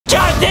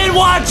Justin,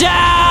 watch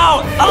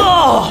out!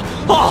 Oh,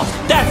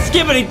 that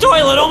Skibidi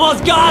toilet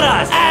almost got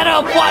us.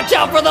 Adam, watch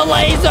out for the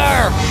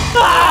laser.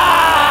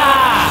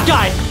 Ah!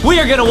 Guys, we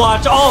are gonna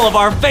watch all of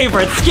our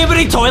favorite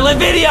Skibidi toilet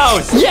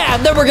videos. Yeah,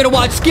 and then we're gonna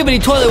watch Skibidi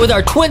toilet with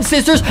our twin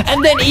sisters,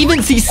 and then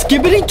even see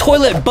Skibidi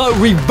toilet but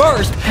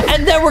reversed,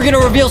 and then we're gonna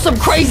reveal some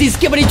crazy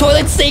Skibidi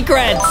toilet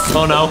secrets.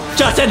 Oh no,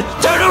 Justin,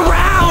 turn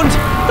around!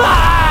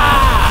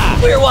 Ah!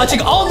 We're watching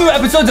all new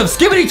episodes of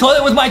Skibidi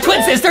toilet with my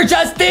twin sister,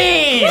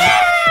 Justine. Yeah!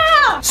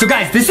 So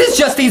guys, this is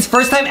Justine's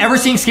first time ever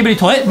seeing Skibidi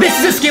toilet.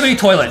 This is a Skibidi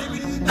toilet.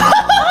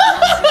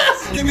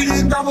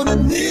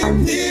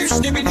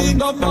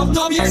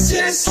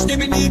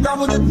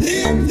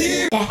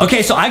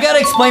 Okay, so I gotta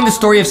explain the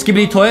story of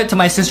Skibidi toilet to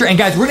my sister, and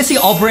guys, we're gonna see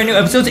all brand new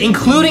episodes,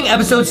 including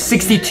episode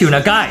 62.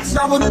 Now guys,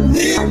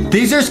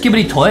 these are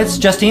Skibidi toilets,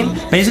 Justine.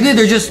 Basically,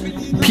 they're just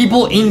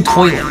people in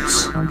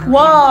toilets.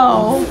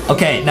 Whoa.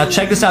 Okay, now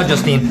check this out,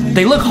 Justine.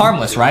 They look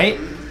harmless, right?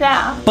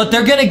 Yeah. But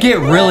they're gonna get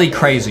really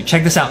crazy.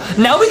 Check this out.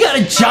 Now we got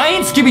a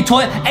giant Skibidi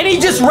toilet, and he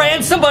just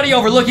ran somebody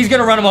over. Look, he's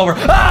gonna run him over.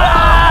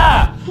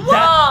 Ah!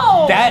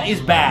 Whoa! That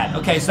is bad.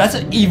 Okay, so that's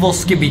an evil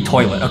Skibidi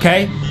toilet,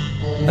 okay?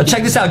 Now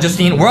check this out,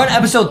 Justine. We're on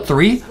episode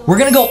 3. We're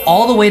gonna go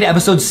all the way to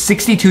episode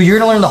 62. You're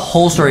gonna learn the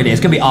whole story today. It's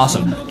gonna be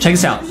awesome. Check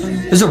this out.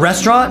 There's a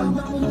restaurant,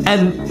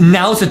 and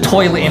now it's a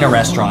toilet in a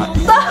restaurant.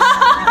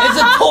 It's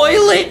a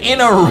toilet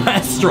in a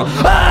restaurant.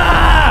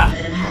 Ah!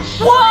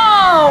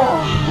 Whoa!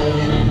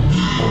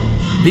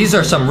 These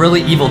are some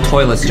really evil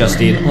toilets,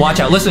 Justine.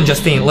 Watch out. Listen,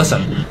 Justine,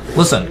 listen.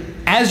 Listen.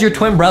 As your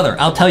twin brother,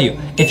 I'll tell you,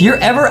 if you're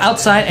ever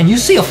outside and you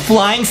see a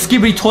flying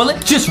Skibidi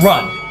toilet, just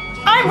run.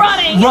 I'm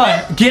running.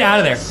 Run. Get out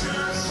of there.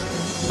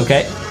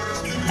 Okay?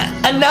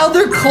 And now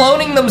they're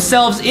cloning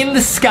themselves in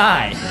the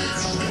sky.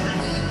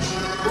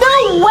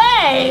 No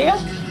way.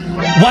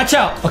 Watch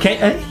out,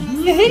 okay?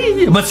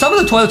 But some of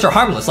the toilets are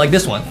harmless, like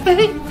this one. Fun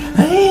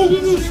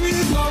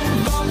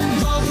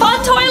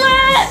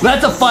toilet.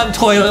 That's a fun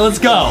toilet. Let's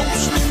go.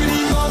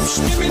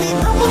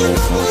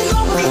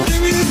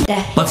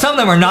 But some of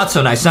them are not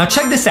so nice. Now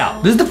check this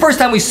out. This is the first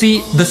time we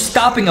see the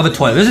stopping of a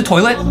toilet. There's a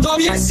toilet,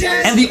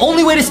 and the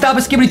only way to stop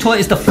a Skibidi toilet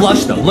is to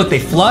flush them. Look, they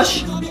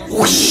flush.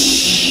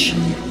 Whoosh.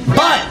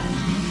 But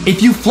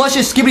if you flush a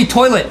Skibidi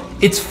toilet,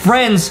 its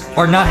friends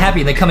are not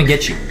happy and they come and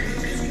get you.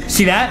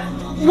 See that?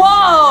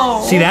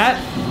 Whoa. See that?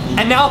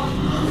 And now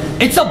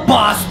it's a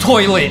boss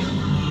toilet.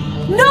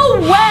 No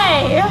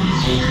way.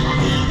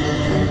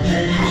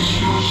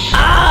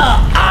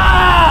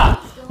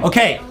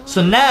 Okay,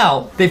 so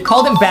now they've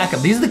called him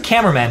backup. These are the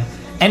cameramen,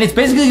 and it's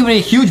basically gonna be a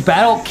huge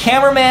battle.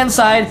 Cameraman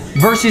side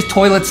versus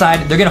toilet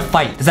side. They're gonna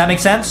fight. Does that make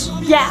sense?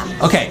 Yeah.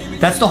 Okay,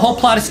 that's the whole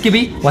plot of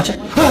Skibidi. Watch it.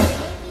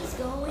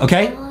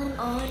 Okay?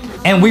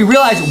 And we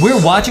realize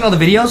we're watching all the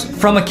videos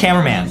from a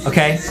cameraman,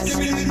 okay?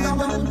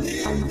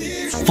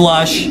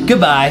 Flush,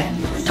 goodbye.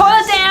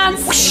 Toilet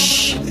dance.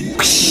 Whoosh,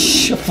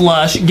 whoosh,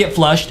 flush, get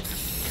flushed.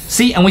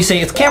 See, and we say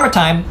it's camera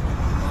time,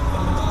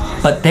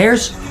 but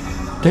there's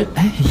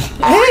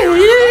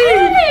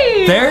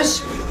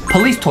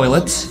police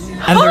toilets,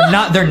 and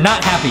they're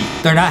not happy.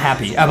 They're not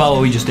happy about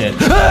what we just did.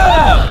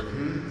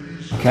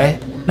 Okay,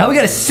 now we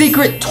got a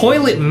secret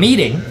toilet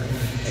meeting.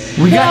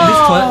 We got this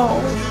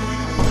toilet.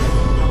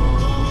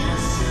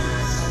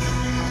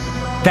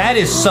 That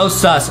is so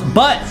sus.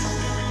 But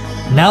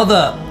now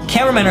the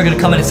cameramen are gonna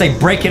come in and say,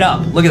 break it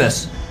up. Look at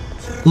this.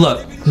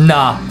 Look,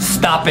 nah,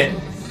 stop it.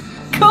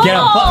 Cool. Get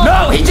him.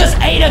 No, he just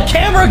ate a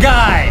camera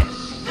guy.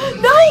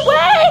 No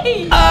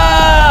way!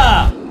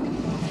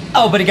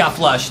 Oh, but he got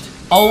flushed.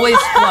 Always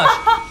flush.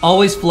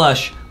 Always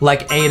flush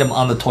like Adam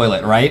on the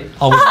toilet, right?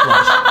 Always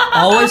flush.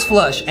 Always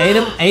flush.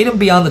 Adam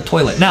be on the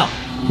toilet. Now,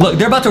 look,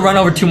 they're about to run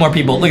over 2 more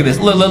people. Look at this.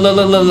 Look.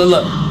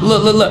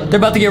 They're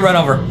about to get run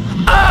over.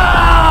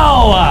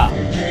 Ow!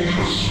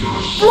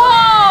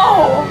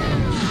 Whoa!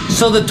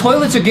 So the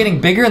toilets are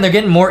getting bigger and they're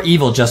getting more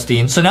evil,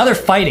 Justine. So now they're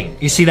fighting.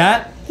 You see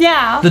that?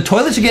 Yeah. The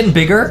toilets are getting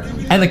bigger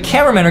and the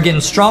cameramen are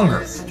getting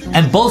stronger.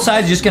 And both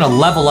sides are just gonna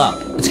level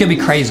up. It's gonna be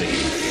crazy.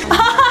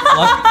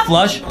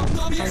 Flush.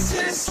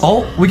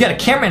 Oh, we got a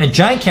cameraman, a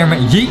giant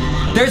cameraman. Yeet.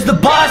 There's the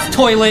boss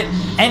toilet,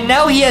 and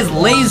now he has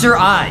laser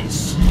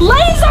eyes.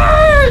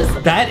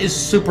 Lasers! That is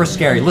super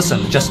scary.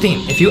 Listen,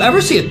 Justine, if you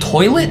ever see a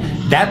toilet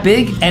that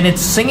big and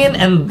it's singing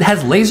and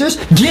has lasers,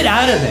 get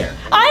out of there.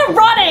 I'm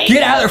running.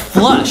 Get out of there,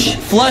 flush.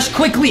 Flush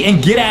quickly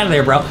and get out of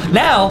there, bro.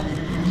 Now,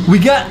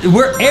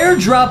 we're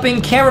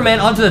airdropping cameraman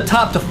onto the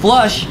top to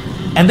flush,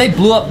 and they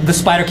blew up the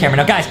spider camera.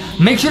 Now guys,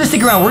 make sure to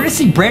stick around. We're gonna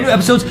see brand new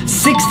episodes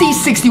 60,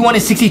 61,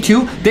 and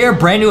 62. They are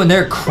brand new and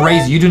they're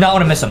crazy. You do not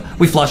wanna miss them.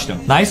 We flushed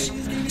them, nice?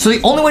 So the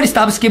only way to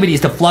stop a Skibidi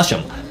is to flush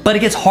them, but it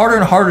gets harder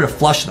and harder to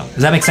flush them.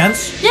 Does that make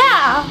sense?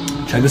 Yeah.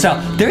 Check this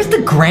out. There's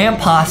the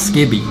Grandpa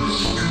Skibidi.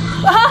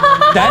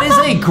 That is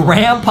a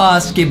Grandpa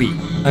Skibidi,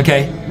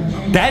 okay?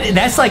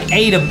 That's like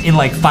Adam in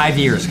like 5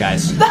 years,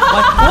 guys.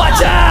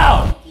 Watch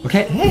out!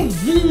 Okay. Toilet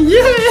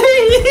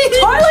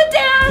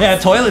dance! Yeah,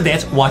 toilet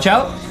dance. Watch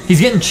out. He's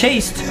getting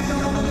chased.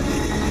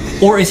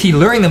 Or is he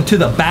luring them to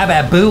the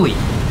Baba Booey?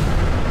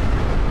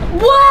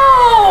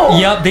 Whoa!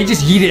 Yep, they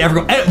just yeeted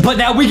everyone. But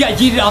now we got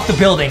yeeted off the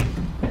building.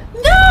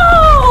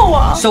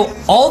 So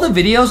all the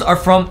videos are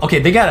from, okay,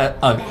 they got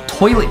a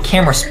toilet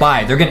camera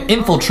spy. They're gonna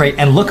infiltrate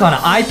and look on an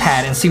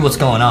iPad and see what's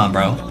going on,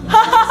 bro.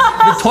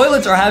 The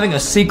toilets are having a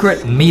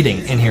secret meeting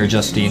in here,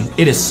 Justine.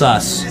 It is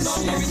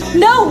sus.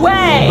 No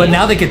way. But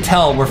now they could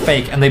tell we're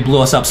fake and they blew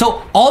us up.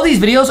 So all these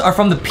videos are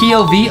from the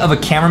POV of a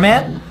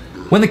cameraman.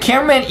 When the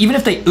cameraman, even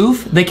if they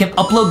oof, they can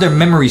upload their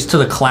memories to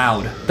the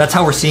cloud. That's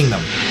how we're seeing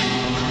them.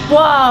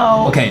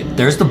 Whoa. Okay,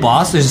 there's the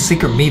boss. There's a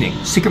secret meeting.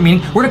 Secret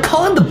meeting. We're gonna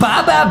call him the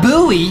Baba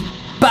Booey.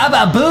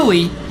 Baba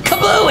Booey.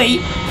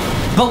 Kabooey.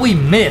 But we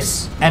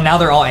miss. And now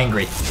they're all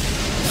angry.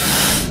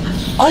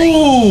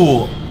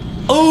 Oh.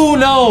 Oh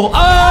no.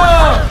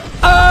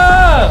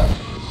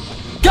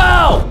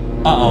 Go.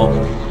 Uh-oh.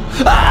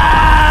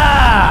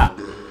 Ah!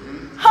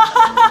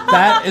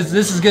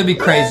 This is gonna be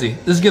crazy.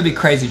 This is gonna be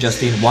crazy,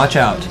 Justine. Watch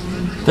out.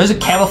 There's a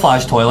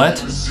camouflage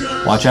toilet.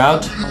 Watch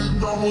out.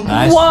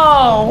 Nice.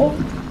 Whoa.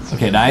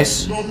 Okay,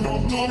 nice.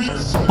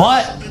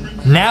 But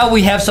now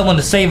we have someone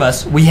to save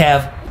us. We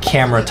have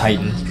Camera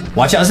Titan.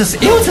 Watch out.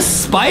 It was a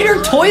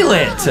spider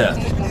toilet.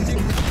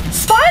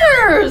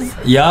 Spiders.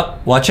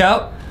 Yup. Watch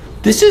out.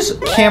 This is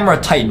Camera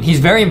Titan. He's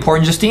very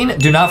important, Justine.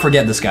 Do not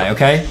forget this guy,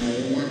 okay?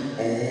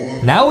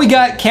 Now we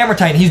got Camera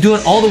Titan. He's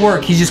doing all the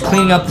work. He's just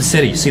cleaning up the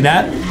city. See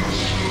that?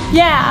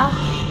 Yeah.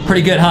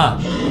 Pretty good, huh?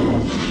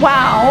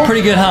 Wow.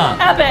 Pretty good, huh?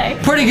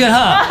 Epic. Pretty good,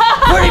 huh?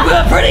 Pretty good,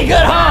 huh? Pretty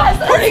good, huh?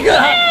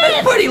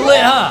 That's pretty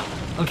lit, huh?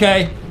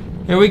 Okay,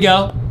 here we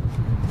go.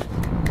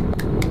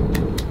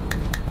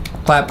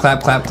 Clap,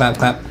 clap, clap, clap,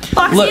 clap.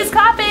 Foxy is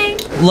clapping.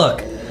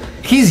 Look,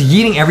 he's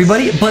yeeting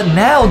everybody, but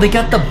now they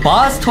got the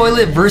boss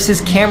toilet versus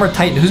Camera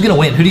Titan. Who's gonna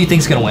win? Who do you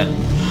think's gonna win?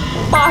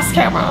 Boss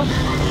camera.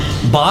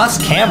 Boss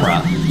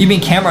Camera? You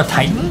mean Camera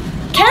Titan?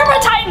 Camera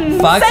Titan.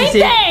 Foxy Same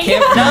thing.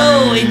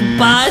 No, it's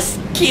Boss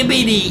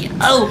Skibidi.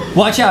 Oh,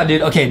 watch out,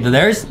 dude. Okay,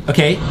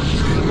 okay.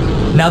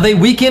 Now they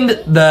weakened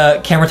the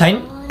Camera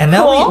Titan, and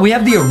now Cool. we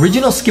have the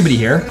original Skibidi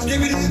here.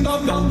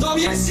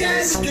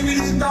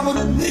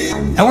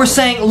 And we're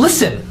saying,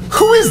 listen,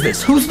 who is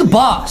this? Who's the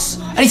boss?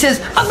 And he says,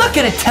 I'm not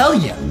gonna tell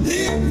you.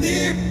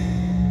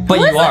 But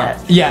Who you is are.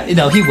 it? Yeah,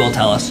 no, he will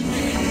tell us.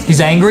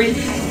 He's angry,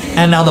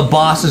 and now the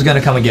boss is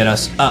gonna come and get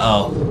us.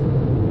 Uh-oh.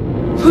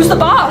 Who's the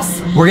boss?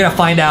 We're gonna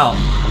find out.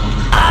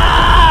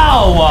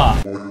 Ow!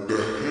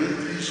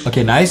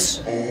 Okay,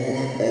 nice.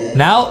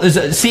 Now,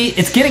 see,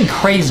 it's getting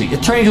crazy.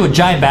 It's turning into a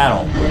giant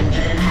battle.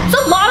 It's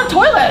a lot of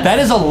toilets. That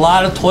is a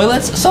lot of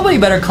toilets. Somebody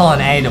better call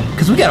an item,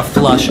 because we got a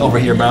flush over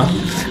here, bro.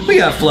 We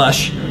got a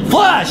flush.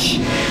 Flush!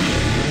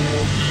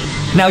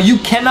 Now, you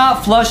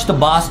cannot flush the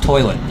boss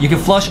toilet. You can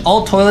flush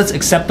all toilets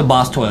except the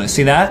boss toilet.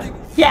 See that?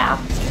 Yeah.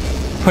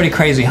 Pretty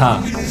crazy,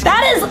 huh?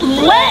 That is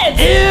lit.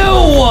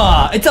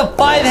 Ew! It's a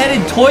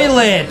 5-headed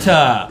toilet.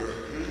 5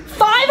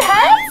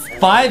 heads?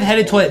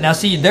 5-headed toilet. Now,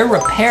 see, they're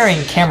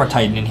repairing Camera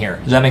Titan in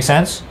here. Does that make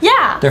sense?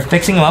 Yeah. They're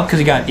fixing him up because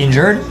he got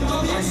injured.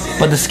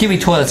 But the Skibidi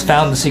toilets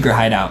found the secret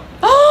hideout.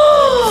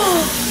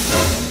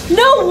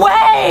 No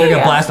way. They're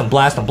gonna blast him,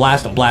 blast him,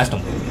 blast him, blast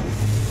him.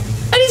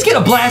 And he's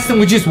gonna blast him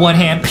with just one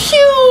hand.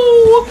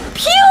 Pew!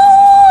 Pew!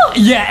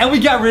 Yeah, and we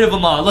got rid of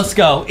them all. Let's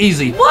go.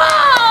 Easy.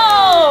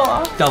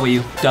 Whoa!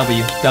 W,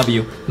 W,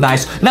 W.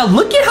 Nice. Now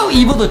look at how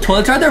evil the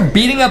toilets are. They're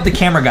beating up the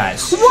camera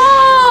guys.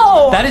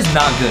 Whoa! That is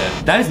not good.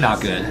 That is not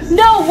good.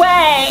 No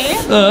way.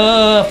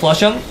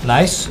 Flush them.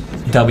 Nice.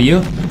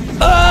 W.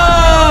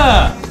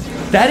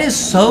 That is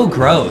so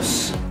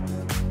gross.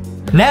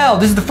 Now,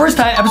 this is the first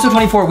time, episode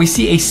 24, we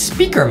see a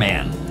speaker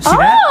man. See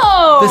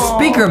that? The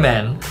speaker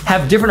men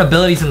have different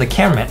abilities than the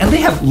cameraman, and they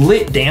have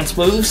lit dance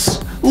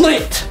moves.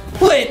 Lit.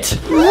 Lit.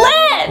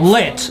 Lit.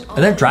 Lit.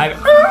 And they're driving.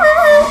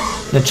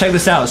 Now check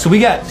this out. So we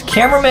got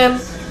cameramen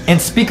and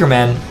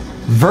speakermen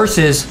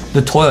versus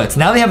the toilets.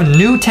 Now they have a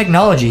new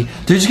technology.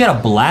 They're just gonna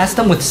blast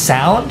them with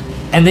sound,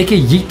 and they can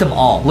yeet them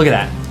all. Look at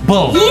that.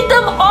 Boom. Eat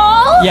them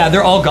all? Yeah,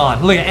 they're all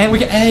gone. Look at, and we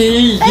can,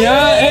 hey,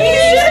 yeah,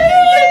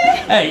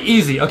 hey,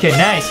 easy. Okay,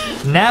 nice.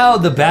 Now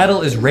the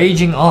battle is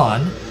raging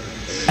on,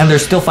 and they're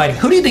still fighting.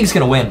 Who do you think is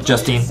gonna win,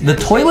 Justine? The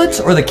toilets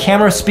or the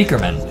camera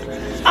speakermen?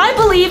 I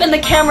believe in the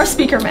camera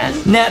speaker man.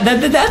 Now,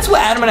 that's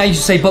what Adam and I used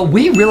to say, but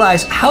we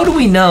realized, how do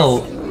we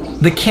know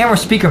the camera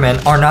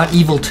speakermen are not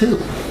evil too?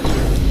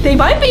 They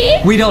might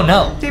be. We don't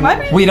know. They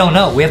might be. We don't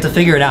know. We have to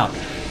figure it out.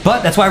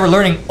 But that's why we're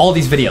learning all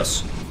these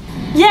videos.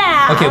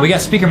 Yeah. Okay, we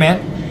got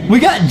speakerman. We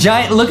got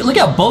giant, look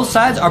how both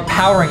sides are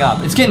powering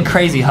up. It's getting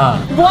crazy, huh?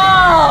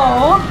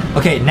 Whoa.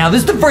 Okay, now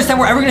this is the first time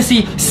we're ever gonna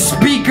see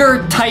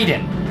Speaker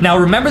Titan. Now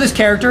remember this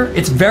character,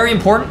 it's very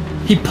important.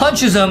 He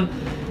punches him,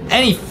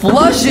 and he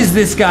flushes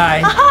this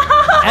guy,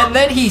 and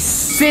then he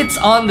sits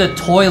on the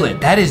toilet.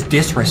 That is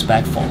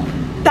disrespectful.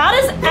 That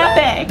is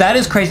epic. That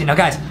is crazy. Now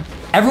guys,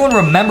 everyone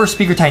remember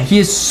Speaker Titan. He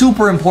is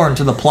super important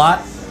to the plot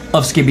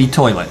of Skibidi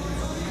Toilet.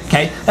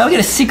 Okay, now we get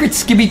a secret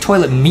Skibidi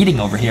Toilet meeting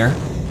over here.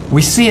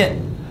 We see it,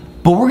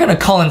 but we're gonna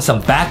call in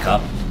some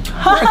backup.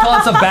 We're gonna call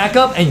in some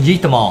backup and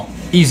yeet them all.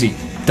 Easy.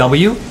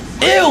 W. Ew!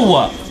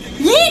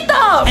 Yeet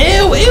them.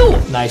 Ew,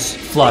 ew! Nice.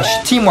 Flush.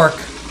 Teamwork.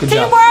 Good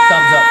job. Teamwork.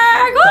 Thumbs up.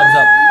 Thumbs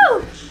up.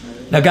 Woo!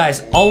 Now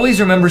guys, always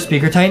remember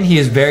Speaker Titan. He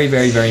is very,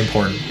 very, very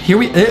important. Here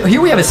we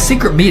have a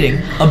secret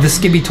meeting of the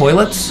Skibidi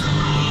toilets.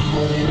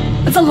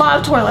 It's a lot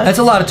of toilets. That's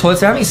a lot of toilets.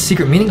 They're having a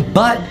secret meeting,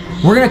 but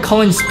we're gonna call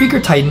in Speaker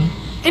Titan,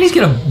 and he's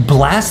gonna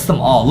blast them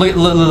all.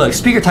 Look,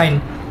 Speaker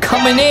Titan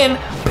coming in,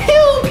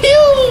 pew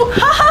pew,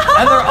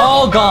 and they're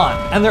all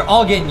gone, and they're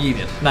all getting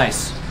yeeted.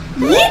 Nice.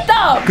 Yeet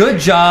them!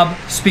 Good job,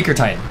 Speaker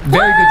Titan.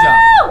 Very good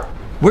job.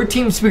 We're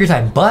Team Speaker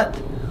Titan, but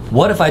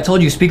what if I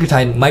told you Speaker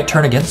Titan might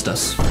turn against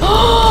us?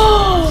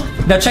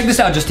 Now check this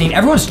out, Justine.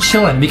 Everyone's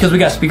chilling because we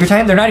got Speaker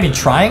Titan. They're not even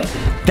trying.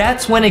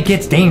 That's when it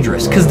gets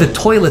dangerous because the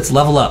toilets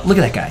level up. Look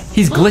at that guy.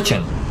 He's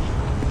glitching.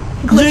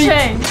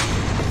 Glitching.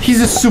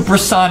 He's a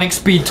supersonic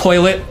speed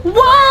toilet.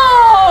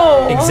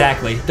 Whoa!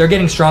 Exactly. They're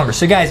getting stronger.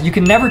 So guys, you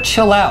can never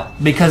chill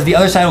out because the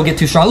other side will get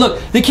too strong.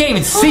 Look, they can't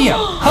even see him.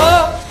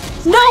 Huh?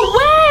 No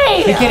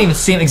way! They can't even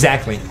see him.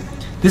 Exactly.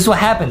 This is what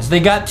happens. They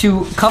got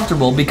too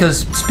comfortable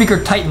because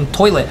Speaker Titan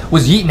toilet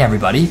was yeeting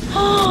everybody,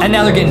 and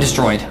now they're getting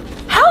destroyed.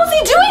 How is he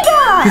doing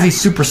that? Because he's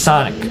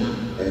supersonic.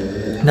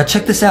 Now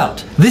check this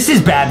out. This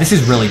is bad. This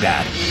is really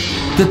bad.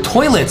 The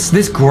toilets,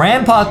 this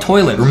grandpa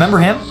toilet, remember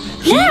him?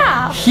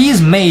 Yeah.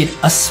 He's made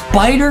a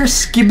spider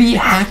skibby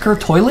hacker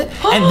toilet,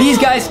 and these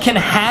guys can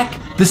hack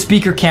the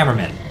speaker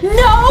cameraman.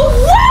 No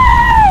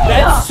way!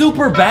 That's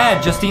super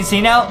bad, Justine. See,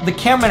 now the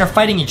cameramen are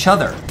fighting each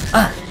other.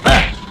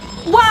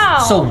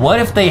 Wow. So what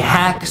if they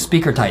hack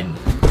Speaker Titan?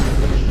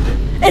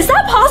 Is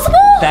that possible?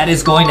 That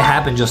is going to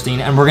happen,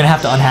 Justine, and we're gonna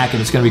have to unhack it.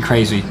 It's gonna be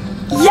crazy.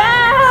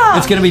 Yeah.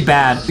 It's gonna be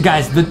bad.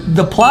 Guys,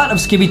 the plot of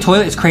Skibidi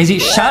Toilet is crazy.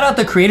 Shout out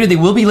the creator, they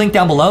will be linked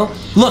down below.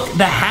 Look,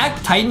 the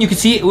hack Titan, you can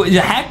see,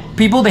 the hack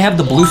people, they have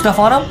the blue stuff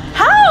on them.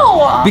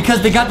 How?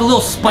 Because they got the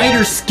little spider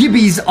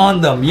skibbies on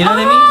them, you know what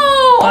I mean?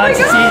 Oh my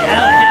See, God.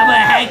 I'm gonna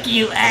hack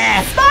you,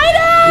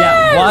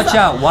 Spiders!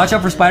 Yeah, watch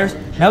out for spiders.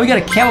 Now we got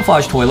a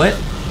camouflage toilet,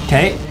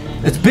 okay?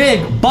 It's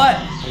big, but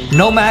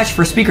no match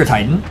for Speaker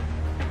Titan.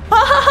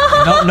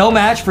 No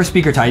match for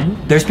Speaker Titan.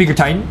 There's Speaker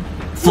Titan.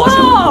 Flush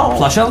him.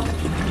 Flush him.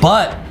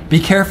 But be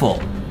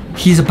careful.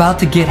 He's about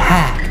to get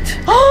hacked.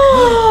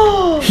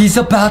 He's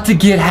about to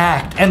get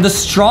hacked. And the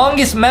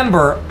strongest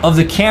member of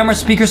the camera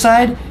speaker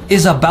side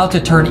is about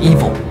to turn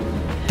evil.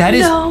 That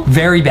is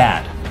very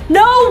bad.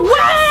 No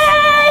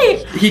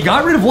way! He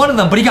got rid of one of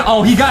them, but he got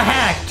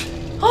hacked.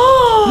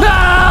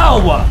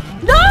 No!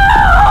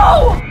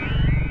 No!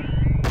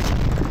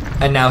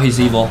 And now he's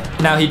evil.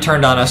 Now he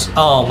turned on us.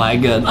 Oh my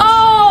goodness.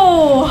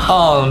 Oh!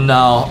 Oh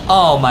no.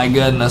 Oh my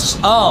goodness.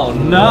 Oh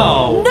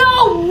no.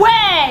 No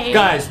way!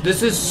 Guys,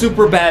 this is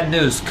super bad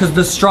news because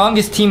the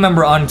strongest team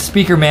member on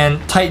Speakerman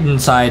Titan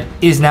side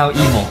is now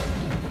evil.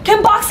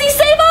 Can Boxy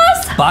save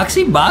us?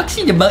 Boxy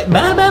the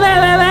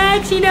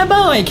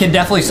boy can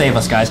definitely save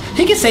us, guys.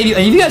 He can save you.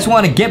 And if you guys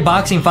want to get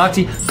Boxy and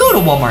Foxy, go to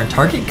Walmart and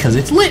Target because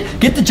it's lit.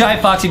 Get the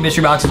giant Foxy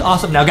mystery box. It's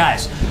awesome. Now,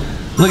 guys,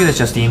 look at this,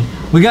 Justine.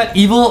 We got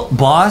evil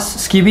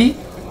boss Skibby.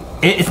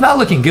 It's not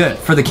looking good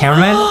for the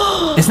cameraman.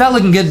 It's not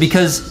looking good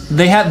because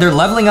they're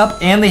leveling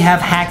up and they have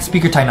hacked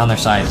Speaker Titan on their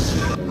side.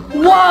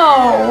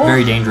 Whoa!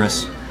 Very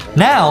dangerous.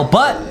 Now,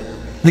 but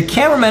the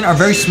cameramen are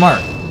very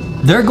smart.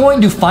 They're going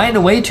to find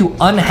a way to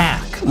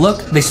unhack.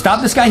 Look, they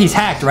stopped this guy. He's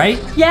hacked,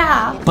 right?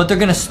 Yeah. But they're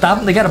gonna stop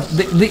him. They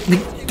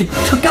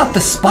took out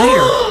the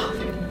spider,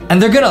 and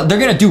they're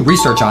gonna do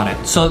research on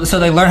it. So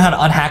they learn how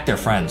to unhack their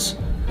friends.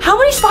 How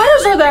many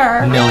spiders are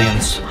there?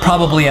 Millions,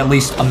 probably at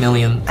least a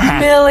million.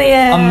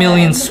 Million. A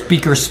million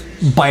speaker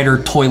spider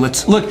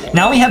toilets. Look,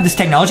 now we have this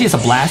technology. It's a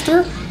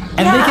blaster,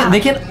 and they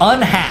can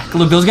unhack.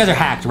 Look, those guys are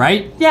hacked,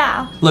 right?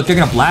 Yeah. Look, they're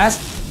gonna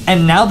blast,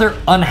 and now they're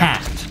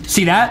unhacked.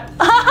 See that?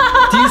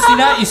 Do you see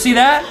that? You see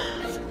that?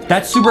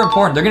 That's super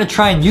important. They're gonna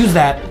try and use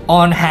that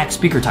on hack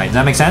Speaker Titan. Does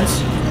that make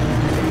sense?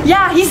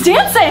 Yeah, he's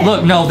dancing.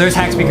 Look, no, there's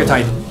hack Speaker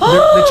Titan.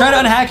 They're trying to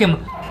unhack him,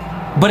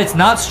 but it's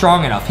not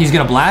strong enough. He's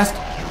gonna blast.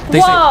 They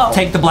say,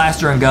 take the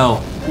blaster and go.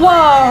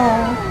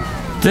 Whoa.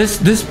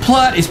 This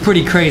plot is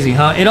pretty crazy,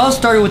 huh? It all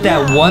started with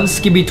that one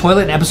Skibidi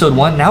toilet in episode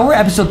 1. Now we're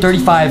episode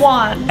 35.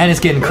 And it's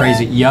getting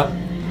crazy. Yep.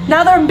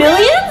 Now there are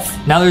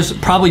millions? Now there's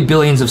probably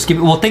billions of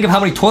Skibidi. Well, think of how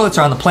many toilets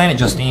are on the planet,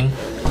 Justine.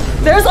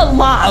 There's a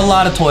lot. A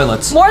lot of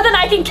toilets. More than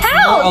I can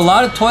count. A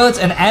lot of toilets,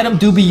 and Adam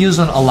do be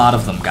using a lot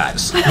of them,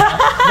 guys.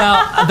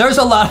 Now, there's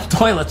a lot of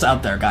toilets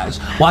out there, guys.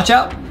 Watch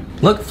out.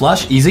 Look,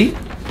 flush, easy.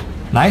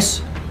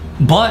 Nice.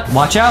 But,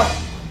 watch out.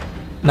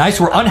 Nice,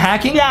 we're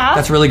unhacking. Yeah.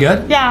 That's really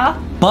good. Yeah.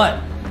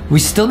 But, we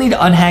still need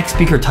to unhack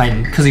Speaker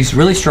Titan, because he's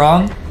really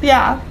strong.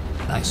 Yeah.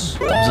 Nice.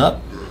 Thumbs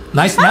up.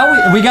 Nice.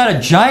 Now we got a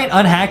giant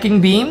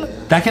unhacking beam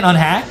that can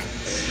unhack.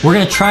 We're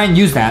going to try and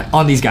use that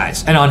on these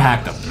guys and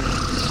unhack them.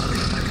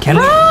 Can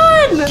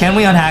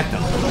we unhack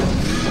them?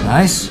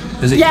 Nice.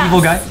 Is it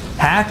evil guy?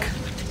 Hack?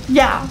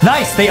 Yeah.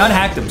 Nice, they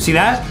unhacked them. See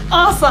that?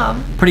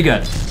 Awesome. Pretty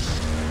good.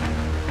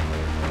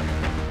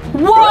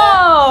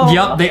 Whoa.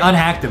 Yup, they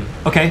unhacked him.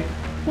 Okay.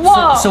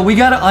 Whoa. So we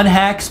gotta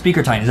unhack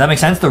Speaker Titan. Does that make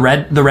sense? The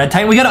red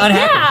Titan. We gotta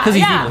unhack him because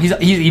he's evil.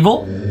 He's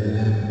evil.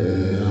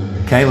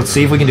 Okay, let's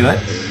see if we can do it.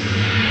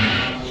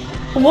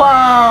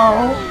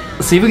 Whoa.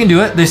 Let's see if we can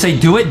do it. They say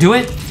do it,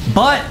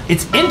 but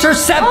it's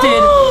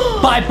intercepted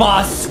by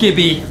Boss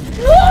Skibby.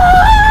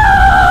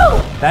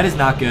 Whoa! That is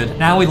not good.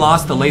 Now we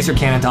lost the laser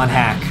cannon to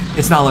unhack.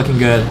 It's not looking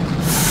good.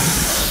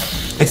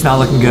 It's not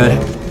looking good.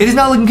 It is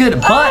not looking good,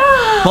 but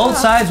both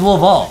sides will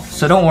evolve,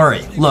 so don't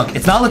worry. Look,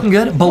 it's not looking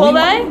good, but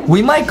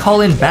we might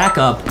call in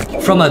backup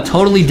from a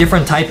totally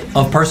different type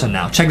of person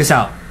now. Check this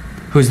out.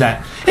 Who's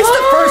that? It's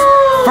the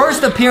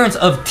first appearance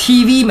of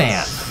TV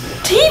Man.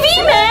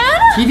 TV Man?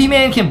 TV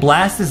Man can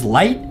blast his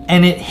light,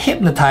 and it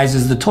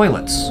hypnotizes the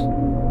toilets.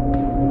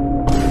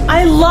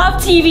 I love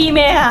TV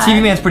Man.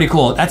 TV Man's pretty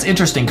cool. That's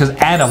interesting because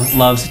Adam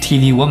loves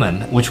TV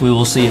Woman, which we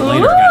will see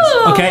later,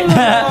 guys. Okay,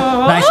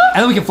 nice.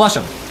 And then we can flush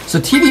them. So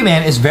TV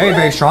Man is very,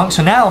 very strong.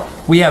 So now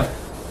we have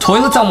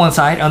toilets on one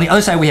side. On the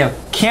other side, we have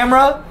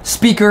camera,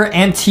 speaker,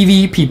 and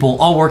TV people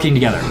all working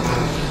together.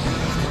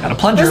 Got a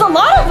plunger. There's a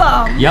lot of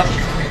them. Yep.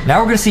 Now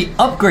we're gonna see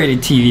upgraded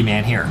TV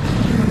Man here.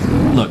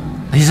 Look,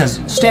 he says,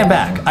 stand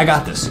back, I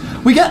got this.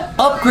 We got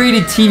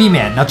upgraded TV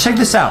Man. Now check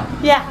this out.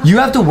 Yeah. You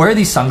have to wear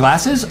these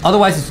sunglasses,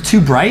 otherwise it's too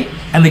bright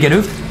and they get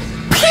oofed.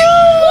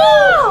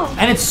 Whoa!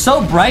 And it's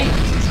so bright,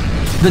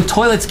 the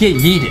toilets get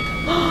yeeted.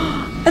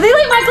 Are they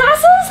like my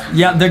glasses?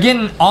 Yeah, they're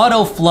getting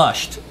auto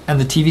flushed, and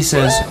the TV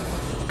says,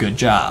 good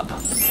job.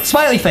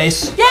 Smiley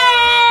face.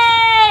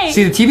 Yay!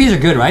 See, the TVs are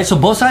good, right? So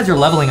both sides are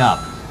leveling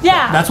up.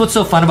 Yeah. That's what's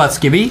so fun about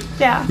Skibidi.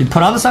 Yeah. You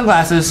put on the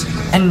sunglasses,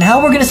 and now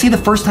we're gonna see the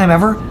first time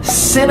ever,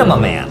 Cinema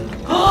Man.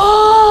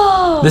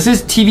 This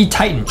is TV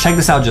Titan. Check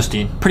this out,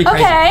 Justine. Pretty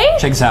crazy. Okay.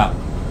 Check this out.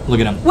 Look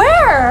at him.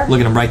 Where?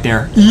 Look at him right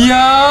there. Yo!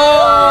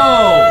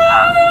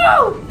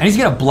 And he's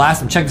gonna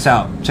blast him. Check this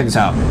out. Check this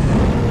out.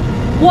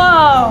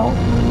 Whoa.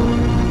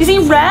 Is he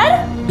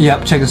red?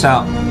 Yep, check this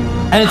out.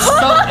 And it's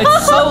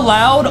so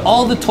loud,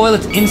 all the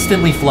toilets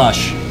instantly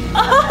flush.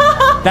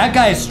 That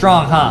guy is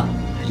strong, huh?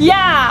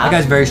 Yeah. That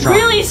guy's very strong.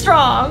 Really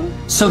strong.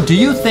 So do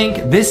you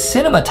think this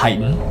Cinema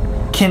Titan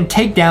can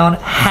take down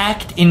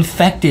hacked,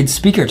 infected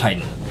Speaker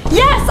Titan?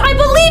 Yes, I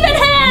believe in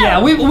him.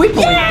 Yeah, we believe.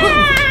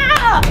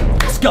 Yeah.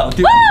 Let's go,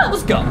 dude. Woo!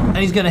 Let's go. And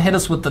he's gonna hit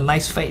us with the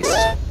nice face.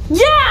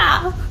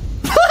 Yeah.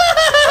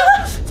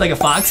 It's like a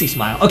foxy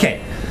smile.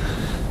 Okay.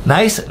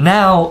 Nice.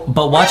 Now,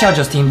 but watch out,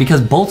 Justine,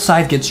 because both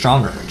sides get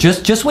stronger.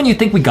 Just when you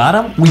think we got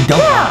him, we don't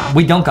got him.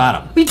 We don't got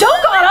him. We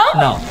don't got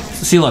him? No.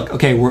 See, look.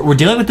 Okay, we're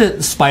dealing with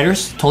the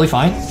spiders. Totally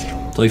fine.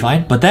 Totally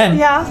fine. But then,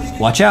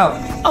 watch out.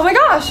 Oh my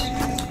gosh.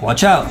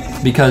 Watch out,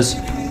 because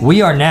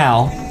we are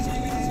now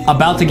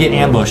about to get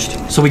ambushed.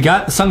 So we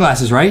got the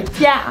sunglasses, right?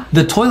 Yeah.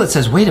 The toilet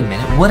says, wait a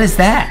minute, what is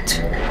that?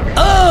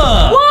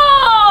 Ugh!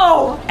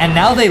 Whoa! And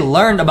now they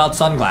learned about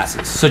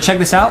sunglasses. So check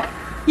this out.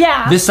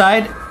 Yeah. This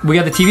side, we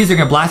got the TVs, they're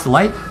gonna blast the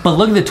light, but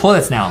look at the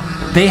toilets now.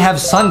 They have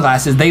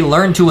sunglasses, they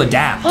learn to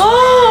adapt.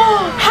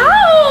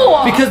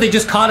 How? Because they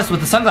just caught us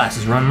with the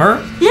sunglasses,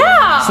 remember?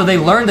 Yeah. So they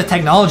learned the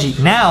technology.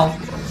 Now,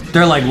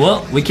 they're like,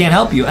 well, we can't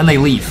help you, and they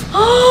leave.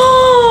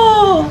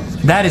 Oh!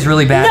 That is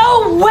really bad.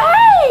 No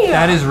way!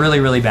 That is really,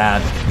 really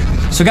bad.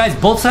 So guys,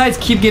 both sides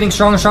keep getting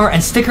stronger and stronger,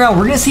 and stick around.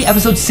 We're gonna see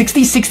episodes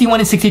 60,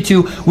 61, and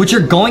 62, which are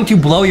going to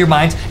blow your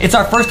minds. It's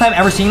our first time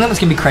ever seeing them. It's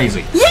gonna be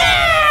crazy.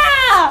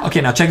 Yeah!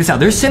 Okay, now check this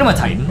out. There's Cinema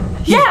Titan.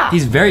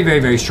 He's very,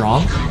 very, very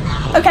strong.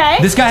 Okay.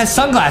 This guy has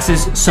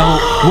sunglasses, so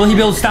will he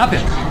be able to stop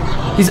him?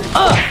 He's,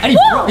 and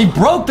he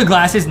broke the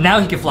glasses. Now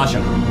he can flush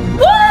them.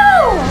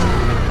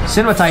 Woo!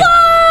 Cinema Titan.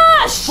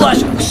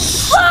 Flush!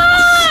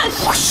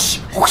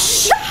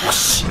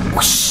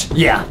 Flush!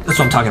 Yeah, that's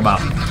what I'm talking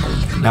about.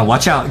 Now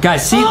watch out.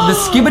 Guys, see, the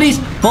Skibidis,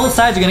 both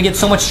sides are gonna get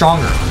so much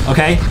stronger,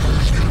 okay?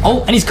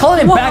 Oh, and he's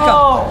calling it back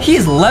up. He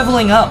is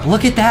leveling up.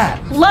 Look at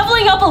that.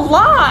 Leveling up a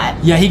lot.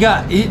 Yeah,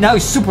 now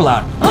he's super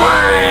loud.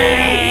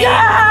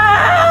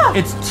 Yeah!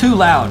 It's too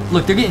loud.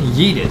 Look, they're getting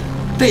yeeted.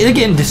 They're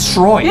getting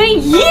destroyed. You're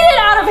getting yeeted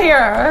out of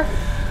here.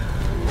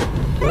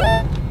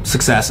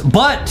 Success.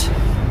 But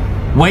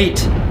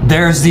wait,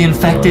 there's the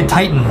infected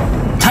Titan.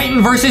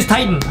 Titan versus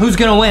Titan. Who's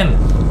gonna win?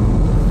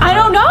 I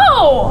don't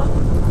know.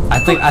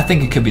 I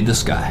think it could be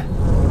this guy.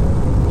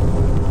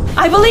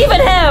 I believe in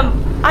him.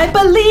 I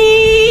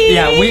believe.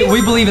 Yeah,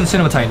 we believe in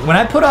Cinema Titan. When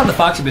I put on the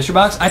Foxy Mystery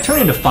Box, I turn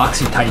into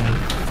Foxy Titan.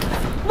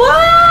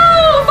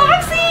 Whoa,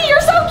 Foxy, you're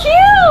so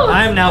cute.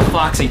 I am now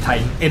Foxy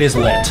Titan. It is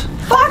lit.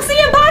 Foxy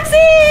and Foxy.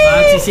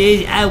 Foxy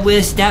says, I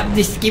will stop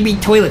the Skibidi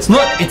toilets.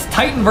 Look, it's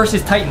Titan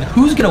versus Titan.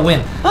 Who's gonna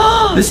win?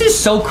 This is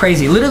so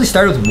crazy. It literally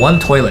started with one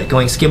toilet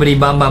going Skibidi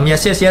bum bum.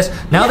 Yes, yes, yes.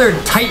 Now they're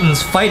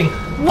Titans fighting.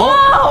 Whoa!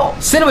 Oh,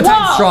 Cinema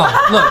Titan's strong.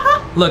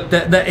 Look,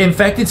 the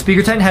infected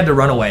Speaker Titan had to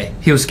run away.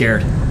 He was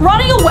scared.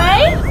 Running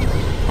away?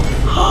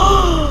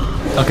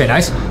 Okay,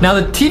 nice. Now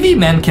the TV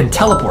men can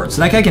teleport,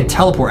 so that guy can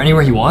teleport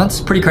anywhere he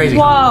wants. Pretty crazy.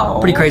 Whoa.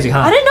 Pretty crazy,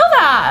 huh? I didn't know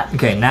that.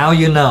 Okay, now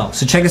you know.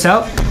 So check this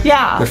out.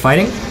 Yeah. They're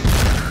fighting.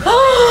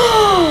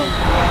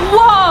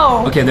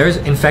 Whoa. Okay, there's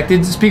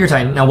infected Speaker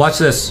Titan. Now watch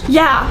this.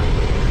 Yeah.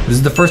 This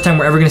is the first time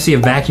we're ever gonna see a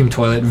vacuum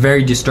toilet.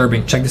 Very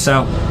disturbing. Check this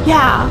out.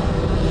 Yeah.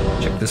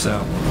 Check this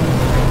out.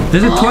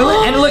 There's a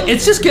toilet, and look,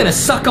 it's just gonna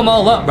suck them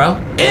all up, bro.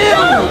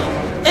 Ew!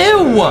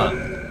 Ew!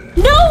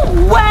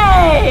 No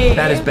way!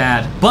 That is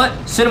bad. But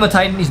Cinema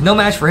Titan, he's no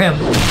match for him.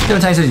 Cinema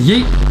Titan says,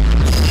 yeet.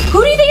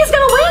 Who do you think is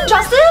gonna win,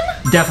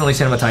 Justin? Definitely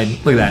Cinema Titan.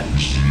 Look at that.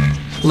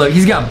 Look,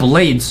 he's got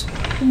blades.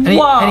 And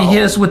he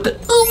hit us with the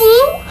ooh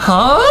woo.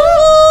 Huh?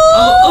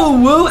 Oh,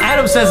 ooh woo.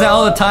 Adam says that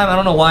all the time. I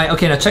don't know why.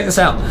 Okay, now check this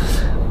out.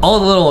 All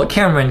the little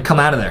cameramen come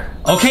out of there.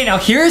 Okay, now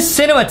here's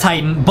Cinema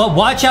Titan, but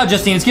watch out,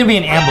 Justine. It's gonna be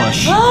an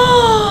ambush.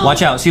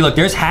 Watch out. See, look,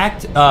 there's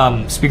hacked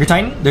Speaker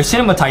Titan. There's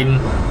Cinema Titan.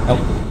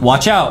 Oh,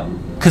 watch out,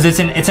 because it's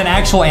an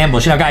actual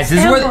ambush. Now, guys,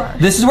 this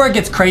is where it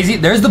gets crazy.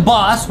 There's the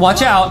boss.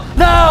 Watch out.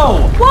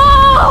 No.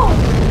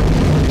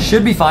 Whoa!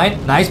 Should be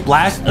fine. Nice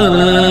blast.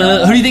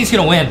 Who do you think's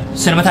gonna win?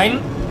 Cinema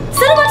Titan?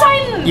 Cinema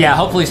Titan! Yeah,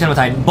 hopefully Cinema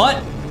Titan.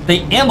 But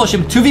they ambush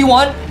him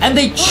 2v1 and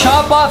they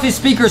chop off his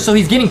speakers so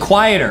he's getting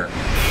quieter.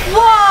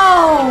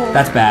 Whoa!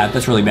 That's bad.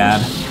 That's really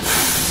bad.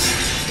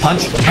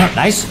 Punch.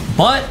 Nice.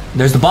 But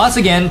there's the boss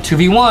again.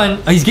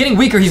 2v1. Oh, he's getting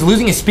weaker. He's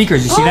losing his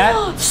speakers. You see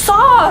that?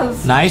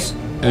 Saws! Nice.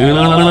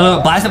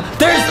 Blast him.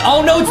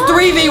 Oh no, it's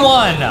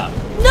 3v1.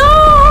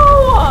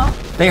 No!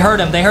 They hurt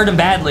him. They hurt him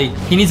badly.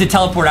 He needs to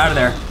teleport out of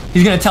there.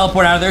 He's gonna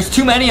teleport out of there. There's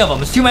too many of them.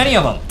 There's too many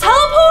of them.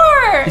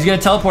 Teleport! He's gonna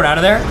teleport out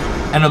of there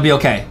and it'll be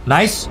okay.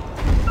 Nice.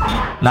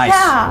 Nice.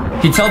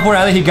 Yeah. He teleported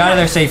out of there. He got out of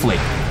there safely.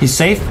 He's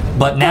safe,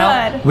 but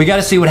now we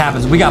gotta see what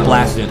happens. We got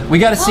blasted. We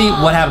gotta see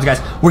what happens,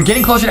 guys. We're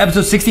getting closer to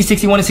episode 60,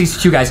 61, and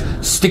 62, guys.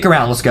 Stick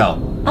around. Let's go.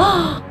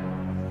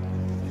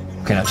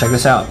 Okay, now check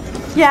this out.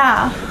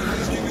 Yeah.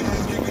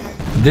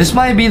 This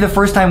might be the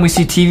first time we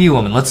see TV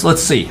Woman. Let's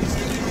see.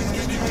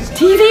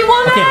 TV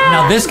Woman! Okay,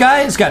 now this guy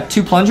has got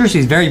 2 plungers.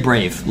 He's very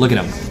brave. Look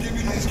at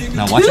him.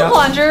 Now watch out. 2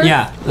 plungers?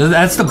 Yeah,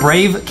 that's the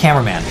brave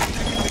cameraman.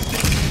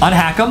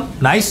 Unhack him.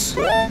 Nice.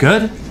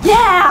 Good.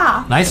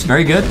 Yeah! Nice.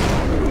 Very good.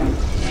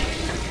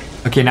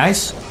 Okay,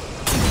 nice.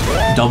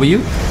 W.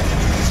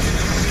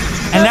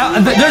 And now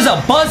there's a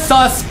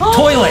buzzsaw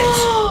toilet.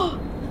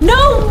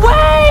 No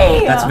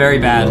way! That's very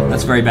bad.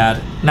 That's very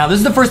bad. Now, this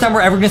is the first time we're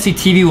ever gonna see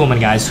TV Woman,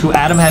 guys, who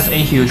Adam has a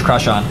huge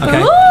crush on.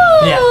 Okay?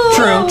 Ooh. Yeah.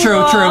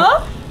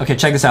 True. Okay,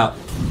 check this out.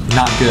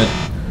 Not good.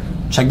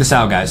 Check this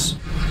out, guys.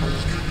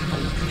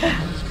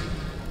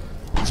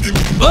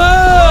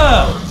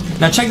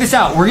 Now check this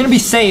out. We're gonna be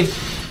saved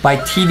by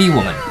TV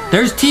Woman.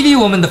 There's TV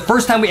Woman. The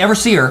first time we ever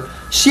see her,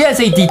 she has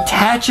a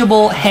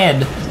detachable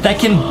head that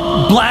can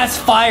blast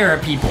fire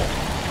at people.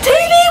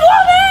 TV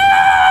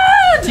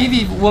Woman!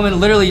 TV Woman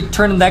literally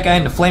turned that guy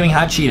into flaming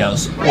hot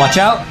Cheetos. Watch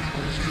out.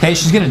 Okay,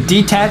 she's gonna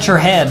detach her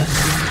head.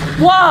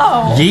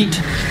 Whoa! Yeet.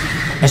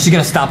 And she's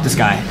gonna stop this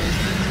guy.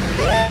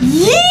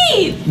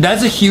 Yeet!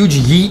 That's a huge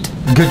yeet.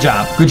 Good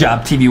job,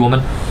 TV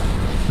Woman.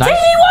 Nice.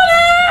 TV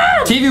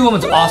Woman! TV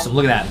Woman's awesome.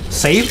 Look at that.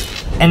 Save.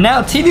 And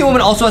now TV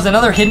Woman also has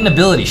another hidden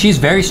ability. She's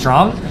very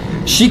strong.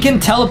 She can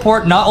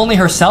teleport not only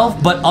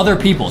herself, but other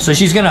people. So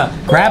she's gonna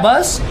grab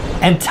us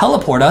and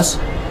teleport us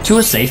to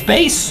a safe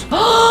base.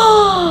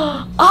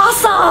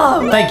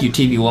 Awesome! Thank you,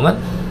 TV Woman.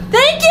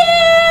 Thank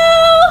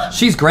you!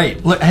 She's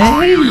great. Look,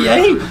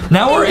 hey.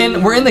 Now we're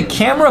in the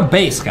camera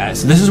base,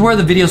 guys. This is where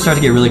the videos start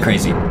to get really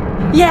crazy.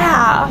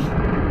 Yeah.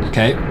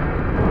 Okay.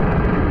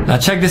 Now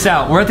check this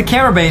out. We're at the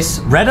camera base.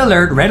 Red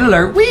alert,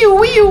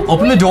 wee-oo.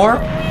 Open the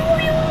door.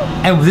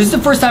 And this is the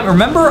first time,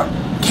 remember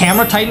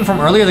Camera Titan from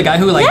earlier, the guy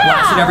who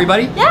blasted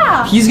everybody?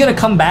 Yeah. He's gonna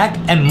come back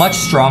and much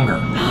stronger.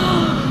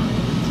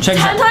 Check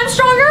 10 times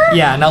stronger?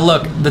 Yeah, now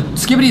look, the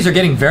Skibidis are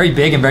getting very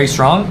big and very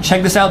strong.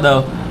 Check this out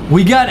though.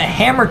 We got a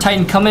Hammer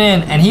Titan coming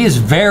in and he is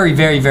very,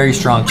 very, very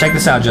strong. Check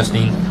this out,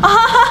 Justine.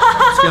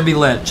 It's gonna be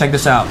lit. Check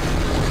this out.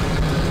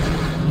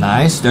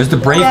 Nice. There's the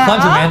brave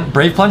plunger man.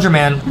 Brave plunger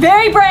man.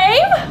 Very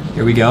brave.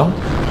 Here we go.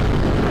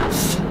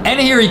 And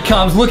here he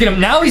comes. Look at him.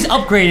 Now he's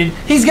upgraded.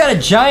 He's got a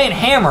giant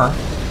hammer.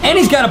 And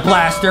he's got a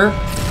blaster.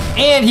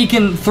 And he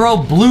can throw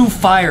blue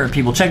fire at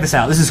people. Check this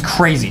out. This is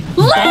crazy.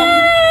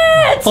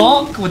 Let's!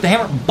 Bonk with the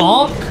hammer.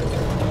 Bonk.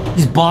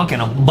 He's bonking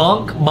him.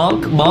 Bonk,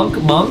 bonk, bonk,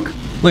 bonk.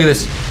 Look at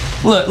this.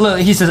 Look.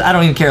 He says, I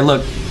don't even care.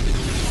 Look.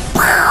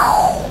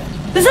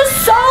 This is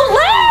so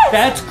lit!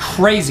 That's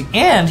crazy.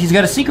 And he's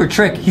got a secret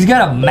trick. He's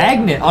got a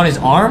magnet on his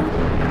arm.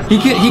 He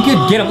could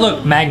get him.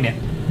 Look, magnet.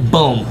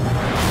 Boom.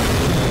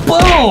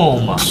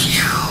 Boom!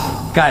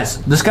 Guys,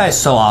 this guy is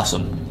so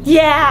awesome.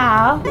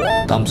 Yeah.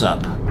 Thumbs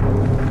up.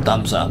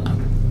 Thumbs up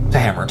to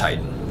Hammer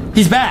Titan.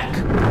 He's back.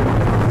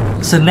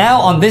 So now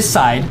on this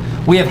side,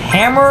 we have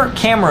Hammer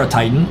Camera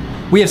Titan.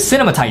 We have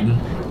Cinema Titan.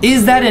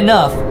 Is that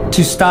enough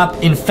to stop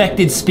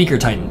Infected Speaker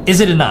Titan? Is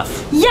it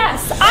enough?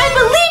 Yes, I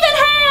believe in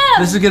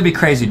him! This is gonna be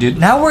crazy, dude.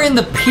 Now we're in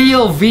the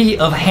POV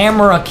of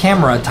Hammer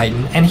Camera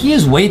Titan, and he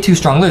is way too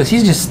strong. Look at this.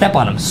 He's just step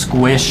on him.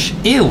 Squish.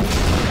 Ew.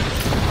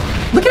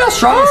 Look at how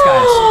strong this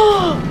guy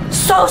is.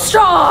 So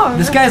strong.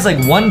 This guy's like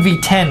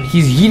 1v10.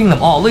 He's yeeting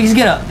them all. Look, he's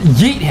gonna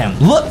yeet him.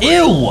 Look,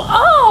 ew.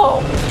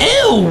 Oh.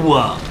 Ew.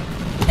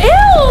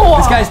 Ew.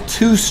 This guy's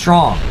too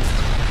strong.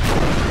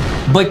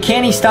 But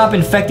can he stop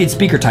Infected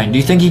Speaker Titan? Do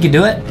you think he can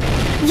do it?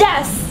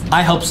 Yes.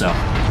 I hope so.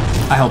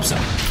 I hope so.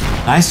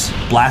 Nice.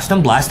 Blast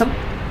him, blast him.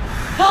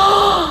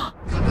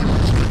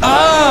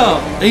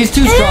 Oh, he's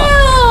too strong.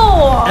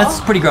 Ew. That's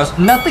pretty gross.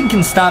 Nothing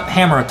can stop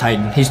Hammer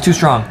Titan. He's too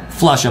strong.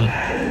 Flush him.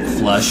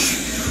 Flush.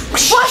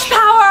 Flush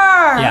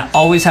power! Yeah,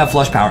 always have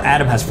flush power.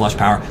 Adam has flush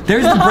power.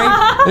 There's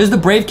the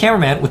brave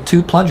cameraman with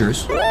 2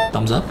 plungers.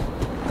 Thumbs up.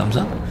 Thumbs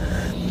up.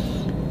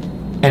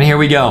 And here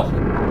we go.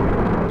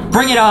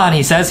 Bring it on,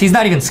 he says. He's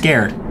not even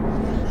scared.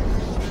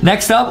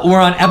 Next up, we're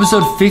on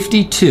episode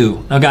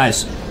 52. Now,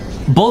 guys,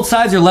 both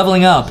sides are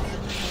leveling up.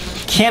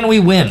 Can we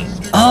win?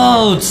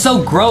 Oh, it's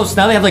so gross.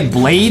 Now they have, like,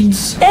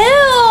 blades. Ew!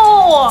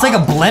 It's like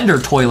a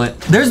blender toilet.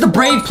 There's the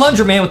brave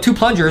plunger man with 2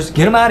 plungers.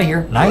 Get him out of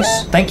here.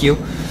 Nice. Thank you.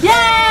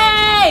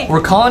 Yay!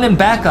 We're calling him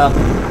back up.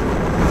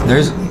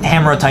 There's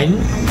Hammer Titan.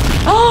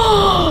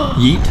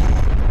 Yeet.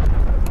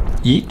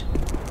 Yeet.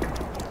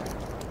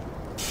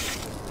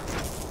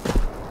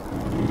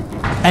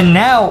 And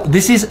now,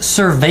 this is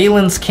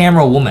surveillance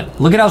camera woman.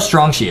 Look at how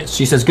strong she is.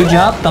 She says, good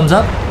job, thumbs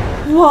up.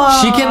 Whoa.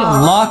 She can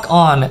lock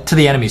on to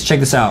the enemies. Check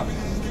this out.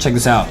 Check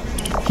this out.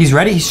 He's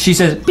ready. She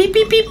says, beep,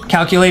 beep, beep.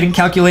 Calculating,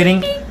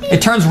 calculating. Beep, beep.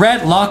 It turns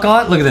red, lock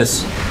on. Look at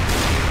this.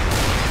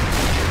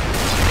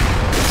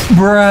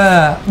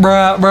 Bruh,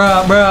 bruh,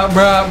 bruh, bruh,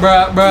 bruh,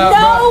 bruh, bruh.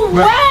 No bruh,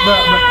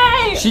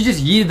 way! bruh. She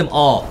just yeeted them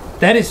all.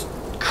 That is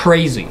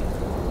crazy.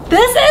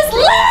 This is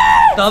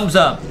lit! Thumbs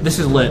up. This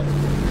is lit.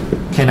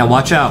 Okay, now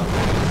watch out.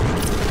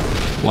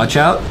 Watch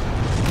out.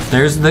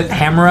 There's the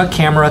Hammer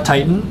Camera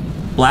Titan.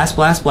 Blast,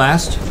 blast,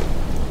 blast.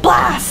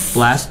 Blast!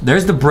 Blast.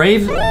 There's the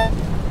brave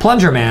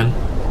plunger man.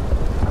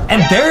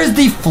 And there's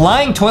the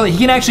flying toilet. He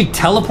can actually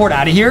teleport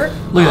out of here.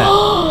 Look at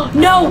that.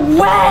 No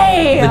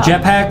way! The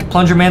jetpack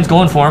plunger man's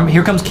going for him.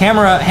 Here comes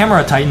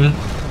Hammer Titan.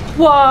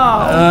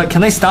 Whoa! Can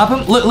they stop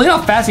him? Look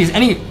how fast he is.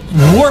 And he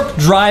warp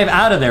drive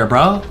out of there,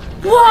 bro.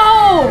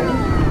 Whoa!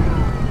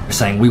 They're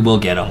saying we will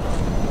get him.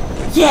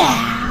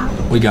 Yeah!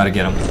 We gotta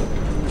get him.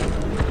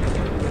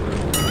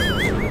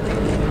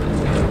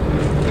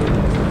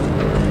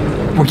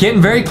 We're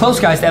getting very close,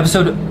 guys, to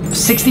episode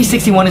 60,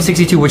 61, and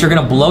 62, which are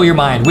gonna blow your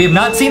mind. We have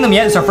not seen them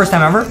yet. It's our first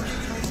time ever.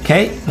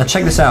 Okay, now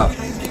check this out.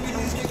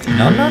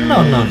 No, no,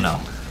 no, no, no.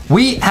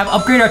 We have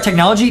upgraded our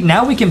technology.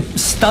 Now we can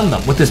stun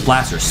them with this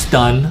blaster.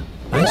 Stun.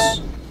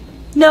 Nice.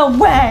 No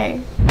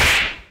way!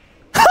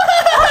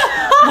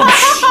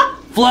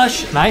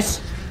 Flush.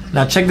 Nice.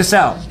 Now check this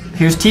out.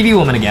 Here's TV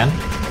woman again.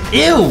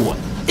 Ew.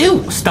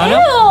 Ew. Stun him.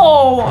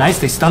 Ew! Nice.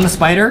 They stun the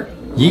spider.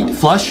 Yeet.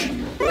 Flush.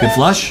 Good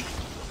flush.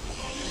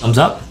 Thumbs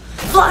up.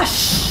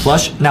 Flush!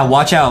 Flush. Now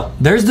watch out.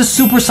 There's the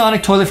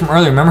supersonic toilet from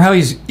earlier. Remember how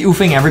he's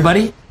oofing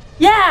everybody?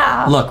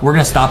 Yeah! Look, we're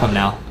gonna stop him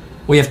now.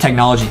 We have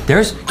technology.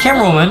 There's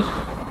camera woman.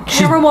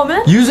 Camera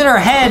woman? Using her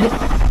head.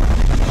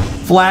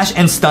 Flash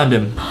and stunned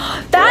him.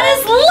 That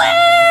is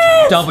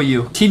lit!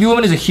 W. TV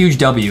woman is a huge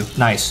W.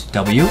 Nice.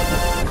 W.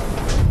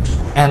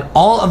 And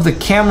all of the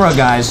camera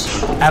guys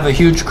have a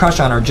huge crush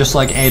on her, just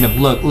like Adam.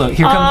 Look, look.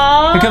 Here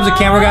comes a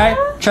camera guy.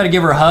 Try to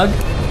give her a hug,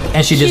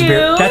 and she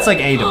disappeared. That's like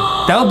Adam.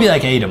 That would be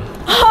like Adam.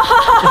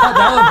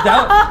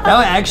 that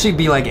would actually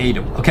be like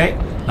Adam. Okay,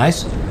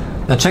 nice.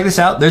 Now check this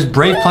out. There's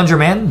brave plunger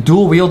man,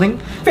 dual wielding.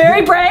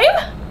 Very brave?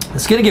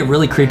 It's gonna get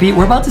really creepy.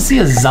 We're about to see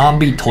a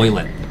zombie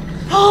toilet.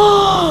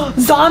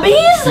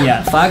 Zombies?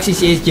 Yeah, Foxy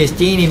says,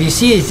 Justine, if you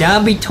see a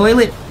zombie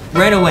toilet,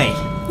 run away.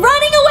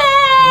 Running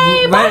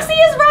away! Foxy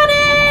is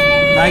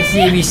running! Foxy,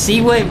 if you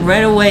see one,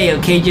 run away,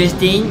 okay,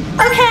 Justine?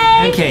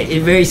 Okay. Okay,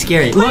 it's very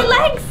scary. My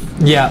legs!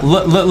 Yeah,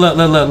 look.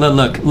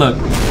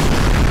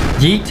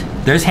 Yeet.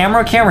 There's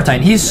Hammer Camera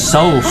Titan. He's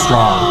so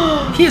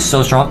strong. He is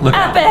so strong. Look.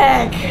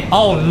 Epic!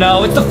 Oh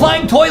no, it's the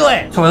flying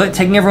toilet! Toilet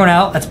taking everyone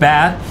out. That's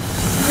bad.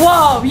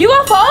 Whoa,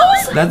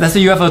 UFOs? That's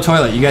the UFO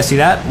toilet. You guys see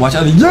that? Watch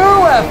out. The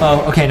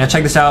UFO! Okay, now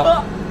check this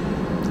out.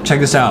 Check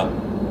this out.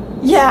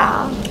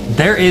 Yeah.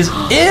 There is. Ew!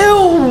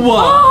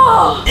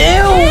 Oh,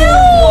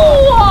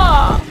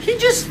 Ew! He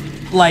just,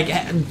 like,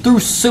 threw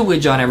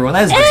sewage on everyone.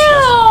 That is disgusting.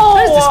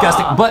 That is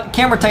disgusting. But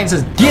Camera Titan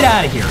says, get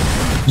out of here.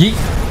 Yeet.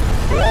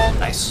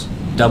 Nice.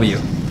 W.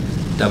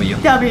 W.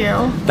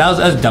 That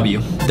was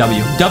W.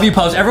 W. W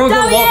pose. Everyone go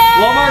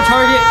Walmart,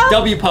 Target.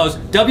 W pose.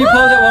 W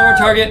pose at Walmart,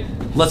 Target.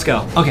 Let's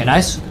go. Okay,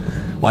 nice.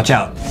 Watch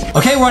out.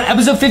 Okay, we're on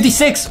episode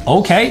 56.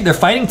 Okay, they're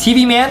fighting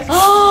TV Man.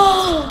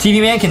 TV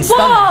Man can stun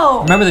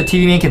them. Remember the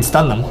TV Man can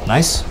stun them.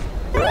 Nice.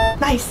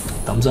 Nice.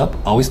 Thumbs up.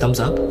 Always thumbs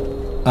up.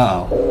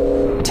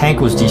 Uh-oh.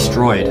 Tank was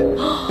destroyed.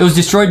 It was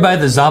destroyed by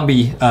the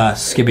zombie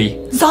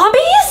Skibidi.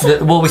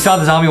 Zombies? Well, we saw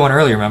the zombie one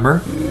earlier,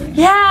 remember?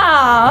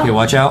 Yeah. Okay,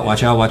 watch out,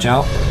 watch out, watch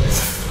out.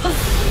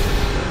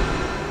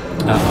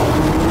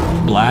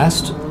 Uh-oh.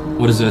 Blast.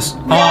 What is this?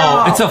 No.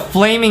 Oh, it's a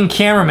flaming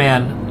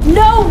cameraman.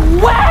 No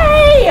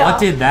way! What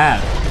did that?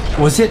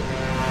 Was it?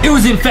 It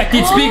was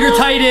infected Speaker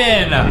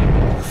Titan!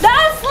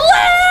 That's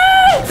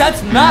lit!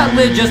 That's not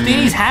lit, Justine.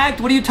 He's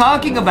hacked. What are you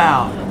talking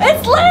about?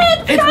 It's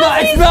lit! It's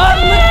not lit!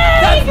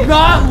 That's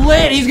not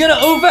lit! He's gonna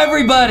oof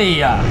everybody!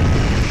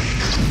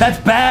 That's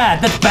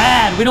bad. That's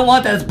bad. We don't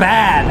want that. That's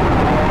bad.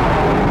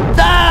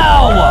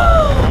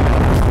 No!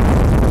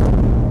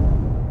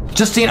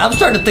 Justine, I'm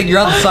starting to think you're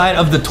on the side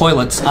of the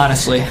toilets,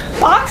 honestly.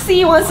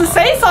 Foxy wants to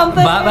say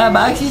something.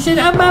 Foxy said,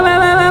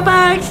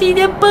 Foxy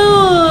the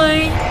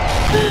boy.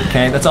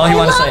 Okay, that's all he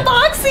wanted to say.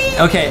 Foxy.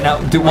 Okay, now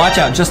watch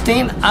out,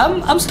 Justine.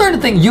 I'm starting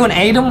to think you and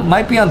Adam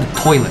might be on the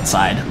toilet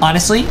side.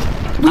 Honestly.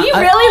 We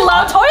really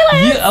love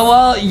toilets. Yeah,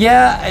 well,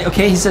 yeah.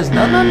 Okay, he says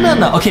no.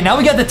 Okay, now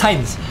we got the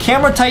Titans.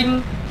 Camera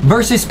Titan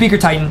versus Speaker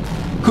Titan.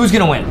 Who's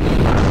gonna win?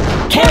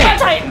 Camera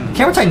Titan.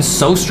 Camera Titan's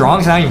so strong,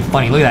 it's not even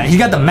funny. Look at that. He's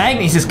got the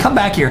magnet. He says, come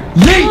back here.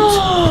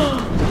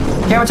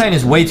 Yeet! Camera Titan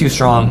is way too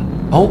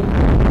strong. Oh.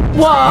 Whoa.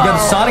 He got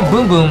the Sonic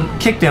Boom Boom,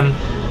 kicked him.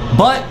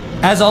 But,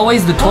 as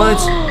always, the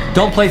toilets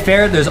don't play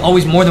fair. There's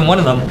always more than one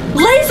of them.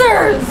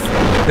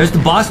 Lasers. There's the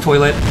boss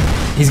toilet.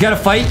 He's got to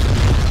fight.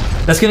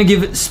 That's gonna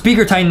give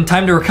Speaker Titan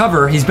time to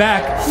recover. He's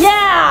back.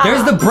 Yeah.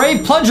 There's the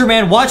Brave Plunger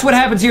Man. Watch what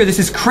happens here. This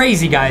is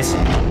crazy, guys.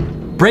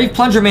 Brave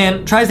Plunger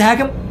Man tries to hack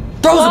him,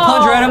 throws a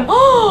plunger at him,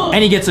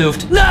 and he gets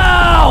oofed.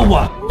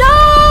 No!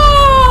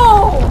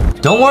 No!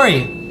 Don't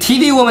worry.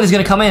 TV Woman is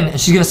gonna come in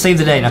and she's gonna save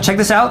the day. Now check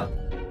this out.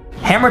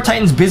 Hammer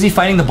Titan's busy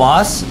fighting the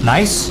boss.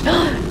 Nice.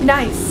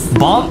 Nice.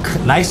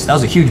 Bonk. Nice. That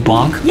was a huge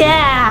bonk.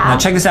 Yeah. Now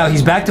check this out.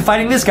 He's back to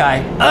fighting this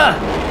guy.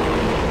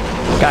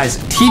 Guys,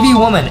 TV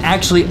Woman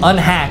actually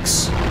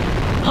unhacks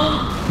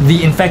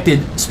the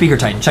infected Speaker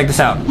Titan. Check this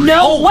out.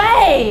 No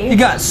way! He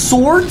got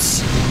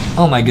swords.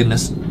 Oh my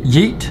goodness.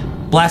 Yeet.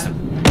 Blast him.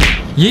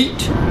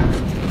 Yeet.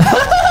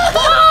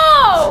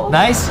 Oh!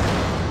 Nice.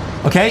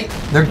 Okay,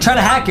 they're trying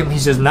to hack him. He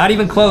says, not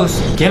even close.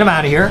 Get him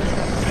out of here.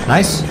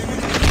 Nice.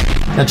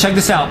 Now check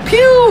this out.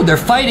 Pew! They're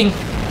fighting.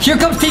 Here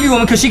comes TV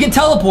Woman because she can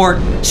teleport.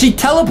 She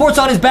teleports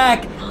on his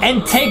back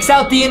and takes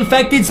out the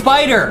infected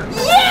spider.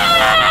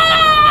 Yeah!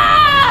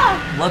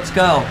 Let's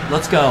go.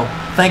 Let's go.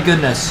 Thank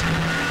goodness.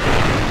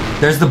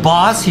 There's the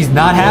boss. He's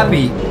not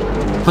happy.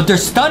 But they're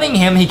stunning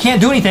him. He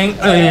can't do anything.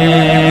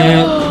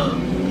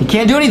 He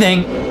can't do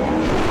anything.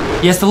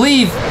 He has to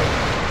leave.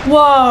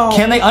 Whoa.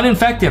 Can they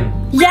uninfect him?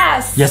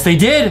 Yes. Yes, they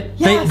did.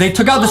 Yes. They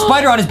took out the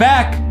spider on his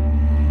back.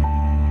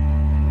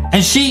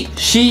 And she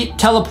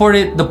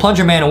teleported the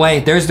Plunger Man away.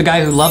 There's the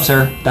guy who loves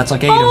her. That's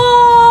like ate him.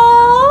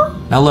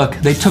 Aww. Now look,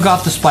 they took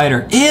off the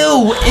spider.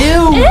 Ew,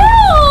 ew. Ew.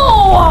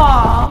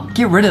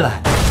 Get rid of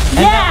that. And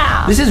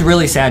Yeah. now, this is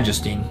really sad,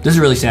 Justine. This is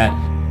really sad.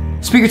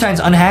 Speaker Titan's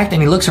unhacked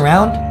and he looks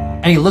around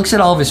and he looks at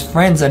all of his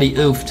friends that he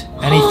oofed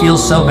and he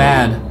feels so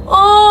bad.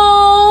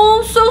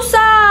 Oh, so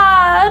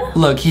sad.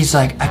 Look, he's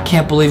like, I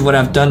can't believe what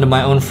I've done to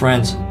my own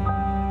friends.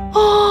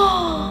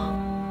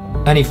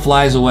 And he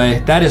flies away.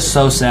 That is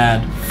so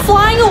sad.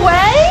 Flying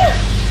away?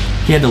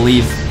 He had to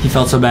leave. He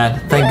felt so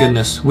bad. Thank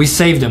goodness. We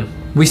saved him.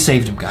 We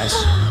saved him, guys.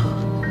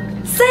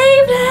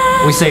 Saved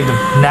him. We saved him.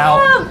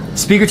 Now,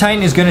 Speaker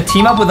Titan is going to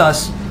team up with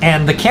us,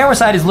 and the camera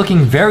side is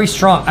looking very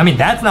strong. I mean,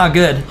 that's not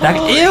good.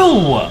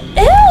 Ew!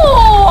 Ew.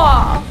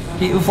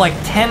 He oofed like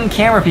 10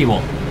 camera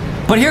people.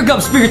 But here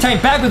comes Speaker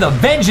Titan back with a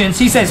vengeance.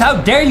 He says, how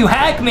dare you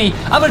hack me?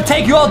 I'm going to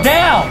take you all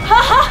down.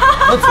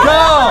 Let's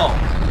go.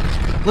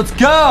 Let's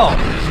go.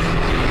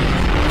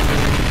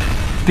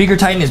 Speaker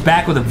Titan is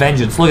back with a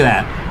vengeance. Look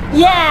at that.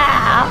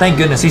 Yeah. Thank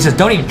goodness. He says,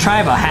 don't even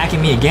try about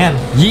hacking me again.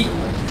 Yeet.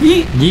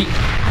 Yeet. Yeet.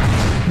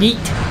 Yeet.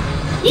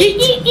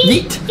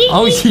 Yeet. Yeet.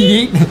 Oh,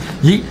 yeet.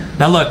 Yeet.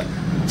 Now look,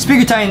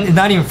 Speaker Titan is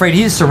not even afraid.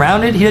 He is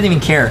surrounded. He doesn't even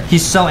care.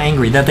 He's so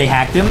angry that they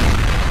hacked him.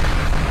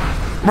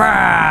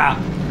 Rah!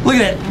 Look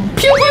at that.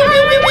 Pew, pew,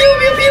 pew, pew, pew,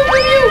 pew, pew,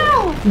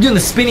 pew. Doing the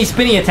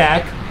spinny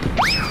attack.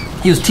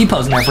 He was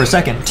T-posing there for a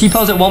second.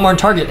 T-pose at Walmart and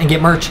Target and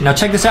get merch. Now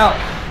check this out.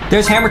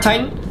 There's Hammer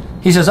Titan.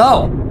 He says,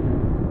 oh,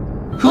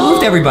 who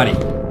moved everybody?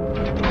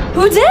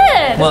 Who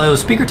did? Well, it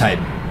was Speaker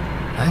Titan.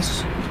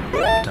 Nice.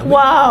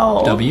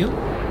 Wow. W.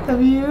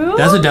 W.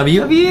 That's a W.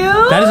 W.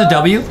 That is a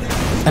W.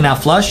 And now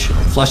flush.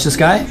 Flush this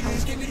guy.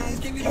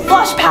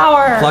 Flush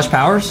power. Flush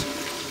powers.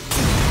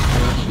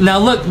 Now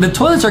look, the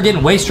toilets are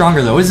getting way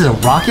stronger though. Is this a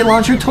rocket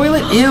launcher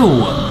toilet?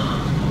 Ew.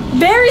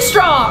 Very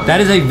strong. That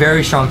is a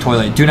very strong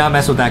toilet. Do not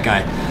mess with that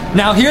guy.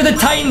 Now here the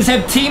Titans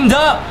have teamed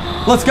up.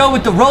 Let's go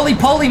with the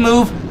roly-poly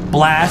move.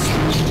 Blast.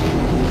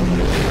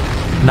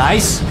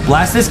 Nice.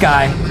 Blast this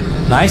guy.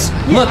 Nice.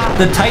 Yeah. Look,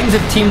 the Titans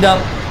have teamed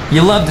up.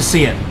 You love to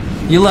see it.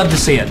 You love to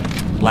see it.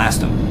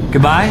 Blast them.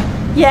 Goodbye.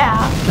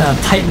 Yeah.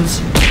 Titans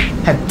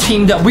have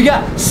teamed up. We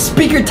got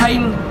Speaker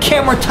Titan,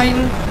 Camera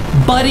Titan,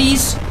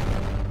 buddies.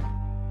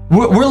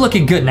 We're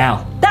looking good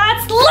now.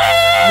 That's lit.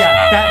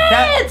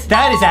 Yeah,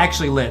 that is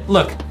actually lit.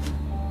 Look,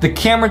 the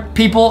camera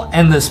people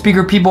and the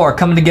speaker people are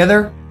coming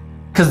together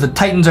because the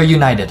Titans are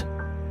united.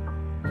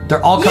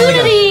 They're all coming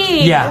Unity.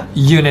 together. Yeah,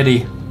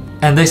 unity.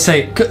 And they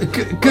say,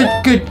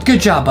 good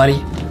job,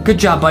 buddy. Good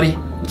job, buddy.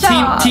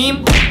 Job.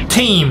 Team.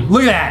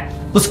 Look at that.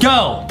 Let's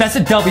go. That's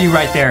a W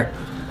right there.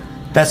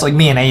 That's like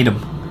me and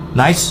Adam.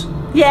 Nice.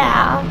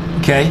 Yeah.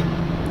 Okay.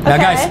 Now,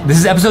 Okay. guys, this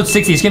is episode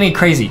 60. It's gonna get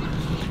crazy.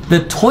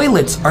 The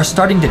toilets are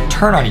starting to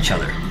turn on each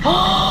other.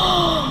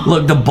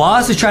 Look, the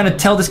boss is trying to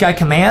tell this guy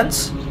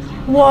commands.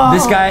 Whoa.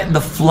 This guy,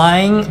 the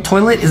flying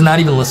toilet, is not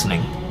even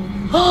listening.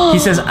 He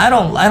says, I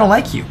don't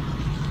like you.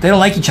 They don't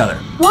like each other.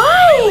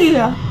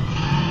 Why?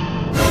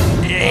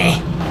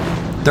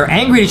 They're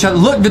angry at each other.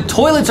 Look, the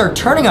toilets are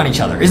turning on each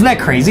other. Isn't that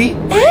crazy?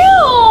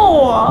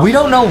 Ew. We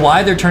don't know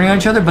why they're turning on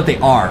each other, but they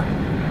are.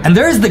 And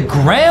there's the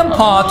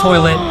grandpa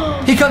toilet.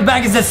 He comes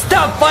back and says,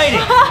 stop fighting.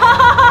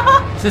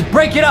 He says,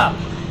 break it up.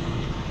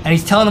 And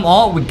he's telling them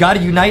all, we gotta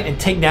unite and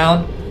take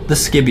down the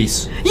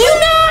Skibbies.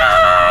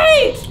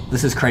 Unite!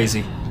 This is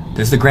crazy.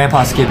 There's the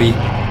grandpa Skibby.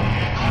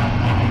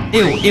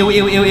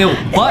 Ew.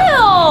 But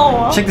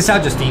Check this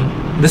out, Justine.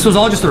 This was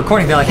all just a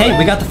recording. They're like, hey,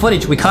 we got the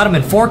footage. We caught him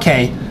in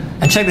 4K.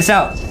 And check this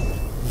out.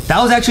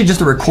 That was actually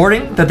just a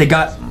recording that they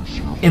got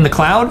in the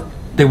cloud.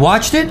 They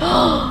watched it.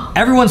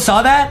 Everyone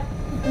saw that.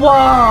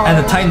 Whoa. And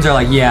the Titans are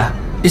like, yeah,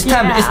 it's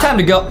time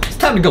to go. It's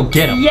time to go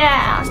get him.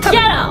 Yeah. Get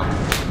him.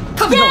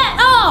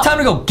 Time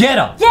to go get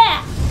him.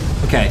 Yeah.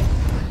 Okay.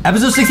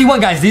 Episode 61,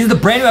 guys. These are the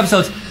brand new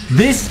episodes.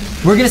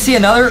 We're gonna see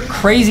another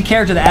crazy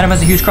character that Adam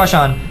has a huge crush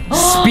on.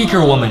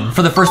 Speaker Woman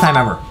for the first time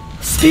ever.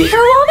 Speaker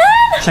Woman?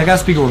 Check out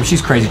Speaker Woman.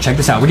 She's crazy. Check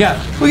this out. We got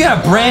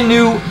a brand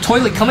new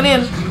toilet coming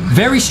in.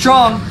 Very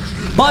strong.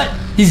 But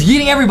he's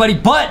eating everybody.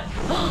 But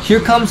here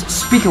comes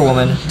Speaker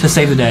Woman to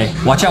save the day.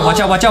 Watch out, watch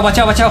out, watch out, watch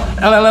out, watch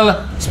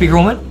out. Speaker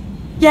Woman?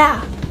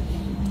 Yeah.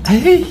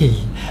 Hey. Hey.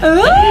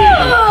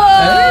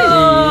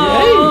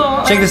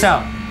 Check this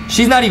out.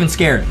 She's not even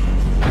scared.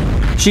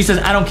 She says,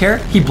 I don't care.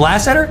 He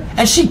blasts at her,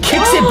 and she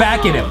kicks it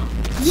back at him.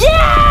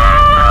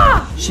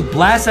 Yeah! She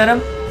blasts at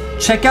him.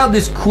 Check out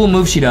this cool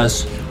move she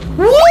does.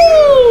 Woo!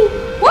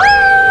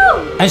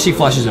 Woo! And she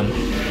flushes him.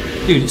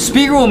 Dude,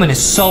 Speaker Woman is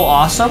so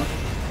awesome.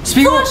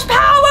 Flush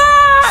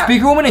power!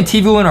 Speaker Woman and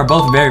TV Woman are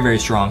both very, very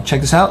strong.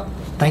 Check this out.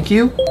 Thank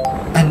you.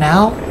 And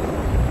now,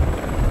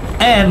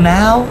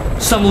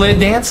 some lit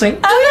dancing.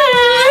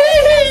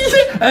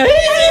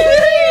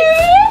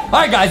 All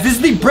right, guys, this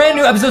is the brand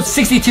new episode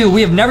 62. We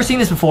have never seen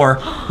this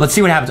before. Let's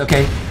see what happens.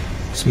 Okay,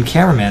 some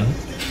cameramen.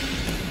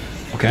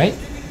 Okay.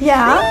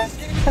 Yeah.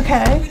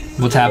 Okay.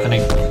 What's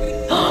happening?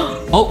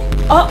 Oh,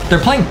 they're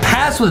playing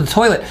pass with the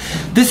toilet.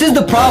 This is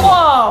the problem.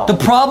 Whoa. The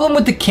problem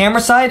with the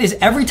camera side is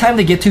every time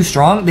they get too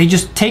strong, they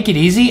just take it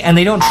easy and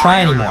they don't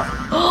try anymore.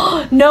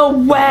 No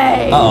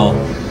way.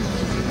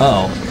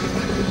 Oh,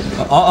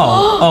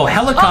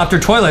 helicopter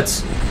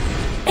toilets.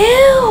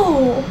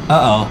 Ew.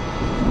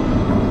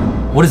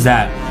 What is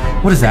that?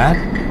 What is that?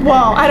 Whoa,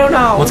 I don't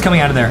know. What's coming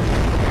out of there?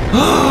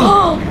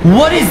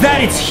 What is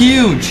that? It's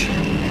huge.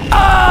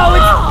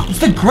 Oh, it's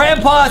the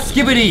Grandpa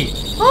Skibidi.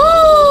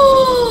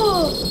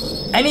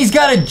 And he's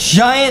got a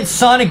giant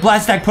Sonic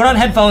Blast stack. Put on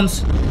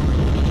headphones.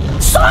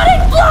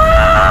 Sonic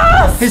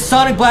Blast! His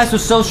Sonic Blast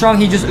was so strong,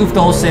 he just oofed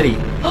the whole city.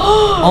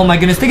 Oh my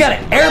goodness, they got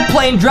an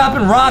airplane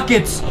dropping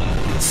rockets.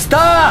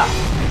 Stop!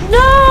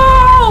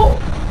 No!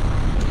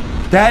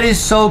 That is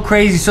so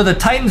crazy. So the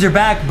Titans are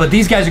back, but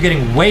these guys are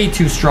getting way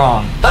too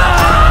strong.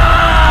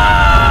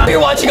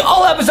 You're watching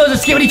all episodes of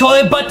Skibidi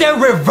Toilet, but they're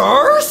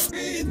reversed?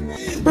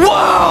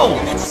 Whoa!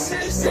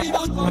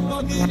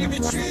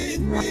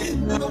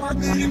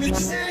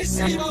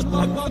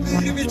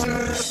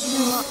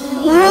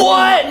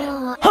 What?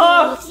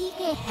 Huh?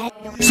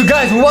 So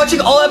guys, we're watching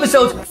all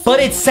episodes, but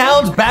it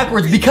sounds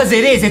backwards because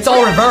it is. It's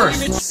all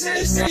reversed.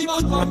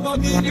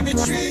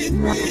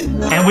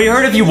 And we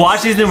heard if you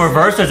watch these in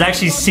reverse, there's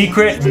actually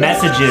secret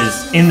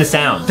messages in the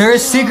sound. There are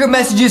secret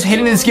messages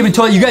hidden in the Skibidi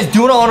Toilet. You guys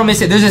do not want to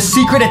miss it. There's a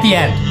secret at the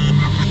end.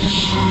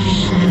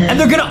 And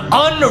they're gonna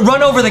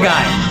run over the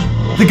guy.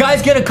 The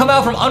guy's gonna come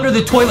out from under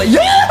the toilet.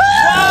 Yeah!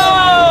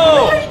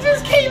 Whoa! He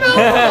just came out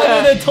from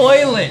under the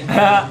toilet.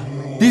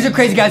 These are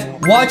crazy, guys.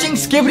 Watching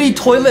Skibidi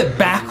Toilet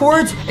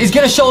backwards is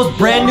gonna show us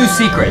brand new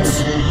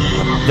secrets.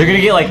 They're gonna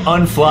get like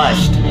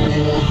unflushed.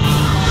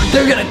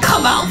 They're gonna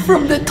come out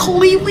from the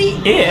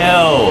toilet.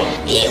 Ew.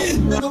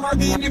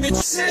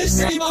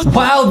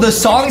 Wow, the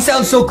song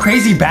sounds so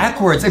crazy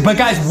backwards. But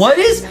guys, what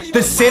is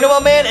the Cinema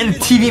Man and the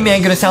TV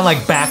Man gonna sound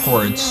like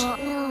backwards?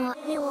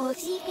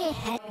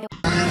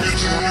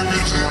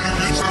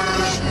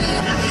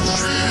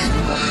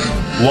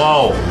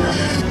 Whoa.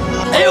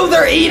 Ew,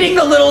 they're eating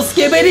the little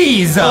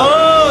Skibidis.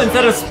 Oh,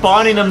 instead of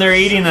spawning them, they're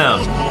eating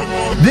them.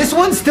 This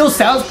one still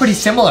sounds pretty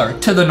similar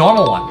to the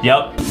normal one.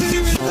 Yep.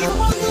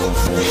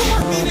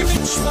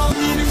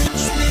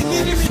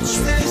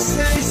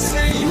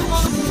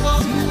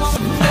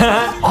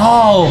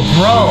 Oh,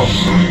 bro.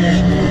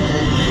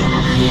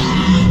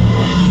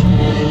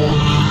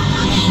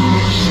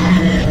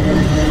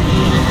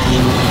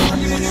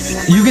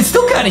 You can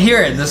still kind of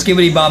hear it, the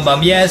Skibidi Bom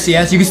Bom. Yes,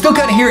 yes, you can still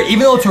kind of hear it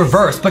even though it's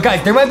reversed. But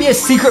guys, there might be a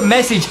secret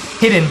message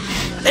hidden.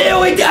 There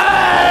we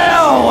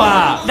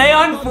go! They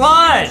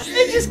unflushed.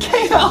 It just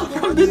came out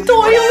from the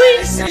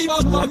toilet.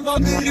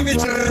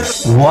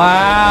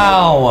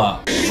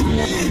 Wow.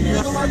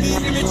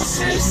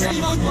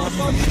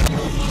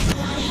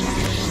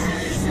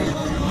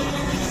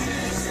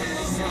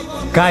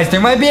 Guys, there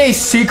might be a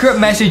secret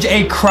message,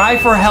 a cry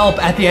for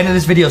help at the end of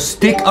this video.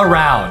 Stick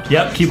around.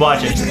 Yep, keep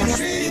watching.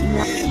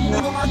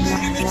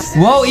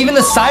 Whoa, even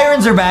the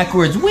sirens are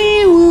backwards.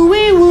 Wee woo,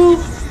 wee woo.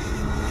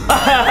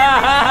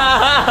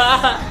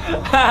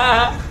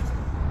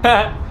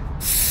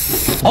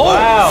 Oh,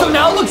 wow. So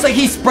now it looks like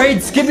he sprayed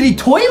Skibidi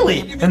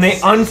Toilet. And they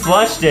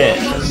unflushed it.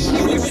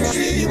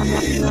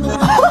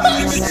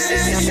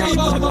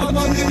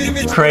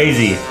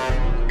 Crazy.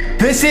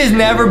 This is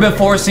never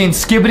before seen.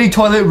 Skibidi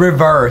Toilet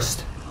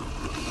reversed.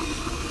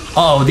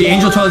 Oh, the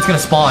angel toilet's gonna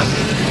spawn.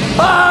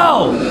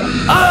 Oh!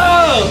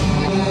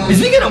 Oh! Is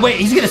he gonna wait?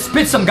 He's gonna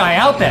spit some guy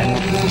out then.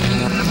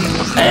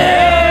 Ew!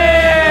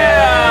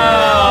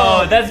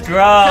 That's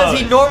gross. Because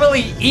he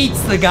normally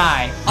eats the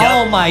guy. Yep.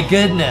 Oh my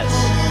goodness.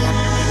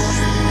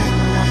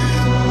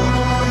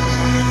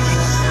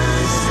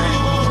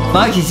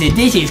 Moxie said,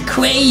 this is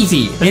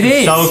crazy. It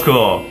is. So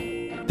cool.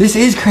 This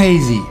is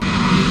crazy.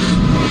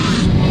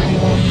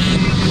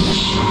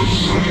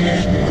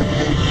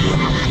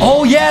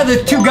 Oh yeah,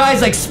 the two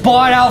guys like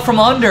spawn out from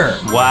under.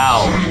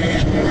 Wow.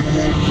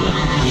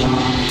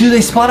 Dude,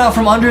 they spawn out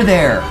from under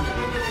there.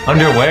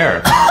 Under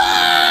where?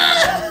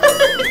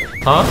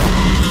 Huh?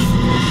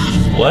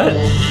 What?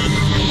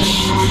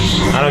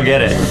 I don't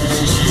get it.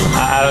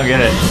 I don't get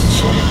it.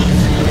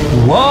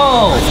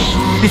 Whoa!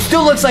 It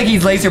still looks like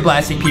he's laser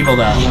blasting people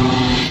though.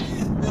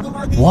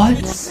 What?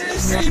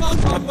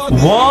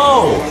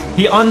 Whoa!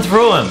 He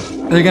unthrew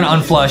him. They're gonna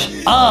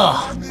unflush.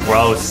 Ugh!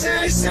 Gross.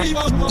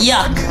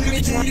 Yuck!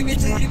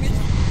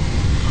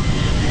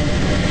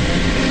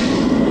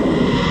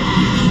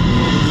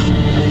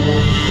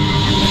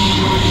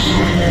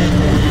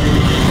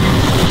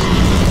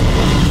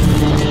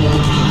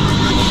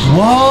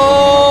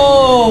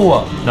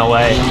 Whoa! No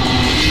way.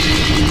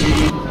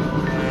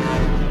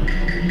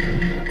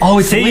 Oh,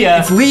 it's, See ya.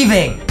 It's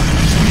leaving.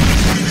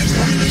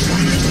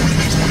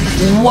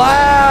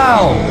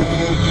 Wow!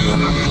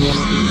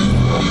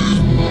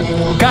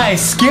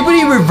 Guys,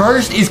 Skibidi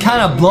Reversed is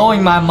kind of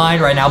blowing my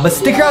mind right now, but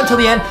stick around till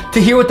the end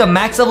to hear what the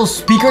max level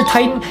Speaker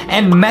Titan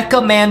and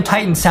Mecha Man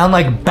Titan sound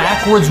like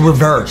backwards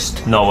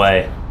reversed. No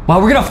way.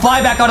 Wow, we're gonna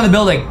fly back out of the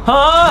building.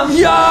 Huh?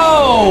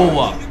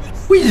 Yo!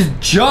 We just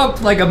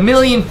jumped like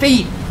 1,000,000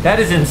 feet. That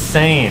is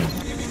insane.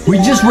 We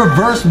just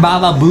reversed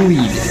Baba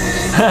Booey.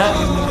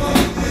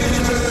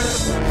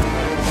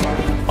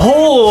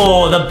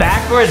 Oh, the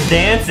backwards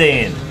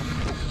dancing.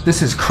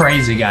 This is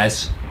crazy,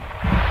 guys.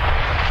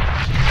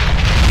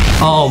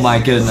 Oh my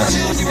goodness.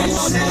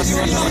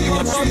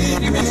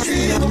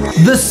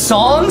 The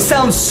song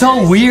sounds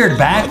so weird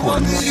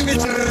backwards.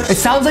 It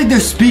sounds like they're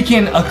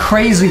speaking a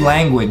crazy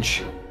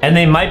language. And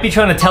they might be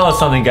trying to tell us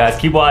something, guys.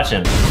 Keep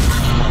watching.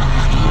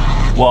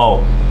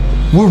 Whoa.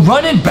 We're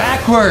running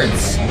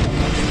backwards.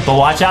 But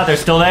watch out, they're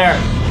still there.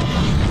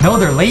 No,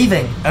 they're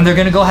leaving. And they're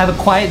gonna go have a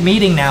quiet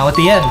meeting now at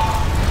the end.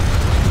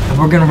 And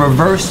we're gonna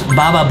reverse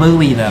Baba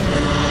Booey them.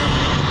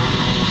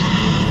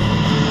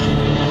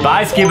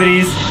 Bye,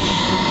 Skibidis.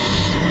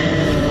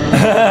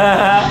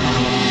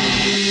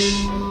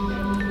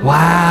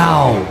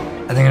 Wow.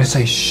 And they're gonna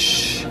say,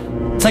 shh.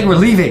 It's like we're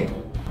leaving.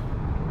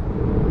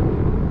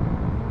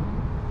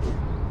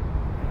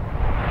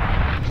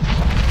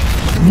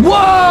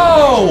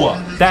 Whoa!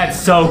 That's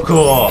so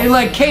cool. It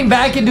like came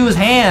back into his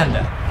hand.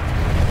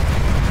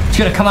 He's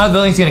gonna come out of the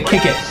building, he's gonna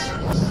kick it.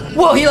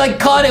 Whoa, he like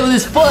caught it with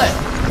his foot.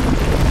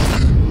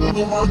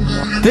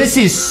 This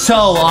is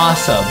so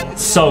awesome.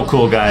 So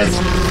cool, guys.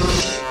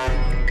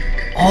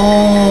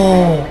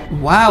 Oh,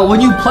 wow. When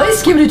you play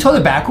Skibidi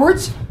Toilet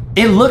backwards,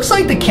 it looks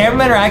like the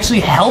cameramen are actually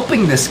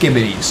helping the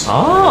Skibidis.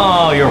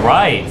 Oh, you're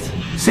right.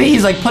 See,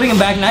 he's like putting him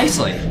back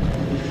nicely.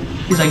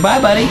 He's like, bye,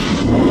 buddy.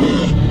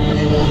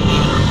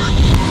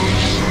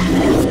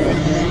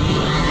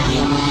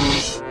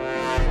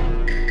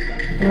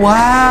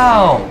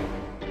 Wow.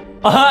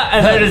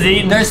 And they're just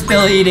eating. They're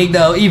still eating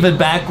though, even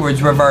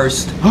backwards,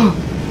 reversed.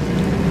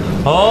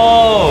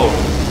 Oh.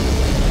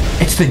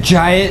 It's the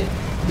giant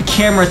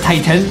camera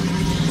titan.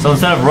 So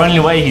instead of running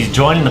away, he's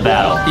joining the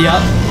battle.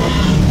 Yep.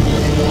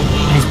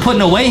 He's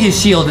putting away his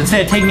shield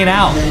instead of taking it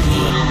out.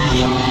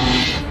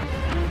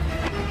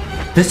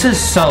 This is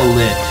so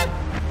lit.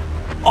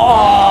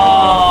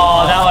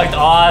 Oh, that looked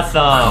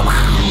awesome.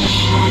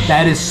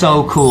 That is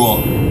so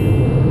cool.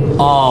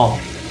 Oh,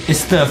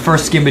 it's the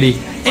first Skibidi.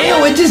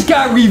 Ew, it just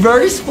got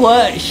reverse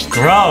flushed.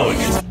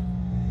 Gross.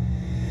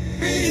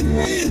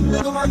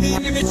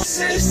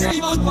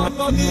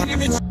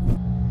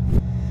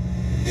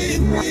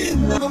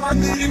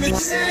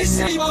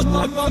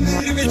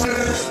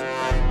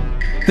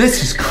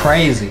 This is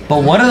crazy.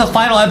 But what are the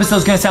final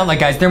episodes gonna sound like,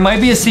 guys? There might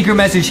be a secret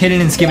message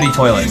hidden in Skibidi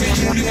Toilet.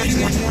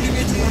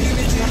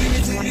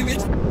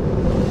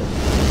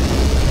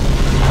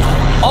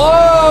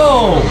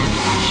 Oh!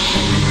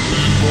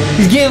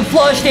 He's getting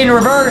flushed in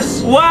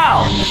reverse.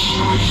 Wow.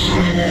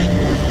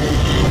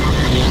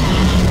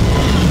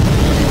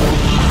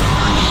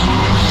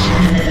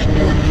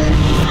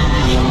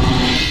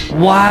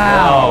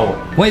 Wow.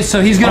 Whoa. Wait,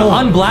 so he's gonna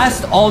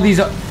unblast all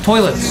these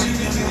toilets.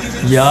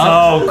 Yup.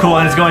 So cool,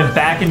 and it's going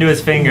back into his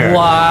finger.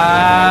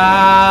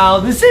 Wow,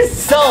 this is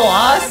so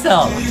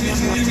awesome.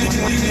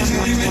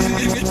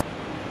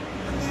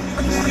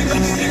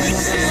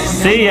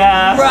 See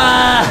ya.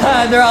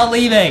 Bruh, they're all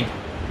leaving.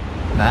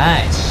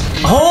 Nice.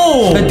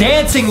 Oh. The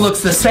dancing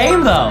looks the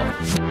same though.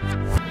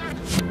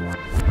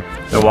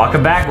 They're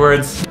walking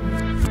backwards.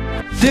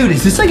 Dude,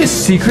 is this like a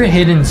secret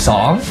hidden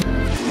song?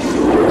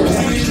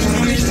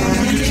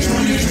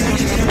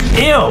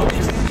 Ew.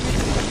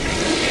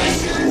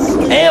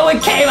 Ew,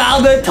 it came out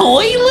of the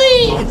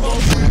toilet.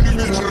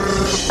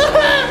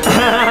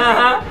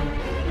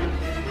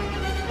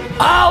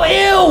 Oh,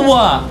 ew.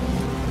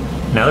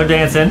 Now they're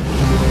dancing.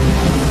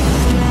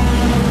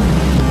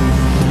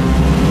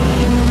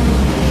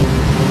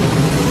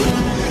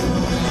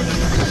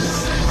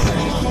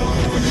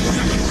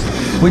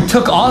 We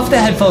took off the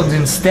headphones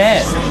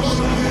instead.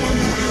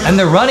 And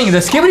they're running. The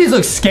Skibidis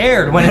look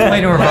scared when it's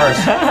played in reverse.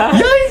 Yeah,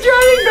 he's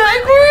running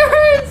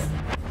backwards.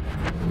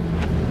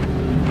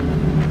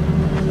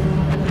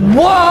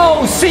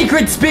 Whoa,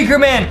 secret speaker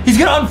man. He's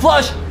gonna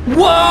unflush.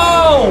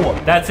 Whoa.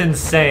 That's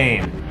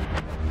insane.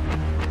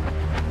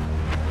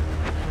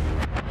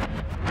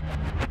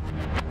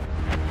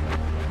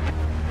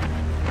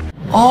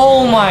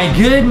 Oh my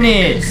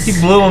goodness. He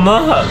blew him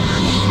up.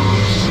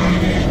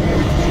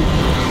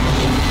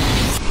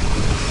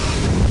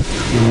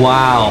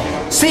 Wow.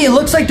 See, it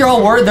looks like they're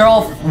all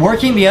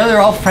working together.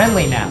 They're all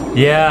friendly now.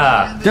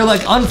 Yeah. They're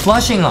like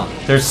unflushing them.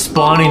 They're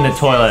spawning the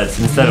toilets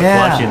instead of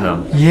flushing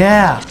them.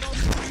 Yeah.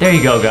 There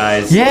you go,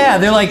 guys. Yeah,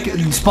 they're like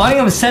spawning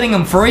them and setting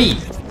them free.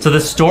 So the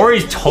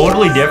story's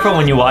totally different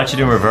when you watch it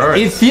in reverse.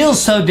 It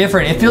feels so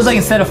different. It feels like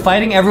instead of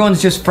fighting,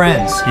 everyone's just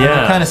friends. Yeah.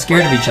 They're kind of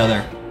scared of each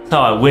other. Oh,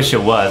 I wish it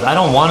was. I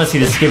don't want to see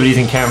the Skibidis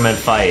and cameramen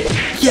fight.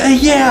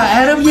 Yeah,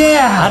 Adam,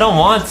 yeah. I don't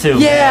want to.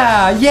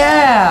 Yeah.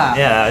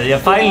 Yeah,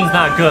 fighting's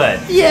not good.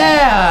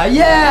 Yeah.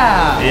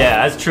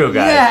 Yeah, that's true,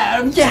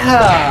 guys.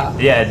 Yeah.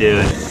 Yeah,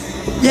 dude.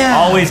 Yeah.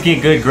 Always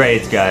get good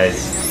grades,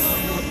 guys.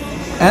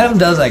 Adam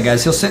does that,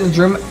 guys. He'll sit in his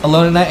room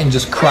alone at night and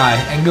just cry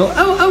and go,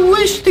 oh, I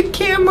wish the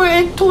camera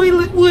and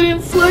toilet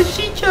wouldn't flush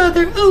each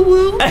other.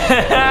 Ooh.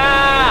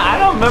 I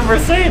don't remember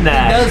saying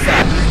that. He does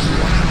that.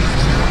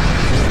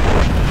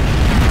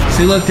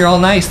 See, look, they're all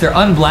nice. They're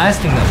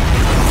unblasting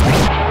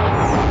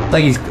them.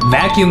 Like he's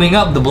vacuuming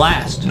up the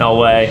blast. No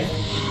way.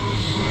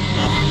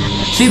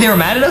 See, they were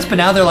mad at us, but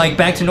now they're like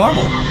back to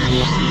normal.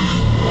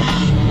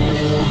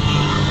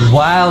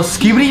 Wow,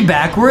 Skibidi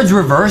backwards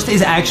reversed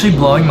is actually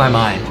blowing my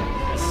mind.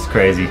 This is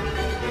crazy.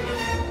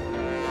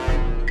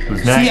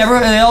 Who's next? See,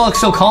 they all look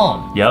so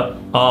calm. Yep.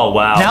 Oh,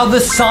 wow. Now the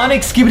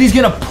Sonic Skibidi's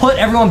gonna put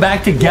everyone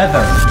back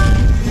together.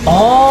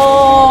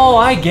 Oh,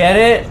 I get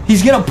it.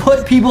 He's gonna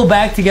put people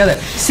back together.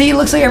 See, it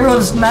looks like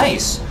everyone's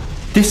nice.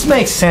 This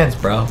makes sense,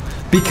 bro.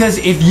 Because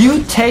if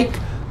you take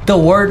the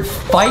word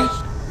fight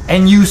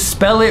and you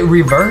spell it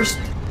reversed,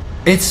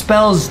 it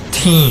spells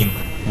team.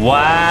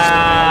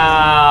 Wow.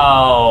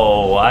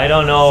 I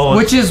don't know.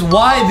 Which is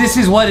why this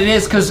is what it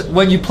is, because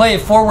when you play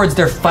it forwards,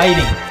 they're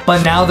fighting.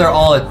 But now they're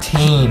all a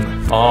team.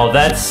 Oh,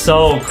 that's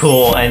so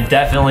cool and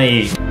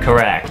definitely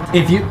correct.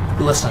 If you,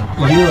 listen,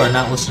 you are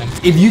not listening.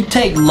 If you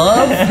take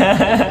love,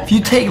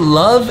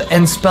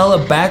 and spell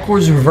it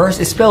backwards reverse,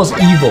 it spells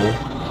evil.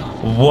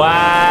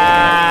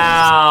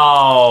 Wow.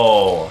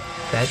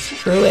 That's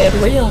true and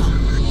real.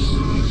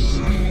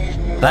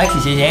 Foxy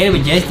says Adam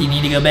and Justy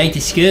need to go back to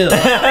school.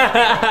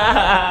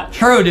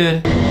 True,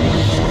 dude.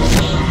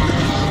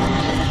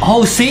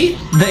 Oh, see?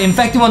 The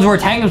infected ones were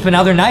attacking us, but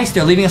now they're nice.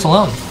 They're leaving us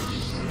alone.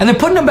 And they're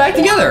putting them back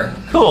together.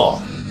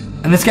 Cool.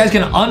 And this guy's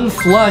gonna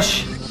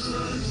unflush.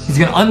 He's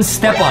gonna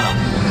unstep on them.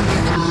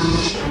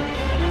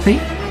 See?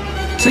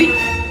 See?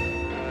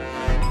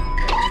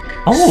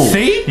 Oh.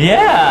 See?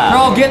 Yeah. They're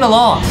all getting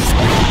along.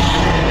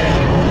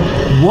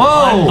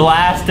 Whoa!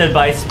 Unblasted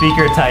by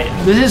Speaker Titan.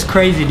 This is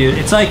crazy, dude.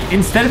 It's like,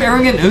 instead of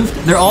everyone getting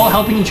oofed, they're all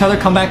helping each other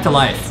come back to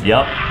life.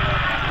 Yep.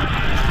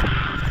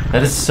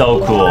 That is so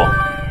cool.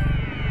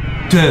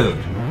 Dude.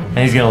 And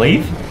he's gonna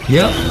leave?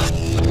 Yep.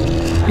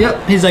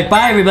 Yep. He's like,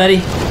 bye,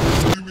 everybody.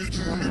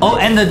 Oh,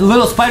 and the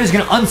little spider's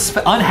gonna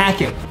unhack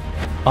him.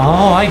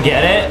 Oh, I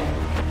get it.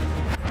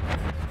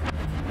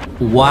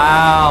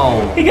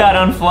 Wow. He got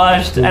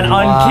unflushed and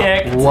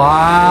unkicked.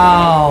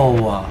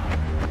 Wow.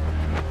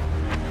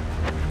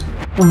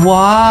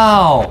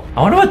 Wow.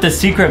 I wonder what the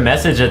secret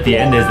message at the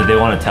end is that they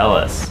want to tell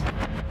us.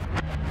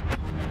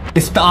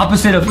 It's the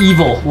opposite of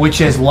evil, which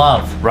is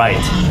love.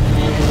 Right.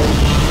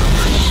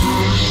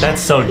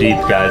 That's so deep,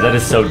 guys. That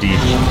is so deep.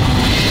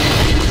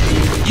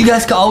 You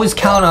guys can always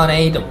count on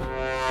Adam.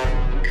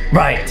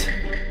 Right.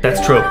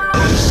 That's true.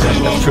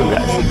 That's true,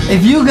 guys.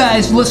 If you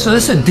guys, listen,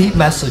 this is a deep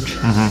message.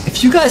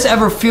 If you guys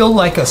ever feel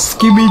like a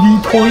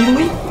Skibidi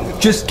toilet,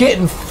 just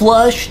getting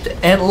flushed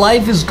and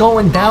life is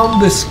going down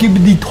the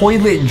Skibidi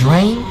toilet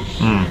drain,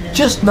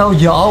 just know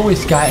you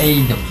always got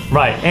Adam.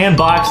 Right, and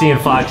Boxy and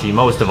Foxy,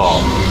 most of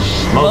all.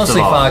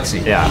 Mostly Foxy.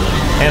 Yeah,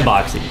 and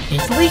Boxy.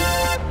 Easily?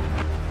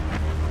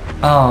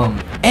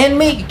 And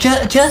me,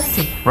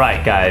 Justy.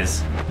 Right,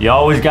 guys. You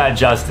always got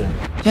Justin.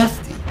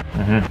 Justy.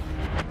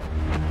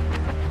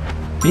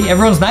 See,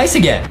 everyone's nice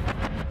again.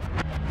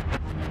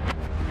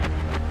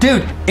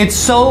 Dude, it's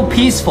so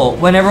peaceful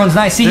when everyone's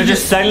nice. See, they're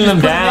just setting them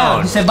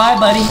down. He said, bye,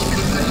 buddy.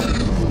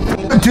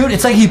 Dude,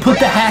 it's like he put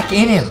the hack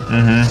in him.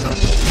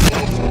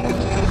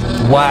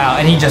 Wow,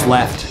 and he just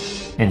left.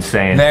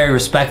 Insane. Very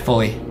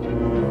respectfully.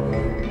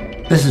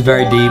 This is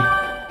very deep.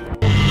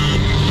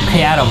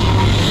 Hey, Adam.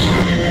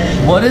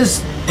 What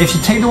is, if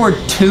you take the word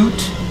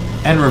toot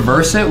and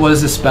reverse it, what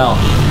does it spell?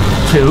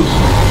 Toot.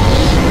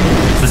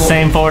 It's the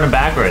same forward and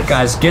backwards.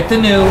 Guys, get the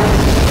new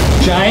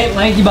giant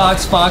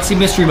LankyBox Foxy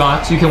mystery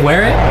box. You can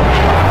wear it.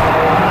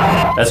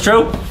 That's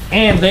true.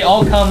 And they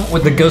all come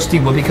with the ghosty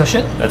whoopee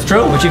cushion. That's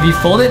true. Which if you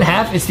fold it in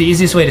half, it's the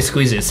easiest way to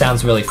squeeze it. It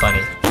sounds really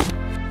funny.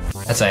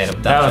 That's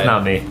Adam. That was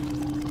not me.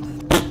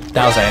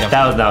 That was Adam.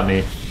 That was not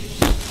me.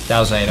 That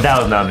was Adam. That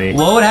was not me.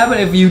 What would happen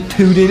if you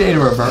tooted in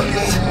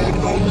reverse?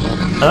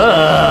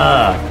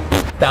 That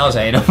was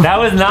Adam. That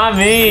was not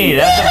me.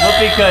 That's a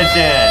whoopee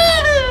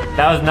cushion.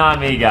 That was not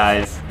me,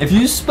 guys. If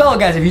you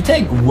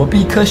take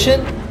whoopee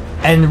cushion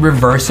and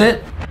reverse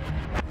it,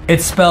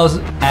 it spells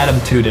Adam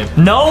tooted.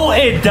 No,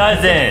 it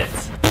doesn't.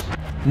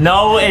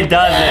 No, it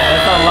doesn't.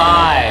 That's a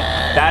lie.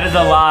 That is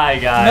a lie,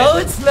 guys. No,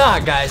 it's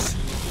not, guys.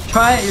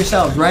 Try it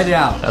yourselves. Write it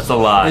out. That's a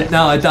lie.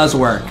 No, it does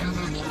work.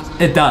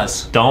 It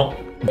does.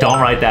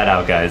 Don't write that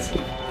out, guys.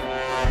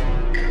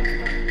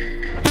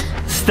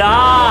 Stop.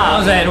 That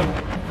was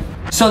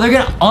Adam. So they're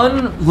gonna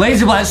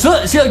un-laser blast.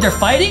 So, see, like they're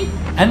fighting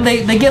and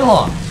they get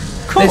along.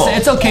 Cool. They say,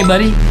 it's okay,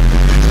 buddy.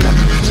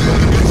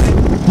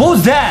 What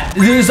was that?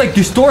 There's like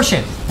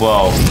distortion.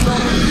 Whoa.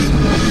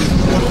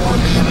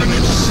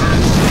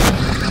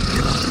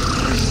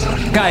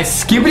 Guys,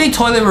 Skibidi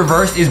toilet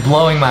reversed is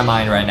blowing my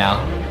mind right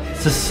now.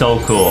 This is so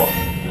cool.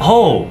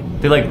 Oh,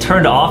 they like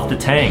turned off the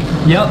tank.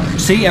 Yep.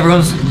 See,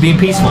 everyone's being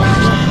peaceful.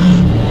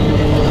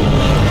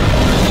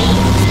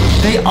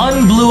 They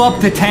unblew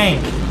up the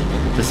tank.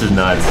 This is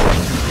nuts.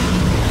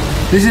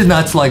 This is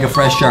nuts like a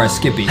fresh jar of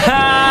Skippy.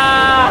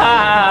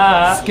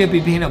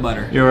 Skippy peanut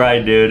butter. You're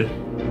right, dude.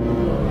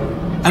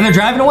 And they're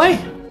driving away.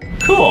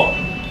 Cool.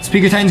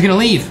 Speaker Titan's gonna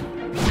leave.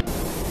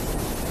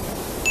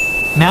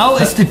 Now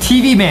it's the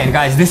TV man,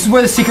 guys. This is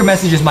where the secret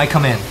messages might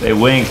come in. They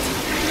winked.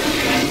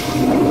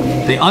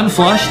 They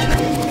unflushed.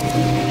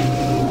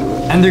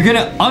 And they're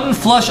gonna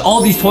unflush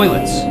all these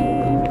toilets.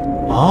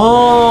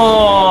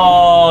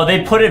 Oh,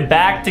 they put it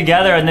back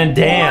together and then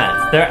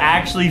dance. They're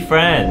actually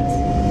friends.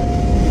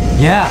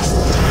 Yeah.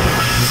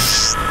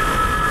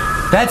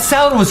 That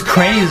sound was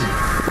crazy.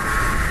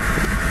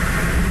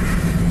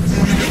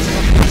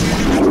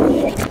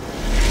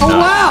 Oh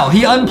wow,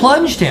 he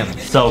unplunged him.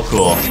 So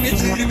cool.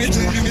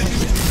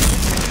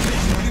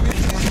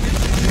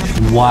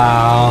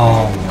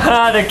 Wow.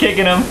 Ha, they're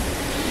kicking him.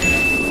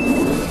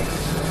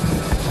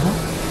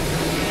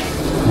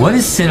 What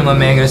is Cinema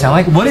Man gonna sound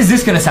like? What is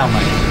this gonna sound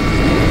like?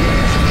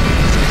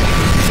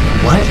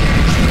 What?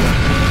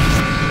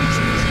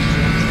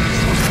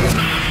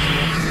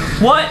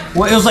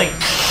 What? It was like,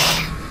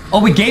 oh,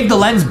 we gave the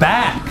lens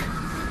back.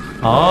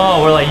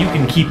 Oh, we're like, you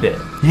can keep it.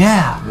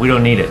 Yeah. We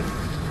don't need it.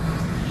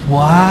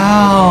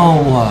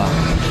 Wow.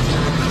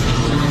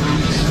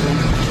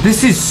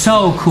 This is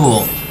so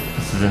cool.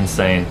 This is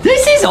insane.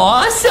 This is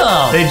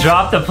awesome. They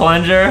dropped the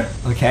plunger.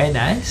 Okay,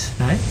 nice,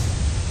 nice.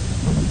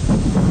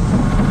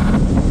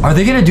 Are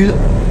they gonna do?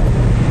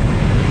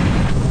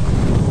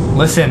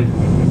 Listen.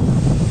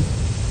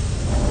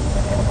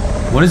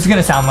 What is it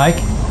gonna sound like?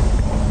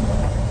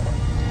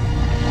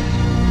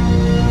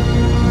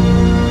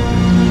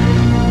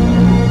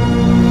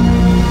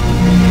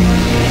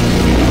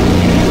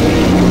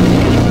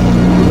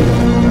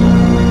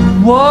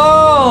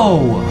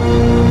 Whoa!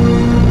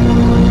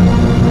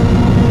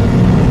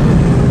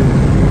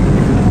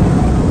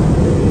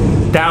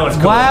 That was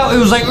cool. Wow, it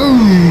was like,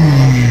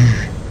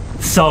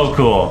 ooh. So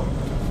cool.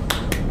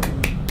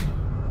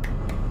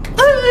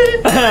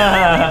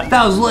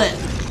 That was lit.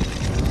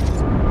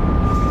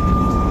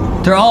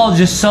 They're all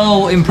just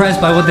so impressed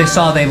by what they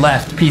saw, they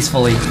left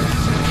peacefully.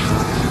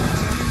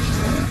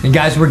 And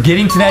guys, we're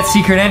getting to that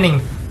secret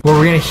ending where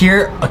we're gonna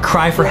hear a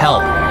cry for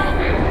help.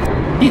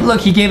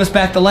 Look, he gave us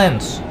back the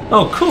lens.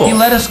 Oh, cool. He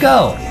let us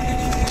go.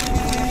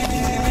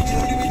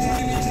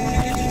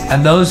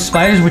 And those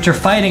spiders which are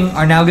fighting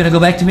are now gonna go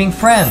back to being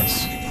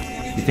friends.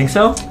 You think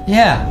so?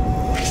 Yeah.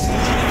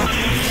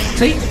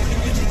 See?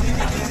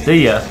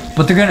 See ya.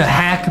 But they're gonna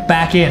hack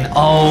back in.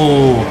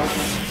 Oh,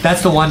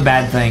 that's the one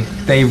bad thing.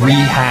 They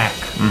re-hack.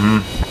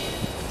 Mm-hmm.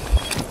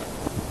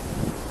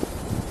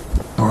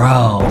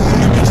 Bro.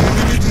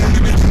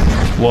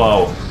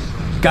 Whoa.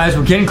 Guys,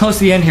 we're getting close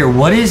to the end here.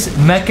 What is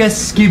Mecha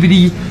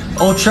Skibidi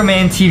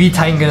Ultraman TV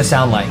Titan gonna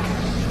sound like?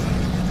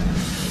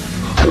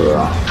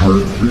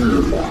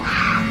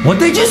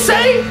 What'd they just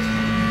say?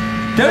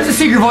 There's a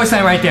secret voice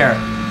line right there.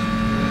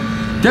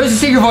 There's a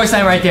secret voice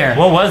line right there.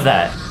 What was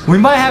that? We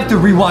might have to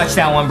rewatch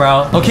that one,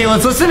 bro. Okay,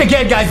 let's listen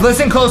again, guys.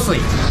 Listen closely.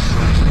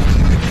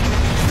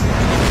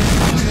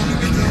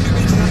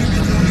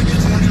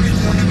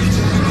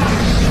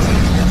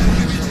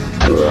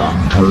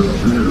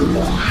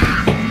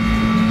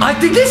 I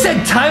think they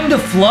said time to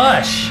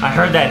flush. I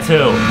heard that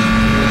too.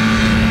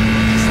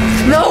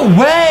 No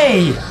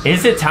way.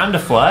 Is it time to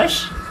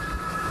flush?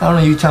 I don't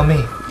know, you tell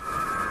me.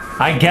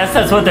 I guess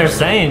that's what they're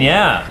saying,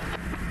 yeah.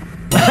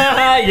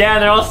 Yeah,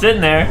 they're all sitting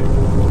there.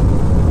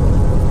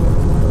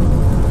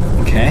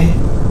 Okay.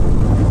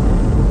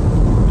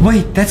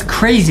 Wait, that's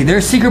crazy. There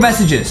are secret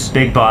messages.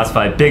 Big boss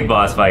fight,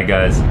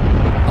 guys.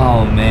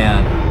 Oh,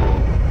 man.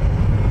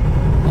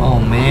 Oh,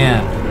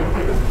 man.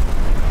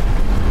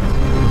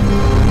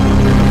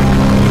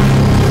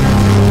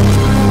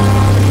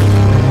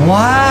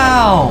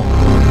 Wow.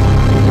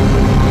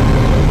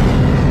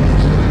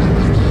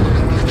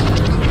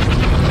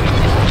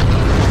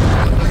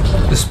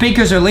 The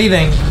speakers are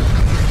leaving.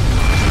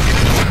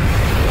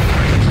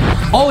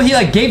 Oh, he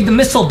like gave the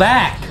missile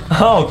back.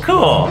 Oh,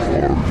 cool.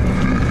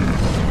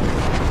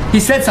 He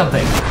said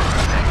something.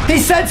 He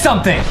said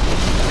something.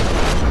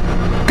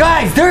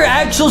 Guys, they're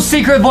actual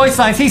secret voice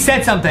lines. He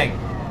said something.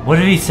 What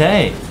did he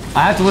say?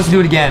 I have to listen to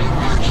it again.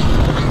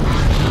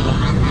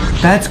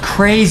 That's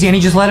crazy, and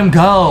he just let him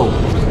go.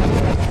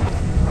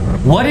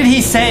 What did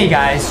he say,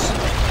 guys?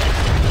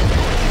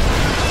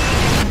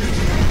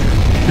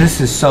 This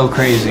is so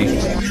crazy.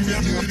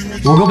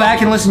 We'll go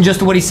back and listen just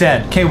to what he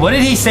said. Okay, what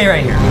did he say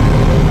right here?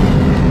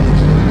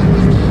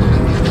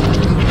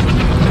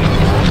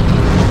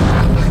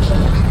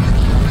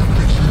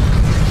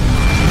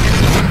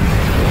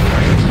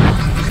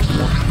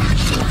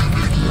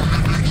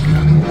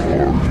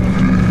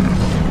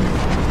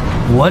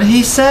 What did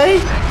he say?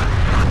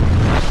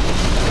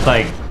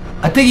 Like,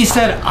 I think he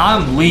said,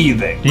 I'm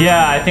leaving.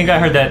 yeah, I think I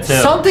heard that too.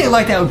 Something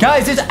like that.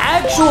 Guys, there's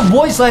actual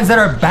voice lines that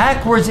are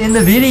backwards in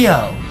the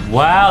video.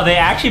 Wow, they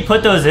actually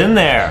put those in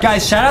there.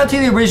 Guys, shout out to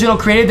the original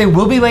creator. They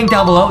will be linked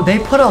down below. They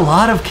put a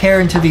lot of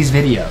care into these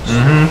videos.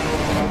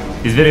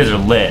 Mm-hmm. These videos are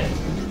lit.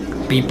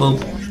 Beep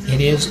boop. It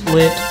is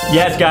lit.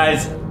 Yes,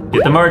 guys.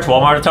 Get the merch,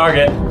 Walmart or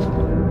Target.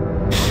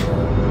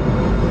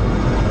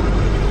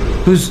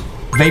 Who's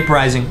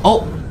vaporizing?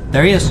 Oh,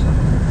 there he is.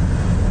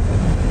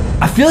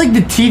 I feel like the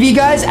TV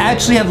guys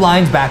actually have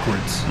lines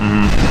backwards.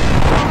 Mm-hmm.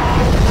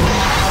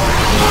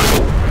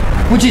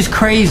 Which is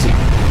crazy.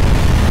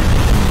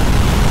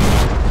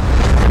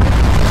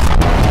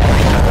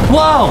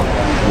 Whoa!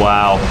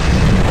 Wow.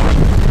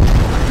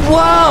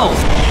 Whoa!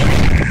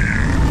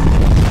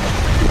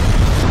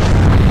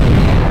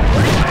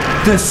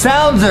 The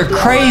sounds are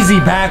crazy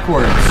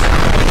backwards.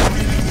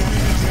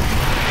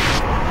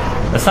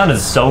 That sound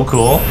is so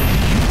cool.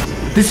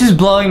 This is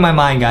blowing my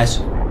mind, guys.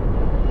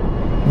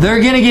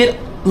 They're gonna get,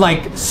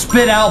 like,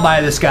 spit out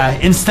by this guy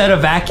instead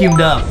of vacuumed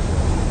up.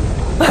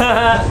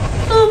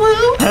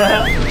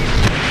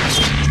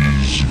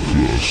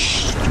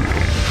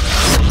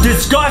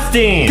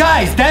 Disgusting!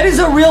 Guys, that is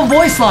a real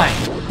voice line.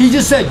 He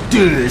just said,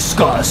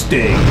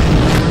 disgusting.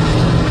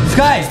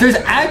 Guys, there's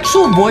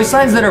actual voice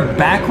lines that are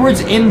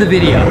backwards in the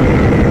video.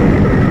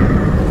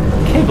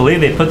 I can't believe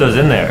they put those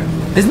in there.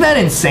 Isn't that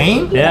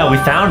insane? Yeah, we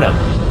found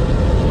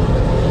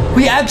them.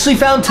 We actually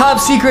found top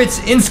secrets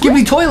in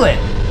Skibidi Toilet.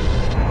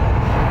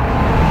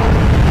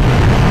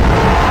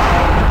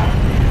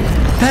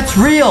 That's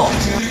real.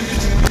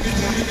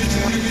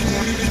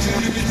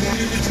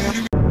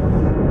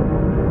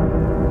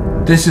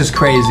 This is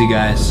crazy,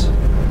 guys.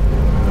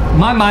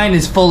 My mind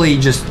is fully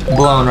just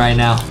blown right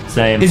now.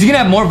 Same. Is he gonna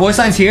have more voice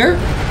lines here?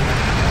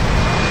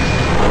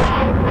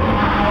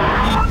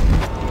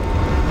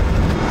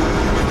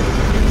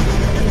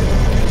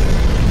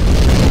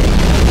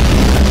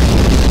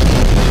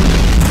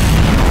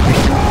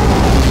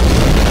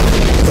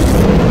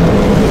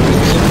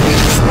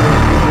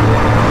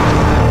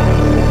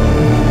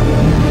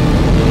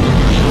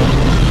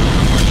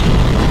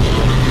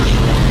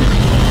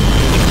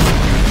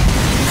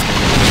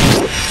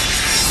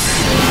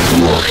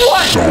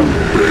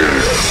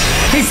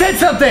 He said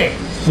something!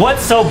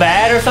 What's so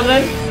bad or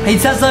something? He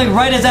said something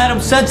right as Adam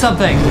said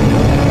something.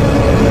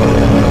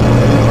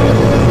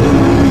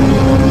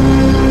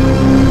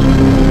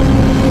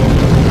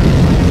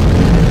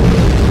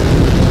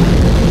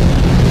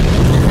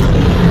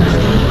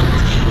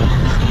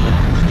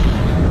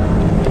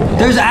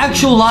 There's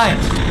actual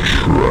lines.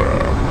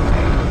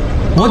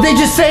 What'd they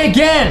just say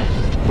again?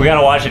 We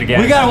gotta watch it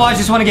again. We gotta watch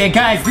this one again.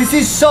 Guys, this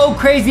is so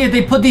crazy that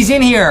they put these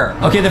in here.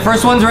 Okay, the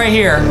first one's right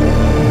here.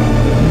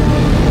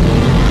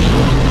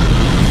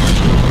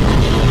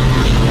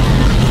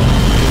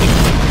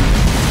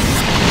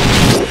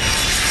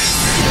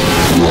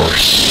 You're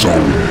so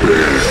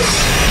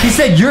bad. He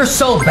said, you're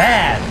so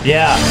bad.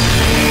 Yeah.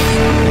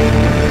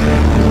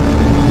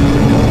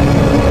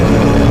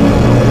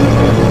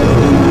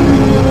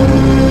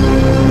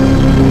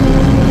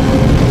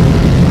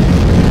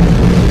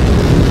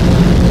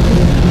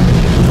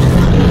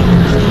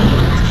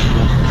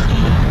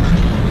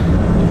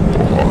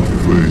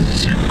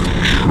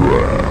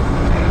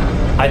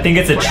 I think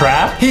it's a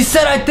trap. He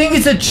said, I think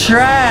it's a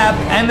trap,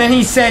 and then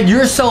he said,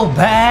 you're so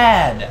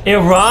bad. It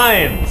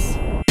rhymes.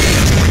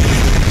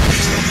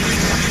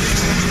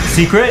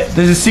 Secret?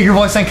 There's a secret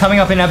voice line coming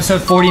up in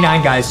episode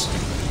 49, guys.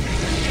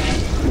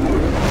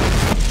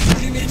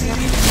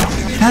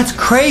 That's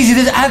crazy,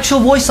 there's actual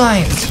voice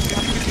lines.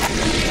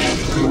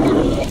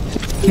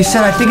 He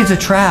said, I think it's a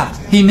trap.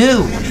 He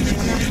knew.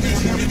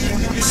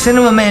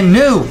 Cinema Man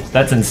knew.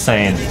 That's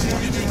insane.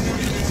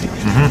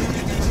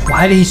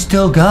 Why did he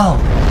still go?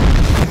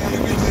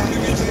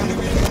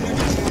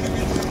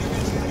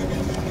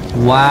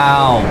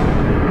 Wow.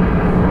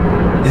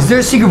 Is there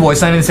a secret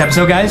voice line in this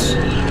episode, guys?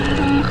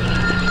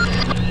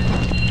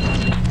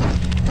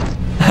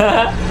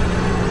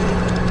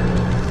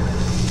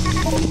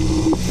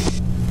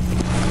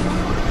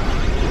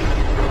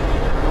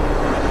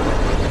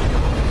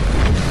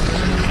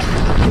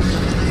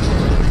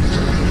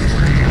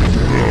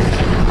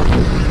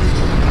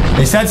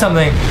 They said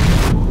something.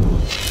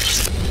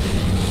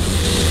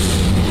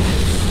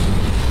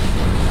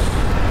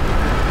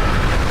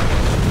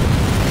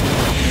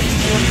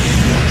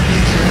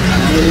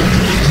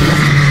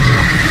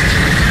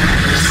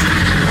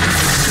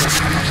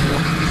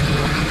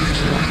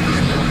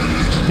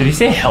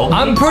 say help me?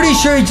 I'm pretty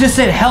sure he just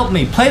said help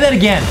me. Play that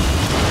again.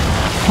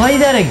 Play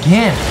that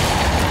again.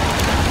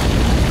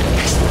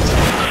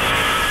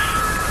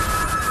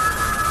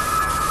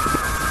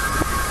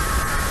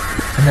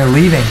 And they're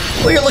leaving.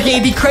 We're looking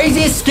at the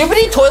craziest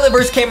Skibidi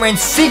Toiletverse cameraman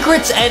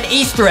secrets and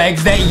Easter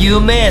eggs that you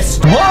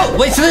missed. Whoa,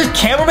 wait, so there's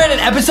cameraman in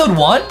episode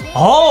 1?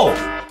 Oh!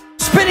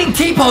 Spinning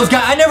T-pose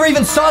guy, I never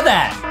even saw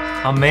that.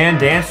 A man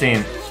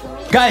dancing.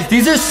 Guys,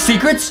 these are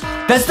secrets.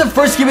 That's the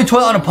first Skibidi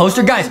toilet on a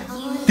poster. Guys,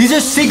 these are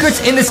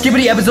secrets in the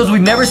Skibidi episodes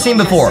we've never seen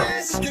before.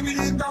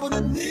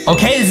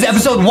 Okay, this is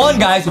episode 1,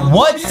 guys.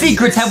 What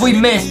secrets have we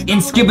missed in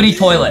Skibidi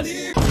Toilet?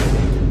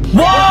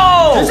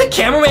 Whoa! There's a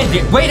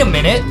cameraman. Wait a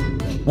minute.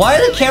 Why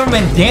are the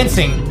cameramen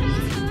dancing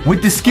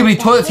with the Skibidi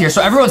toilets here?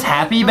 So everyone's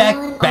happy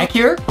back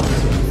here?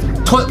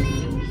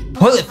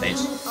 Toilet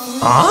face.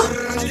 Huh?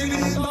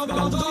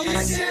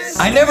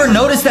 I never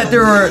noticed that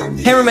there were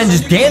cameramen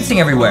just dancing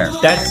everywhere.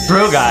 That's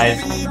true,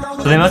 guys.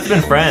 So they must have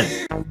been friends.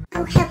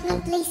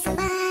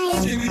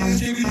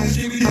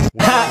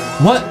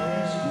 What?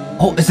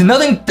 Oh, it's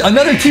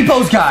another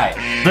T-pose guy.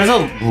 There's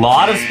a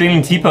lot of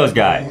spinning T-pose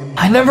guy.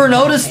 I never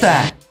noticed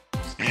that.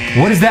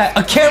 What is that?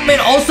 A cameraman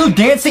also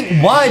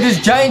dancing? Why? There's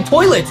giant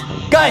toilets.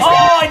 Guys.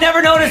 Oh, I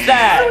never noticed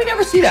that. How do we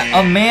never see that?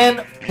 A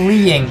man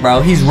fleeing,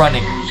 bro. He's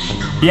running.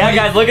 Yeah,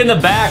 guys, look in the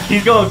back.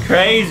 He's going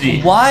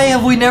crazy. Why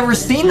have we never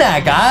seen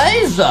that,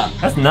 guys?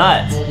 That's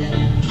nuts.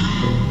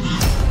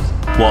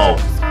 Whoa.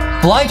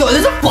 Flying toilet.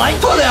 There's a flying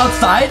toilet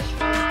outside.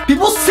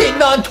 People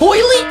sitting on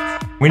toilet.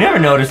 We never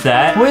noticed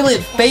that.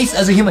 Toilet face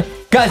as a human.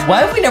 Guys,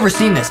 why have we never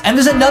seen this? And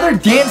there's another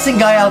dancing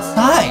guy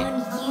outside.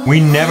 We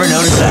never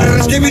noticed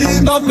that.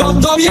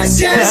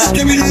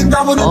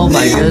 Oh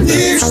my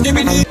goodness.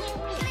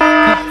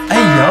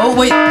 Hey, yo,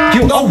 wait.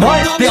 Oh,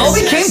 what? They all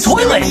became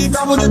toilets.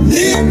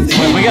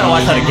 Wait, we gotta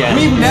watch that again.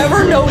 We've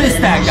never noticed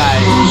that,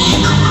 guys.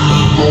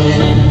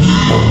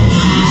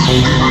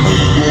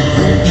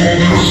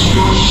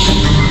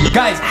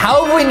 Guys,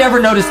 how have we never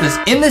noticed this?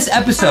 In this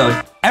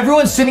episode,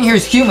 everyone sitting here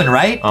is human,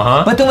 right?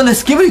 Uh-huh. But then when the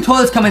Skibidi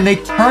toilets come in, they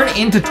turn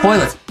into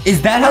toilets.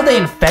 Is that how they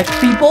infect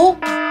people?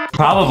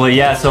 Probably,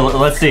 yeah. So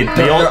let's see.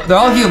 They're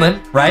all human,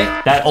 right?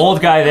 That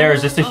old guy there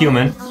is just a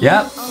human.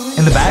 Yep.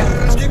 In the back.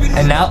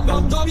 And now.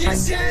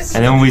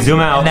 And then when we zoom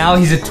out. Now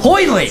he's a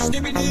toilet.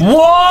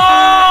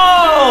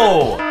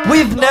 Whoa!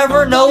 We've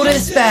never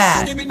noticed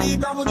that.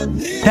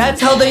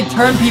 That's how they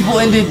turn people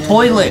into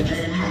toilet.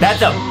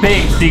 That's a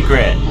big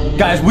secret.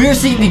 Guys, we are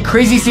seeing the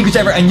craziest secrets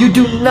ever, and you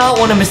do not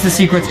want to miss the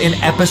secrets in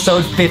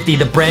episode 50,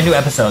 the brand new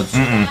episodes.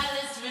 Mm-mm.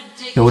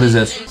 Okay, what is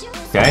this?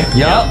 Okay.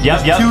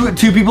 Yep.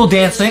 Two people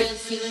dancing.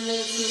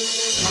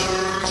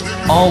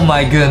 Oh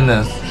my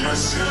goodness.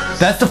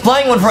 That's the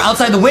flying one from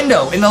outside the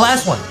window in the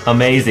last one.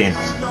 Amazing.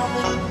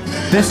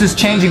 This is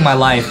changing my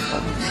life.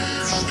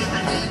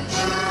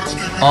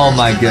 Oh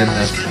my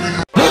goodness.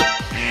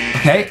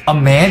 Okay, a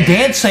man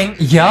dancing.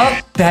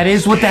 Yup, that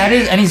is what that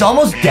is. And he's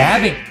almost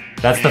dabbing.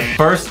 That's the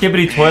first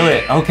Skibidi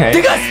toilet. Okay.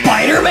 They got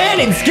Spider-Man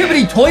in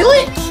Skibidi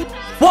toilet?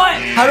 What?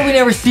 How do we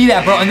never see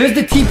that, bro? And there's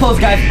the T-pose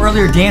guy from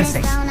earlier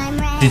dancing.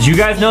 Did you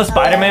guys know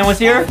Spider-Man was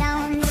here?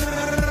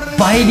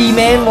 Spidey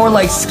Man, more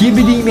like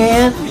Skibidi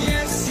Man.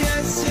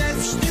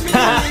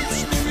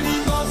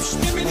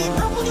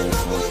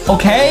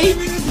 Okay.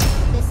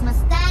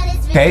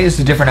 Okay, it's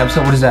a different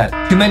episode. What is that?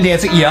 Two men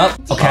dancing. Yup.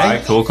 Okay. All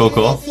right, cool.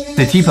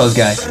 The T-pose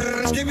guy.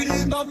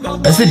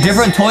 That's a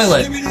different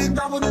toilet.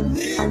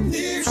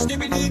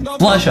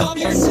 Flush him.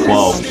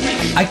 Whoa.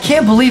 I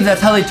can't believe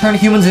that's how they turn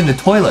humans into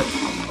toilets.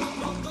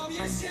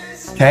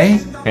 Okay.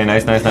 Okay,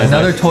 nice.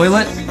 Another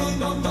toilet.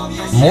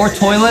 More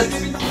toilet.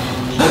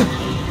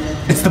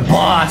 It's the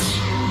boss.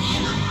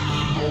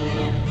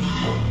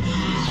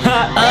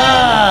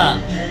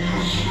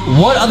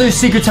 What other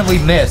secrets have we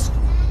missed?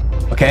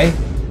 Okay.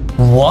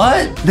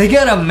 What? They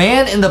got a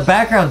man in the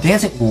background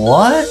dancing.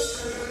 What?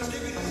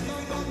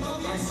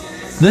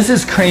 This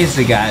is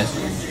crazy, guys.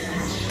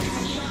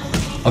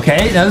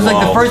 Okay, now this is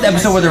like the first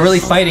episode where they're really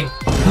fighting.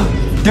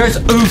 There's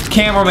oof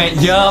cameraman.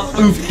 Yup,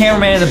 oof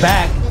cameraman in the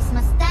back.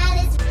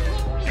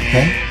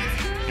 Okay.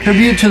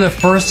 Tribute to the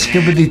first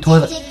Skibidi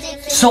toilet.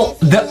 So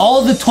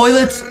all the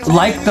toilets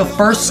like the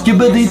first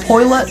Skibidi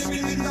toilet?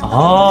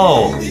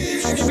 Oh.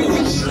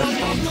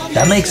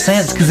 That makes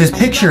sense because his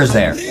picture is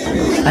there.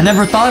 I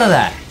never thought of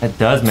that. That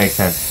does make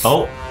sense.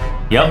 Oh.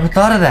 Yep. Never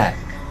thought of that.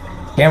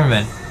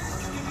 Cameraman.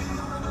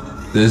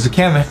 There's a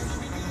cameraman.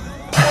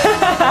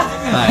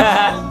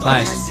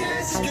 Nice.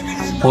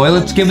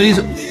 Toilet Skibidis,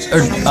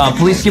 or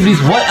police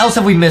Skibidis. What else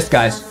have we missed,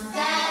 guys?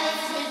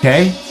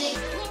 Okay.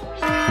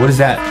 What is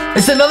that?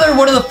 It's another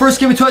one of the first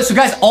Skibidi toilets. So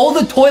guys, all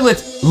the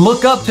toilets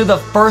look up to the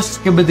first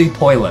Skibidi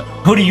toilet.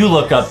 Who do you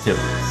look up to?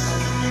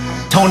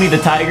 Tony the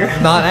Tiger?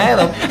 Not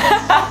Adam.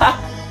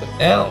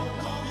 Adam.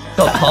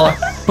 So taller.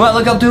 Who I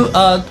look up to?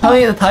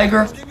 Tony the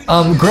Tiger.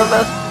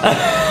 Grimace.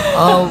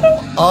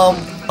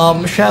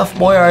 Chef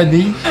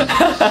Boyardee.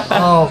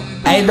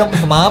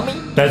 Adam's mommy.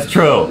 That's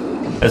true.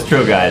 That's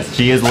true, guys.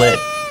 She is lit.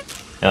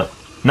 Yep.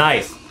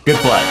 Nice. Good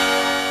flush.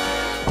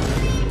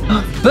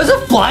 There's a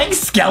flying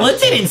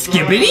skeleton in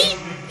Skibidi?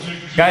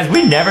 Guys,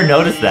 we never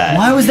noticed that.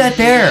 Why was that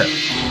there?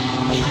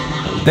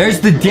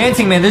 There's the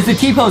dancing man. There's the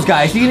T-pose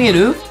guy. Is he gonna get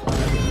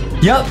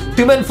oofed? Yup,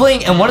 2 men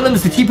fleeing, and one of them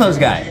is the T-pose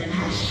guy.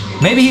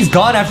 Maybe he's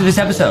gone after this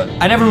episode.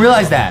 I never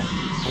realized that.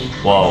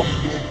 Whoa.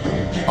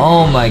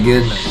 Oh my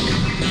goodness.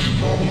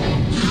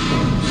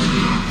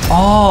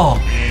 Oh.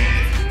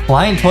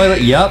 Flying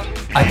toilet, yup.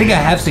 I think I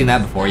have seen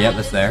that before. Yep,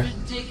 that's there.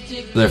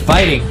 So they're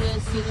fighting.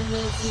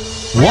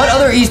 What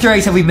other Easter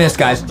eggs have we missed,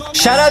 guys?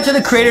 Shout out to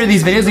the creator of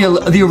these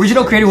videos. The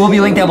original creator will be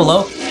linked down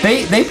below.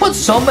 They put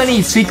so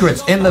many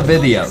secrets in the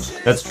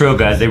videos. That's true,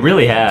 guys. They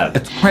really have.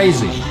 It's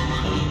crazy.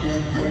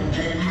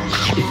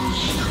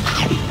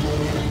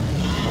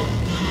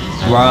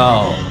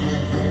 Bro.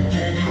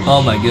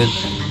 Oh my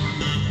goodness.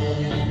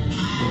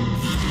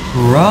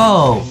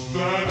 Bro.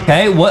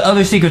 Okay, what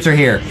other secrets are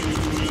here?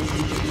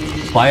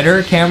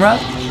 Spider camera?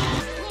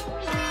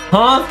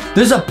 Huh?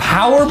 There's a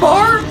power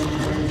bar?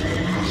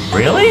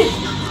 Really?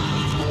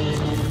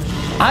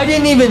 I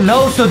didn't even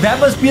know, so that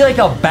must be like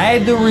a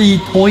battery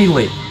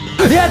toilet.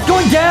 Yeah, it's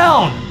going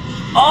down!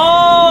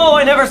 Oh,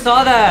 I never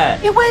saw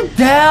that. It went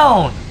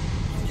down!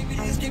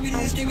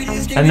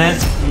 And then,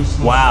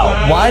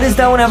 wow. Why does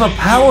that one have a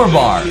power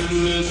bar?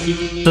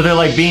 So they're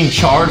like being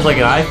charged like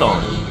an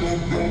iPhone.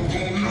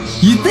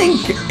 You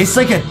think it's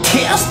like a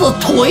Tesla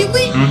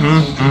toilet?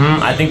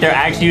 I think they're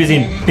actually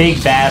using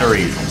big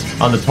batteries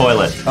on the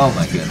toilet. Oh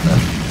my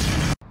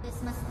goodness.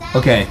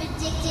 Okay.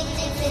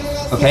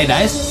 Okay,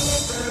 nice.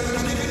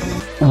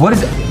 What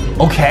is it?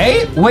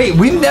 Okay, wait,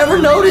 we've never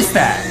noticed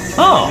that.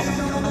 Oh,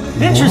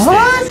 interesting.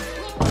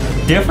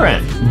 What?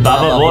 Different.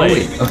 Baba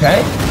Boy.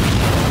 Okay.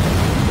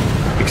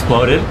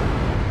 Exploded.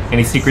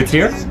 Any secrets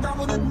here?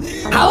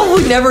 How have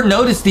we never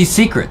noticed these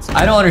secrets?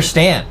 I don't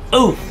understand.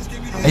 Ooh.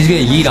 He's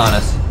gonna yeet on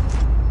us.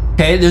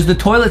 Okay, there's the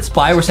toilet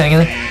spy we're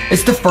saying.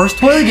 It's the first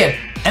toilet again.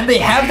 And they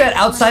have that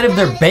outside of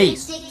their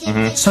base.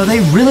 So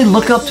they really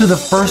look up to the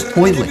first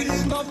toilet.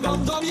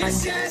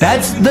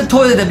 That's the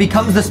toilet that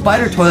becomes the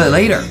spider toilet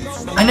later.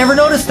 I never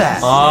noticed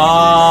that.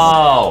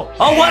 Oh.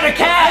 Oh, what a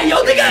cat!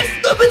 Yo, they got a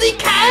Skibidi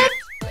cat?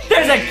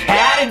 There's a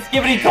cat in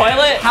Skibidi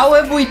toilet? How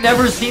have we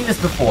never seen this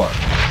before?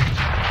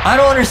 I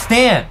don't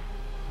understand.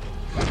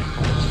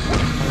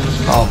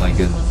 Oh my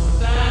goodness.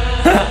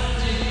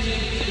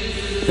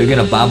 They're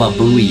gonna Baba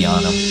Booey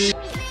on him.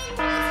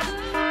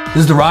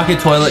 This is the rocket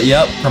toilet,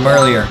 yep, from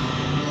earlier.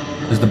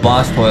 There's the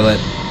boss toilet.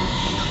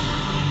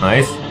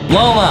 Nice.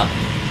 Blow him up.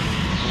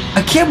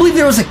 I can't believe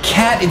there was a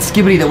cat in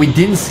Skibidi that we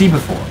didn't see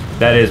before.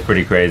 That is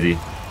pretty crazy.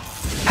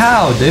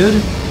 How,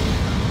 dude?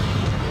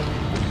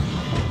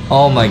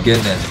 Oh my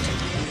goodness.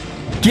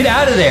 Get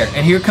out of there.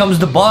 And here comes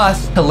the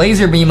boss to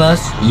laser beam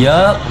us.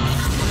 Yup.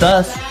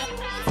 Thus.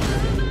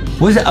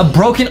 Was it a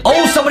broken...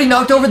 Oh, somebody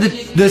knocked over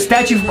the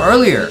statue from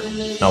earlier.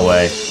 No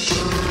way.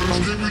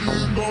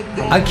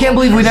 I can't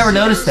believe we never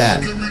noticed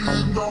that.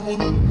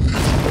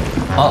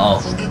 Uh-oh.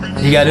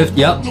 He got it.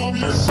 Yep.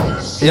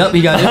 Yep,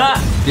 he got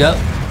it. Yep.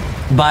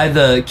 By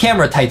the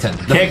camera titan.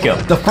 Kick him.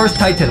 The first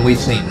titan we've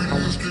seen.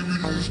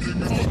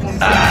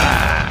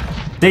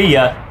 See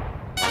ya.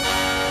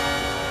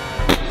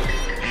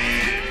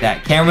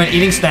 That cameraman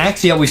eating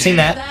snacks. Yeah, we've seen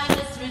that.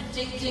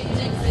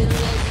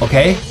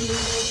 Okay.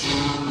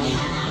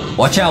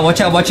 Watch out,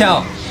 watch out, watch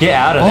out. Get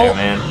out of there,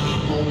 man.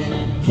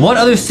 What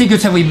other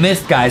secrets have we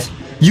missed, guys?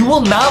 You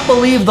will not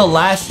believe the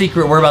last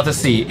secret we're about to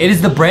see. It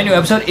is the brand new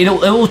episode. It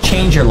will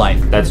change your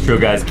life. That's true,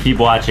 guys. Keep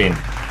watching.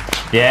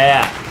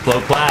 Yeah. Slow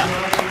clap.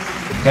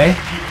 Okay.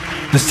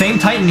 The same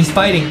Titan he's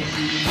fighting.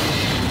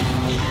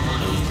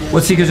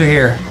 What secrets are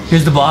here?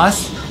 Here's the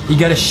boss. He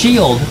got a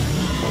shield.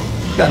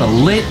 Got a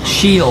lit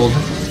shield.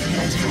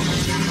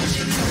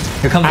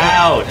 Here comes.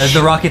 Ouch. There's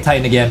the rocket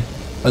Titan again.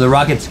 Or the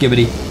rocket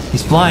Skibidi.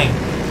 He's flying.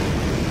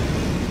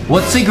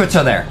 What secrets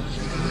are there?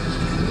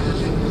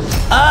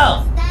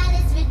 Oh!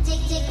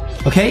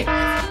 Okay.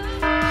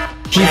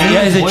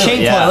 Yeah, it's a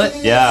chain toilet.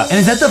 Yeah. And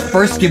is that the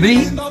first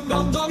Skibidi?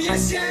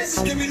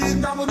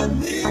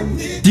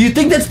 Do you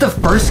think that's the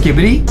first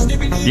Skibidi?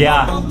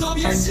 Yeah.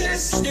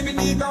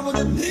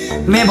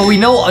 Man, but we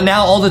know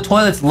now all the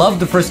toilets love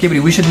the first Skibidi.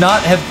 We should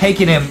not have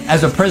taken him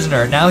as a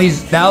prisoner. Now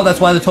that's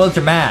why the toilets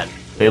are mad.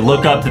 They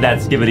look up to that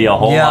Skibidi a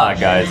whole lot,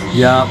 guys.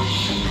 Yeah.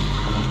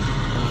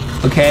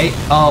 Okay.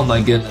 Oh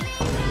my goodness.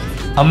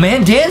 A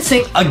man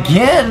dancing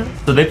again?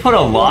 So they put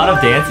a lot of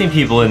dancing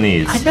people in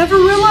these. I never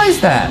realized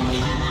that.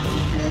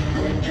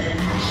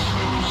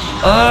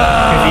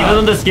 Because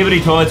even though the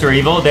Skibidi toilets are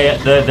evil,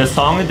 the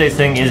song that they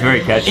sing is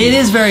very catchy. It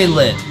is very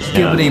lit.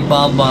 Skibidi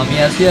bomb bomb.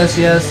 Yes, yes,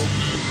 yes.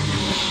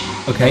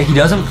 Okay, he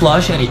doesn't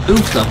flush and he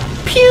oofs them.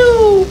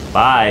 Pew!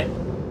 Bye.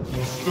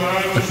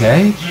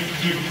 Okay.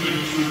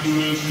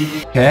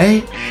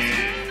 Okay.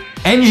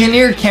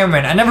 Engineer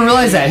Cameron. I never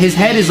realized that. His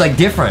head is like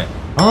different.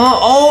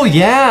 Oh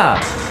yeah.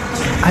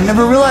 I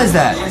never realized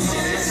that.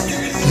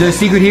 Is there a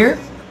secret here?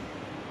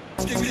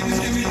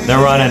 They're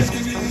running.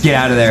 Get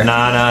out of there.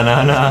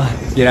 Nah.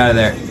 Get out of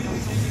there.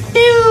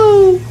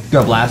 Pew!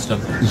 Go blast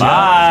them.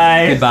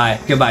 Bye. Goodbye.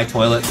 Goodbye,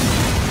 toilet.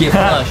 Get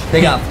flushed.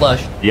 They got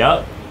flushed.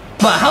 Yep.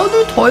 But how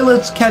do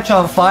toilets catch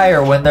on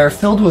fire when they're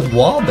filled with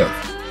water?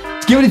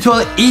 Skibidi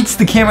toilet eats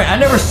the camera. I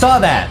never saw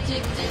that.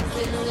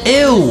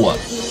 Ew.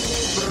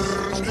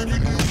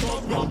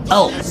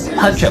 Oh,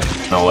 punch him.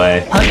 No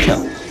way. Punch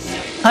him.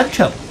 Punch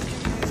him.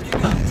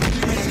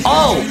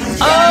 Oh.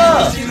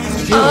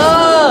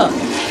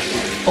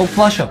 Oh,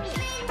 flush him.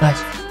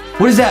 Nice.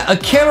 What is that? A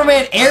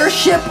cameraman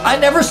airship? I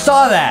never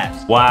saw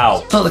that.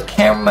 Wow. So the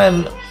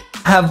cameramen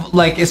have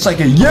like, it's like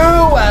a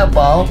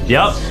UFO.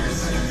 Yep.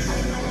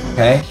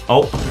 Okay.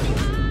 Oh.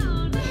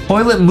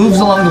 Toilet moves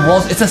along the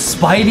walls. It's a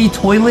Spidey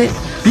toilet.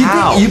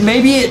 How?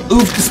 Maybe it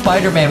oofed the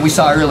Spider-Man we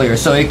saw earlier,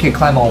 so it can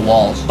climb on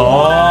walls.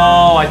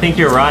 Oh, I think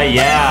you're right.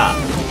 Yeah.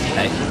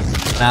 Okay.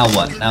 Now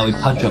what? Now we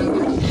punch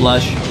him.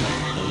 Flush.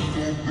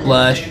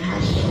 Flush.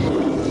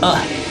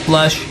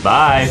 Flush.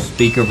 Bye.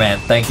 Speaker man.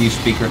 Thank you,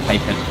 Speaker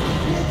Titan.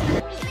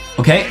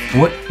 Okay.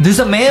 What? There's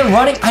a man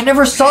running. I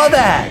never saw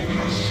that.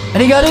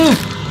 And he got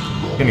oofed.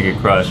 Gonna get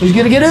crushed. He's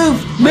gonna get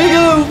oofed. Big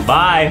oof.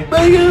 Bye.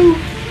 Big oof.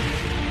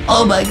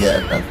 Oh my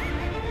god.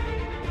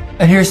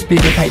 And here's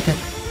Speaker Titan.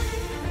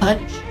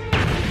 Punch.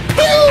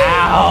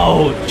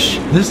 Ouch.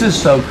 This is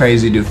so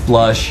crazy, dude.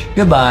 Flush.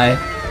 Goodbye.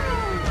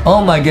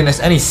 Oh my goodness.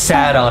 And he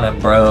sat on him,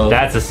 bro.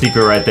 That's a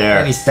secret right And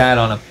there. he sat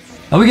on him.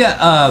 Oh, we got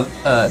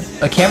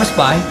a camera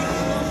spy.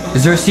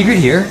 Is there a secret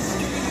here?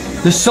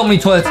 There's so many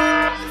toilets.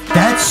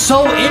 That's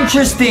so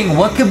interesting.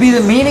 What could be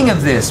the meaning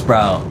of this,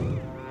 bro?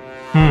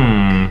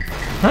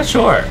 Not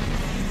sure.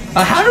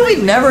 How do we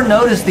never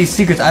notice these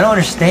secrets? I don't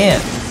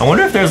understand. I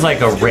wonder if there's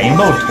like a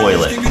rainbow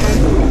toilet.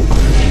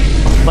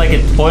 Like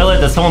a toilet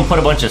that someone put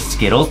a bunch of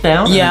Skittles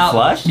down and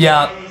flushed?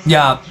 Yeah.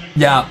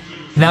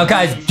 Now,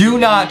 guys, do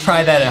not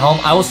try that at home.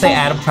 I will say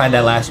Adam tried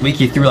that last week.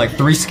 He threw like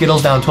 3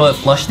 Skittles down the toilet,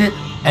 flushed it,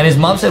 and his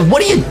mom said,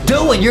 "What are you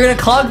doing? You're gonna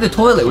clog the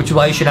toilet," which is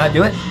why you should not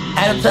do it.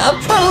 Adam said,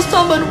 "I'm trying to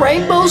summon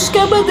Rainbow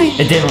Skibidi."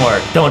 It didn't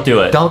work. Don't do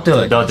it. Don't do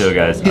it. Don't do it,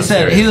 guys. He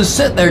said he was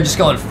sitting there just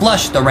going,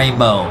 "Flush the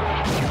rainbow,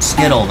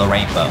 Skittle the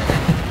rainbow."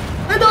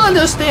 I don't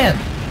understand.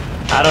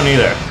 I don't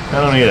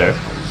either.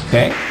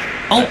 Okay.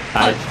 Oh,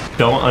 I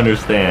don't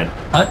understand.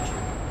 punch.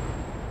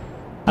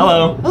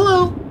 Hello.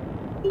 Hello.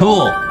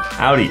 Cool.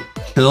 Howdy.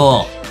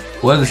 Cool.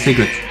 What are the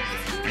secrets?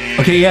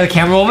 Okay, you got a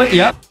camera moment?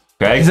 Yep.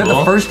 Okay, Is that cool.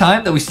 the first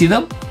time that we see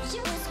them?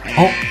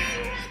 Oh.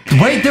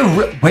 Wait,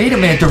 wait a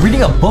minute. They're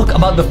reading a book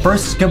about the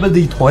first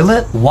Skibidi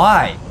toilet?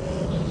 Why?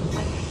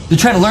 They're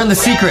trying to learn the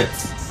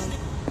secrets.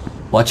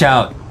 Watch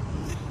out.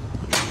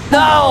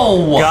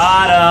 No!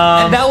 Got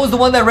him. And that was the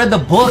one that read the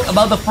book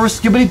about the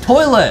first Skibidi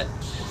toilet.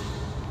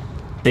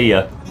 See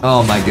ya.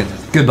 Oh my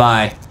goodness.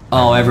 Goodbye.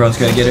 Oh, everyone's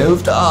gonna get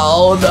oofed.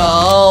 Oh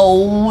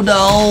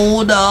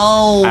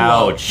no.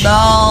 Ouch.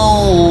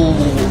 No.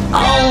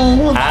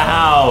 Oh.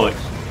 Ouch.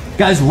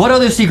 Guys, what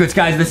other secrets?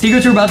 Guys, the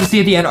secrets we're about to see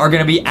at the end are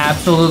gonna be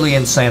absolutely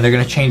insane. They're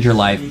gonna change your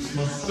life.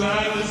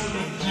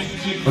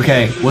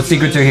 Okay, what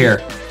secrets are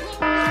here?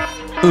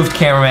 Oofed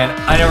cameraman.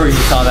 I never even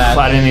saw that.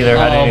 I didn't either.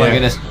 Oh my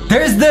goodness.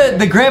 There's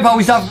the grandpa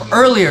we saw from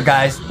earlier,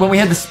 guys, when we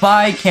had the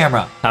spy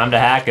camera. Time to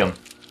hack him.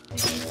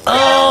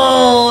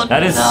 Oh,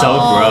 That is so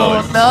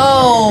gross.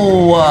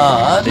 No.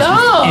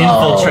 No.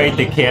 Infiltrate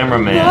the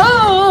cameraman.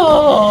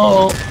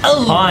 No.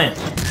 Oh. Punt.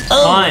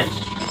 Oh. Punt.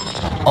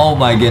 Oh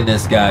my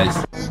goodness,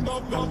 guys.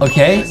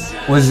 Okay,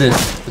 what is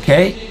this?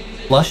 Okay,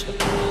 flushed.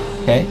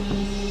 Okay.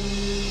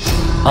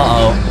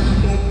 Uh-oh.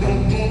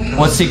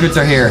 What secrets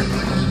are here?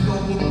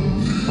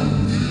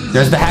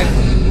 There's the hack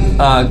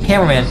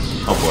cameraman.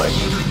 Oh boy.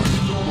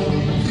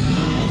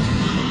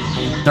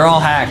 They're all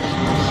hacked.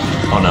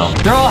 Oh no.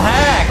 They're all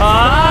hacked.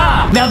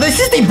 Ah! Now this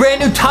is the brand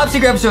new top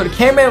secret episode.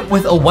 Cameraman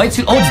with a white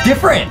suit. Oh, it's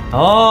different.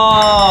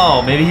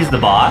 Oh, maybe he's the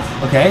boss.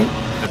 Okay.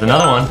 There's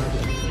another one.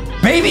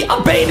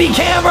 A baby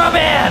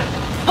cameraman.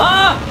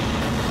 Huh?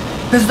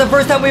 This is the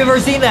first time we've ever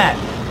seen that.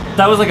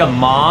 That was like a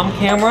mom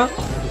camera?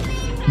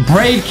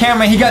 Brave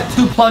cameraman. He got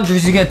 2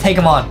 plungers. He's gonna take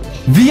them on.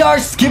 VR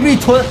Skibidi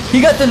toilet.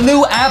 He got the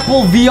new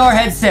Apple VR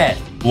headset.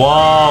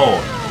 Whoa.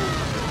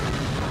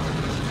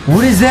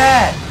 What is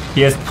that?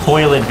 He has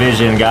toilet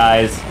vision,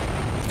 guys.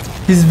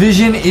 His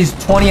vision is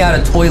 20 out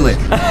of toilet.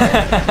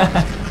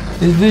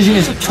 His vision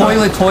is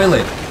toilet.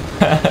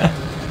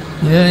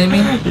 You know what I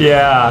mean?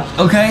 Yeah.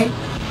 Okay.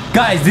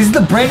 Guys, this is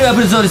the brand new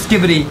episode of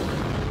Skibidi.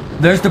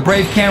 There's the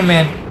brave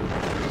cameraman.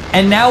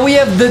 And now we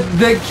have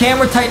the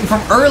camera titan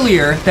from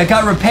earlier that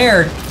got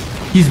repaired.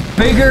 He's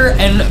bigger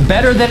and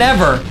better than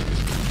ever.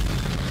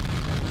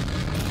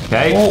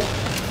 Okay. Oh,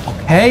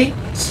 okay.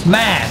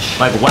 Smash.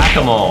 Like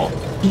whack-a-mole.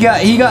 He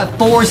got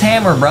Thor's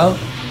hammer, bro.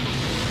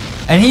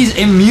 And he's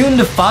immune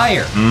to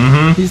fire.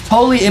 Mm-hmm. He's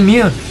totally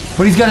immune.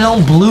 But he's got his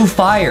own blue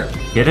fire.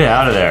 Get it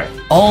out of there.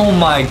 Oh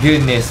my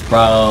goodness,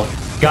 bro.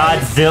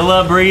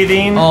 Godzilla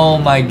breathing. Oh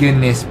my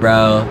goodness,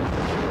 bro.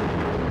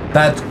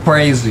 That's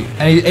crazy.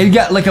 And he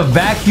got like a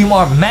vacuum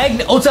arm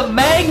magnet. Oh, it's a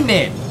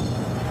magnet.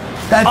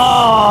 That's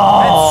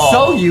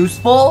so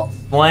useful.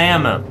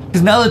 Slam him.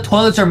 Because now the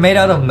toilets are made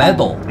out of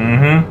metal.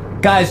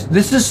 Mm-hmm. Guys,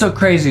 this is so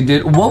crazy,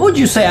 dude. What would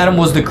you say, Adam,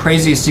 was the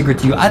craziest secret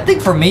to you? I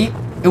think for me,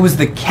 it was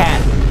the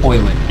cat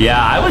toilet.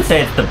 Yeah, I would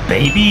say it's the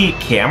baby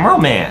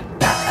cameraman.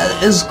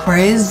 That is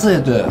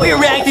crazy, dude. We are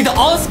reacting to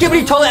all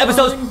Skibidi toilet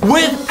episodes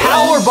with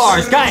power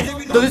bars, guys.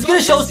 So this is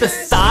gonna show us the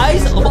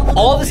size of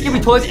all the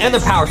Skibidi toilets and their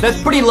power. So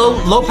that's pretty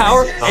low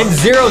power and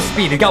 0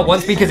 speed. It got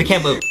 1 speed because it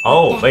can't move.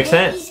 Oh, makes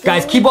sense.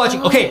 Guys, keep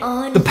watching. Okay,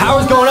 the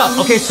power's going up.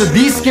 Okay, so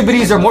these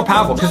Skibidis are more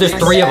powerful because there's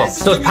 3 of them.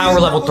 So it's power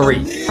level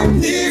 3.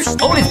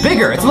 Oh, and it's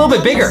bigger. It's a little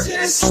bit bigger.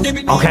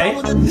 Okay.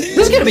 This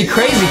is gonna be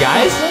crazy,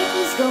 guys.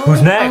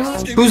 Who's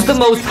next? Who's the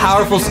most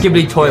powerful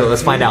Skibidi toilet?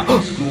 Let's find out.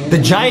 The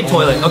giant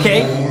toilet,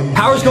 okay?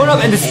 Power's going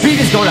up and the speed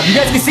is going up. You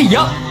guys can see,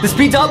 yup, the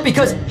speed's up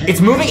because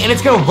it's moving and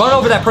it's gonna run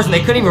over that person.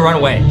 They couldn't even run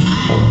away.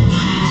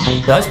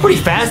 That's pretty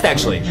fast,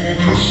 actually.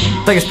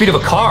 It's like the speed of a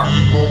car.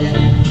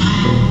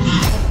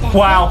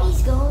 Wow.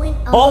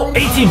 Oh,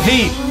 18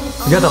 feet.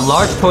 You got the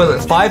large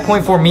toilet,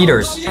 5.4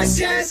 meters.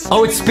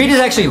 Oh, its speed is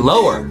actually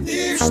lower.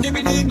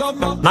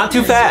 Not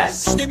too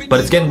fast. But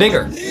it's getting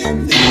bigger.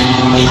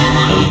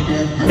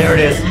 There it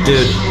is.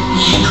 Dude,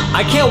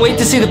 I can't wait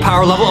to see the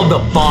power level of the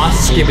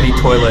boss Skibidi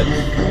toilet.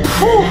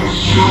 Whew.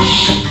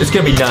 It's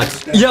gonna be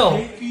nuts.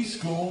 Yo,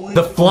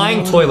 the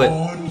flying toilet.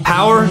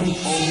 Power?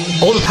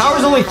 Oh, the power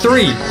is only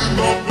 3,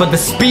 but the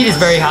speed is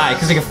very high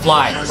because it can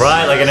fly.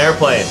 Right, like an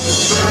airplane.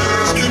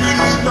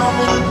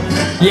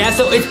 Yeah,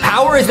 so its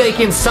power is that it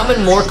can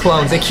summon more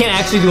clones. It can't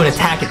actually do an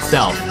attack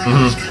itself.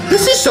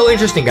 This is so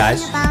interesting,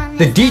 guys.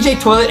 The DJ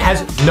toilet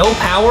has no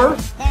power,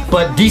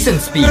 but decent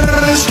speed.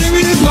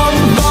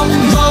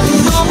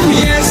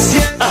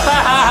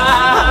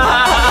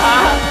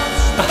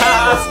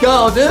 Let's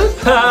go, dude.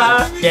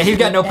 Yeah, he's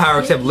got no power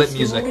except lit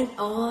music.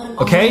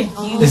 Okay,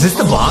 is this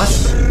the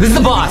boss? This is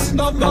the boss.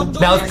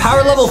 Now it's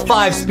power level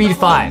 5, speed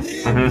 5.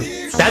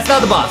 That's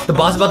not the boss. The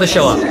boss is about to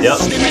show up. Yep.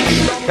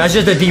 That's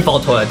just the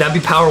default toilet. That'd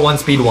be power 1,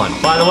 speed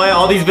 1. By the way,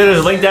 all these videos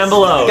are linked down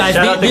below. Guys,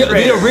 Shout out the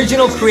creator.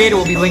 original creator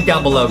will be linked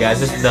down below, guys.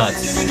 This is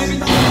nuts.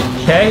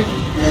 Okay.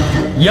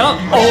 Yup.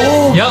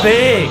 Oh, yup.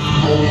 big.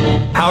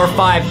 Power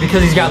 5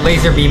 because he's got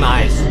laser beam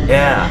eyes.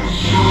 Yeah.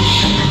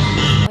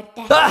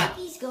 Ah.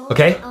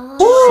 Okay.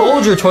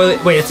 Soldier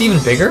toilet. Wait, it's even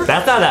bigger?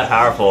 That's not that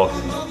powerful.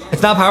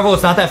 It's not powerful.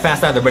 It's not that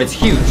fast either, but it's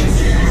huge.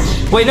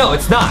 Wait, no,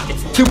 it's not.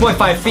 It's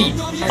 2.5 feet.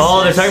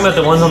 Oh, they're talking about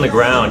the ones on the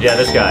ground. Yeah,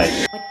 this guy.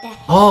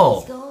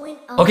 Oh.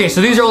 Okay,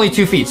 so these are only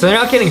 2 feet, so they're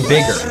not getting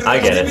bigger. I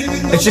get it.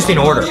 It's just in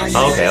order. Okay,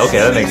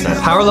 that makes sense.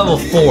 Power level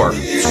 4.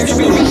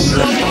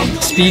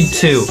 Speed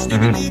 2.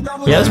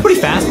 Yeah, that's pretty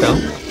fast though.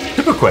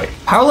 Super quick.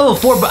 Power level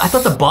 4, but I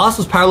thought the boss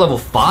was power level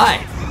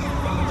 5.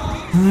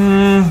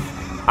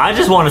 I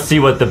just want to see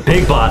what the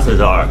big bosses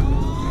are.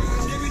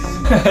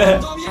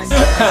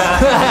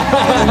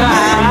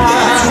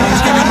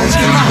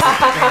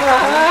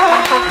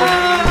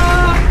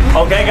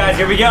 Okay, guys,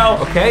 here we go.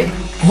 Okay.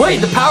 Wait,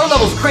 the power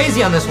level's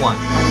crazy on this one.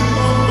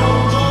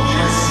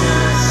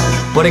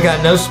 But it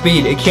got no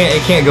speed. It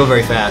can't go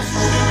very fast.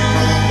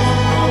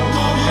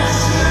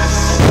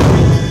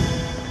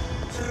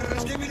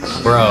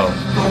 Bro.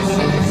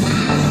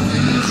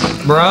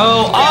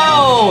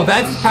 Oh,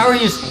 that's power. He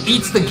just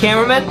eats the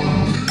cameraman.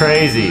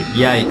 Crazy.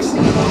 Yikes.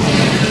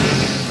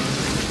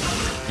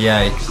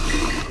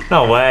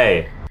 No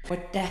way.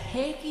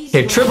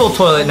 Okay, triple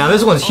toilet. Now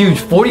this one's huge.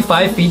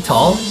 45 feet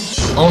tall.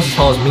 Almost as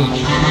tall as me.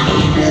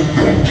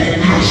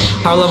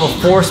 Power level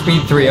 4,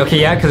 speed 3. Okay,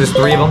 yeah, because there's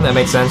 3 of them. That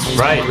makes sense.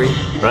 Right. 3.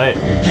 Right.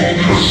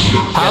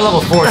 Power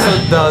level 4.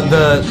 So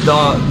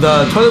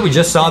the toilet we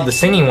just saw, the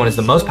singing one, is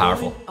the most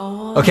powerful.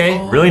 Okay.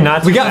 Really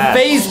not too We got fast.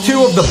 phase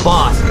 2 of the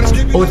boss.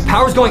 Oh, its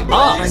power's going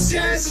up.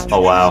 Oh,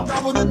 wow.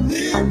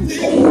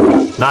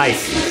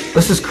 Nice.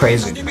 This is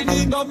crazy.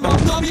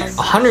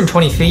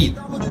 120 feet.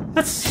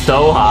 That's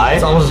so high.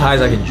 It's almost as high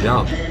as I can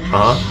jump.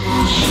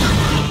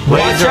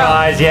 Laser out.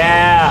 eyes,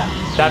 yeah.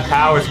 That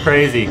power's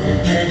crazy.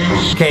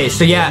 Okay,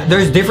 so yeah,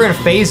 there's different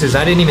phases.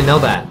 I didn't even know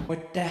that.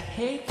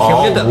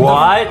 Oh, look at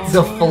what?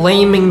 The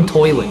flaming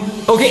toilet.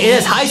 Okay, it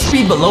has high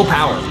speed but low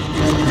power.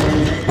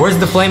 Where's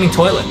the flaming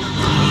toilet?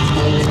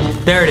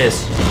 There it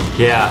is.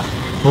 Yeah.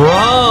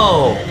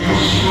 Bro.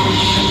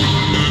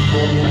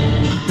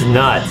 It's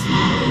nuts.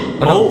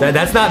 Oh, no,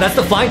 that's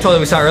the flying toilet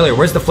we saw earlier.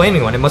 Where's the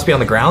flaming one? It must be on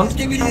the ground.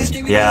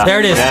 Yeah. There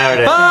it is. There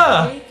it is.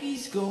 Ah!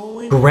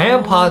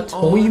 Grandpa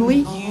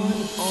Toilet?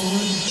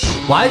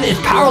 Why is its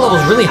power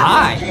level's really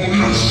high?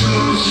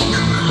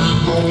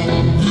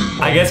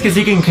 I guess because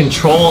he can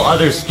control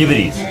other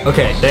Skibidis.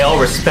 Okay. They all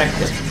respect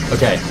him.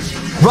 Okay.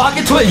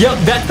 Rocket toilet. Yep,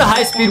 that's the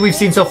high speed we've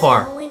seen so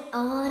far.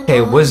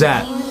 Okay, what is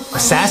that?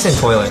 Assassin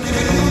toilet.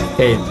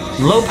 Okay,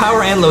 low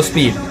power and low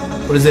speed.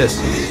 What is this?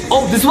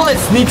 Oh, this one that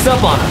sneaks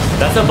up on us.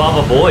 That's a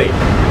Baba Boy.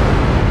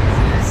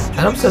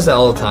 Adam says that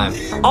all the time.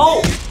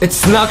 Oh, it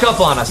snuck up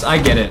on us. I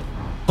get it.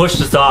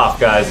 Pushed us off,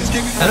 guys.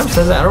 Adam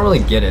says that. I don't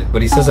really get it,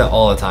 but he says that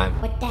all the time.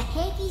 What the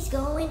heck is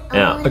going on?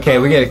 Yeah. Okay,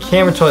 we get a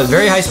camera toilet.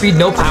 Very high speed,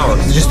 no power.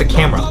 It's just a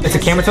camera. It's a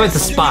camera toilet. It's a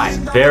spy.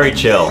 Very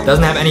chill.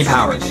 Doesn't have any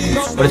powers,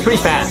 but it's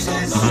pretty fast.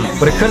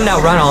 But it couldn't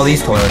outrun all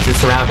these toilets. It's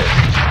surrounded.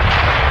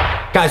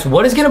 Guys,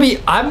 what is gonna be?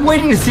 I'm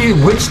waiting to see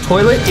which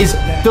toilet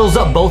fills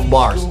up both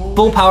bars.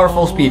 Full power,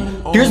 full speed.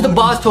 Here's the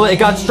boss toilet. It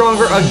got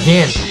stronger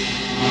again.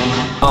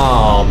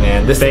 Oh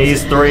man, this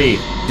Phase 3.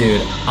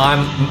 Dude,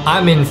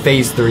 I'm in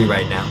phase 3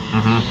 right now.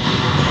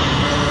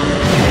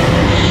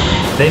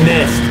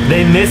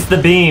 They missed the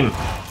beam.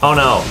 Oh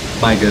no.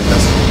 My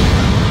goodness.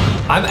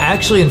 I'm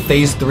actually in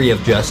phase 3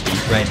 of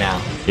Justice right now.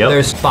 Yep.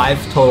 There's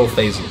 5 total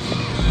phases.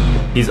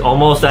 He's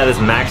almost at his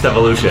max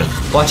evolution.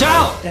 Watch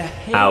out!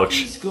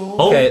 Ouch.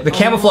 Oh. Okay, the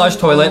camouflage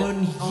toilet.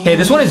 Okay,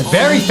 this one is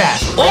very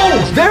fast.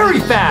 Oh, very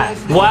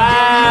fast!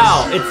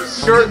 Wow. It's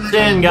skirts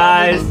in,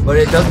 guys. But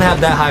it doesn't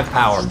have that high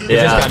power. It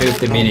Yeah. just got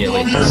nuked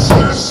immediately.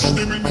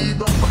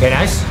 Okay,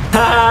 nice.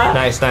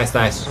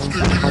 Nice.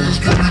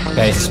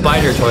 Okay,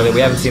 spider toilet.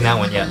 We haven't seen that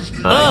one yet.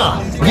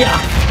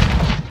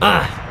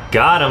 Yeah.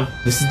 Got him.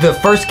 This is the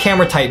first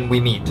camera titan we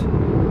meet.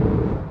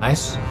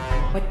 Nice.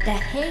 What the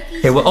heck is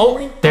Okay, well,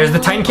 oh, there's the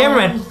Titan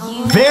cameraman.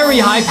 Very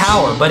high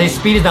power, but his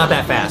speed is not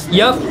that fast.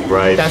 Yup.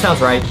 Right. That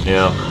sounds right.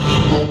 Yeah.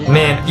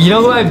 Man, you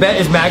know who I bet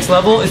is max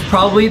level? Is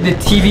probably the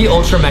TV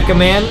Ultra Mecha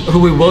Man, who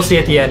we will see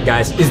at the end,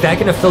 guys. Is that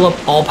gonna fill up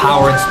all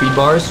power and speed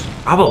bars?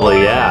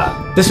 Probably,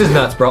 yeah. This is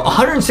nuts, bro.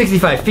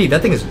 165 feet.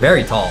 That thing is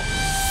very tall.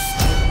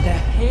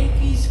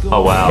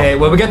 Oh, wow. Okay,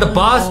 well, we got the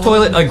boss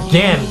toilet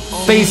again.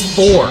 Phase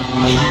 4.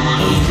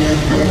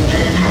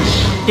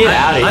 Get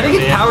out of here, I think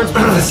its man. power and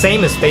speed is the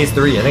same as phase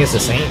 3. I think it's the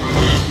same.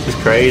 It's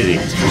crazy.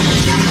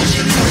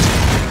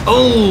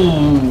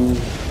 Oh.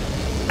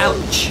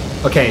 Ouch.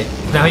 Okay,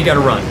 now you gotta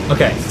run.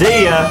 Okay.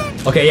 See ya.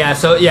 Okay, yeah,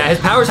 so yeah, his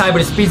power's high, but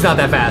his speed's not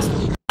that fast.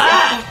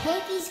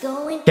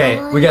 Okay,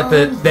 we got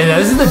the, then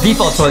this is the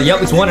default toilet.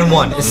 Yep, it's 1 and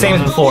 1. It's same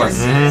as before.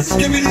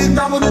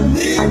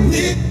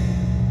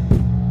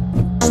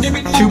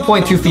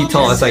 2.2 feet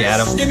tall, that's like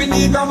Adam.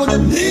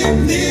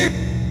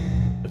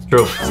 It's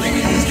true.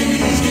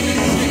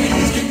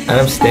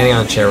 Adam's standing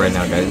on a chair right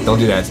now, guys. Don't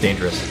do that, it's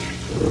dangerous.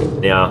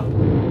 Yeah.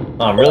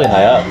 Oh, I'm really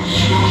high up.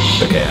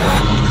 Okay,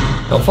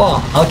 don't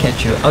fall. I'll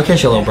catch you,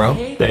 little bro.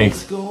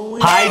 Thanks.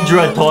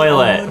 Hydra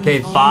toilet.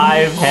 Okay.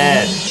 5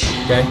 heads.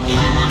 Okay.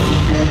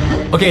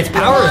 Okay, its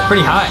power is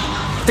pretty high.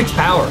 6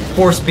 power,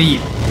 4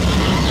 speed.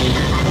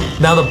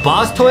 Now the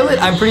boss toilet,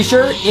 I'm pretty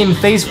sure in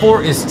phase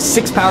 4 is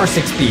 6 power,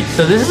 6 speed.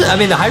 So this is, I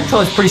mean, the Hydra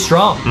toilet is pretty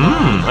strong.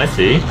 I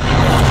see.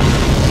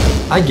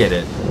 I get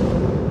it.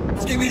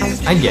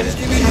 I get it.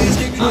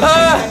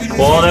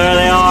 Well, there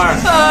they are.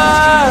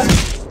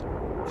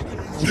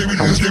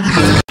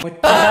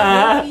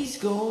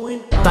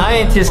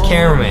 Scientist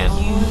cameraman.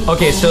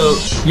 Okay, so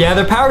yeah,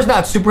 their power's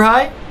not super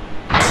high,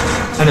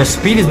 and their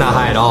speed is not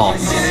high at all.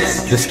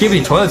 The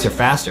Skibidi toilets are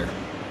faster.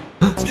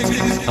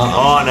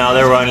 Oh, now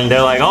they're running.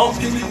 They're like, oh,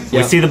 we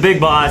Yep. see the big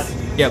boss.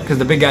 Yeah, because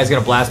the big guy's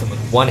gonna blast him with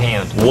one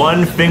hand.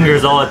 One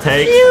finger's all it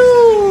takes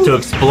to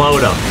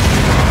explode him.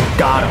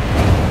 Got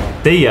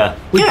him. See ya.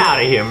 Get out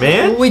of here,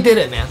 man. We did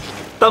it, man.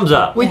 Thumbs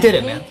up. We did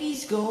it, man.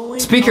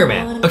 Speaker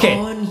man. Okay.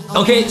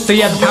 Okay, so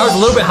yeah, the power's a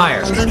little bit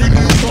higher.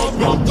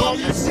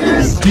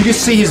 You can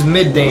see his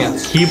mid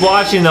dance. Keep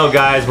watching though,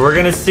 guys. We're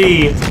gonna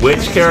see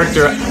which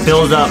character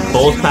fills up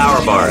both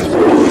power bars.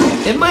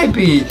 It might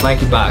be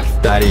LankyBox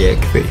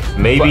 .exe.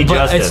 Maybe but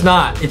Justin. it's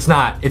not. It's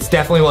not. It's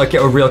definitely like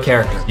a real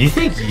character. You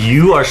think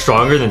you are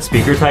stronger than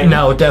Speaker Titan?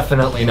 No,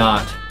 definitely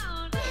not.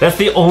 That's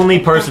the only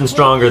person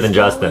stronger than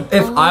Justin.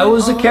 If I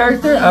was a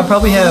character, I'd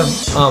probably have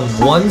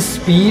 1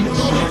 speed,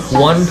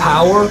 1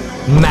 power,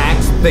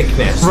 max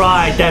thickness.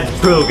 Right, that's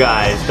true,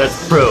 guys.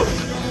 That's true.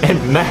 And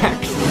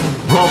Max,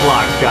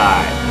 Roblox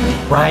guy.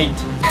 Right.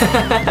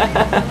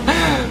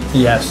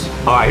 Yes.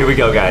 All right, here we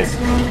go, guys.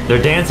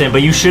 They're dancing,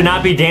 but you should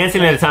not be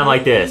dancing at a time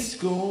like this.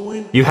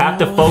 You have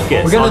to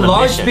focus. We're gonna on the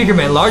large mission. speaker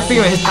man. Large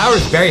speaker man. His power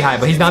is very high,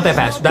 but he's not that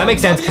fast. That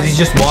makes sense because he's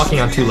just walking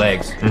on 2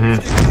 legs.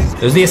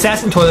 There's the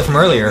assassin toilet from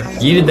earlier.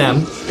 Yeeted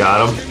them.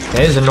 Got him.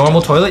 Okay, there's a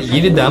normal toilet.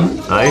 Yeeted them.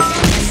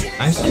 Nice.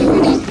 Nice.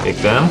 Pick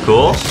them.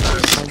 Cool.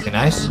 Okay,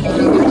 nice.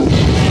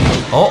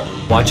 Oh,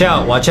 watch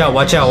out! Watch out!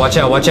 Watch out! Watch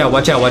out! Watch out!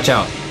 Watch out! Watch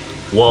out!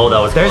 Whoa, that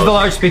was There's the close.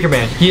 large speaker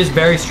man. He is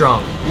very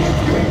strong.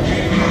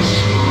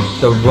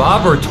 The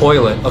robber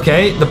toilet.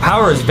 Okay, the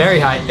power is very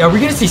high. Are we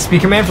gonna see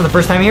Speaker Man for the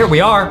first time here? We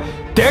are.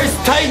 There's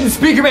Titan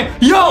Speaker Man.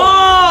 Yo!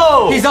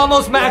 Whoa! He's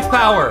almost max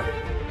power.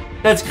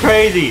 That's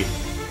crazy.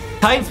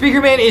 Titan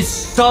Speaker Man is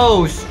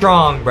so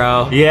strong,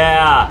 bro.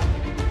 Yeah.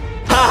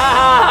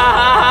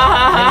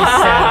 And he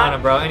sat on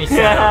him, bro. And he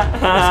sat on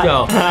him. Let's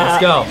go.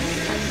 Let's go.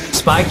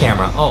 Spy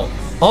camera. Oh.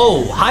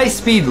 Oh, high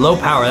speed, low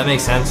power. That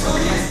makes sense.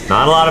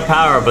 Not a lot of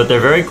power, but they're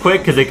very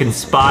quick because they can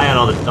spy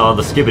on all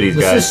the Skibidis,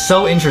 This guys. is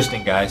so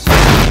interesting, guys.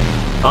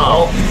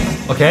 Uh-oh.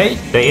 Okay.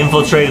 They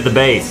infiltrated the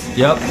base.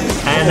 Yep.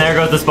 And there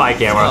goes the spy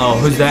camera. Oh,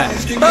 who's that?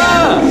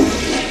 Ah!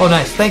 Oh,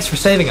 nice. Thanks for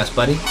saving us,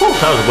 buddy.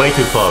 That was way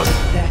too close.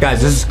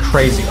 Guys, this is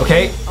crazy.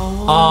 Okay.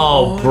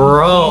 Oh,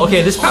 bro.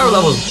 Okay, this power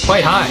level is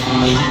quite high.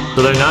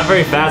 So they're not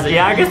very fast.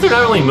 Yeah, I guess they're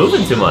not really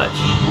moving too much.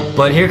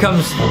 But here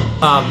comes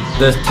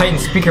the Titan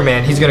Speaker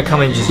Man. He's gonna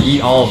come and just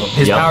eat all of them.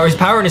 His Yep.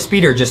 power and his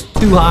speed are just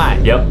too high.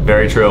 Yep,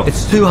 very true.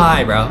 It's too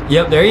high, bro.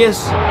 Yep, there he is.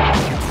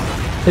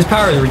 His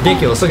power is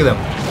ridiculous. Look at him.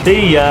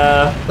 See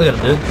ya. Look at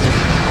him, dude.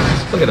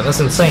 Look at him. That's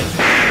insane.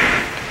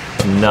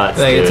 Nuts,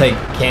 I dude. can take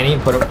candy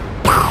and put him.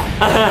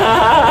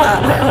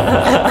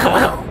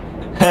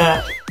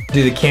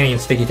 do the candy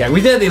and sticky tag.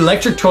 We did the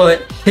electric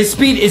toilet. His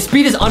speed is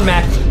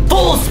unmatched.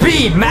 Full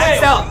speed,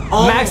 maxed out.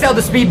 Maxed out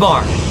the speed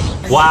bar.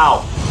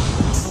 Wow.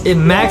 It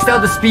maxed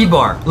out the speed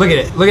bar. Look at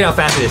it. Look at how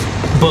fast it is.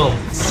 Boom.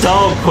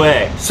 So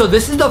quick. So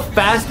this is the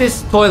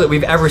fastest toilet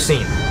we've ever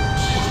seen.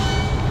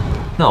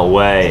 No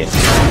way.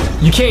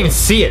 You can't even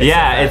see it.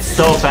 Yeah, it's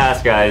so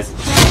fast, guys.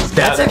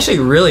 That's actually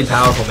really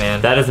powerful,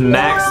 man. That is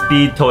max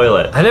speed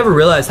toilet. I never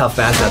realized how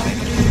fast that thing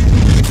is.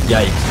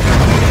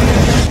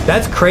 Yikes.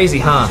 That's crazy,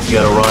 huh? You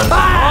gotta run.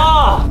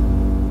 Ah!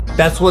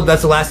 That's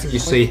the last thing you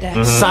see.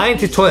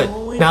 Scientist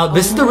toilet. Now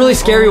this is the really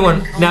scary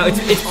one. Now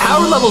its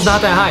power level's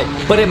not that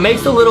high, but it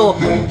makes the little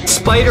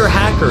spider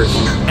hackers,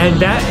 and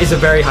that is a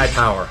very high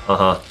power.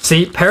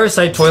 See,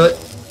 parasite toilet.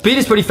 Speed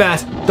is pretty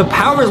fast. The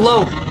power is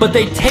low, but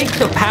they take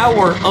the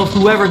power of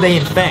whoever they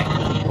infect.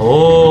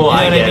 Oh,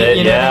 I get it.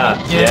 You know Yeah,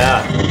 what I mean?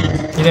 yeah.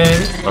 You know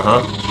what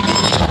I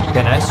mean?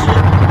 Okay, nice.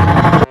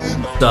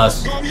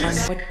 Us.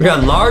 We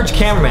got large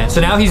cameraman.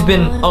 So now he's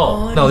been.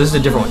 Oh no, this is a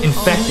different one.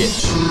 Infected.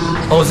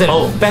 Oh, is it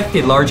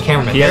infected large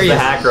cameraman? He has the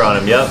hacker on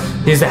him. Yep.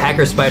 He has the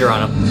hacker spider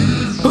on him.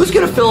 Who's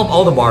gonna fill up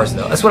all the bars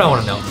though? That's what I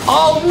want to know.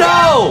 Oh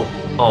no!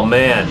 Oh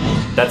man,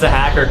 that's a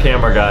hacker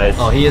camera, guys.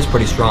 Oh, he is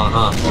pretty strong,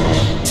 huh?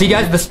 See,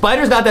 guys, the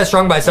spider's not that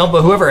strong by itself,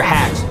 but whoever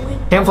hacks.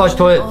 Camouflage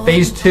toilet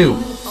phase 2.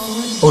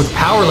 Oh, his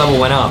power level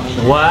went up.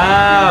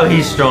 Wow,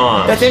 he's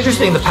strong. That's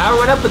interesting. The power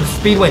went up, but the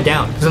speed went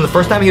down. Because in the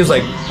first time, he was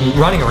like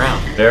running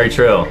around. Very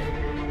true.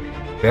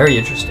 Very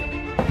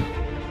interesting.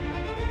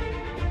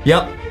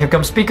 Yep, here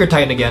comes Speaker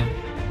Titan again.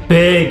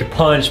 Big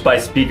punch by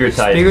Speaker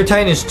Titan. Speaker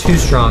Titan is too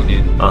strong,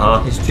 dude.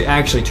 He's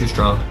actually too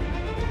strong.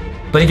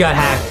 But he got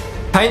hacked.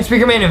 Titan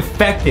Speaker Man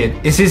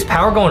infected. Is his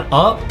power going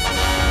up?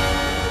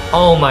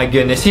 Oh my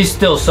goodness, he's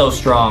still so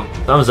strong.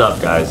 Thumbs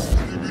up, guys.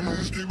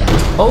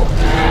 Oh.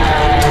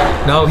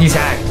 No, he's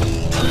hacked.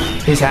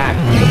 He's hacked.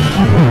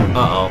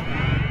 Uh-oh.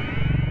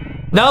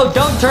 No,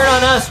 don't turn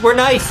on us. We're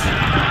nice.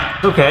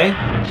 Okay.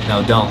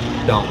 No, don't.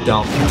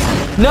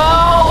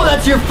 No,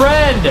 that's your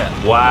friend.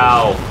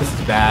 Wow. This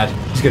is bad.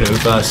 He's gonna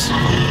oop us.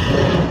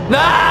 No!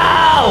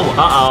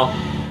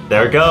 Uh-oh.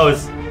 There it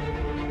goes.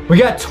 We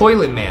got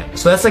Toilet Man.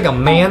 So that's like a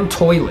man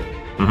toilet.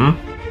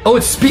 Oh,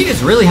 its speed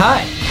is really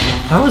high.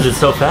 How is it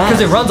so fast?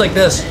 Because it runs like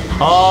this.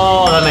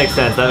 Oh, that makes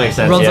sense. That makes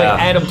sense. Runs yeah.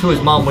 like Adam to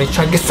his mom when he's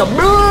trying to get some.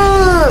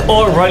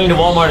 Or running to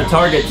Walmart and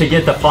Target to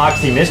get the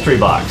Foxy mystery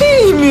box.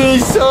 Give me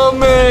some,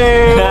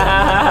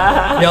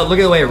 man. Yo, look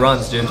at the way it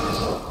runs, dude.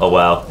 Oh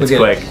wow, it's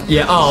quick.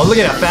 Yeah. Oh, look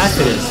at how fast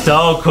it is.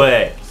 So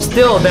quick.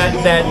 Still, the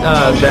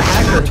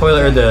hacker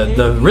toilet or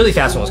the really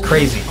fast one was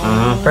crazy.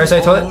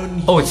 Parasite toilet.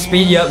 Oh, its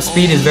speed. Yep,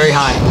 speed is very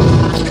high.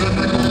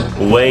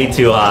 Way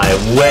too high.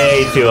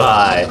 Way too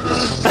high.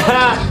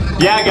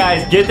 Yeah,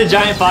 guys, get the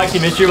giant Foxy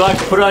mystery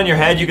box. Put it on your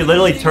head. You can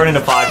literally turn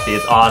into Foxy.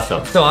 It's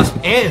awesome. So awesome,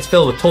 and it's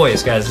filled with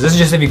toys, guys. This is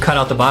just if you cut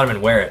out the bottom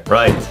and wear it.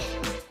 Right.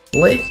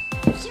 Late.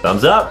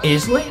 Thumbs up.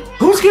 Easily.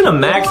 Who's gonna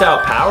max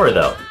out power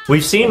though?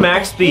 We've seen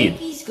max speed.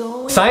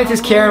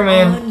 Scientist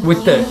Cameraman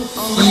with the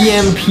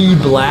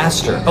EMP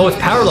blaster. Oh, its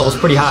power level is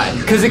pretty high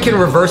because it can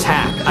reverse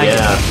hack. I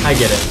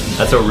get it.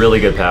 That's a really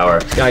good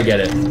power. I get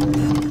it.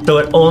 So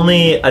it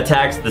only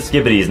attacks the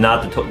skibidis,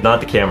 not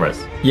the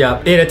cameras.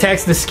 Yeah, it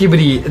attacks the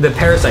skibidi, the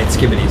parasite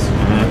skibidis.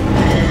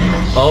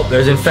 Oh,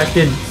 there's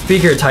infected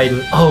Speaker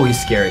Titan. Oh, he's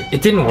scary.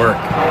 It didn't work.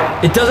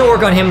 It doesn't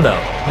work on him though.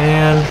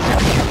 Man,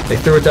 they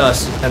threw it to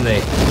us and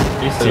they.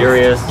 Are you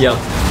serious? Yep.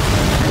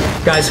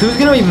 Guys, who's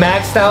gonna be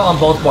maxed out on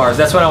both bars?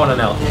 That's what I want to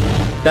know.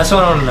 That's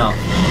what I want to know.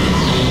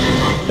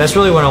 That's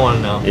really what I want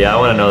to know. Yeah, I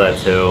want to know that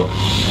too.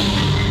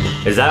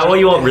 Is that what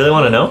you really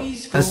want to know?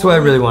 That's what I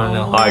really want to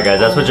know. Alright guys,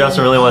 that's what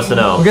Justin really wants to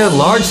know. We got a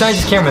large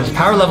scientist cameraman. The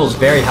power level is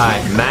very high.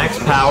 Max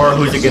power,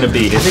 who's it gonna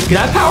be?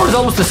 That power is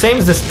almost the same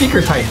as the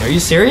Speaker Titan. Are you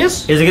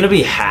serious? Is it gonna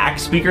be Hack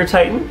Speaker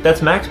Titan?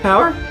 That's max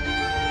power?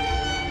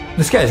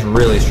 This guy's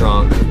really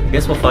strong. I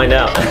guess we'll find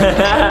out.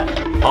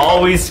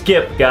 Always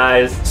skip,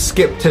 guys.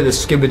 Skip to the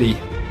Skibidi.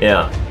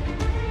 Yeah.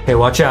 Okay,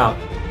 watch out.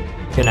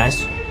 Okay,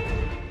 nice.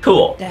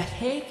 Cool.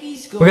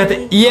 We got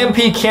the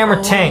EMP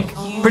camera tank.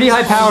 Pretty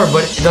high power,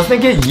 but doesn't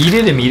it get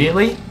yeeted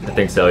immediately? I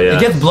think so, yeah. It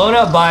gets blown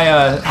up by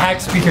a hack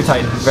Speaker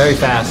Titan very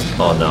fast.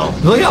 Oh no.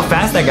 Look at how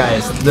fast that guy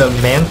is. The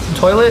man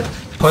toilet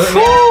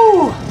man.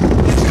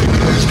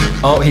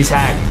 Oh, he's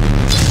hacked.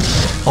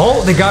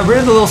 Oh, they got rid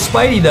of the little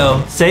Spidey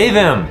though. Save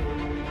him.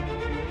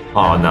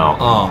 Oh no.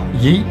 Oh,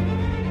 yeet.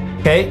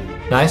 Okay,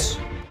 nice.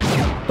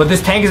 But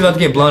this tank is about to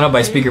get blown up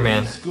by Speaker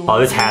Man. Oh,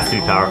 this has to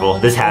be powerful.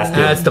 This has to.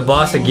 That's the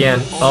boss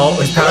again. Oh,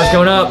 his power's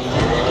going up.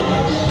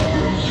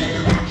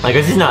 I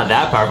guess he's not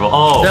that powerful.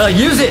 Oh. They're like,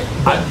 use it.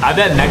 I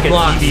bet Mecha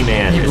TV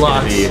Man is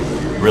going to be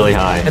really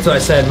high. That's what I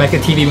said. Mecha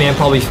TV Man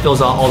probably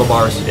fills out all the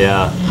bars.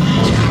 Yeah.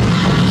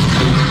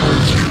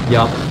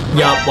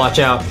 Yup. Watch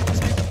out.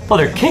 Oh,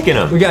 they're kicking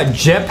him. We got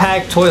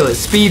jetpack toilet.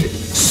 Speed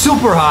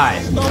super high.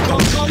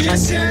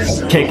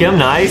 Kick him.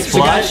 Nice. So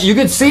guys, you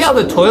could see how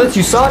the toilets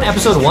you saw in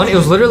episode 1, it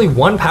was literally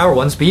 1 power,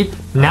 1 speed.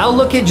 Now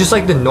look at just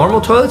like the normal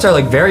toilets are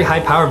like very high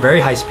power, very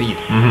high speed.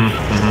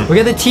 We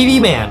got the TV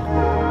Man.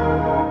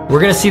 We're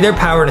gonna see their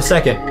power in a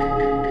second.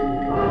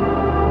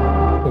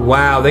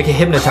 Wow, they can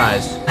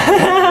hypnotize.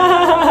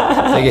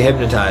 They get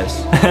hypnotized.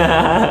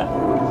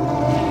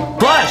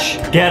 Flush!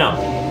 Get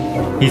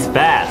him. He's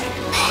fast,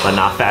 but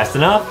not fast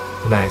enough.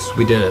 Nice,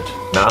 we did it.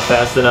 Not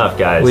fast enough,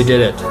 guys. We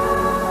did it.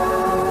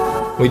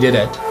 We did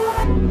it.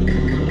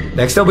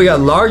 Next up, we got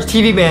large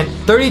TV man,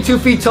 32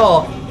 feet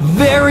tall,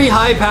 very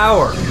high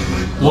power.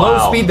 Low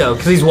Wow. speed though,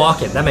 because he's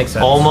walking. That makes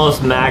sense.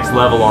 Almost max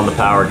level on the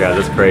power, guys.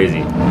 That's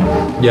crazy.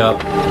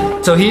 Yep.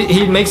 So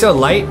he makes a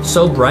light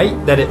so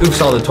bright that it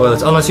oofs all the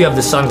toilets, unless you have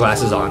the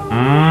sunglasses on.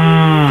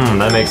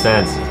 That makes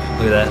sense.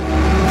 Look at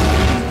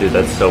that. Dude,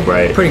 that's so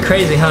bright. Pretty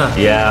crazy, huh?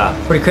 Yeah,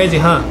 Pretty crazy,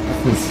 huh?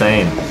 it's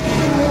insane.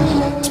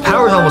 His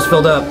power's almost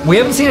filled up. We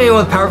haven't seen anyone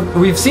with power.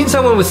 We've seen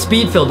someone with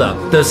speed filled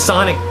up, the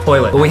Sonic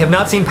toilet, but we have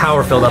not seen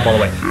power filled up all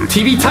the way.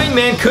 TV Titan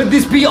Man, could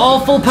this be all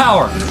full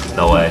power?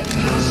 No way.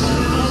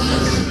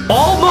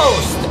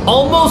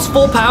 Almost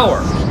full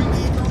power.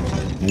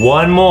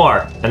 One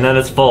more, and then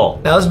it's full.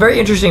 Now it's very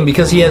interesting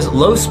because he has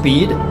low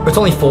speed, it's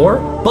only 4,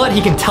 but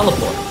he can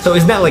teleport. So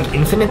isn't that like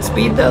infinite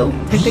speed though,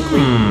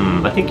 technically?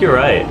 I think you're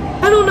right.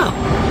 I don't know.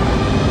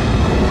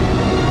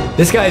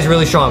 This guy is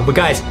really strong, but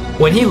guys,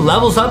 when he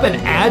levels up and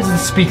adds the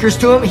speakers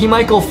to him, he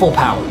might go full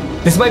power.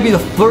 This might be the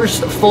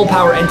first full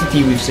power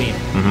entity we've seen.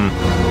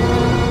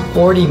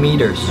 40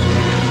 meters.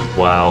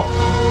 Wow.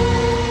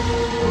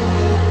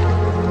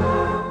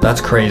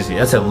 That's crazy.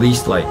 That's at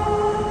least like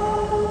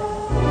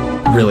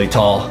really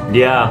tall.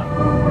 Yeah.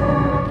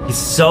 He's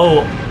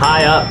so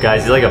high up,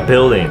 guys. He's like a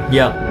building.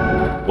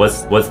 Yep.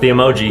 What's the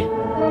emoji?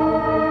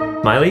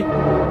 Smiley?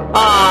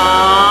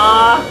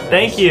 Ah,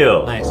 thank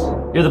you. Nice.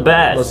 You're the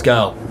best. Let's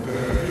go.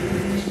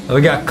 And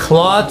we got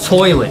Claw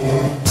Toilet.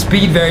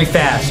 Speed very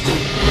fast.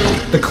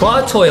 The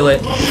Claw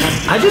Toilet,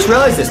 I just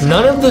realized this.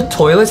 None of the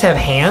toilets have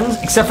hands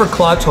except for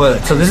Claw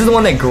Toilet. So this is the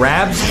one that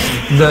grabs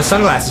the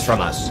sunglasses from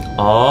us.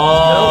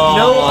 Oh.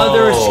 No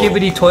other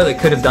Skibidi toilet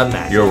could have done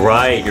that. You're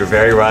right. You're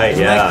very right.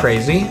 Isn't Yeah. that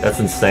crazy? That's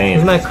insane.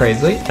 Isn't that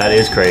crazy? That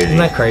is crazy. Isn't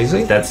that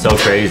crazy? That's so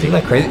crazy. Isn't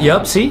that crazy?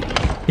 Yup, see?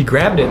 He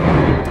grabbed it.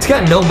 It's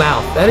got no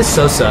mouth. That is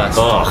so sus.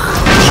 Ugh.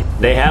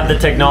 They have the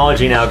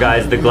technology now,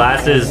 guys. The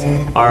glasses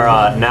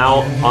are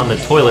now on the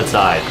toilet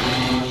side.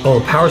 Oh,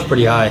 the power's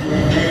pretty high.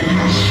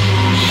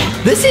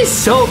 This is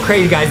so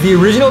crazy, guys. The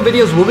original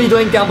videos will be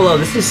linked down below.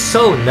 This is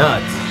so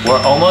nuts. We're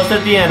almost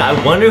at the end. I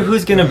wonder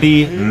who's gonna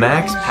be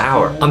max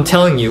power. I'm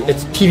telling you,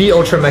 it's TV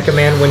Ultra Mecha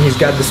Man when he's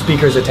got the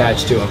speakers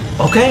attached to him.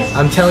 Okay.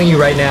 I'm telling you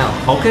right now.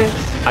 Okay.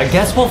 I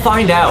guess we'll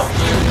find out.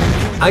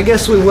 I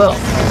guess we will.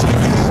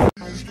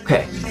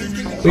 Okay.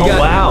 We got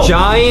wow.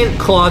 giant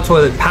claw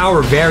toilet,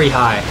 power very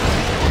high.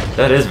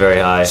 That is very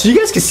high. So you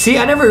guys can see,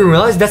 I never even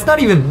realized that's not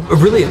even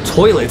really a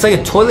toilet. It's like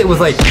a toilet with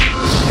like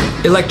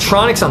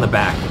electronics on the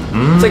back.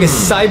 It's like a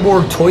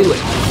cyborg toilet.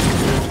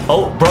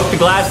 Oh, broke the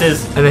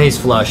glasses. And then he's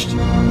flushed.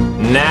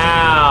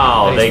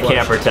 Now they flushed.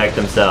 can't protect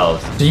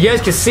themselves. So you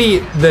guys can see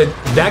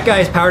that guy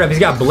is powered up. He's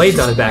got blades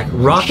on his back.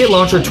 Rocket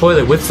launcher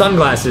toilet with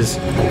sunglasses.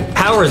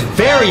 Power is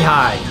very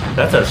high.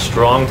 That's a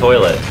strong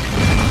toilet.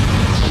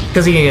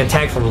 Because he can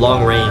attack from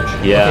long range.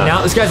 Yeah. Okay,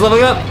 now this guy's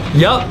leveling up.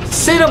 Yup.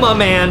 Cinema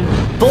Man.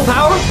 Full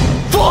power?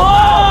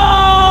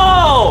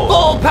 Whoa!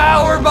 Full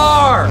power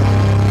bar.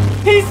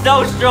 He's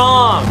so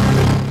strong.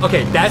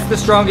 Okay, that's the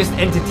strongest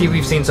entity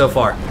we've seen so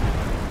far.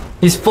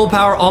 He's full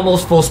power,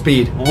 almost full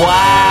speed.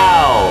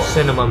 Wow.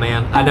 Cinema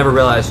Man. I never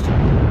realized.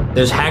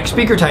 There's Hack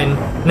Speaker Titan.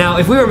 Now,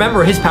 if we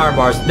remember his power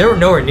bars, they were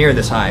nowhere near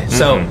this high.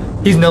 So,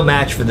 he's no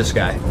match for this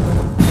guy.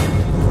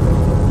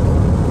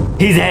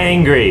 He's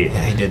angry.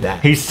 Yeah, he did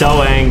that. He's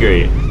so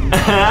angry.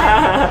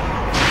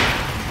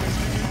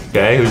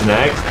 Okay, who's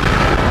next?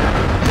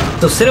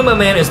 So, Cinema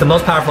Man is the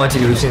most powerful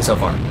entity we've seen so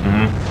far.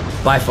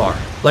 By far.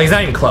 Like, it's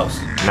not even close.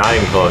 Not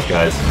even close,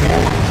 guys.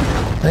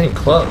 Not even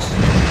close.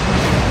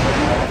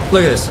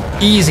 Look at this.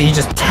 Easy, he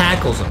just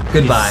tackles him.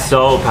 Goodbye. He's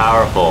so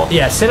powerful.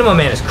 Yeah, Cinema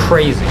Man is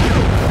crazy.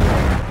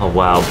 Oh,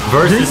 wow.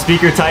 Versus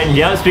Speaker Titan.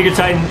 Yeah, Speaker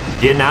Titan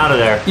getting out of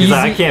there. He's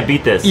like, I can't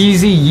beat this.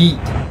 Easy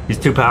yeet. He's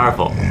too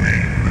powerful.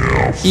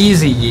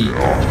 Easy yeet.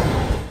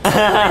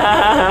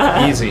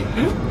 Easy.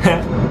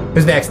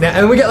 Who's next? Now,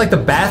 and we got like the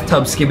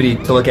bathtub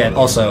Skibidi to look at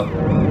also.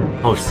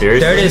 Oh, seriously?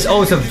 There it is.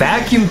 Oh, it's a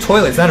vacuum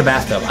toilet. It's not a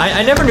bathtub.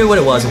 I never knew what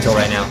it was until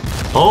right now.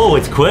 Oh,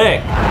 it's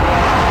quick.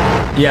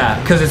 Yeah,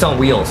 because it's on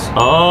wheels.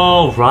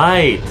 Oh,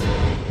 right.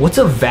 What's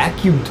a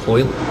vacuum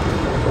toilet?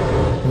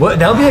 What?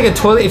 That would be like a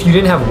toilet if you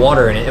didn't have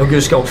water in it. It would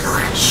just go.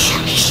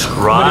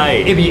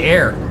 Right. It'd be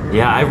air.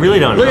 Yeah, I really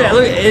don't know. Look at that.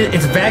 Look at it.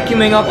 It's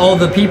vacuuming up all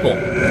the people.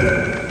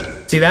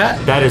 See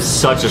that? That is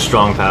such a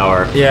strong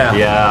power. Yeah.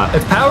 Yeah.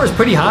 Its power is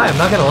pretty high, I'm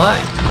not gonna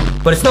lie.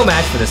 But it's no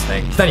match for this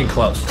thing. It's not even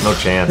close. No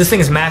chance. This thing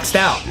is maxed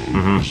out.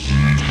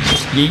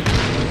 Yeet.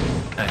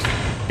 Nice.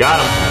 Got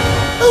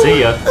him.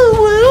 See ya.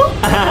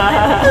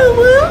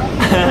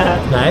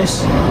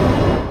 Nice.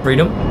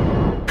 Freedom.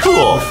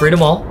 Cool.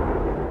 Freedom all.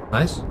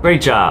 Nice.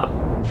 Great job.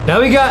 Now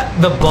we got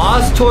the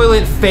boss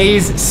toilet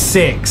phase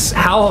 6.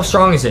 How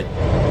strong is it?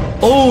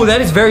 Oh, that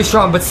is very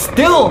strong, but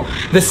still,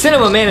 the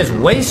Cinema Man is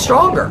way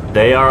stronger.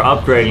 They are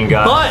upgrading,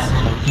 guys.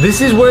 But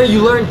this is where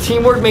you learn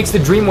teamwork makes the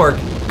dream work.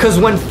 Because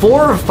when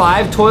 4 or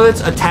 5 toilets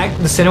attack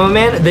the Cinema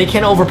Man, they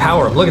can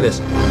overpower him. Look at this.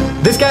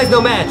 This guy's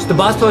no match. The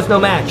boss toilet's no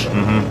match.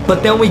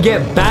 But then we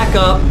get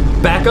backup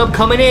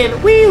coming in.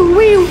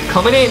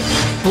 Coming in.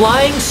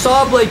 Flying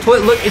saw blade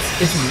toilet. Look,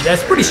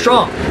 that's pretty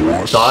strong.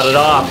 Thought it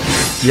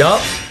off. Yup.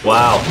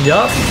 Wow.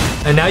 Yup.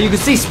 And now you can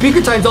see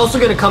Speaker Time's also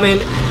gonna come in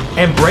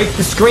and break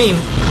the screen.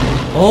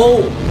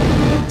 Oh.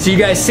 So you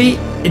guys see,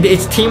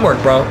 it's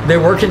teamwork, bro. They're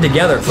working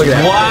together. Look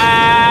at that.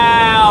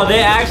 Wow,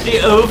 they actually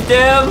oofed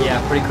him? Yeah,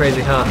 pretty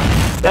crazy, huh?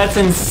 That's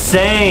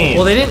insane.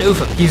 Well, they didn't oof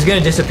him. He's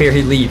gonna disappear.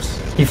 He leaves.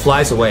 He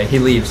flies away. He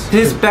leaves.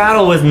 This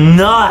battle was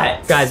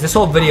nuts. Guys, this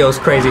whole video is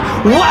crazy.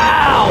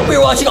 Wow!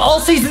 We're watching all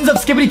seasons of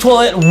Skibidi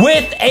Toilet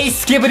with a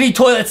Skibidi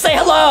Toilet. Say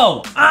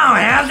hello! Oh,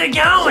 how's it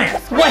going?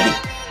 Wait,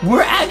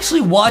 we're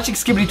actually watching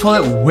Skibidi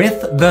Toilet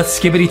with the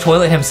Skibidi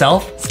Toilet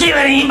himself?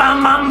 Skibbity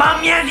bum bum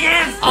bum,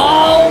 yes.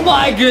 Oh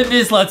my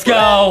goodness, let's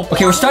go.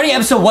 Okay, we're starting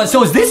episode 1.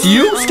 So is this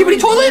you, Skibidi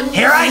Toilet?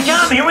 Here I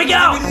come, here we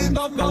go.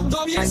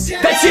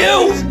 That's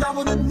you!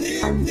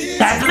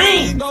 That's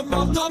me.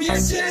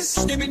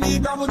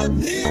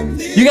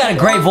 You got a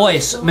great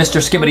voice, Mr.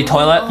 Skibidi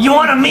Toilet. You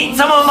want to meet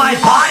some of my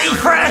potty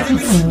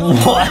friends?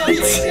 What?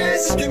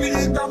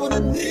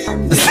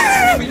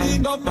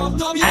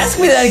 Ask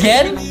me that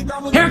again?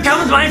 Here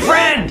comes my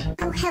friend.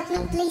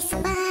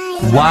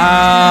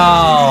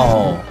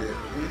 Wow.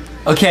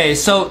 Okay,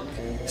 so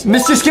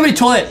Mr. Skibidi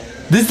Toilet,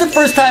 this is the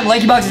first time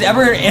LankyBox has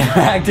ever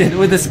interacted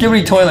with the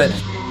Skibidi Toilet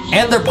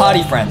and their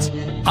potty friends.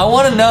 I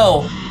want to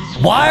know,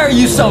 why are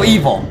you so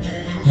evil?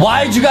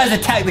 Why did you guys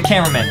attack the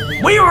cameraman?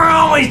 We were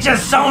always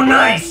just so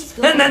nice.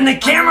 And then the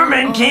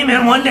cameraman came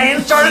in one day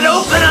and started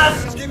opening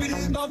us.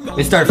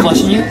 They started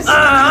flushing you?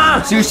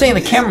 Uh-huh. So you're saying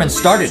the cameraman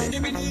started it?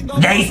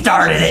 They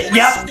started it,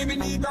 yep.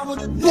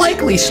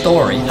 Likely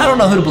story. I don't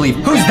know who to believe.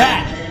 Who's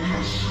that?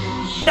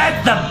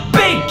 That's the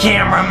big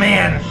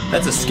cameraman.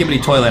 That's a Skibidi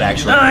Toilet,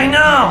 actually. I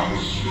know.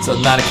 So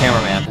not a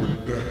cameraman.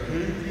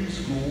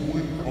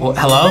 Well,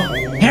 hello?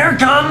 Here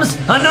comes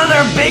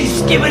another big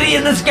Skibidi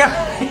in the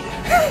sky.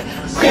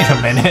 Wait a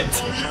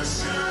minute.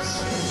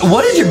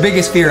 What is your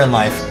biggest fear in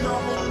life?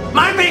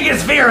 My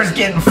biggest fear is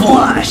getting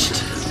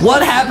flushed.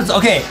 What happens?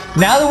 Okay,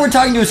 now that we're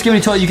talking to a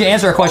Skibidi Toilet, you can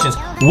answer our questions.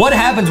 What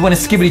happens when a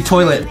Skibidi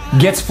Toilet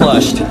gets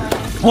flushed?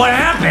 What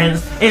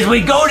happens is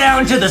we go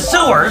down to the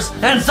sewers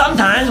and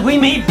sometimes we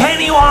meet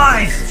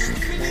Pennywise.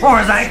 Or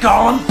as I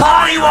call him,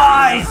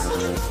 Pottywise.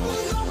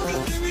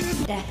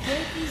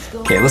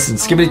 Okay, listen,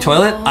 Skibidi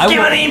Toilet,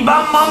 Skibidi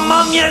bum bum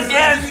bum, yes.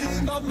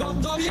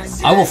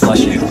 I will flush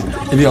you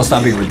if you don't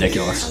stop being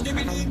ridiculous.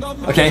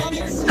 Okay?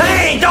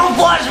 Hey, don't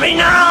flush me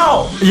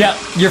now! Yep,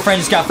 your friend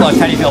just got flushed.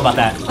 How do you feel about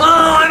that? Oh,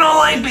 I don't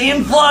like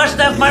being flushed.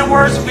 That's my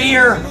worst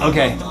fear.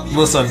 Okay,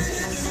 listen.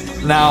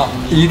 Now,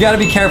 you gotta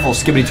be careful,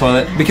 Skibidi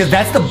Toilet, because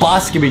that's the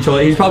boss Skibidi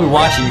Toilet. He's probably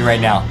watching you right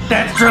now.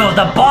 That's true.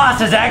 The boss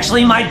is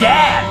actually my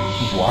dad.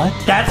 What?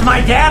 That's my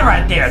dad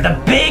right there. The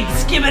big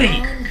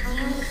Skibidi.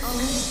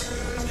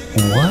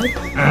 What?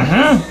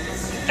 Mm-hmm.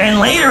 And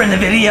later in the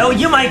video,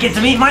 you might get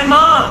to meet my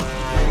mom.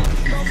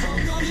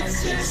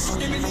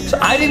 So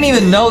I didn't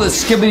even know that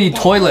Skibidi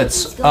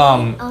Toilets,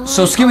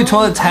 so Skibidi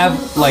Toilets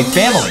have, like,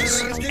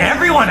 families.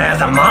 Everyone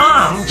has a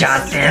mom,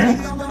 Justin.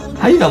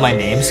 How do you know my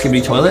name,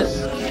 Skibidi Toilet?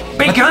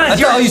 Because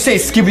That's all you say,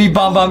 Skibidi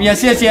Bom Bom,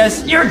 yes. You're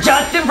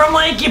Justin from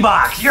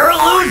LankyBox. You're a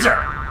loser.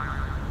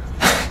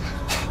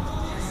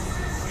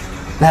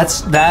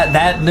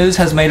 That news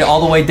has made it all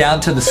the way down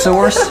to the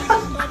source.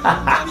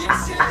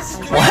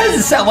 Why does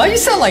it sound? Why do you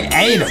sound like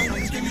Adam?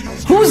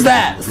 Who's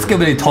that?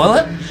 Skibidi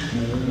Toilet?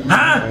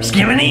 Huh?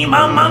 Skibidi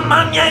bum bum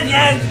bum,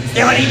 yes.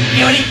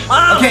 Skibidi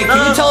bum. Okay,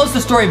 can you tell us the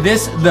story of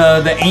this,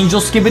 the angel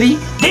Skibidi?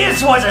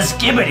 This was a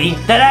Skibidi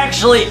that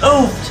actually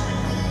oofed.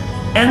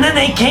 And then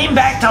they came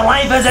back to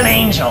life as an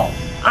angel.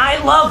 I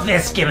love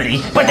this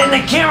Skibidi, but then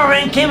the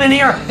cameraman came in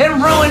here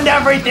and ruined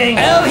everything.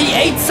 Oh, he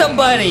ate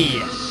somebody.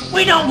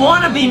 We don't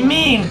want to be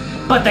mean,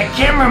 but the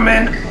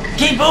cameramen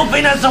keep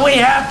oofing us, so we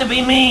have to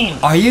be mean.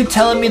 Are you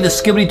telling me the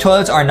Skibidi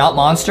Toilets are not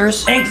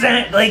monsters?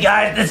 Exactly,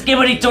 guys. The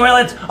Skibidi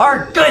Toilets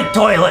are good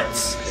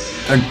toilets.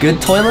 They're good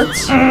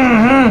toilets?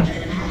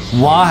 Mm-hmm.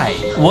 Why?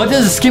 What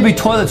does the Skibidi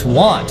Toilets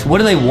want? What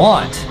do they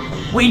want?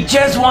 We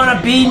just want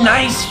to be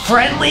nice,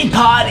 friendly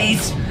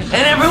potties, and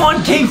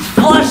everyone keeps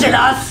flushing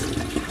us.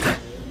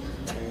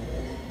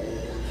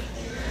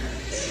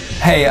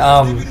 Hey,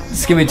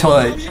 Skibidi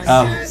Toilet,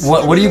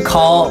 what do you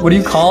call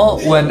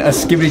when a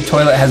Skibidi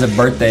Toilet has a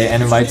birthday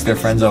and invites their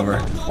friends over?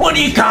 What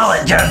do you call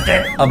it,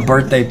 Justin? A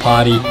birthday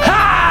potty. Ha!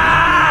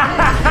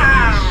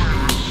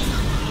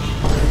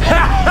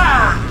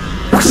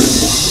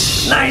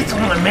 Nice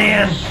one,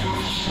 man.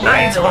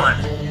 Nice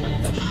one.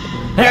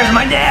 There's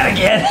my dad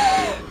again.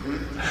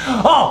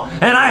 Oh,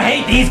 and I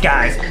hate these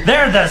guys.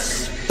 They're the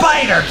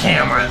spider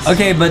cameras.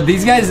 Okay, but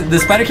these guys, the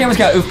spider cameras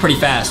got oofed pretty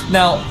fast.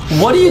 Now,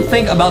 what do you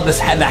think about this?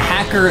 About the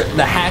hack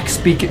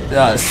speaker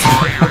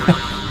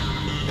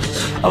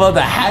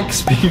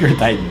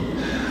Titan?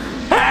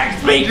 Hack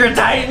speaker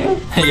Titan?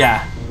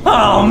 Yeah.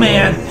 Oh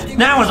man,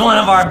 that was one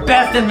of our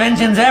best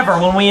inventions ever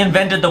when we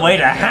invented the way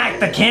to hack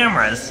the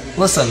cameras.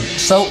 Listen,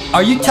 so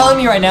are you telling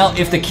me right now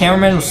if the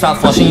cameraman would stop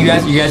flushing you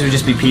guys would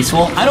just be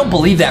peaceful? I don't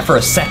believe that for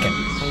a second.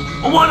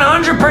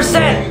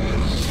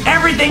 100%.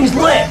 Everything's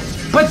lit,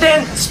 but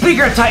then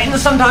Speaker Titan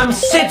sometimes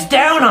sits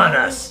down on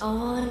us.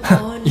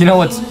 You know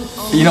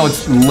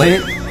what's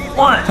lit?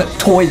 What?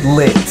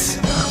 Toilets.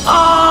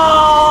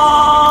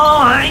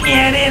 Oh, I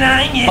get it.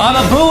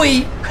 Baba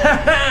Booey.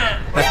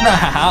 That's not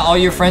how all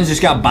your friends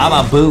just got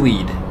Baba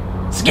Booeyed.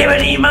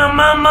 Skibidi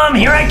mum,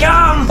 here I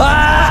come.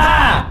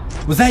 Ah!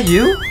 Was that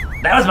you?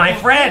 That was my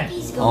friend.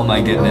 Oh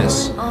my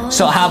goodness.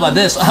 So how about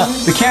this?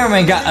 The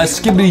cameraman got a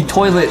Skibidi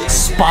toilet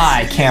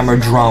spy camera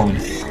drone,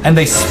 and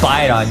they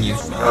spied on you.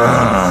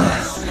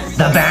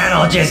 The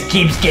battle just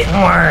keeps getting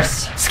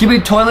worse.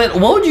 Skibidi toilet,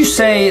 what would you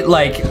say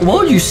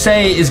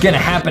is gonna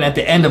happen at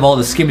the end of all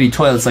the Skibidi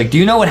toilets? Like, do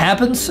you know what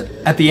happens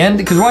at the end?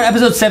 Because we're on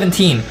episode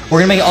 17. We're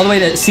gonna make it all the way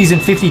to season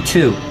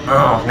 52.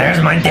 Oh, there's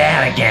my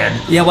dad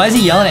again. Yeah, why is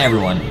he yelling at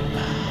everyone?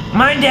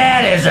 My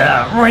dad is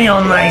a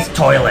real nice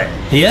toilet.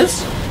 He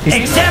is?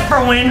 Except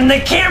for when the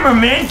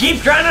cameraman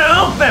keeps trying to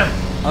help him.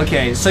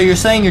 Okay, so you're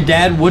saying your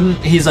dad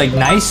he's like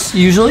nice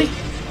usually?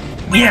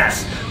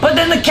 Yes, but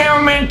then the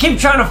cameraman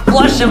keeps trying to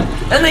flush him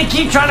and they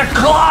keep trying to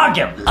clog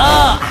him.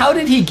 How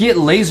did he get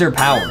laser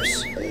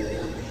powers?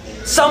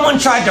 Someone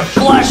tried to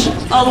flush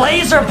a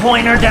laser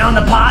pointer down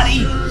the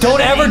potty.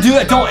 Don't ever do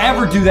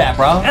that,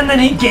 bro. And then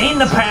he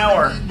gained the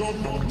power.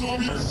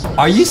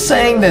 Are you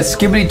saying that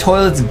Skibidi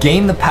toilets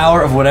gain the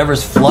power of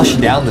whatever's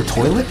flushed down the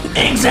toilet?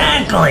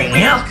 Exactly,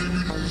 yep.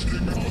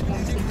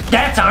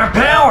 That's our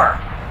power.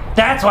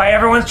 That's why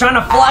everyone's trying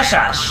to flush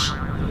us.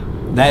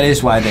 That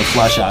is why they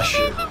flush us.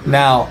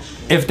 Now,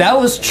 if that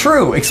was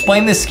true,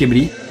 explain this,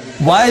 Skibidi.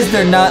 Why is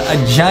there not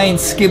a giant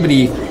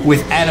Skibidi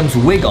with Adam's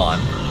wig on?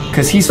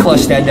 Because he's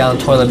flushed that down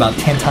the toilet about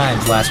 10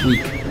 times last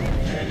week.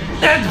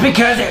 That's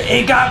because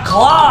it got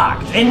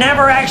clogged. It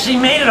never actually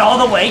made it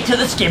all the way to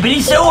the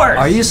Skibidi sewers.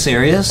 Are you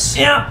serious?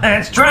 Yeah,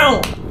 that's true.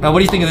 Now, what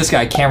do you think of this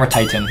guy, Camera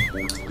Titan?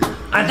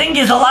 I think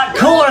he's a lot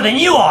cooler than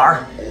you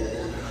are.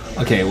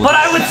 Okay, well, but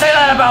I would say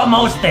that about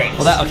most things.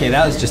 Well,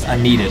 that was just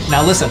unneeded.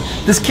 Now listen,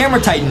 this Camera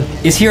Titan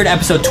is here at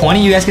episode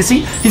 20, you guys can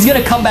see. He's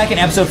gonna come back in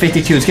episode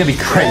 52, it's gonna be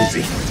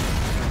crazy.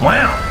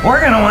 Wow, we're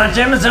gonna watch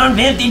episode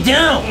 52.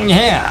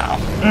 Yeah.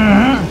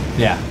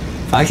 Yeah.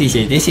 Foxy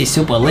said, this is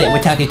super lit,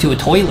 we're talking to a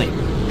toilet.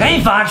 Hey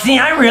Foxy,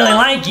 I really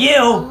like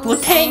you. Well,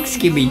 thanks,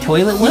 Skibidi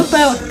Toilet. What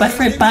about my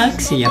friend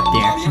Boxy up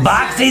there?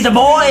 Boxy the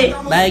boy.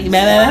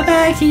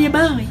 Boxy the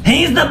boy.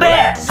 He's the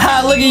best.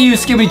 Ha, look at you,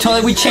 Skibidi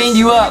Toilet. We chained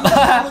you up.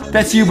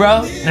 That's you,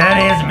 bro.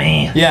 That is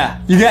me. Yeah,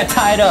 you got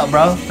tied up,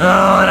 bro.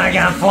 Oh, and I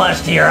got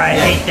flushed here. I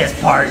hate this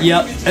part.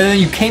 Yep. And then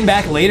you came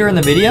back later in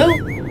the video?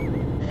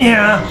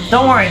 Yeah,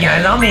 don't worry,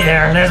 guys. I'll be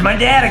there. There's my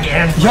dad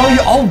again.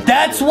 Oh,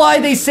 that's why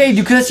they saved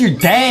you, because that's your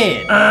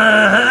dad.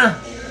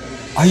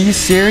 Uh-huh. Are you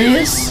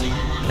serious?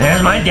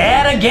 There's my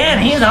dad again.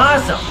 He's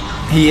awesome.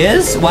 He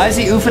is? Why is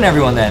he oofing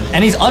everyone then?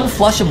 And he's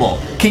unflushable.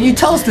 Can you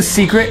tell us the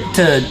secret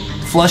to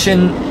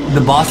flushing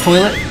the boss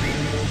toilet?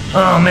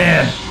 Oh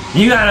man,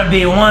 you gotta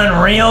be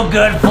one real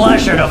good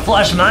flusher to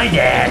flush my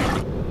dad.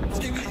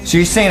 So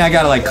you're saying I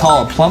gotta like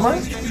call a plumber?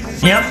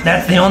 Yep,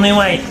 that's the only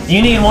way.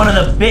 You need one of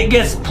the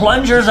biggest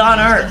plungers on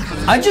earth.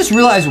 I just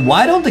realized,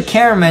 why don't the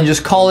cameramen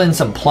just call in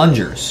some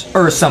plungers?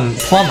 Or some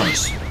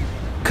plumbers?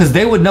 Because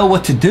they would know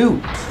what to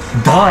do.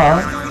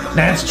 Duh.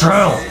 That's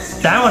true.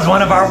 That was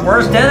one of our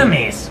worst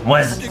enemies,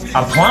 was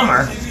a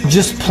plumber.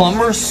 Just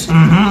plumbers?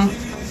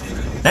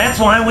 Mm-hmm. That's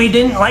why we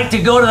didn't like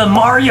to go to the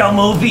Mario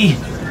movie.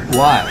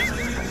 Why?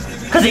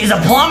 Because he's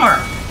a plumber.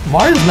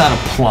 Mario's not a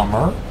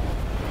plumber.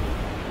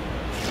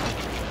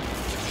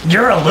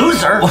 You're a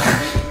loser.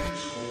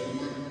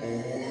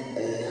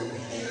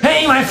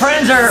 Hey, my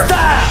friends are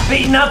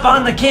beating up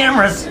on the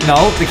cameras.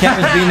 No, the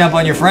camera's beating up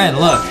on your friend,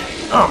 look.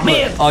 Oh,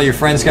 man. Look, all your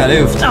friends got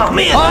oofed. Oh,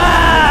 man.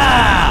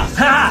 Ah!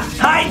 Ha!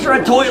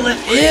 Hydra toilet.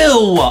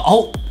 Ew!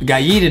 Oh,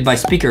 got yeeted by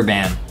speaker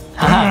ban.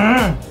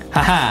 Haha.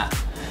 Haha.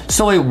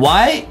 So wait,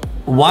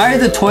 why are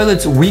the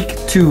toilets weak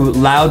to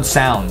loud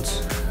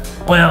sounds?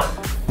 Well,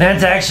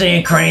 that's actually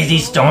a crazy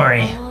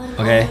story.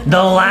 Okay.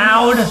 The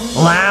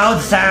loud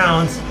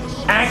sounds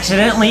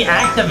accidentally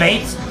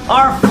activates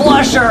our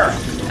flusher,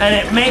 and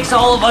it makes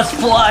all of us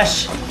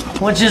flush,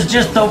 which is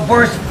just the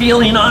worst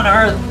feeling on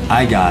earth.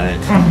 I got it.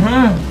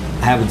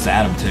 Mm-hmm. Happens to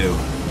Adam too.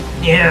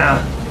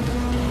 Yeah,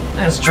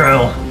 that's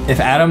true. If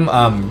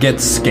Adam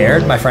gets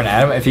scared, my friend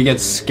Adam, if he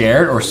gets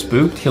scared or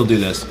spooked, he'll do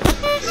this.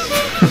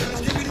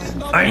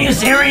 Are you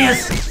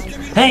serious?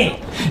 Hey.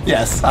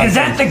 Yes. Is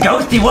that the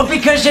ghosty whoopee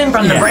cushion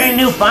from the brand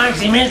new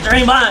Foxy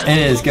Mystery Box? It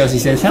is. Ghosty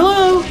says,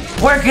 hello.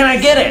 Where can I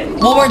get it?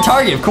 Well, we're in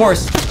Target, of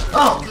course.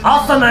 Oh,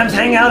 I'll sometimes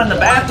hang out in the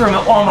bathroom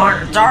at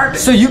Walmart or Target.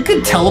 So you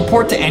could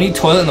teleport to any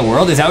toilet in the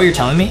world? Is that what you're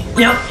telling me?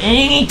 Yep,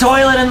 any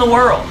toilet in the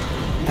world.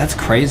 That's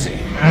crazy.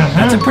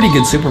 That's a pretty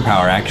good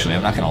superpower, actually.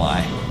 I'm not gonna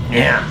lie.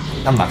 Yeah.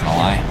 I'm not gonna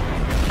lie.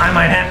 I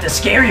might have to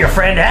scare your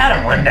friend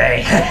Adam one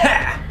day.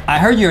 I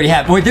heard you already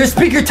have. Wait, there's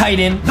Speaker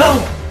Titan.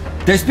 Boom.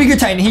 There's Speaker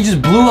Titan. He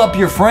just blew up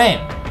your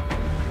friend.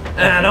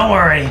 Don't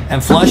worry.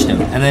 And flushed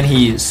him, and then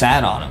he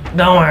sat on him.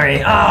 Don't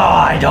worry. Oh,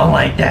 I don't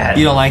like that.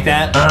 You don't like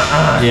that?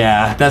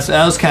 Yeah, that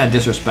was kind of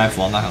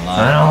disrespectful, I'm not gonna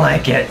lie. I don't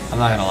like it. I'm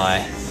not gonna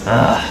lie.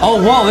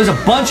 Oh, whoa, there's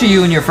a bunch of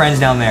you and your friends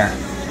down there.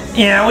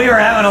 Yeah, we were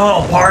having a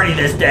little party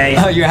this day.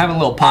 Oh, you're having a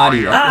little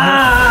potty.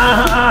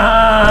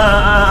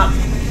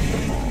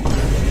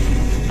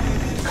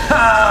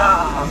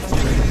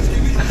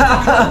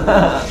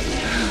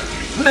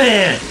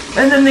 Man,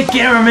 and then the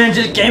cameraman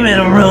just came in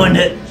and ruined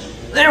it.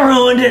 They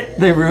ruined it.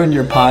 They ruined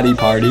your potty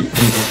party.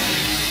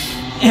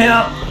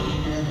 Yeah.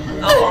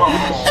 Oh.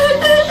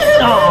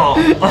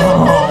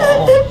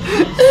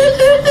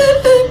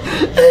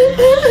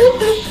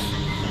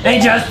 Hey,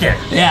 Justin.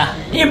 Yeah.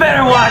 You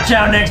better watch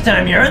out next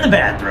time you're in the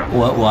bathroom.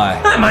 What? Why?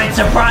 I might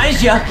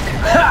surprise you.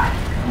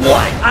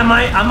 What? I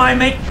might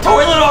make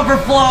toilet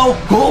overflow.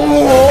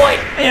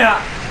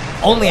 Yeah.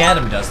 Only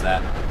Adam does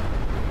that.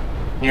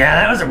 Yeah,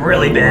 that was a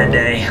really bad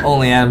day.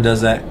 Only Adam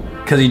does that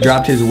because he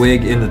dropped his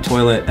wig in the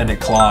toilet and it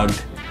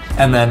clogged,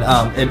 and then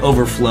it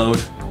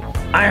overflowed.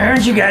 I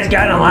heard you guys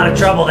got in a lot of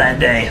trouble that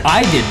day.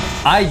 I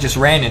didn't. I just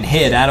ran and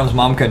hid. Adam's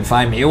mom couldn't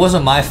find me. It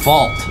wasn't my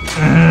fault.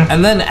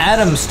 And then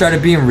Adam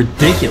started being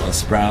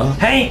ridiculous, bro.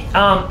 Hey,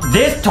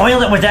 this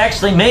toilet was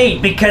actually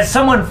made because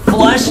someone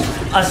flushed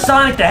a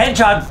Sonic the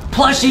Hedgehog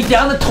plushie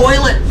down the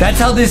toilet. That's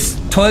how this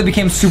toilet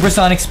became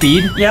supersonic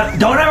speed? Yep,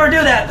 don't ever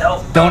do that,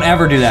 though. Don't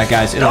ever do that,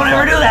 guys. Don't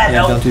ever do that,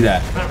 yeah, though. Don't do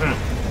that.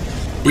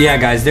 Yeah,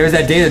 guys, there was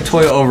that day the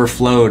toilet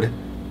overflowed,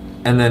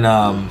 and then,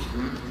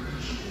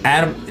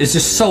 Adam, it's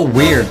just so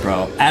weird,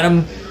 bro.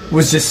 Adam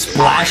was just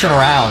splashing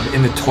around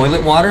in the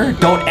toilet water.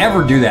 Don't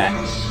ever do that.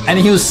 And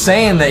he was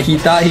saying that he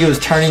thought he was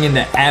turning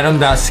into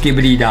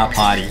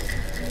Adam.Skibidi.potty.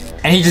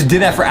 And he just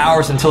did that for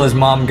hours until his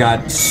mom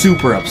got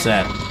super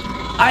upset.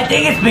 I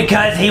think it's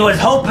because he was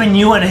hoping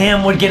you and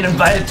him would get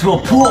invited to a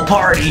pool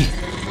party.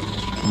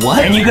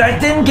 What? And you guys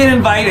didn't get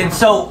invited,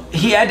 so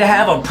he had to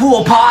have a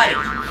pool party.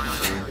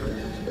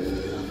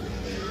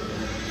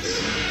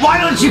 Why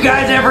don't you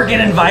guys ever get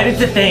invited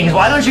to things?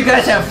 Why don't you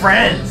guys have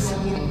friends?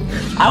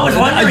 I was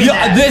wondering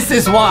that. This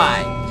is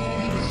why.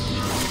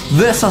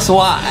 This is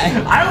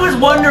why. I was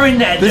wondering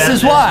that, This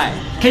is why.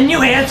 Can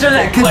you answer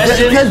that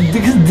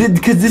question?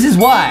 Because this is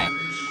why.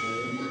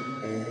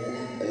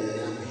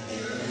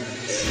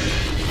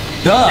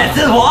 Duh. This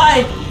is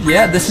why.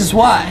 Yeah, this is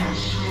why.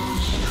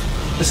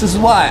 This is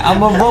why.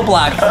 I'm a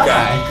Roblox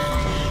guy.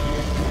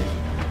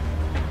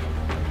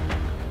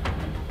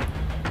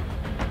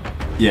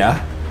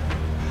 Yeah.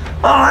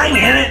 Oh, I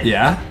get it.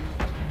 Yeah.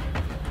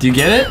 Do you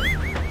get it?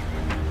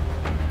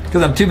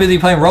 Because I'm too busy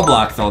playing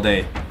Roblox all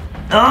day.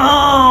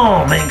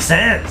 Oh, makes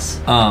sense.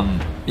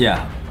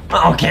 Yeah.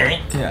 Okay.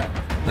 Yeah.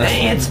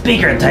 Hey, it's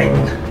Speaker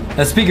Titan.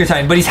 That's Speaker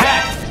Titan, but he's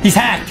hacked. He's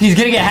hacked. He's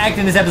gonna get hacked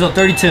in this episode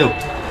 32.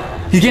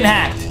 He's getting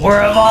hacked.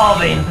 We're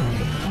evolving.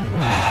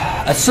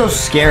 That's so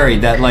scary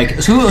that,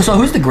 like, so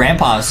who's the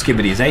grandpa of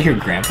Skibidi? Is that your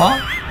grandpa?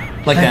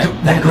 Like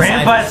The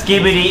grandpa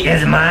Skibidi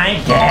is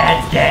my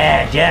dad's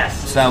dad,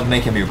 yes. So that would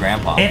make him your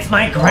grandpa. It's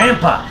my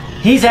grandpa.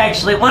 He's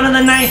actually one of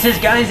the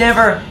nicest guys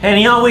ever, and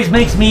he always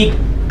makes me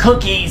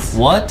cookies.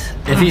 What?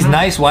 If he's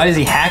nice, why does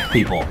he hack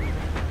people?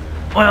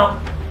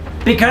 Well,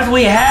 because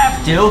we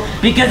have to,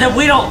 because if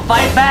we don't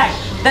fight back,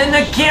 then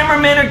the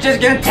cameramen are just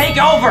gonna take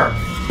over.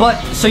 But,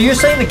 so you're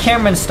saying the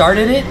cameraman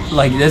started it?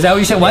 Like, is that what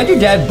you're saying? Why'd your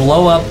dad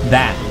blow up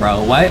that,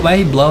 bro? Why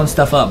he blowing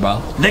stuff up,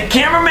 bro? The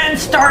cameraman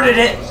started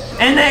it,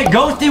 and that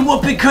ghosty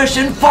whoopee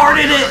cushion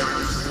farted it.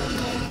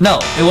 No,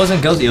 it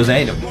wasn't Ghosty, it was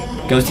Adam.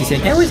 Ghosty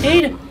said, that was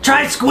Adam.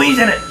 Try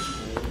squeezing it.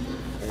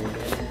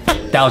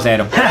 That was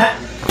Adam. That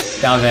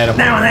was Adam.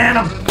 That was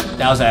Adam.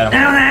 That was Adam.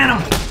 That was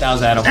Adam. That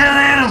was Adam. That was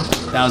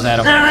Adam. That was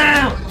Adam. That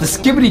was Adam. The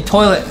Skibidi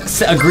toilet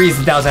agrees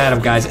that was Adam,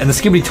 guys, and the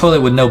Skibidi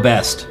toilet would know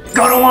best.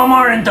 Go to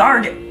Walmart and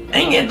Target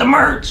and get the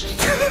merch.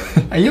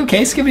 Are you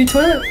okay, Skibidi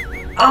toilet?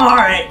 I'm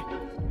alright.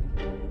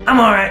 I'm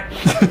alright.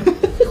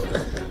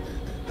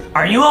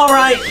 Are you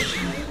alright?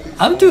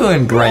 I'm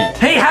doing great.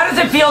 Hey, how does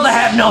it feel to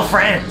have no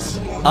friends?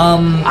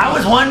 I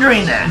was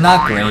wondering that.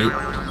 Not great.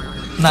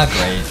 Not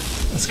great.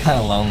 It's kind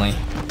of lonely.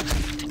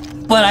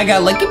 But I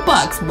got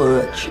LankyBox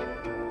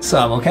World, so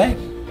I'm okay.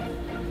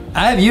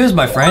 I have you as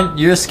my friend.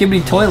 You're a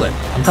Skibidi toilet.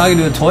 I'm talking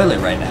to a toilet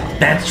right now.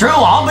 That's true.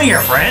 I'll be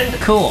your friend.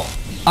 Cool.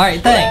 All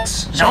right,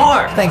 thanks.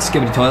 Sure. Thanks,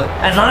 Skibidi toilet.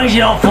 As long as you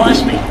don't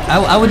flush me.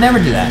 I would never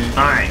do that.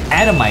 All right.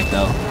 Adam might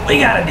though. We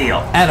got a deal.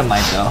 Adam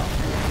might though.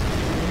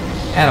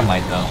 Adam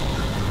might though.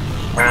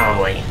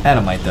 Probably.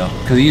 Adam might though,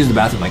 because he uses the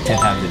bathroom like 10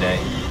 times a day.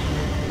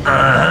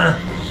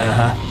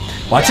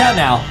 Watch out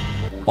now.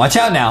 Watch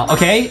out now.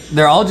 Okay,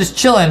 they're all just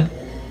chilling.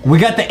 We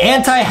got the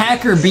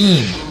anti-hacker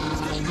beam.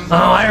 Oh,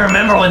 I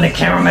remember when the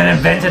cameraman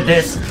invented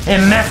this. It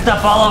messed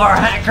up all of our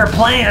hacker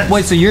plans.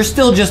 Wait, so you're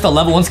still just a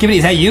level 1 Skibidi?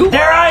 Is that you?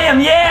 There I am,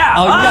 yeah!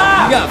 Oh,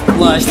 you got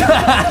flushed.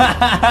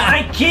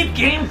 I keep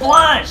getting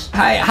flushed.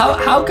 Hi,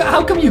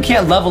 how come you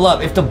can't level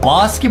up? If the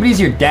boss Skibidi's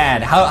your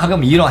dad, how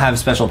come you don't have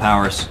special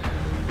powers?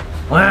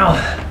 Well,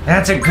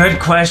 that's a good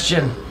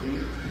question.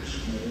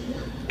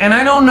 And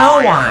I don't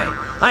know why.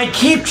 I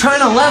keep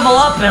trying to level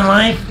up in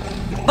life,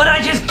 but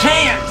I just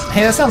can't.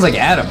 Hey, that sounds like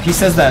Adam. He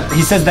says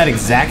that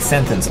exact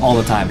sentence all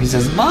the time. He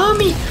says,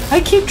 "Mommy,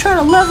 I keep trying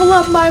to level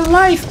up my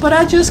life, but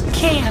I just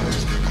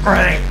can't."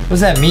 Right. What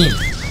does that mean?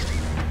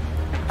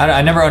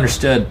 I never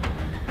understood.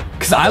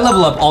 Because I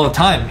level up all the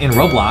time in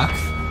Roblox.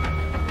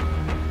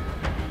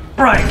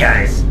 Right,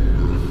 guys.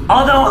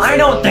 Although I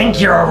don't think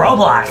you're a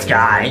Roblox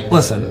guy.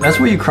 Listen, that's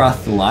where you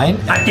cross the line.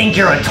 I think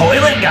you're a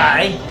toilet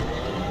guy.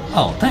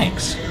 Oh,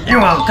 thanks. You're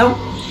welcome.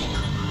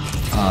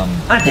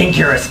 I think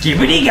you're a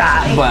Skibidi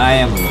guy. But I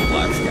am a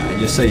Roblox guy,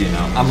 just so you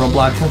know. I'm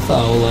Roblox and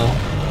solo.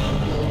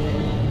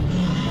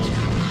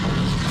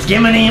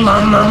 Skibidi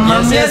mum mum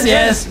mum.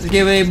 Yes.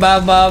 Skibidi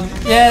bob bob.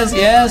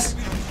 Yes.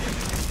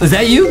 Is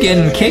that you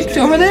getting kicked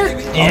over there?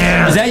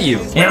 Yeah. Is that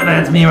you? Yeah,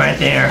 that's me right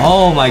there.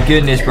 Oh my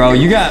goodness, bro.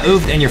 You got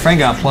oofed and your friend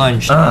got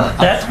plunged.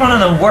 That's one of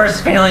the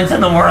worst feelings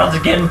in the world,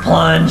 is getting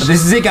plunged.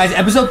 This is it, guys.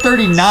 Episode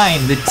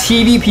 39. The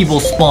TV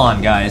people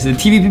spawn, guys. The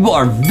TV people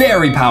are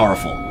very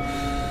powerful.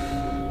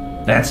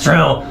 That's true.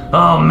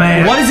 Oh,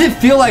 man. What does it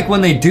feel like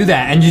when they do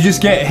that and you just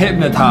get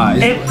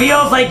hypnotized? It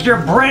feels like your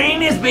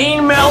brain is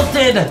being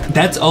melted.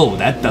 That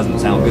doesn't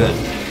sound good.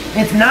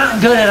 It's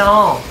not good at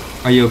all.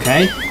 Are you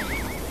okay?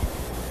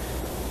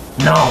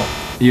 No.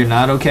 You're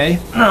not okay?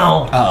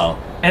 No. Uh-oh.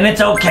 And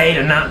it's okay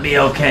to not be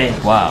okay.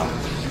 Wow.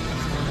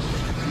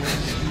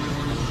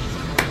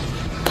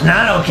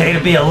 Not okay to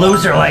be a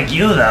loser like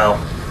you, though.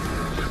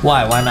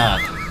 Why? Why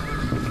not?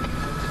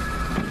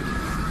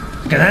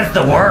 Because that's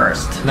the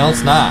worst. No,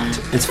 it's not.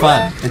 It's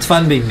fun. It's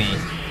fun being me.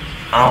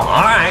 Oh,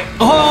 alright.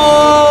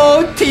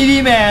 Oh,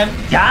 TV man.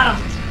 Got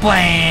him.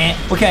 Blah.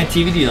 What kind of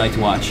TV do you like to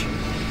watch?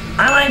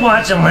 I like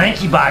watching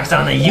LankyBox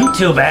on the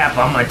YouTube app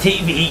on my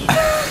TV.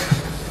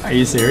 Are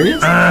you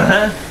serious?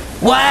 Uh-huh.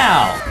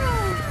 Wow.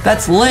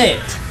 That's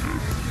lit.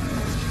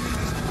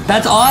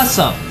 That's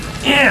awesome.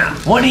 Yeah.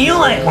 What do you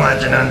like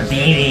watching on the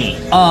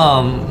TV?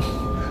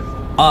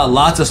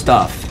 Lots of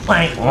stuff.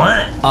 Like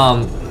what?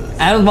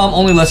 Adam's mom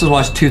only lets us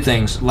watch two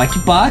things: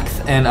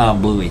 LankyBox and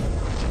Bluey.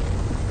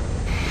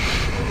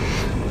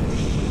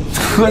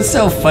 What's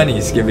so funny,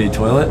 Skibidi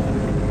Toilet?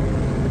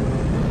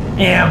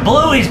 Yeah,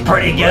 Bluey's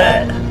pretty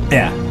good.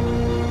 Yeah.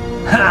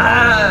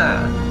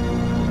 Ha!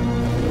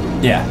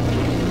 Yeah.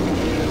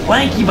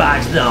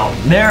 LankyBox though,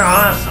 they're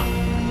awesome.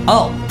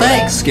 Oh,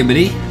 thanks,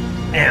 Skibidi.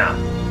 Yeah.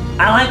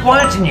 I like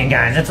watching you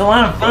guys. It's a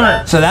lot of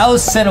fun. So that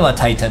was Cinema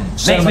Titan.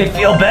 Makes me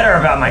feel better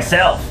about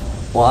myself.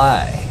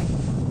 Why?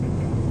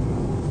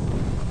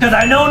 Because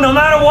I know no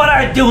matter what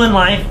I do in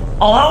life,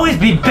 I'll always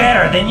be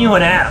better than you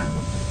and Adam.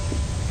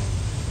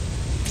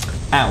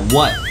 At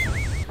what?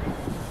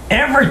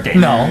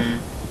 Everything. No.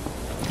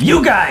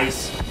 You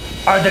guys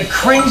are the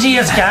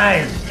cringiest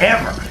guys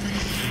ever.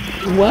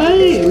 What?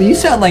 You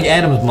sound like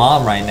Adam's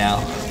mom right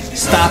now.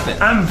 Stop it.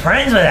 I'm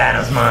friends with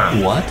Adam's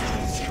mom. What?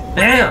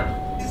 Yeah.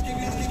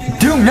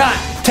 Do not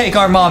take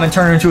our mom and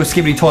turn her into a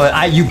Skibidi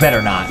Toilet. You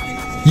better not.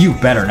 You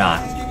better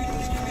not.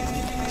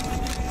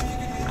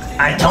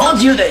 I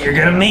told you that you're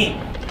gonna meet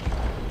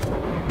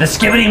the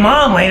Skibidi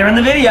mom later in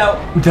the video.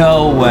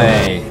 No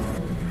way.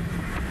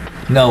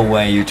 No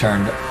way you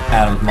turned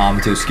Adam's mom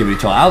into a Skibidi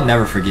Toilet. I'll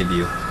never forgive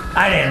you.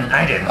 I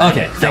didn't.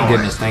 Okay, thank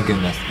goodness, thank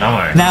goodness. Don't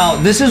worry. Now,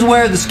 this is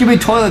where the Skibidi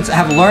Toilets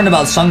have learned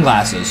about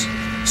sunglasses.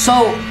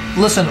 So,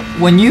 listen,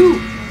 when you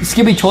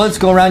Skibidi Toilets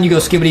go around, you go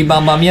Skibidi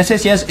bum bum, yes.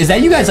 Is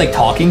that you guys like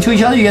talking to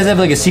each other? You guys have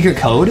like a secret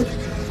code?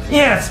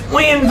 Yes,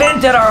 we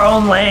invented our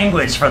own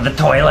language for the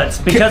toilets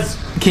because...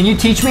 Can you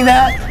teach me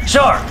that?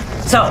 Sure.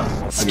 So,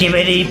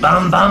 Skibidi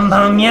bum bum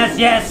bum,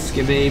 yes.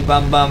 Skibidi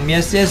bum bum,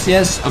 yes.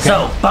 Okay.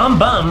 So, bum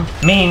bum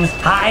means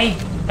hi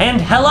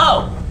and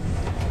hello.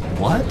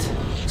 What?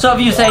 So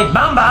if you say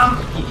bum bum,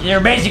 you're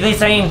basically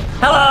saying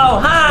hello,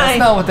 hi. That's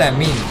not what that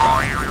means.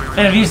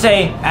 And if you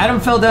say... Adam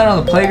fell down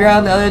on the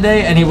playground the other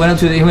day and he went up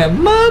to it, he went,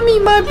 "Mommy,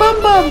 my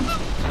bum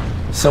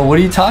bum." So what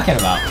are you talking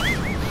about?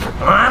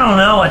 I don't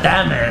know what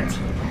that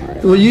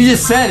meant. Well, you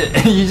just said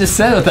it. You just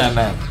said what that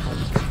meant.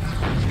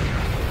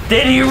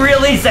 Did he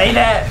really say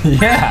that?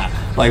 Yeah,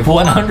 like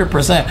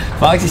 100%.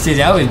 Foxy says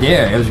I was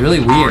there. It was really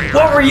weird.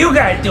 What were you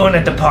guys doing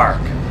at the park?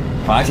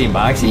 Foxy and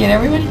Boxy and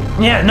everybody?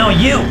 Yeah, no,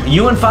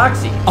 you and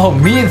Foxy. Oh,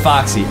 me and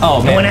Foxy.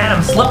 Oh, man. When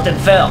Adam slipped and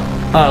fell.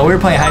 We were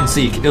playing hide and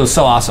seek. It was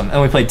so awesome.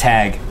 And we played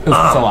tag. It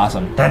was so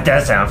awesome. That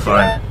does sound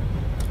fun.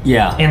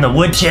 Yeah. In the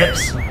wood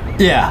chips?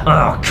 Yeah.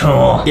 Oh,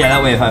 cool. Yeah,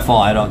 that way if I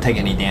fall, I don't take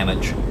any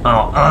damage.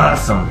 Oh,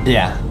 awesome.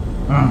 Yeah.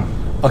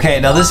 Okay,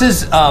 now this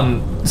is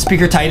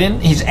Speaker Titan.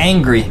 He's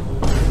angry.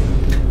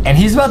 And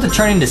he's about to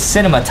turn into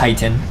Cinema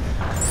Titan.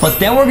 But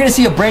then we're gonna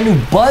see a brand new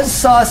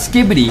Buzzsaw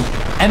Skibidi,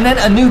 and then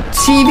a new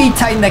TV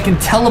Titan that can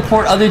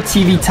teleport other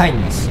TV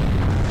Titans.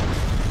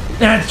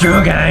 That's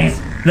true,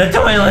 guys. The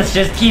toilets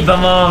just keep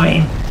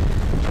evolving.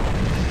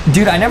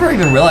 Dude, I never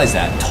even realized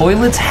that.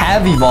 Toilets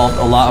have evolved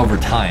a lot over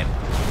time,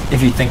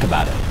 if you think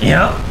about it.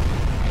 Yep,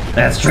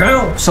 that's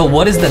true. So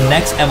what is the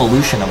next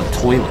evolution of a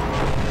toilet?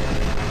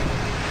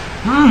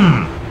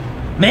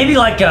 Maybe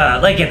like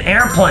an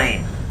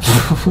airplane.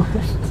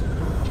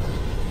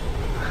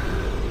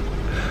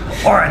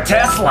 Or a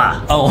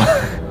Tesla. Oh,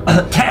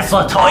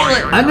 Tesla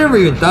toilet. I never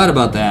even thought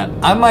about that.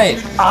 I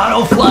might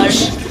Auto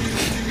flush.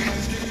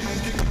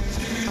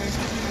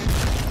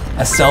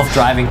 a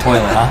self-driving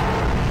toilet,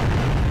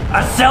 huh?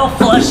 A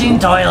self-flushing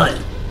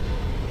toilet.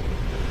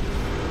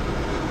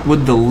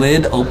 Would the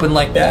lid open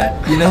like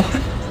that? You know?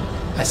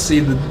 I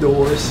see the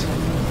doors.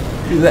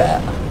 Do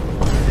that.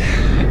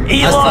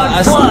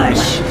 Elon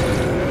flush.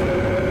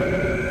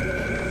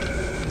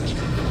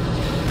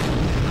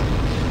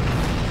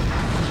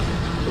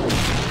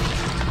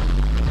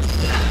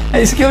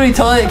 Hey, Skibidi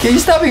Toilet, can you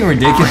stop being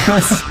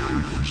ridiculous?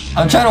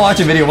 I'm trying to watch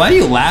a video. Why do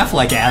you laugh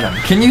like Adam?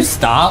 Can you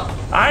stop?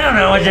 I don't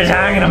know what you're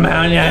talking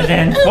about,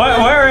 Justin.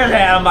 Where is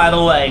Adam, by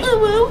the way?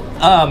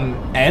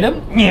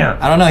 Adam? Yeah.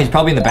 I don't know. He's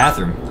probably in the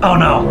bathroom. Oh,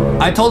 no.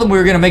 I told him we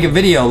were going to make a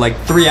video like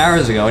 3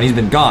 hours ago, and he's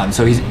been gone.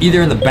 So he's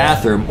either in the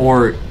bathroom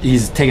or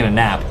he's taking a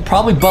nap.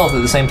 Probably both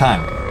at the same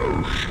time.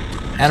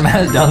 Adam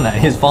has done that.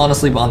 He's fallen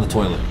asleep on the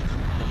toilet.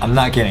 I'm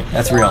not kidding.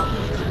 That's real.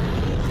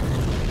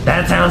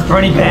 That sounds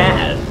pretty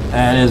bad.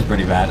 That is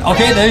pretty bad.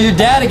 Okay, there's your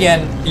dad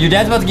again. Your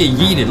dad's about to get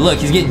yeeted. Look,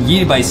 he's getting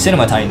yeeted by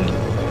Cinema Titan.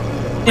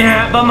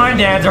 Yeah, but my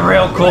dad's a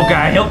real cool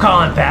guy. He'll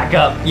call him back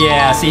up.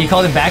 Yeah, see, he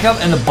called him back up,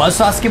 and the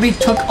buzzsaw Skibidi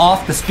took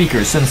off the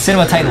speakers, so the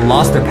Cinema Titan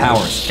lost their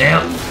powers.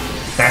 Yep,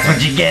 that's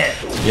what you get.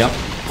 Yep.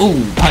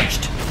 Ooh,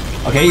 punched.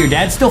 Okay, your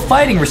dad's still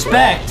fighting.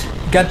 Respect.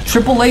 Got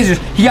triple lasers.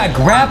 He got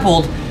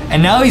grappled,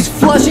 and now he's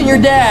flushing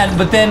your dad,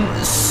 but then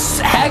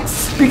hacked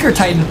Speaker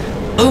Titan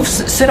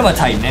oofs Cinema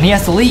Titan, and he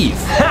has to leave.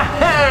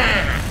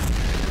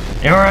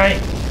 You're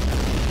right.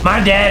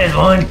 My dad is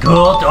one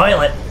cool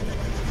toilet.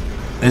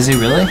 Is he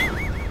really?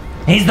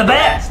 He's the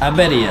best. I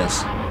bet he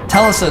is.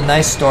 Tell us a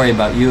nice story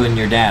about you and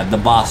your dad, the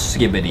boss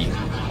Skibidi.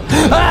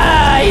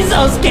 Ah, he's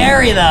so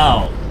scary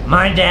though.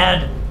 My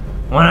dad,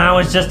 when I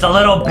was just a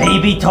little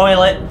baby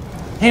toilet,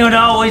 he would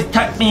always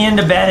tuck me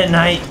into bed at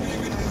night,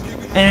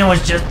 and it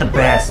was just the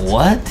best.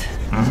 What?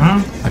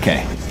 Mm-hmm.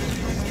 Okay.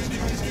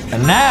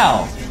 And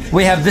now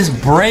we have this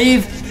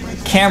brave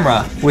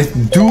camera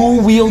with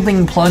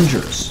dual-wielding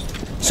plungers.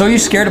 So are you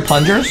scared of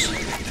plungers?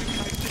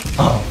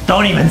 Oh,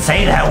 don't even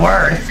say that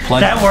word.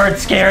 That word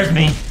scares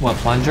me. What,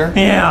 plunger?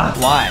 Yeah.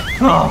 Why?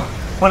 Oh,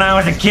 when I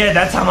was a kid,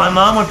 that's how my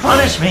mom would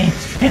punish me.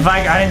 If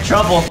I got in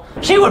trouble,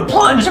 she would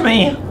plunge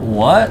me.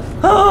 What?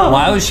 Oh.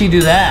 Why would she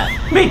do that?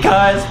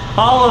 Because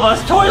all of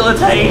us toilets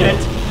hate it.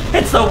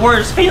 It's the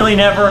worst feeling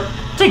ever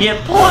to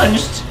get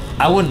plunged.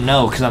 I wouldn't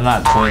know because I'm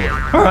not a toilet.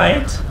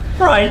 Right.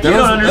 You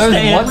don't understand.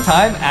 There was one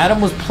time Adam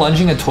was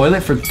plunging a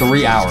toilet for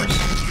 3 hours.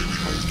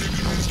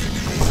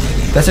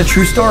 That's a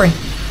true story.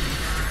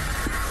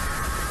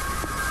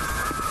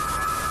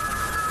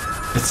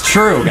 It's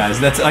true,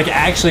 guys. That's like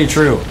actually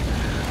true.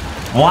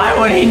 Why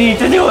would he need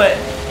to do it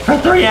for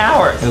 3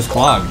 hours? It was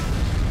clogged.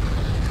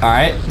 All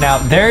right, now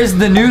there's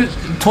the new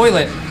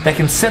toilet that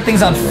can set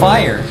things on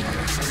fire.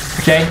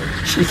 Okay,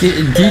 she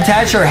can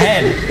detach her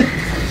head.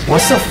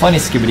 What's so funny,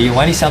 Skibidi?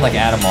 Why do you sound like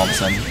Adam all of a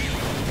sudden?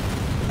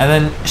 And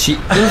then she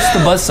oofs the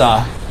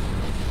buzzsaw.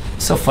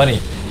 So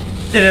funny.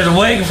 Did his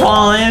wig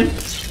fall in?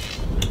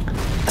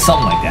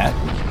 Something like that.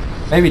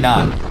 Maybe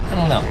not. I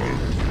don't know.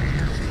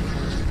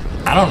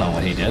 I don't know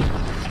what he did.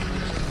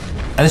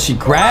 And then she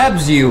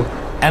grabs you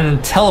and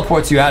then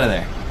teleports you out of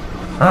there.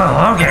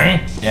 Oh,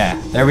 okay.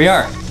 Yeah, there we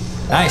are.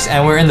 Nice,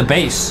 and we're in the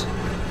base.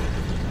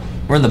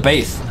 We're in the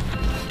base.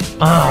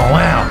 Oh,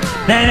 wow.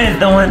 That is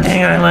the one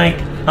thing I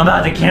like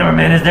about the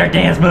cameramen is their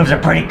dance moves are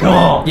pretty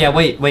cool. Yeah,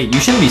 wait. You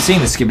shouldn't be seeing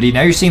the Skibidi.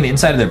 Now you're seeing the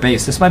inside of their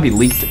base. This might be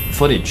leaked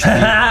footage.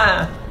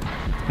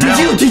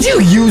 Did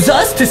you use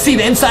us to see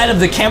the inside of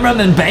the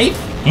cameraman base?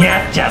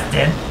 Yeah,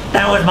 Justin.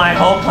 That was my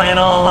whole plan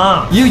all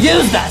along. You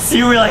used us.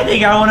 You really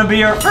think I want to be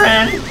your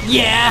friend?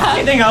 Yeah.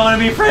 You think I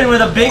want to be friend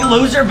with a big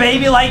loser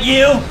baby like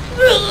you?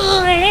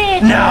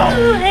 No.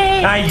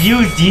 I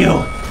used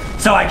you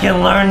so I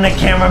can learn the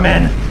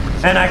cameramen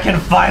and I can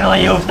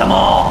finally oof them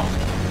all.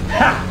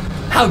 Ha!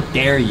 How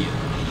dare you?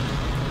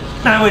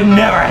 I would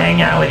never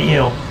hang out with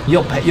you.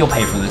 You'll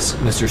pay for this,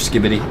 Mr.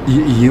 Skibidi.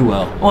 You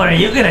will. What are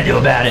you gonna do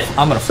about it?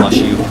 I'm gonna flush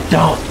you.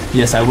 Don't.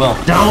 Yes, I will.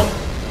 Don't.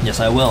 Yes,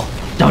 I will.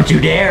 Don't you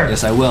dare.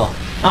 Yes, I will.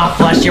 I'll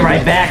flush you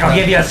right back. I'll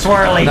give you a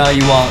swirly. No,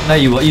 you won't. No,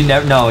 you will. You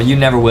never. No, you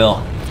never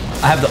will.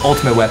 I have the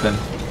ultimate weapon.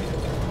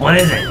 What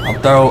is it?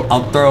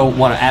 I'll throw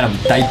one of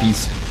Adam's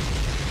diapers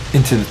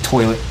into the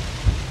toilet.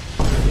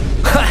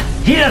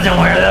 He doesn't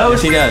wear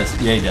those. Yes, he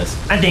does. Yeah, he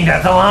does. I think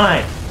that's a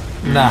lie.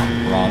 Nah,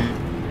 wrong.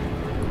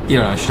 You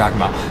don't know what you're talking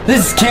about.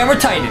 This is Camera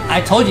Titan.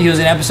 I told you he was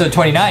in episode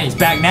 29. He's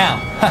back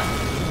now.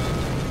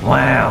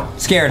 Wow.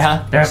 Scared,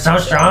 huh? They're so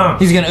strong.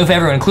 He's gonna oof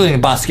everyone, including the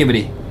boss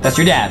Skibidi. That's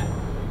your dad.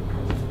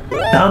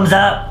 Thumbs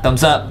up.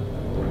 Thumbs up.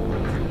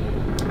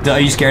 Are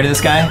you scared of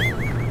this guy?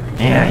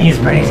 Yeah, he's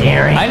pretty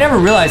scary. I never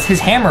realized his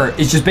hammer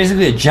is just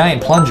basically a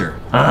giant plunger.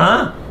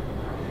 Uh-huh.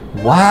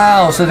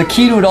 Wow, so the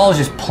key to it all is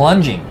just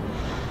plunging.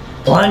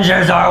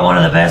 Plungers are one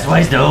of the best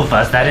ways to oof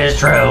us, that is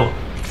true.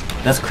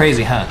 That's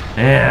crazy, huh?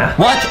 Yeah.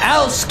 Watch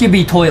out,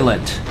 Skibidi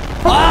Toilet.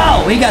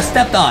 Wow, he got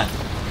stepped on.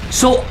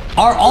 So,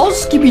 are all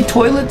Skibidi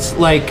Toilets,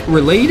 like,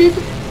 related?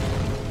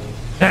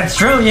 That's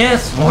true,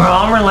 yes. We're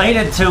all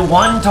related to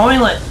one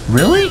toilet.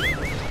 Really?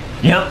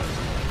 Yep.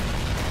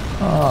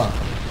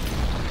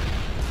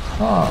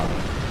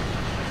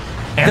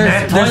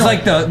 And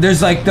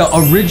There's like the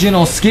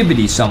original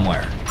Skibidi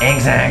somewhere.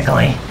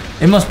 Exactly.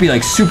 It must be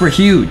like super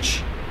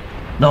huge.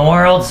 The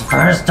world's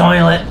first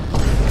toilet.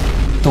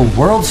 The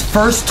world's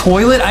first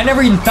toilet? I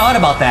never even thought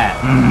about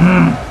that.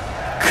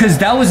 Cause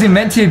that was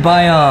invented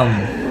by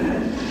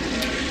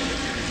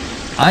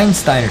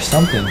Einstein or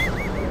something.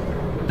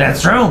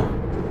 That's true.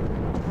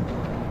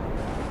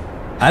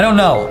 I don't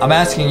know. I'm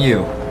asking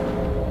you.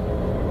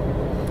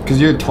 Cause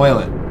you're a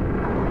toilet.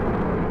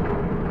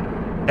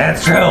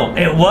 That's true.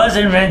 It was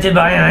invented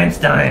by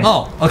Einstein.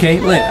 Oh, okay,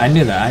 lit. I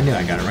knew that. I knew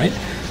I got it right.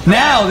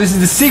 Now, this is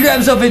the secret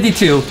episode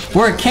 52.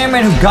 We're a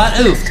cameraman who got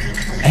oofed.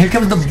 And here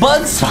comes the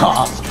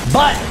buzzsaw.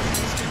 But,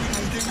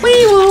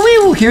 wee-woo,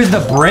 wee-woo. Here's the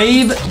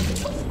brave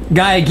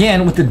guy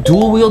again with the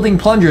dual-wielding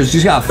plungers.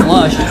 Just got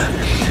flushed.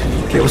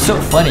 Okay, it was so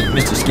funny,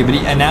 Mr.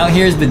 Skibidi. And now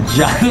here's the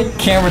giant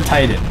camera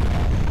titan.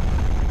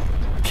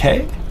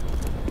 Okay.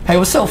 Hey,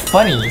 what's so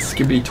funny,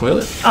 Skibidi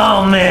Toilet?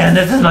 Oh man,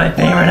 this is my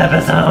favorite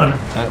episode.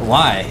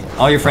 Why?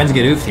 All your friends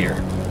get oofed here.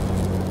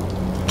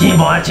 Keep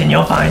watching,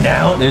 you'll find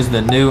out. There's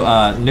the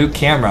new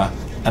camera,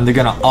 and they're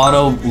gonna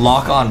auto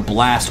lock on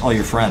blast all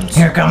your friends.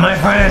 Here come my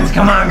friends.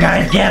 Come on,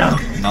 guys, get them.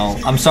 No,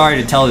 I'm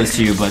sorry to tell this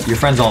to you, but your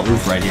friends all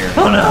oof right here.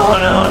 Oh no, oh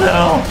no, oh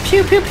no.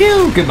 Pew, pew,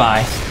 pew.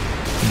 Goodbye.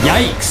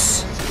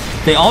 Yikes.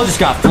 They all just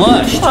got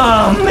flushed.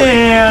 Oh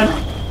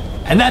man.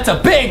 And that's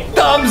a big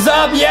thumbs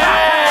up,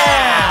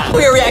 yeah!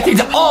 We are reacting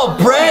to all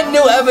brand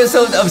new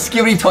episodes of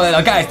Skibidi Toilet.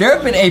 Now guys, there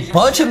have been a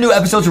bunch of new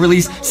episodes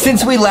released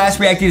since we last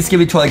reacted to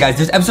Skibidi Toilet, guys.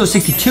 There's episode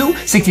 62,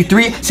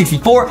 63,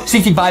 64,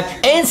 65,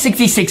 and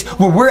 66,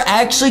 where we're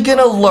actually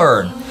gonna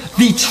learn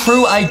the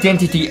true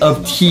identity of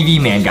TV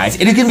Man, guys.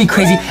 It is gonna be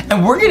crazy,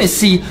 and we're gonna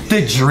see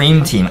the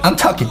dream team. I'm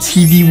talking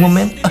TV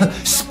woman,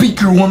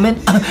 speaker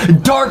woman,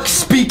 dark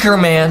speaker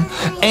man,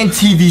 and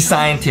TV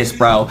scientist,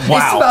 bro. Wow.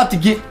 It's about to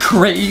get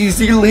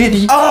crazy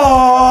litty.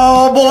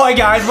 Oh boy,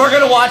 guys, we're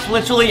gonna watch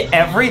literally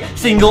every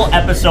single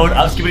episode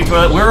of Skibidi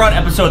Toilet. We're on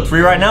episode 3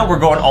 right now. We're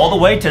going all the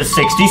way to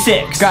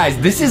 66. Guys,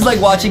 this is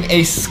like watching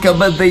a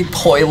Skibidi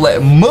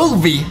Toilet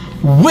movie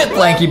with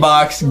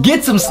LankyBox.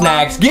 Get some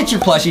snacks, get your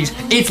plushies.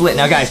 It's lit.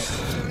 Now, guys,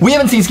 we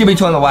haven't seen Skibidi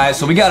Toilet in a while,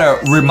 so we gotta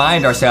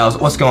remind ourselves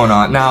what's going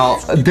on. Now,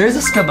 there's a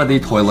Skibidi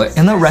Toilet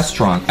in the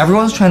restaurant.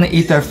 Everyone's trying to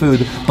eat their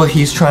food, but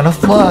he's trying to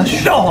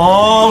flush.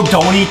 No,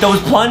 don't eat those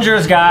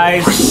plungers,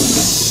 guys.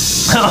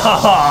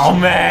 Oh,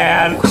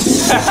 man.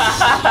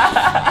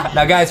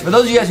 Now, guys, for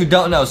those of you guys who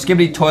don't know,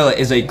 Skibidi Toilet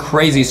is a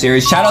crazy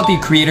series. Shout out the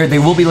creator. They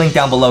will be linked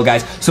down below,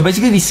 guys. So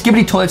basically, these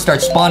Skibidi Toilets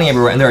start spawning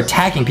everywhere, and they're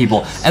attacking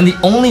people. And the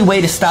only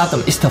way to stop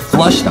them is to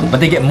flush them.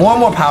 But they get more and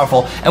more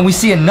powerful. And we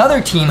see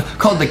another team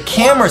called the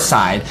Camera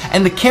Side.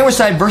 And the Camera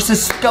Side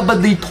versus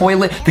Skibidi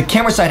Toilet. The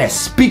Camera Side has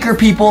speaker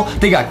people.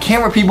 They got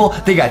camera people.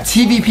 They got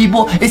TV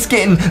people. It's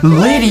getting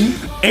litty.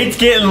 It's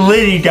getting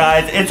litty,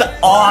 guys. It's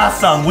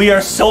awesome. We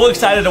are so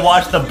excited to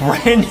watch the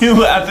brand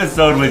new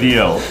episode with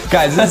you.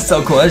 Guys, this is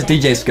so cool. That's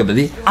DJ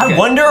Skibidi. I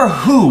wonder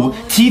who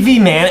TV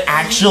Man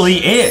actually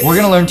is. We're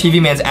gonna learn TV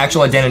Man's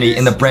actual identity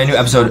in the brand new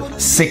episode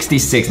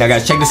 66. Now,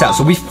 guys, check this out.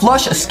 So we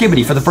flush a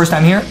Skibidi for the first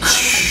time here,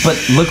 but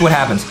look what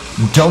happens.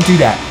 Don't do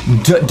that.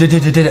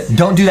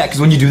 Don't do that, because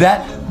when you do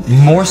that,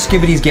 more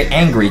Skibidis get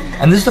angry.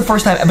 And this is the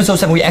first time, episode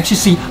 7, we actually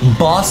see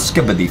Boss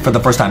Skibidi for the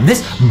first time.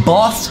 This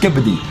Boss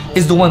Skibidi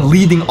is the one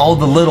leading all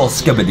the little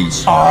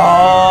Skibidis.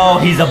 Oh,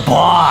 he's a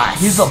boss.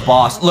 He's a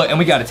boss. Look, and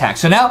we got attacked.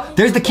 So now,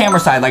 there's the camera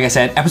side, like I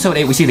said. Episode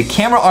 8, we see the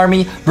camera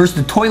army versus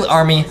the toilet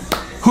army.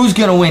 Who's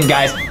gonna win,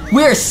 guys?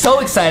 We are so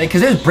excited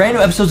because there's brand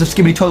new episodes of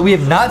Skibidi Toilet we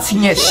have not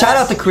seen yet. Shout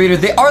out the creator.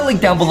 They are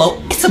linked down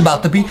below. It's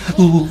about to be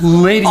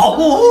lady.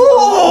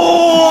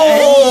 Oh.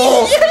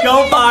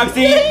 Go,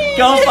 Foxy.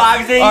 Go,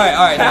 Foxy. All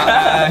right.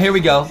 Now, here we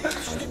go.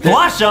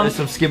 Flush them. There's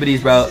some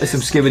Skibidis, bro. There's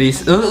some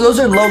Skibidis. Those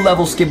are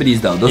low-level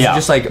Skibidis, though. Those are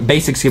just like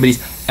basic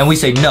Skibidis. And we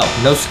say no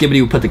Skibidi.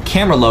 We put the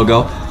camera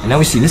logo, and now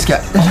we see this guy.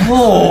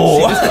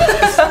 Oh.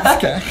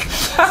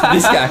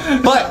 This guy.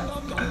 But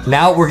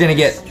now we're gonna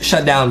get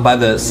shut down by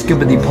the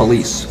Skibidi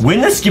police.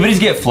 When the Skibidis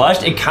get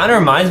flushed, it kind of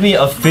reminds me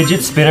of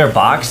Fidget Spinner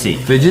Boxy.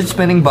 Fidget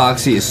Spinning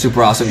Boxy is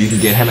super awesome. You can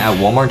get him at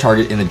Walmart and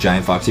Target in the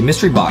Giant Foxy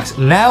mystery box.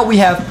 Now we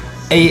have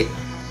a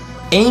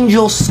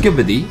Angel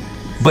Skibidi,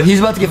 but he's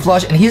about to get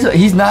flushed, and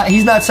he's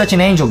not such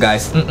an angel,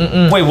 guys.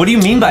 Wait, what do you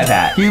mean by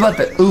that? He's about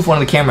to oof one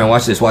of the camera.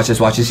 Watch this.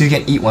 He's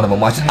gonna eat one of them.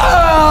 Watch this.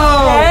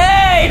 Oh!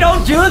 Hey,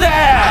 don't do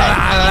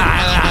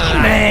that!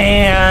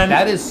 Man.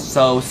 That is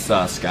so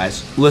sus,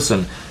 guys.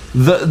 Listen.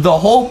 The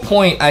whole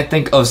point, I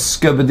think, of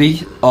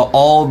Skibidi,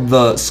 all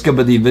the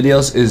Skibidi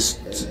videos is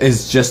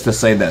just to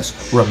say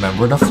this: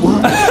 remember to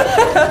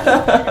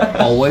flush.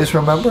 Always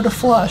remember to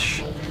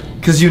flush,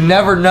 because you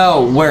never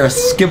know where a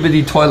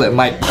Skibidi Toilet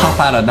might pop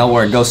out of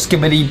nowhere and go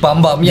Skibidi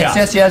bum bum. Yes.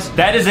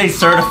 That is a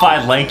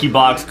certified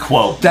LankyBox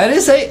quote. That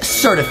is a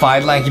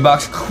certified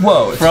LankyBox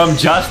quote from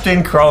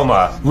Justin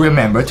Chroma.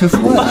 Remember to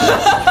flush.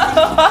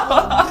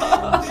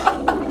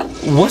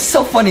 What's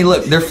so funny?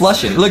 Look, they're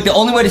flushing. Look, the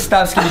only way to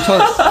stop Skibidi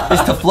Toilets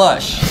is to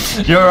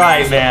flush. You're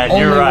right, man.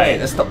 You're right.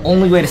 That's the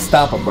only way to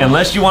stop him, bro.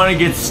 Unless you want to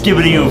get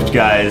Skibidi oofed,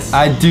 guys.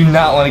 I do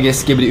not want to get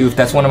Skibidi oofed.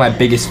 That's one of my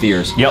biggest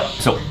fears. Yep,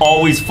 so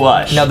always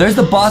flush. Now, there's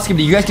the boss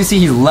Skibidi. You guys can see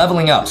he's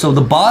leveling up. So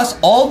the boss,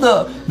 all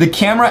the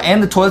camera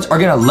and the toilets are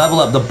going to level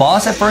up. The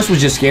boss at first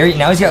was just scary.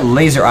 Now he's got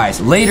laser eyes.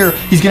 Later,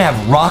 he's going to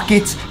have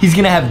rockets. He's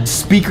going to have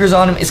speakers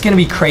on him. It's going to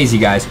be crazy,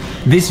 guys.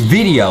 This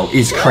video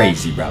is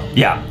crazy, bro.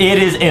 Yeah,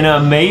 it is an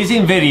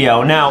amazing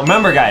video. Now,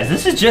 remember, guys,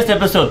 this is just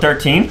episode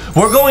 13.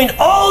 We're going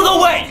all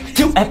the way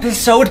to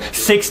episode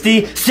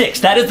 66.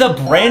 That is a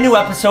brand new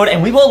episode,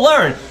 and we will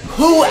learn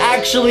who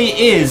actually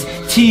is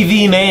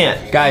TV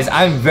Man. Guys,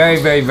 I'm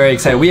very, very, very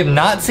excited. We have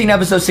not seen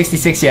episode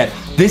 66 yet.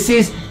 This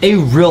is a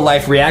real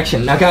life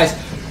reaction. Now, guys,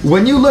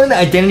 when you learn the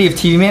identity of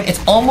TV Man, it's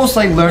almost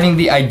like learning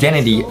the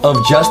identity of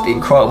Justin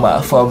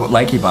Chroma from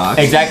LankyBox.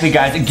 Exactly,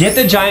 guys. Get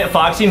the giant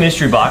Foxy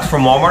mystery box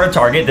from Walmart or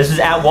Target. This is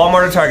at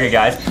Walmart or Target,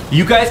 guys.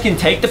 You guys can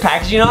take the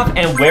packaging off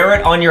and wear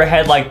it on your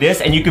head like this,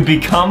 and you can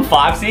become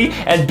Foxy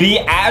and be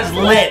as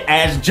lit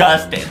as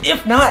Justin.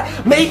 If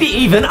not, maybe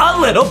even a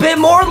little bit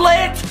more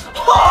lit.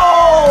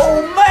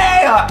 Oh,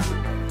 man.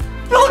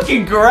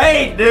 Looking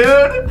great,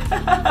 dude.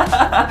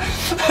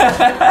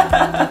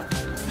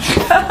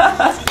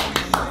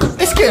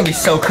 It's gonna be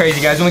so crazy,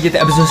 guys, when we get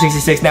to episode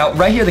 66. Now,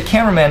 right here, the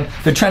cameramen,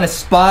 they're trying to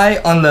spy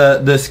on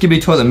the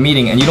Skibidi toilet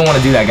meeting, and you don't want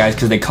to do that, guys,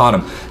 because they caught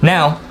him.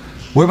 Now,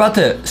 we're about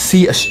to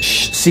see a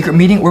secret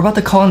meeting. We're about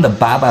to call in the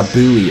Baba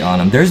Booey on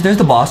him. There's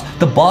the boss.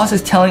 The boss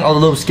is telling all the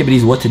little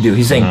Skibidis what to do.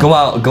 He's saying, go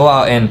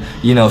out and,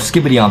 you know,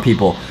 Skibidi on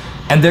people.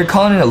 And they're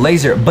calling it a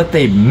laser, but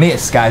they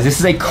miss, guys. This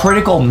is a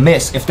critical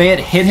miss. If they had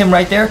hit him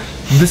right there,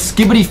 the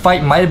Skibidi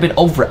fight might have been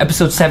over,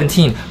 episode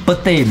 17,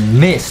 but they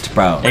missed,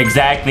 bro.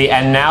 Exactly,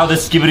 and now the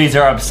Skibidis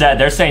are upset.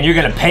 They're saying you're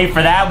gonna pay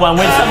for that one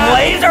with some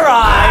laser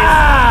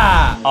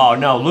eyes. Oh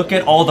no, look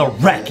at all the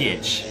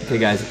wreckage. Okay,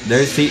 guys,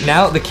 see,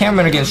 now the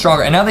cameramen are getting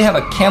stronger, and now they have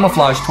a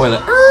camouflage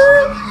toilet.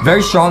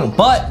 Very strong,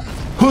 but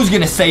who's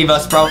gonna save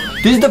us, bro?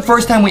 This is the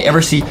first time we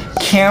ever see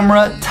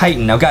Camera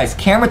Titan. Now, guys,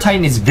 Camera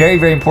Titan is very,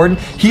 very important.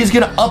 He is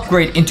gonna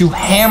upgrade into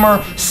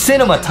Hammer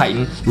Cinema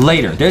Titan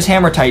later. There's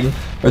Hammer Titan,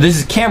 or this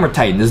is Camera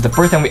Titan. This is the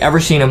first time we ever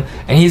seen him,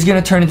 and he's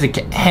gonna turn into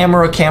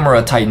Camera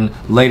Titan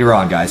later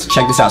on, guys.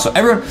 Check this out. So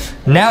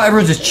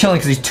everyone's just chilling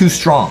because he's too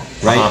strong,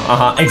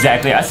 right?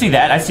 Exactly. I see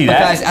that. I see that.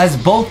 But guys, as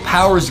both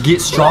powers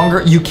get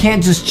stronger, you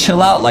can't just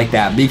chill out like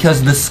that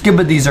because the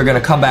Skibidis are gonna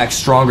come back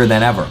stronger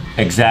than ever.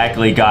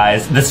 Exactly,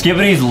 guys. The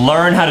Skibidis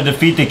learn how to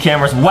defeat the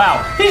cameras.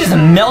 Wow, he just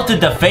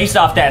melted the face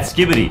off that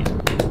Skibidi.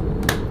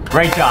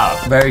 Great job.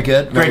 Very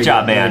good. Great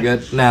job, man. Very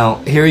good. Now,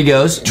 here he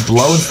goes,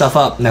 blowing stuff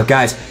up. Now,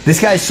 guys,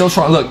 this guy is so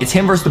strong. Look, it's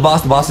him versus the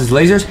boss. The boss is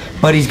lasers,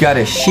 but he's got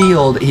a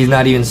shield. He's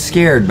not even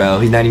scared, bro.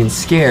 He's not even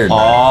scared.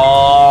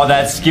 Oh,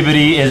 that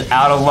Skibidi is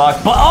out of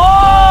luck. But,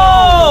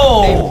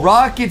 oh! A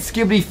rocket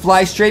Skibidi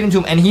flies straight into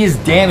him, and he is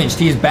damaged.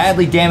 He is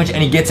badly damaged,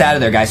 and he gets out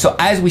of there, guys. So,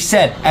 as we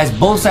said, as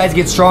both sides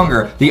get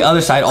stronger, the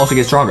other side also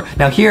gets stronger.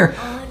 Now, here,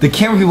 the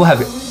camera people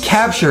have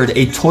captured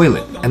a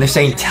toilet, and they're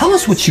saying, tell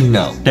us what you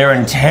know. They're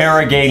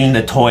interrogating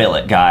the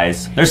toilet,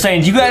 guys. They're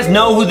saying, do you guys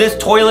know who this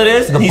toilet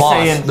is? The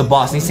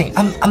boss, and he's saying,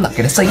 I'm not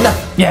gonna say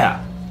nothing.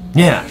 Yeah,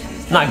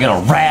 not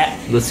gonna rat.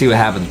 Let's see what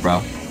happens,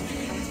 bro.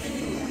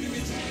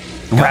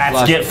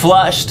 Rats get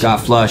flushed. Got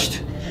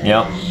flushed.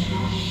 Yep.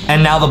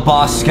 And now the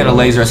boss is gonna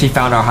laser us. He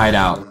found our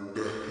hideout.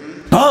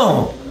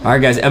 Boom! All right,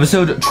 guys,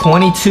 episode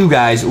 22,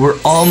 guys. We're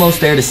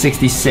almost there to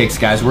 66,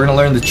 guys. We're gonna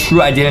learn the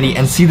true identity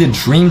and see the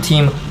dream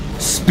team,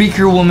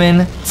 Speaker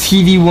Woman,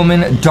 TV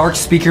Woman, Dark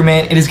Speaker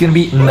Man. It is gonna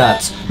be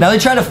nuts. Now they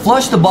try to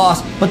flush the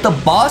boss, but the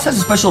boss has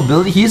a special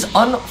ability. He is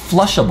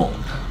unflushable.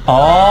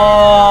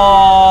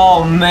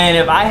 Oh, man,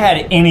 if I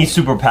had any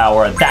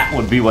superpower, that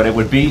would be what it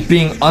would be.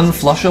 Being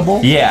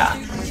unflushable? Yeah,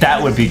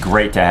 that would be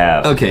great to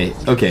have. Okay.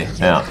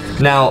 Yeah.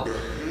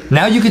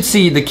 Now you can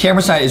see the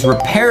camera side is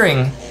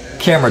repairing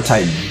Camera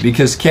Titan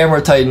because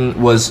Camera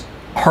Titan was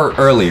hurt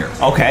earlier.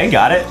 Okay,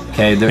 got it.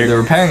 Okay, they're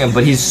repairing him,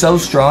 but he's so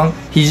strong,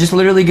 he's just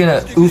literally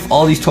gonna oof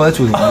all these toilets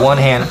with one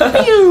hand.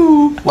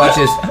 Pew! Watch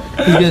this.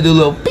 He's gonna do a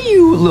little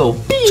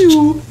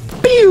pew,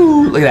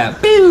 pew. Look at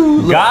that.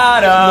 Pew.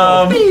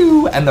 Got him.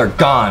 Pew. And they're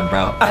gone,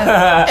 bro.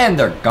 And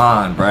they're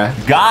gone, bro.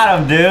 Got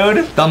him,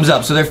 dude. Thumbs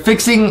up. So they're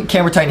fixing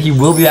Camera Titan. He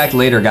will be back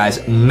later,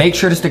 guys. Make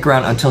sure to stick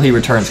around until he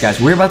returns,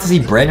 guys. We're about to see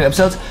brand new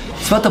episodes.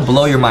 It's about to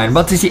blow your mind.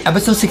 We're about to see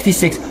episode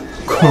 66.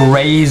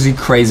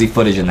 Crazy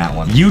footage in that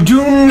one. You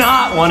do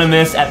not want to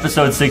miss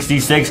episode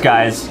 66,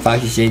 guys.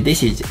 Foxy said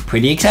this is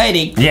pretty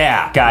exciting.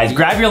 Yeah, guys,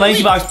 grab your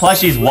LankyBox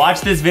plushies.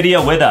 Watch this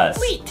video with us.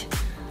 Sweet.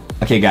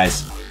 Okay,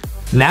 guys.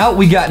 Now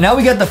we got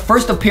the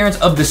first appearance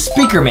of the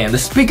Speaker Man. The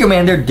Speaker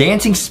Man, they're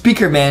dancing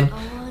Speaker Man,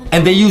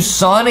 and they use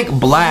sonic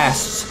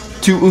blasts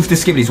to oof the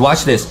Skibidis.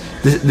 Watch this.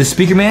 The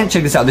Speaker Man,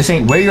 check this out. They're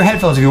saying, wear your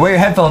headphones. If you wear your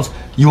headphones,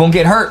 you won't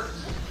get hurt.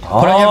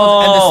 Put on your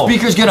headphones, and the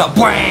speaker's gonna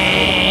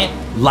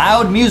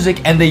loud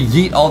music and they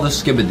yeet all the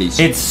Skibidis.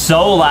 It's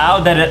so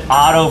loud that it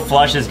auto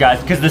flushes,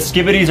 guys, because the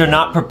Skibidis are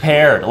not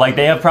prepared. Like,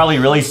 they have probably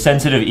really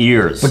sensitive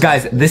ears. But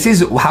guys, this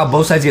is how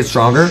both sides get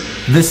stronger.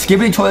 The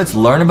Skibidi toilets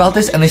learn about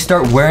this and they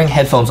start wearing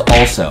headphones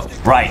also.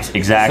 Right,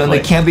 exactly. So they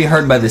can't be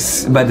heard by the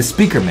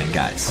speakermen,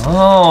 guys.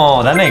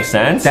 Oh, that makes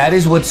sense. That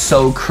is what's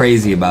so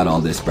crazy about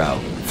all this, bro.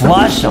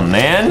 Flush them,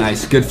 man.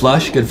 Nice, good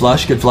flush, good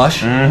flush, good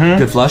flush.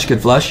 Good flush,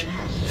 good flush.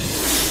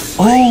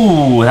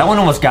 Oh, that one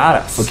almost got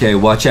us. Okay,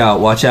 watch out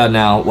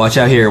now. Watch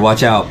out here,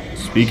 watch out.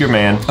 Speaker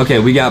man. Okay,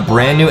 we got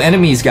brand new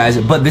enemies, guys,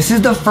 but this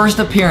is the first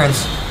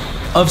appearance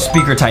of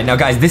Speaker Titan. Now,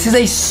 guys, this is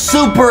a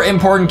super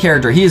important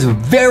character. He is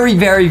very,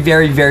 very,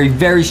 very, very,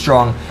 very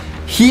strong.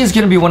 He is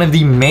gonna be one of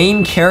the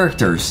main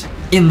characters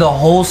in the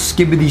whole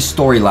Skibidi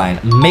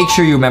storyline. Make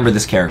sure you remember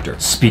this character.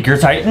 Speaker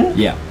Titan?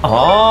 Yeah.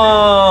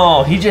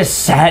 Oh, he just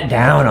sat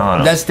down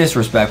on him. That's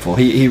disrespectful.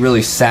 He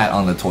really sat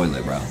on the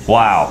toilet, bro.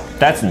 Wow,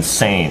 that's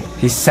insane.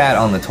 He sat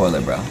on the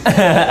toilet, bro.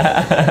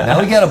 Now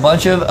we got a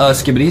bunch of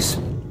Skibidis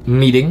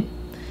meeting,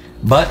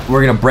 but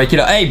we're gonna break it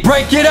up. Hey,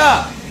 break it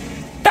up!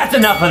 That's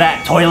enough of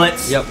that,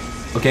 toilets. Yep.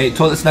 Okay,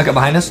 toilet snuck up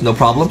behind us, no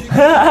problem.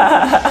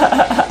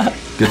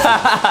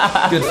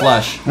 Good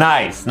flush.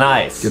 Nice,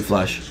 nice. Good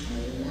flush.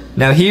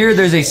 Now here,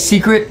 there's a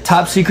secret,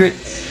 top secret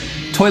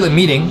toilet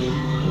meeting.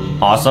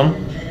 Awesome.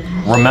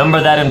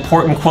 Remember that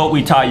important quote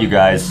we taught you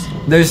guys.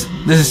 There's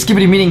a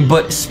Skibidi meeting,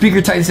 but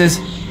Speaker Titan says,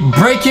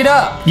 break it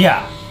up.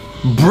 Yeah.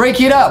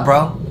 Break it up,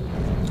 bro.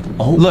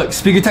 Oh. Look,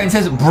 Speaker Titan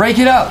says, break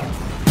it up.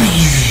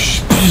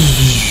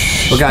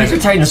 Well, guys,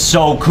 Speaker Titan's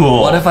so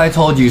cool. what if I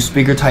told you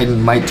Speaker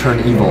Titan might turn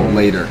evil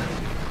later?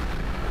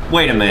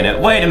 Wait a minute.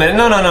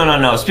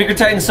 No. Speaker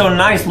Titan's so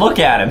nice. Look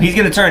at him. He's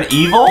gonna turn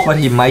evil? But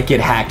he might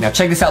get hacked. Now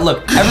check this out.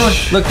 Look, everyone,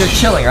 look, they're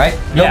chilling, right?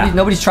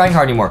 Nobody's trying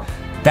hard anymore.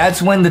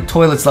 That's when the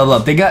toilets level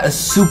up. They got a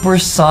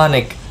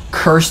supersonic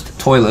cursed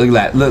toilet. Look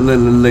at that.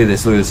 Look at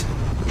this.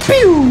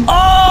 Pew!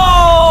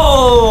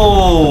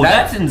 Oh!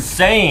 That's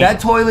insane. That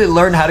toilet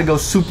learned how to go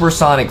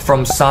supersonic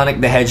from Sonic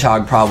the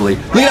Hedgehog, probably.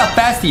 Look at how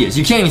fast he is.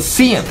 You can't even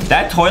see him.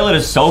 That toilet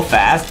is so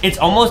fast. It's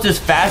almost as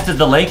fast as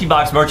the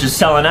LankyBox merch is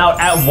selling out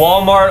at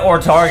Walmart or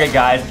Target,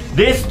 guys.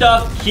 This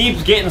stuff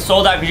keeps getting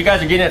sold out because you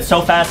guys are getting it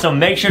so fast, so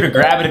make sure to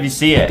grab it if you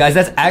see it. Guys,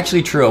 that's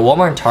actually true. At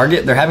Walmart and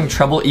Target, they're having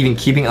trouble even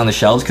keeping on the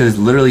shelves because it's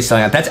literally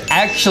selling out. That's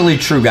actually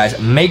true, guys.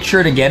 Make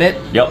sure to get it.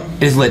 Yep.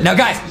 It is lit. Now,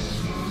 guys,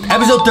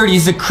 episode 30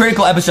 is a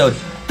critical episode.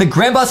 The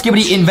Grandpa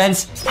Skibidi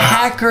invents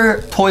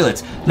hacker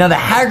toilets. Now, the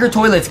hacker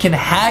toilets can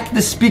hack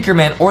the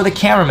speakerman or the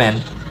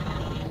cameraman.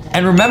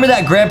 And remember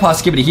that Grandpa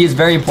Skibidi, he is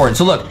very important.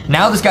 So look,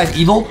 now this guy's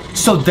evil,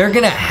 so they're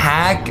gonna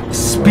hack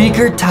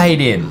Speaker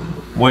Titan.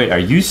 Wait, are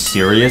you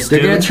serious,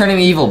 dude? They're gonna turn him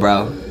evil,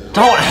 bro.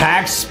 Don't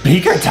hack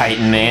Speaker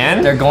Titan,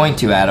 man. They're going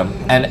to, Adam,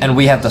 and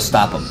we have to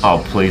stop them.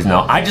 Oh, please,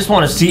 no. I just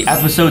want to see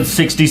episode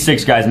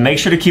 66, guys. Make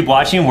sure to keep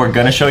watching. We're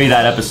gonna show you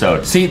that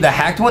episode. See, the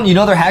hacked one, you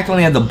know they're hacked when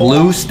they had the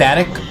blue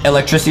static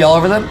electricity all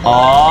over them?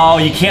 Oh,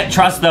 you can't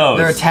trust those.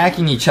 They're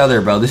attacking each other,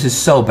 bro. This is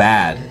so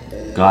bad.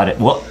 Got it.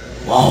 What?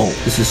 Whoa.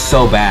 This is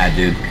so bad,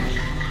 dude.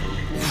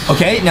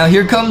 Okay, now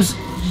here comes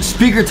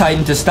Speaker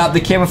Titan to stop the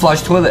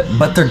camouflage toilet,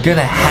 but they're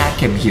gonna hack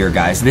him here,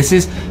 guys. This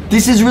is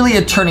really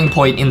a turning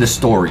point in the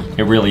story.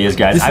 It really is,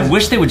 guys. I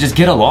wish they would just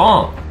get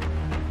along.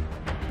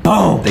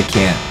 Boom. They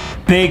can't.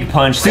 Big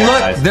punch. See,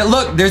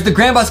 look, there's the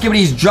Grandpa Skibidi.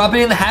 He's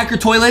dropping in the hacker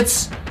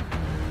toilets,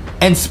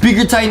 and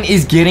Speaker Titan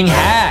is getting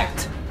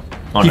hacked.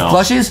 Oh, he no.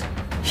 flushes.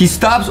 He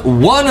stops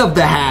one of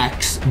the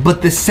hacks,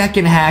 but the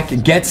second hack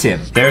gets him.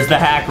 There's the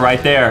hack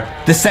right there.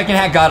 The second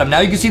hack got him.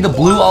 Now you can see the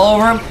blue all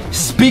over him.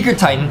 Speaker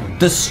Titan,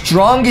 the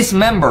strongest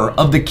member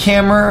of the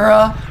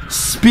camera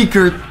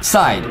speaker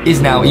side, is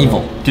now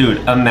evil. Dude,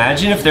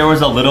 imagine if there was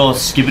a little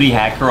Skibidi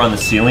hacker on the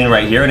ceiling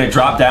right here and it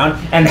dropped down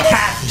and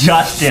hacked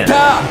Justin.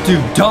 Stop,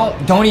 dude,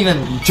 don't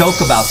even joke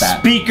about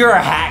that. Speaker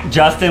hack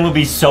Justin would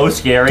be so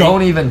scary.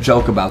 Don't even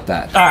joke about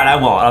that. All right, I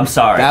won't. I'm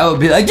sorry. That would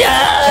be like,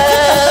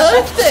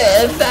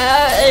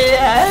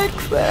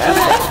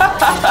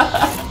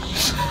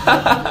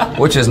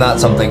 which is not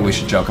something we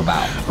should joke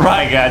about.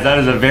 Right, guys, that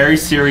is a very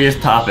serious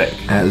topic.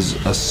 As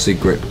a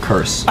secret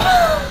curse.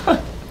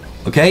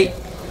 Okay,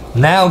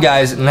 now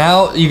guys,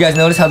 you guys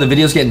notice how the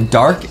video's getting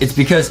dark? It's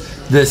because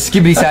the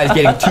Skibidi side is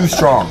getting too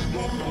strong.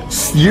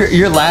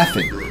 You're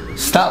laughing.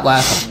 Stop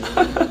laughing.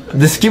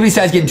 The Skibidi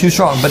side is getting too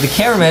strong, but the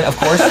cameramen, of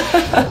course,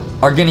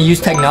 are gonna use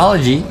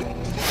technology.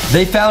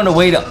 They found a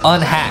way to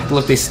unhack.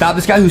 Look, they stopped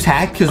this guy who's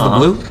hacked because of the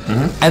blue,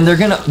 and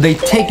they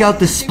take out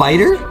the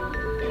spider,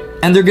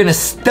 and they're gonna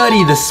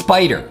study the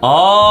spider.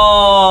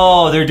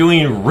 Oh, they're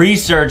doing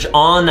research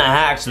on the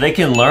hack so they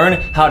can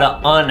learn how to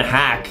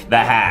unhack the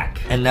hack.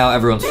 And now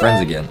everyone's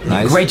friends again.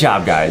 Nice. Great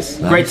job, guys.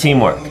 Nice. Great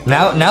teamwork.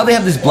 Now they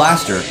have this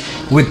blaster.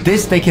 With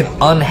this, they can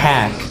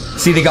unhack.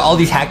 See, they got all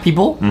these hack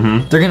people.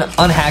 They're gonna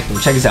unhack them.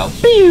 Check this out.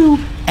 Pew!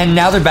 And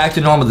now they're back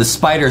to normal. The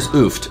spider's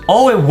oofed.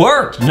 Oh, it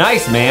worked.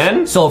 Nice,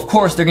 man. So, of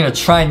course, they're gonna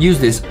try and use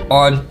this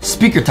on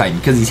Speaker Titan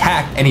because he's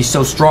hacked and he's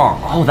so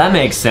strong. Oh, that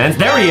makes sense.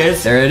 There he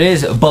is. There it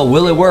is. But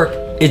will it work?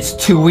 It's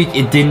too weak.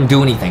 It didn't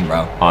do anything,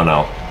 bro. Oh,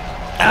 no.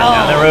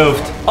 Now they're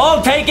roofed.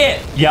 Oh, take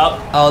it. Yup.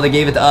 Oh, they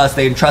gave it to us.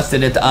 They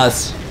entrusted it to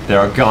us.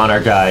 They're a goner,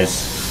 guys.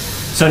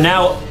 So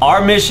now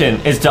our mission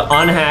is to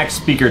unhack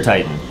Speaker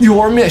Titan.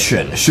 Your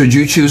mission, should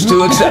you choose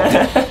to accept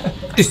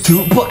it, is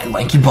to buy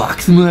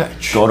LankyBox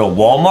merch. Go to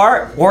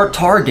Walmart or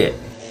Target.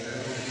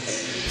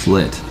 It's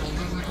lit.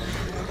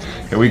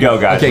 Here we go,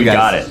 guys. Okay, we guys.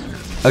 got it.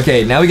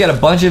 Okay, now we got a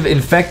bunch of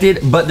infected,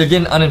 but they're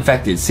getting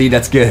uninfected. See,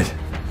 that's good.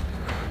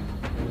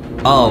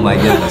 Oh my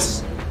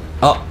goodness.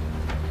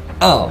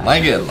 Oh my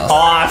goodness.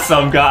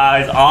 Awesome,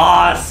 guys.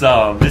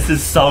 Awesome. This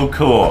is so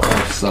cool.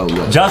 So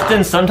good.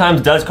 Justin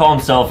sometimes does call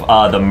himself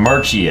the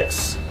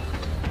Merchius.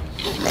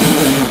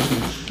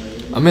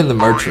 I'm in the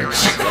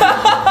Mertrix.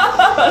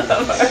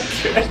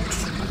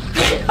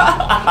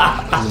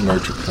 I'm the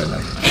Mertrix right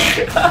now.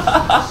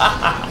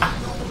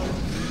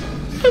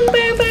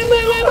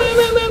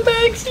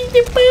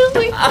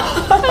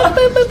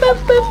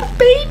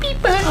 Baby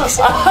bugs.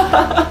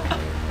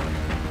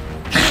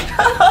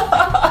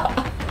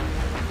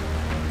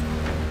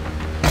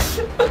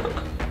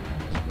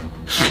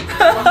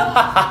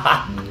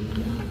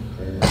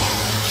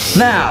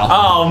 Now.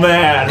 Oh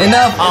man.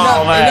 Enough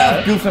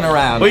man. goofing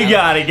around. We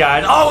got it,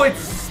 guys. Oh, it's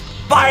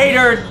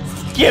Spider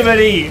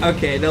Skibidi.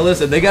 Okay, now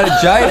listen, they got a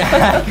giant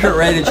hacker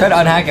ready to try to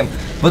unhack him,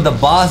 but the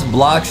boss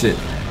blocks it.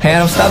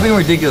 Hannah, stop being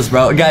ridiculous,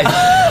 bro. Guys,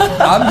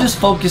 I'm just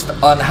focused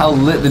on how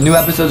lit the new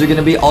episodes are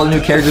gonna be, all the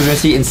new characters we're gonna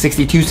see in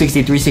 62,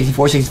 63,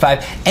 64,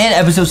 65, and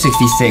episode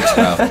 66,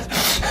 bro.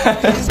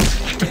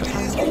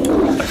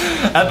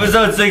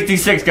 Episode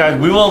 66, guys,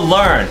 we will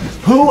learn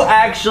who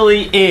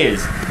actually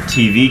is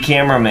TV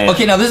cameraman.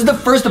 Okay, now this is the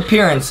first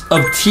appearance of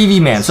TV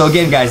Man. So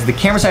again, guys, the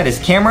camera side is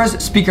cameras,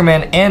 Speaker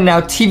Man, and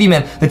now TV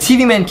Man. The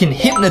TV Man can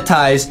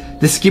hypnotize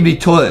the Skibidi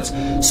toilets.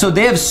 So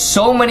they have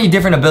so many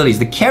different abilities.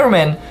 The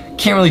cameraman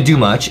can't really do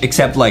much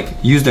except like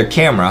use their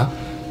camera.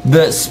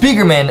 The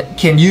Speaker Man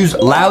can use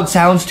loud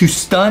sounds to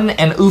stun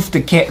and oof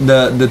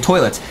the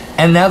toilets.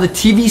 And now the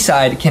TV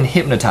side can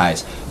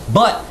hypnotize.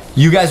 But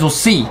you guys will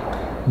see,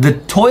 the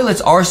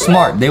toilets are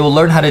smart. They will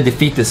learn how to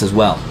defeat this as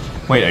well.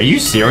 Wait, are you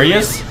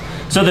serious?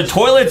 So the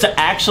toilets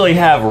actually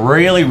have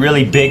really,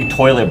 really big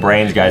toilet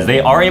brains, guys.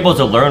 They are able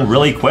to learn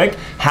really quick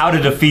how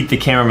to defeat the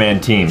cameraman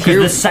team. Because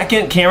the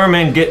second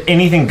cameraman get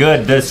anything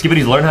good, the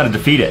Skibidis learn how to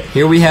defeat it.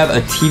 Here we have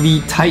a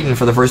TV Titan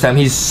for the first time.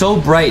 He's so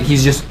bright,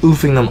 he's just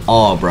oofing them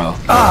all, bro.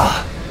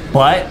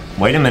 But,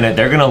 wait a minute,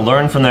 they're gonna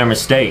learn from their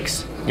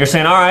mistakes. You're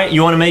saying, all right,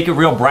 you wanna make it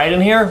real bright in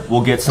here?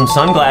 We'll get some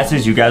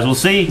sunglasses, you guys will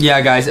see. Yeah,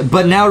 guys,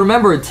 but now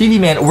remember, TV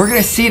Man, we're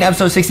gonna see in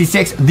episode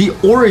 66, the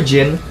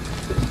origin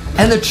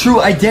and the true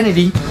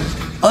identity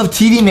of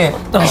TV Man.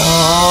 Oh.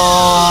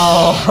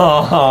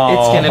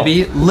 It's gonna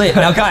be lit.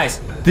 Now, guys,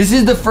 this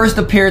is the first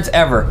appearance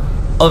ever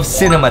of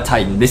Cinema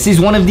Titan. This is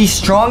one of the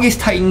strongest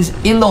Titans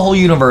in the whole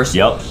universe.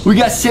 Yep. We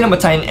got Cinema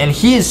Titan, and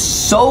he is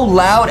so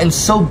loud and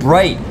so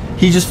bright.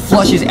 He just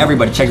flushes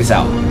everybody. Check this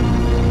out.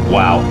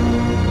 Wow.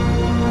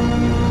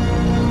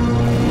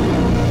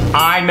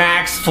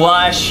 IMAX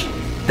flush.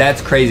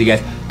 That's crazy,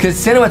 guys. Because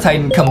Cinema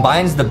Titan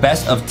combines the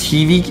best of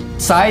TV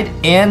side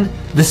and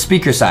the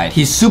speaker side.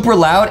 He's super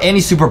loud and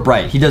he's super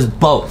bright. He does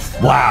both.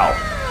 Wow.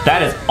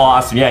 That is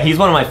awesome. Yeah, he's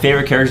one of my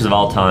favorite characters of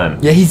all time.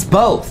 Yeah, he's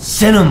both.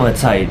 Cinema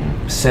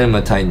Titan.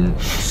 Cinema Titan,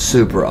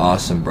 super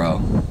awesome,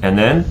 bro. And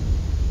then?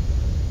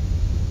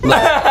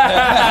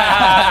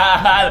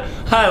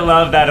 I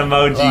love that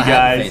emoji,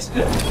 guys.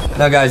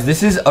 Now, guys,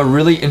 this is a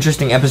really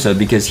interesting episode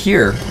because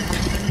here,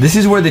 this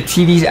is where the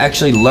TVs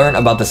actually learn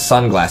about the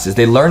sunglasses.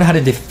 They learn how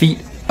to defeat,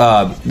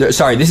 this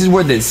is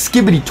where the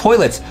Skibidi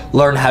toilets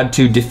learn how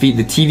to defeat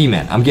the TV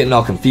Man. I'm getting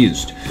all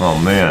confused. Oh,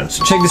 man.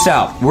 So check this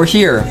out. We're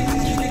here,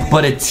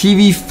 but a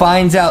TV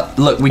finds out,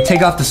 look, we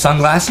take off the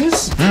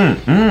sunglasses,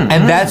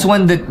 and that's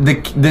when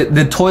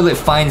the toilet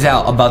finds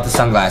out about the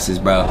sunglasses,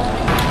 bro.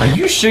 Are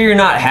you sure you're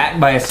not hacked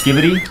by a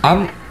Skibidi?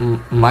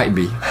 Might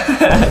be.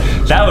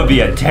 That would be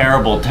a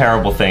terrible,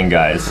 terrible thing,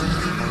 guys.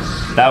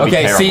 That would be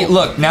terrible. Okay, see,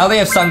 look, now they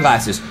have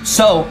sunglasses.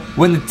 So,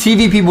 when the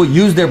TV people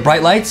use their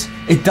bright lights,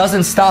 it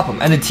doesn't stop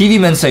them. And the TV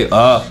men say,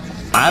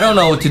 I don't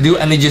know what to do,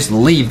 and they just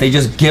leave. They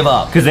just give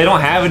up. Because they don't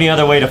have any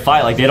other way to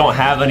fight. Like, they don't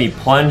have any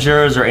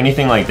plungers or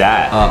anything like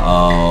that.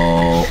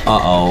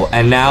 Uh-oh.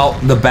 And now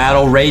the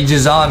battle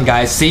rages on,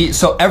 guys. See,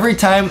 so every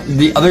time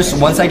the others,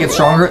 once I get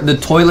stronger, the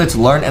toilets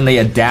learn and they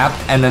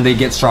adapt, and then they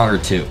get stronger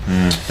too.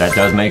 That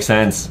does make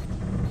sense.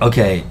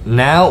 Okay,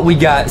 now we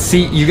got,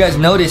 see, you guys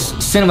notice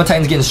Cinema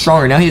Titan's getting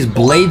stronger. Now he has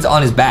blades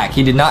on his back.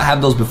 He did not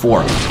have those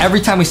before.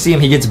 Every time we see him,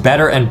 he gets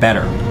better and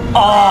better.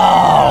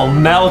 Oh,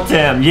 melt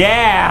him,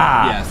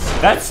 yeah!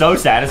 Yes. That's so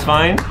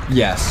satisfying.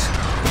 Yes.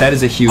 That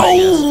is a huge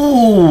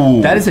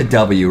Oh! That is a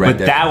W right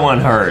there. But that one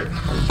hurt.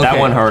 That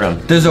one hurt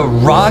him. There's a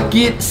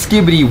rocket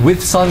Skibidi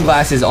with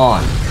sunglasses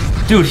on.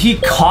 Dude, he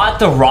caught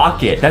the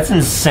rocket. That's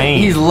insane.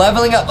 He's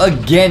leveling up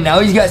again.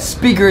 Now he's got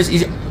speakers.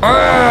 He's...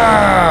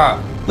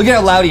 Look at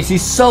how loud he is.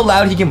 He's so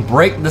loud he can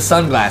break the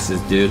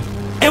sunglasses, dude.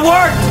 It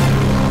worked!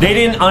 They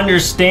didn't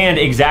understand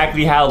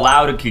exactly how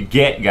loud it could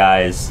get,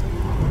 guys.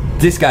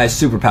 This guy is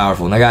super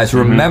powerful. Now, guys,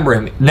 remember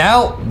him.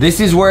 Now, this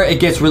is where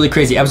it gets really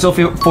crazy.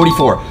 Episode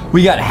 44.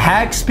 We got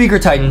Hack Speaker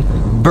Titan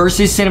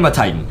versus Cinema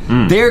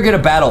Titan. They're gonna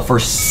battle for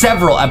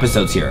several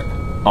episodes here.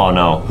 Oh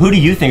no, who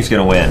do you think's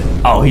gonna win?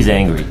 Oh, he's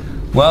angry.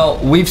 Well,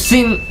 we've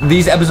seen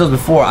these episodes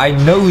before. I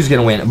know who's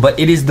gonna win, but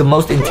it is the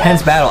most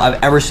intense battle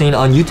I've ever seen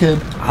on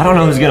YouTube. I don't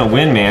know who's gonna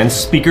win, man.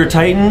 Speaker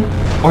Titan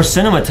or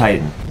Cinema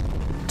Titan?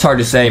 It's hard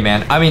to say,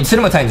 man. I mean,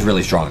 Cinema Titan's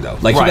really strong, though.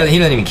 Like, he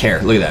doesn't even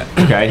care. Look at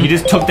that. Okay, he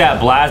just took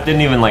that blast,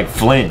 didn't even, like,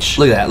 flinch.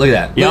 Look at that, look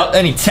at that. Yep.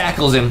 And he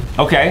tackles him.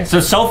 Okay,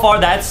 so far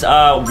that's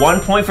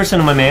 1 point for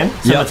Cinema Man,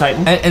 Cinema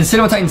Titan. And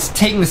Cinema Titan's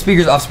taking the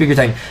speakers off Speaker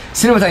Titan.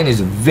 Cinema Titan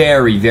is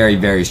very, very,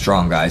 very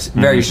strong, guys.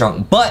 Very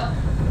strong. But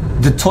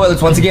the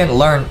toilets, once again,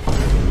 learn.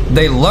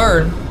 They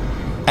learn,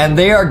 and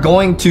they are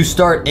going to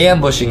start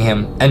ambushing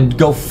him and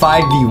go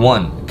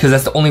 5v1, because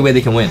that's the only way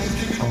they can win.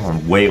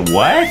 Oh, wait,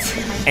 what?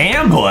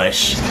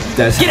 Ambush?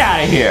 Get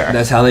out of here.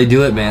 That's how they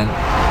do it, man.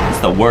 It's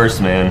the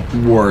worst, man.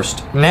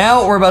 Worst.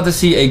 Now we're about to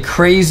see a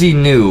crazy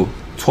new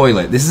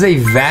toilet. This is a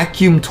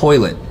vacuum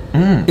toilet.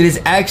 It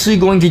is actually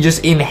going to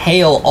just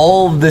inhale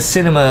all of the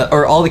cinema,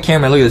 or all the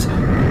camera. Look at this.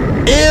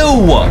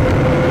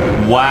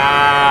 Ew!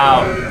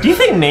 Wow. Do you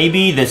think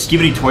maybe the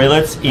Skibidi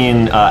toilets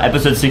in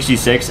episode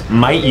 66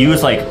 might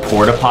use like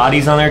porta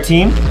potties on their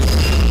team?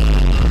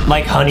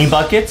 Like honey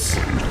buckets?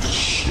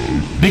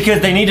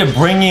 Because they need to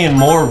bring in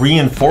more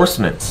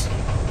reinforcements.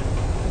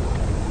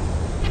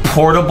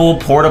 Portable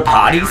porta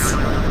potties?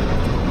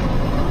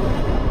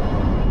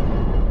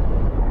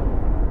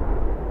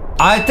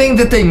 I think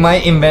that they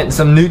might invent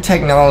some new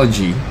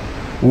technology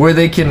where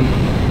they can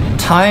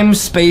time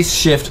space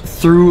shift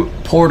through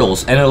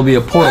portals, and it'll be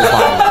a portal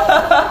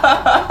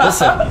potty.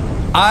 Listen,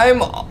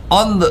 I'm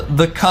on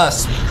the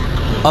cusp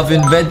of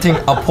inventing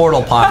a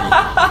portal potty.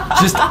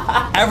 Just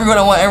everyone,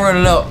 I want everyone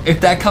to know,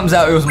 if that comes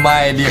out, it was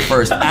my idea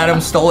first.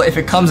 Adam stole it. If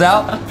it comes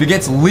out, if it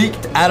gets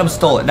leaked, Adam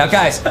stole it. Now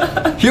guys,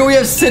 here we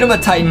have Cinema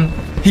Titan.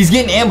 He's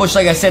getting ambushed,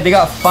 like I said. They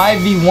got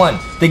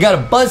 5v1. They got a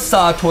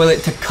buzzsaw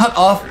toilet to cut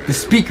off the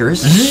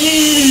speakers.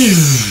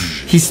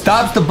 He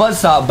stops the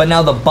buzzsaw, but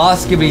now the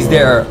boss Skibidi's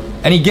there,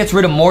 and he gets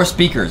rid of more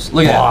speakers.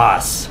 Look at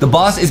that. The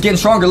boss is getting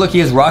stronger. Look, he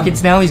has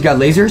rockets now. He's got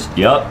lasers.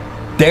 Yep.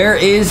 There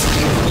is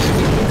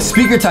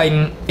Speaker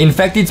Titan,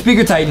 infected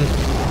Speaker Titan.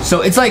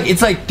 So it's like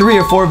 3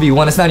 or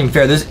 4v1. It's not even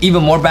fair. There's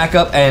even more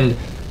backup, and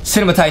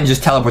Cinema Titan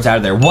just teleports out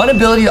of there. One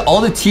ability that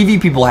all the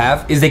TV people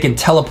have is they can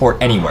teleport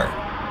anywhere.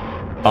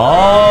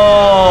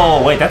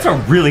 Oh, wait, that's a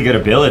really good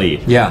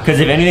ability. Yeah. Because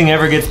if anything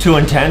ever gets too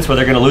intense where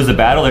they're going to lose the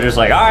battle, they're just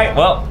like, all right,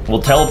 well,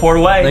 we'll teleport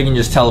away. They can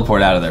just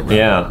teleport out of there, bro.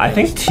 Yeah, I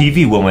think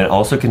TV Woman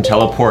also can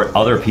teleport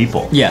other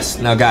people. Yes.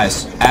 Now,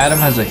 guys, Adam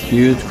has a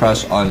huge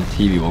crush on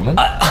TV Woman.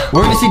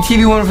 We're going to see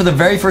TV Woman for the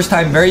very first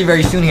time very,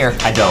 very soon here.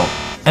 I don't.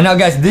 And now,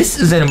 guys, this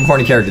is an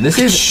important character. This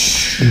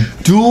is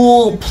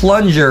dual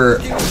plunger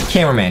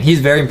cameraman.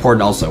 He's very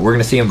important also. We're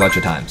going to see him a bunch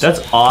of times.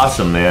 That's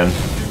awesome, man.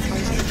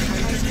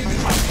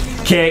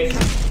 Kick.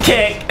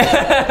 Kick.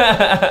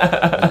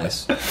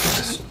 Nice.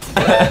 It's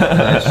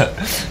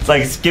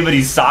like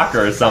Skibidi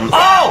soccer or something.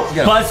 Oh!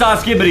 Buzzsaw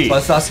Skibidi.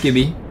 Buzzsaw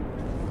Skibidi.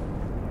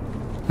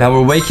 Now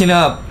we're waking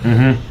up.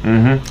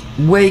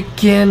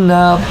 Waking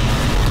up.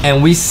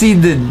 And we see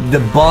the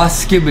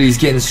boss Skibidi's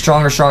getting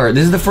stronger, stronger.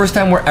 This is the first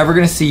time we're ever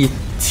gonna see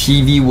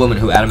TV Woman,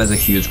 who Adam has a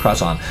huge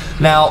crush on.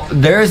 Now,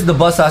 there's the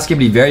Buzzsaw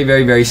Skibidi. Very,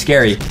 very, very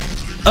scary.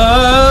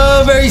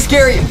 Very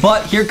scary.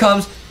 But here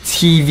comes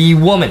TV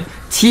Woman.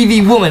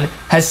 TV Woman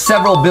has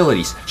several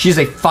abilities. She has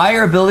a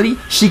fire ability.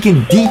 She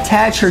can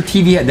detach her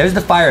TV head. There's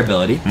the fire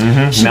ability.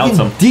 She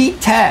can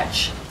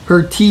detach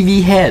her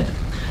TV head.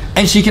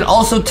 And she can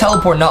also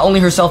teleport not only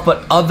herself,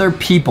 but other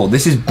people.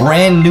 This is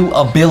brand new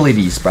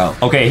abilities, bro.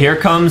 Okay, here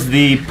comes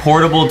the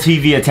portable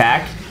TV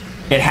attack.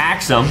 It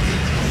hacks them.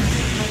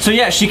 So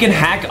yeah, she can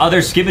hack other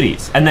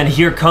Skibidis. And then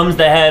here comes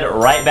the head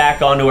right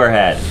back onto her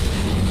head.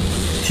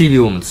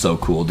 TV Woman's so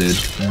cool, dude.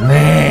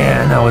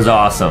 Man, that was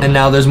awesome. And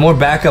now there's more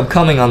backup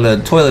coming on the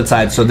toilet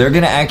side, so they're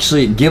gonna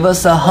actually give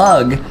us a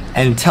hug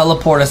and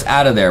teleport us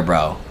out of there,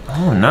 bro.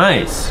 Oh,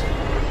 nice.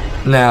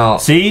 Now,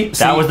 see,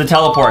 that was the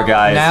teleport,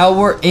 guys. Now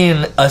we're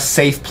in a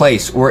safe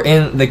place. We're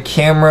in the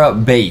camera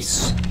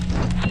base.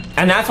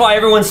 And that's why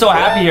everyone's so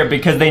happy here,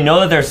 because they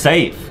know that they're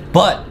safe.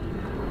 But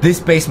this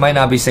base might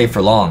not be safe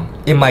for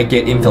long. It might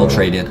get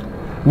infiltrated,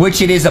 which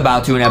it is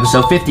about to in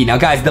episode 50. Now,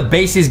 guys, the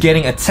base is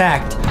getting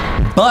attacked,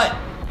 but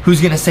who's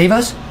gonna save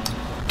us?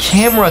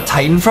 Camera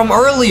Titan from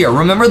earlier.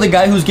 Remember the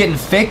guy who's getting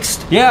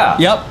fixed? Yeah.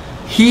 Yep.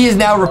 He is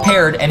now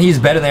repaired, and he's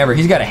better than ever.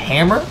 He's got a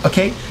hammer,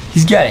 okay?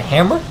 He's got a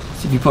hammer.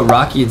 So if you put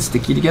Rocky and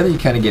Sticky together, you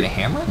kind of get a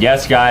hammer.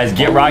 Yes, guys,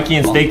 get Rocky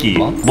and Sticky.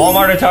 Bonk.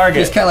 Walmart or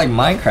Target. It's kind of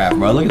like Minecraft,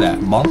 bro. Look at that.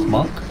 Bonk,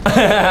 bonk. Look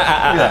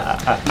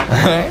at that.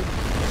 All right.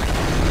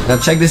 Now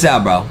check this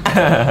out, bro.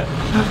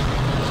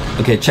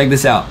 Okay, check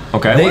this out.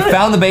 Okay. They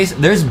found the base.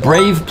 There's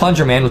Brave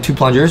Plunger Man with 2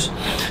 plungers.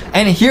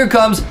 And here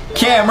comes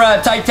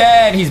Camera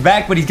Titan. He's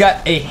back, but he's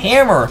got a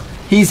hammer.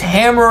 He's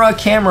Camera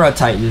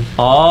Titan.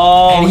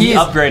 Oh, and he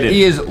upgraded.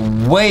 He is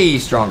way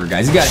stronger,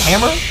 guys. He's got a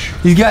hammer.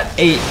 He's got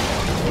a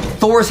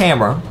Thor's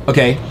hammer,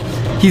 okay?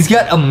 He's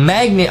got a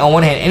magnet on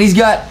one hand, and he's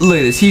got, look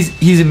at this,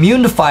 he's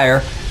immune to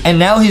fire, and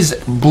now his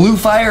blue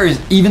fire is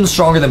even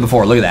stronger than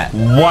before. Look at that.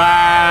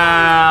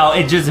 Wow,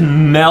 it just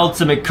melts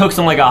him. It cooks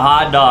him like a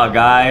hot dog,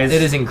 guys.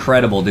 It is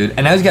incredible, dude.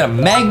 And now he's got a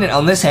magnet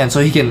on this hand,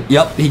 so he can,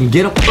 he can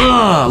get him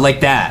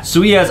like that.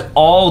 So he has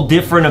all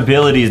different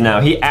abilities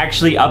now. He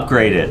actually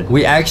upgraded.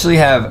 We actually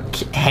have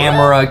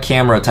Camera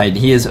Titan.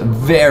 He is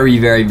very,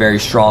 very, very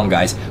strong,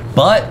 guys.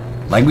 But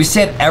like we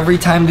said, every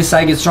time this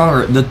side gets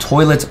stronger, the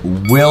toilets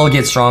will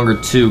get stronger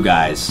too,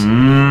 guys.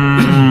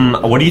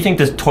 What do you think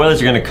the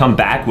toilets are gonna come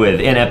back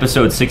with in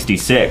episode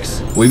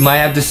 66? We might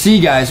have to see,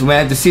 guys. We might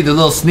have to see the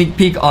little sneak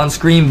peek on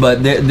screen,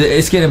 but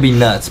it's gonna be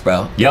nuts,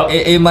 bro. Yep.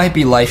 It might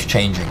be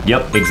life-changing.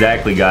 Yep,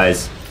 exactly,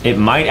 guys. It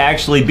might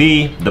actually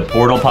be the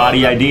portal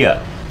potty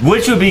idea,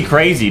 which would be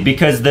crazy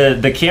because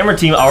the camera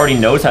team already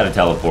knows how to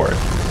teleport.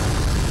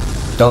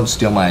 Don't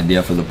steal my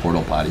idea for the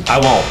portal potty. I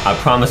won't. I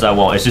promise I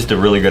won't. It's just a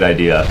really good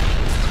idea.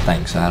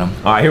 Thanks, Adam.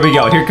 All right, here we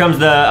go. Here comes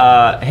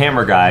the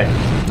hammer guy.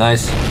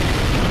 Nice.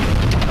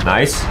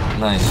 Nice.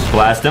 Nice.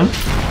 Blast him.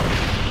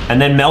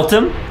 And then melt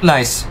him.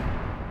 Nice.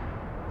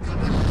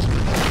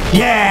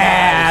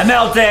 Yeah,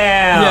 melt him.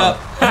 Yep.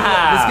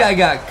 This guy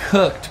got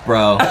cooked,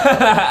 bro.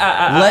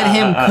 Let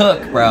him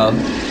cook, bro.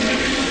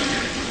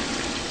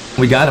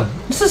 We got him.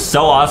 This is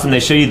so awesome. They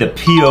show you the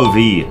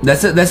POV.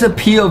 That's a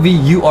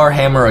POV. You are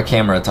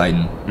Camera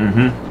Titan.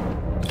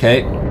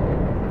 Okay.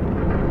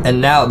 And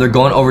now they're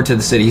going over to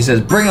the city. He says,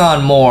 bring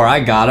on more.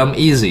 I got him.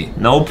 Easy.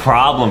 No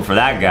problem for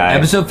that guy.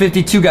 Episode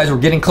 52, guys. We're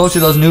getting closer to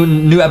those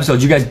new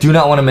episodes. You guys do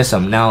not want to miss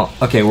them. Now,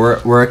 okay,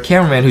 we're a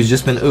cameraman who's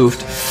just been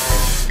oofed.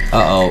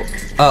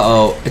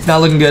 Uh-oh. It's not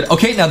looking good.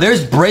 Okay, now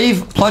there's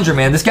Brave Plunger,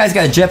 man. This guy's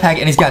got a jetpack,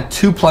 and he's got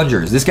 2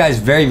 plungers. This guy's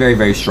very, very,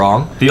 very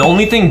strong. The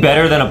only thing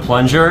better than a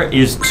plunger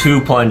is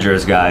 2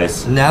 plungers,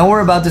 guys. Now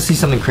we're about to see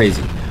something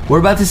crazy. We're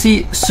about to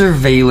see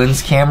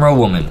Surveillance Camera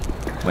Woman.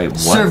 Wait, what?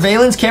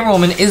 Surveillance Camera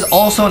Woman is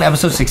also in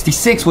episode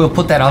 66. We'll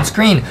put that on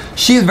screen.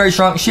 She is very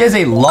strong. She has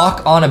a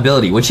lock-on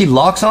ability. When she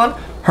locks on,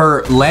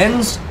 her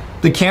lens,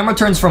 the camera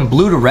turns from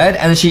blue to red,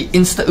 and then she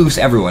insta-oofs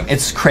everyone.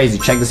 It's crazy.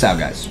 Check this out,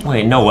 guys.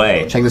 Wait, no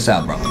way. Check this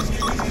out, bro.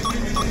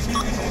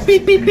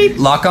 Beep, beep, beep.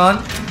 Lock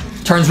on.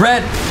 Turns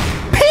red.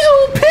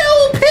 Pew,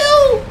 pew,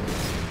 pew.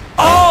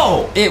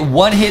 Oh! It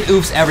one-hit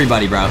oofs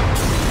everybody, bro.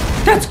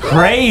 That's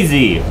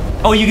crazy.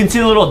 Oh, you can see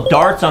the little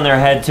darts on their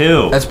head,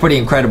 too. That's pretty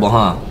incredible,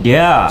 huh?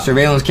 Yeah.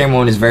 Surveillance Camera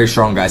Woman is very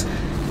strong, guys.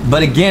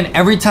 But again,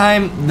 every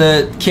time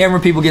the camera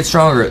people get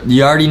stronger,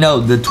 you already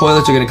know the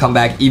toilets are going to come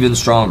back even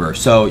stronger.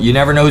 So you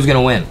never know who's going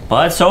to win.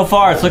 But so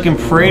far, it's looking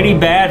pretty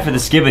bad for the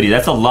Skibidi.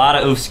 That's a lot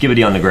of oof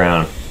Skibidi on the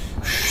ground.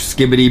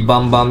 Skibidi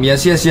bum bum.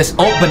 Yes, yes, yes.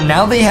 Oh, but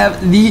now they have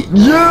the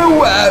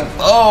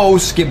UFO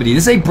Skibidi.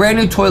 This is a brand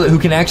new toilet who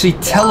can actually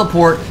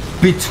teleport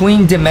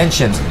between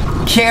dimensions.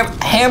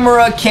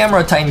 Camera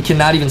Titan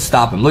cannot even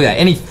stop him. Look at that.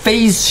 And he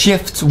phase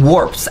shifts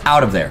warps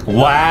out of there.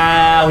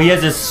 Wow, he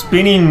has a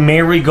spinning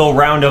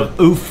merry-go-round of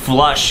oof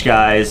flush,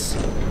 guys.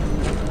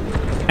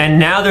 And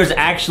now there's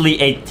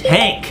actually a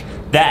tank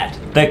that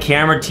the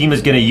camera team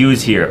is gonna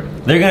use here.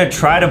 They're gonna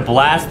try to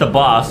blast the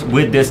boss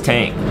with this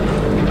tank.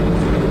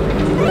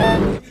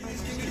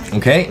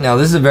 Okay, now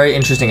this is a very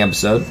interesting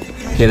episode.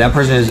 Okay, that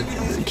person is...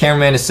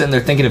 Cameraman is sitting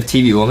there thinking of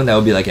TV Woman. That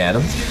would be like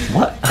Adam.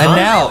 What? And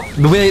now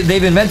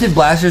they've invented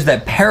blasters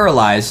that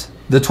paralyze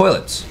the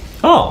toilets.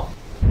 Oh.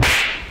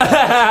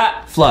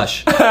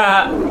 Flush.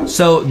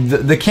 So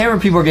the camera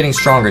people are getting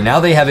stronger. Now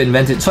they have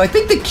invented. So I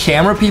think the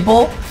camera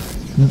people,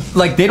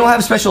 like, they don't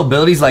have special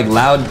abilities like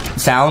loud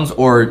sounds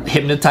or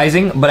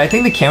hypnotizing, but I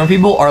think the camera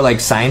people are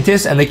like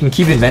scientists and they can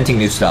keep inventing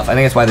new stuff. I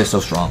think that's why they're so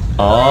strong.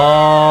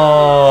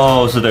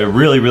 Oh, so they're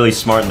really, really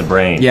smart in the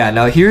brain. Yeah,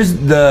 now here's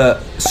the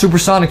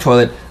supersonic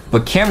toilet.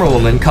 But Camera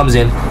Woman comes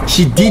in,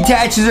 she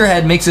detaches her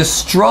head, makes a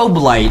strobe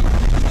light,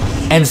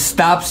 and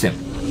stops him,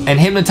 and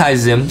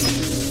hypnotizes him,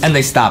 and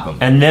they stop him.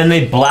 And then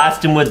they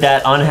blast him with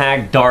that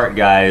unhacked dart,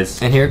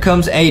 guys. And here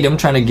comes Adam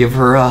trying to give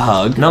her a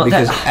hug,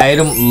 because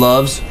Adam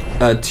loves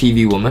a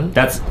TV Woman.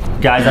 Guys,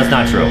 that's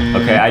not true,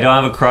 okay? I don't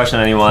have a crush on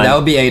anyone. That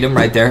would be Adam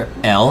right there,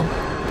 L.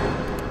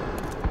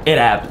 It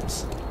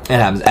happens. It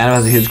happens. Adam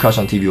has a huge crush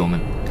on TV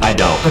Woman. I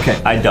don't.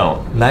 Okay. I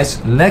don't.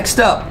 Nice. Next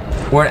up,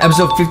 we're in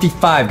episode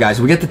 55, guys.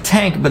 We get the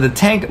tank, but the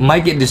tank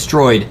might get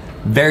destroyed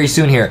very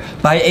soon here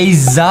by a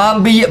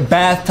zombie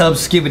bathtub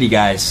Skibidi,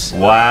 guys.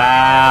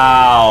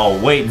 Wow.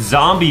 Wait,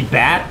 zombie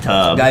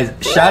bathtub? Guys,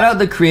 shout out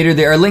the creator.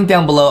 They are linked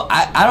down below.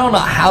 I don't know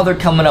how they're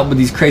coming up with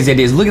these crazy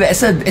ideas. Look at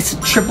that. It's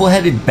a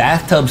triple-headed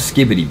bathtub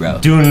Skibidi, bro.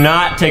 Do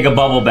not take a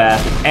bubble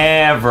bath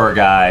ever,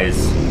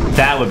 guys.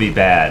 That would be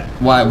bad.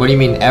 Why? What do you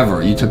mean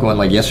ever? You took one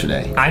like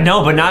yesterday. I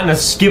know, but not in a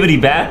Skibidi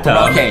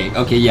bathtub.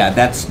 Okay, yeah,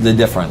 that's the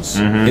difference.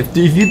 If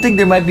you think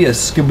there might be a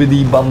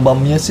Skibidi bum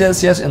bum yes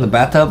in the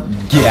bathtub,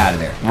 get out of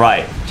there.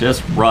 Right,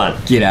 just run.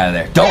 Get out of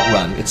there. Don't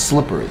run. It's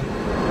slippery.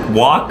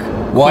 Walk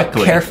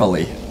quickly.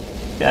 Carefully.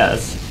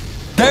 Yes.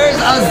 There's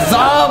a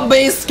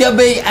zombie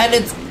Skibidi and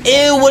it's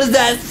ew. What is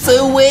that?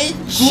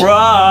 Sewage?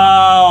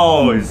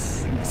 Gross.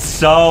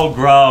 So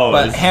gross.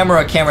 But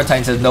Camera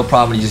Titan says no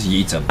problem. He just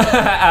yeets him.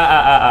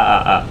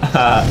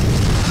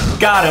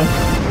 got him.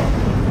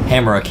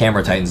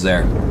 Camera Titan's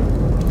there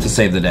to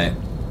save the day.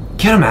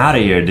 Get him out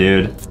of here,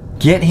 dude.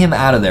 Get him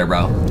out of there,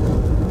 bro.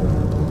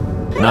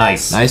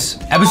 Nice. Nice.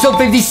 Episode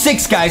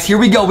 56, guys. Here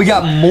we go. We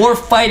got more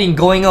fighting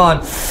going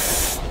on.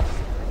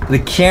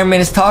 The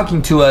cameraman is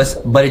talking to us,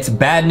 but it's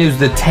bad news.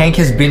 The tank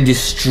has been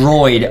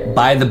destroyed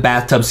by the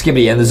bathtub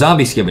Skibidi and the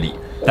zombie Skibidi.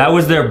 That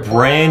was their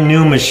brand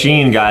new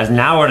machine, guys.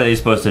 Now what are they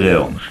supposed to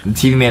do? The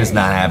TV man is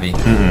not happy.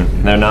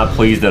 They're not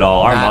pleased at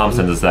all. Our mom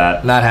sent us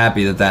that. Not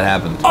happy that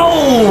happened.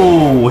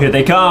 Oh, here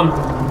they come.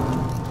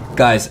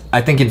 Guys,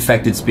 I think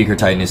Infected Speaker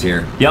Titan is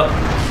here. Yep.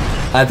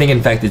 I think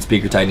Infected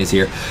Speaker Titan is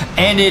here.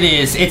 And it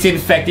is. It's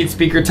Infected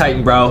Speaker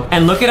Titan, bro.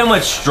 And look at how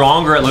much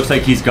stronger it looks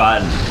like he's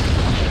gotten.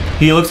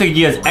 He looks like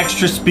he has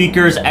extra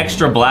speakers,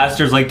 extra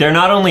blasters. Like, they're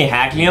not only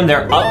hacking him,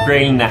 they're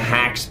upgrading the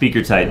hack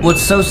Speaker Titan.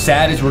 What's so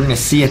sad is we're gonna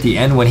see at the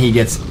end when he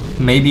gets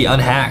maybe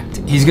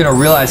unhacked, he's gonna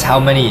realize how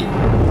many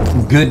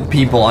good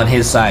people on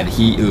his side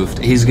he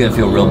oofed. He's gonna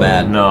feel real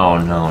bad. No.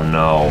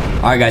 All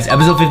right, guys,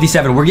 episode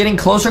 57. We're getting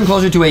closer and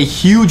closer to a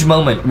huge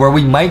moment where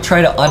we might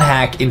try to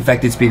unhack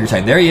Infected Speaker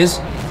Titan. There he is.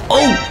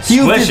 Oh, he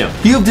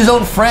oofed his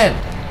own friend.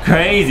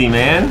 Crazy,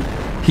 man.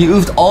 He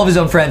oofed all of his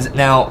own friends.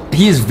 Now,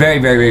 he is very,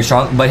 very, very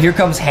strong, but here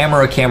comes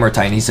Hammer Camera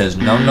Titan. He says,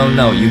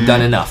 no, you've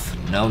done enough.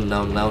 No.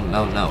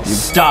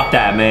 Stop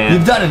that, man.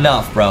 You've done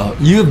enough, bro.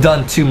 You've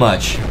done too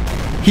much.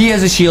 He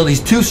has a shield.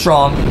 He's too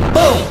strong.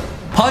 Boom.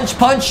 Punch.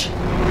 Pew.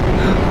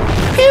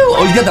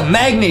 Oh, he's got the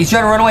magnet. He's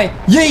trying to run away.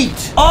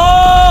 Yeet.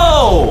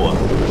 Oh!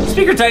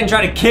 Speaker Titan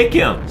tried to kick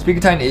him.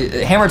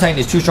 Hammer Titan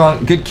is too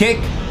strong. Good kick.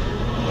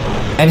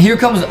 And here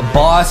comes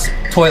Boss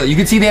Toilet. You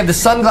can see they have the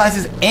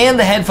sunglasses and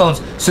the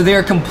headphones, so they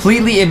are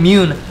completely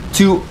immune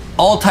to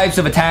all types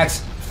of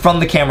attacks from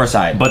the camera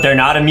side. But they're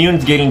not immune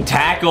to getting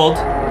tackled.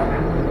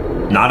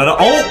 Not at all.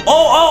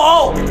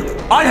 Oh!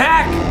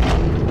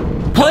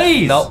 Unhack!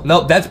 Please!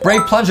 Nope, that's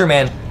Brave Plunger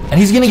Man. And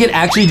he's gonna get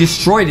actually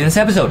destroyed in this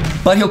episode.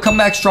 But he'll come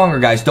back stronger,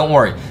 guys, don't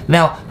worry.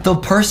 Now, the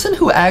person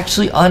who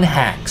actually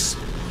unhacks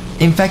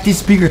Infected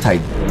Speaker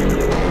Titan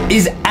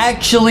is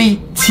actually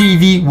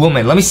TV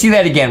Woman. Let me see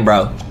that again,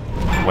 bro.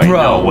 Wait,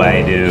 no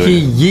way, dude. He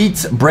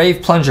yeets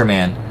Brave Plunger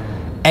Man.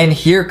 And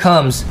here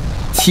comes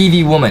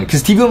TV Woman.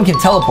 Because TV Woman can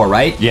teleport,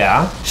 right?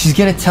 Yeah. She's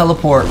gonna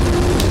teleport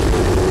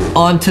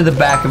onto the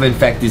back of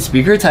Infected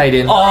Speaker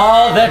Titan.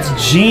 Oh,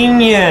 that's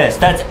genius.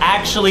 That's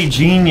actually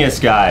genius,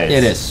 guys.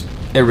 It is.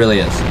 It really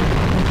is.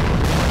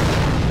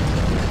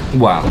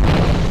 Wow.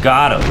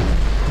 Got him.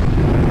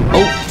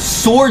 Oh,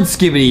 Sword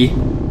Skibidi.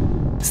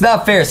 It's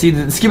not fair. See,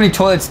 the Skibidi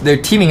toilets, they're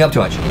teaming up too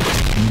much.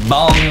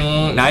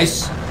 Bong.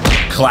 Nice.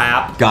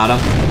 Clap. Got him.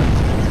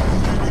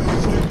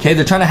 Okay,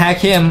 they're trying to hack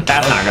him.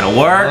 That's not gonna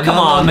work. Come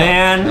on,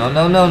 man.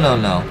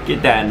 No.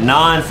 Get that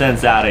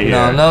nonsense out of here.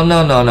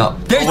 No.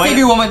 There's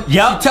TV Woman.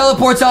 Yep. She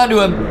teleports onto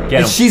him. Get him.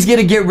 And she's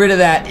gonna get rid of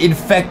that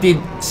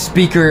infected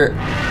speaker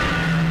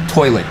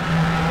toilet.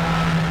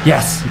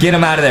 Yes. Get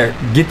him out of there.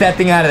 Get that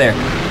thing out of there.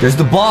 There's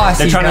the boss.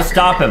 They're trying to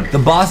stop him. The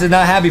boss is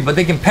not happy, but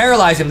they can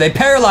paralyze him. They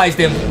paralyzed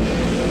him.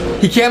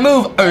 He can't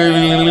move.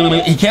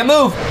 He can't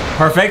move.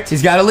 Perfect.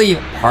 He's got to leave.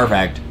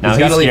 Perfect. Now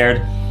he's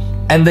scared.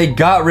 And they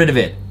got rid of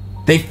it.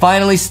 They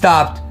finally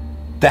stopped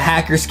the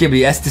hacker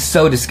Skibidi. That's just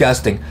so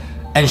disgusting.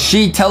 And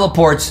she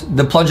teleports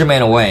the Plunger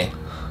Man away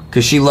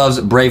because she loves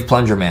Brave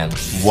Plunger Man.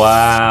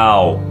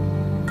 Wow.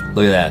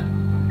 Look at that.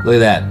 Look at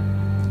that.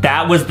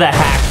 That was the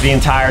hack the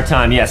entire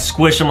time. Yeah,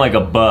 squish him like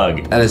a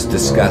bug. That is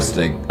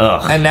disgusting.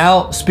 Ugh. And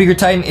now Speaker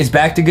Titan is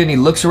back to good and he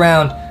looks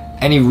around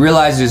and he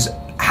realizes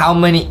how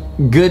many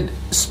good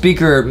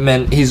speaker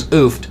men he's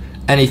oofed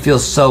and he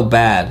feels so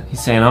bad.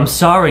 He's saying, I'm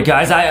sorry,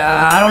 guys.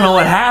 I don't know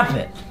what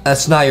happened.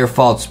 That's not your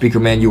fault, Speaker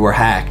Man. You were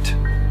hacked.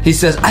 He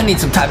says, I need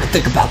some time to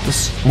think about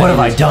this. What have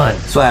I done?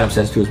 That's what Adam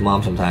says to his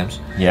mom sometimes.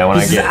 Yeah, when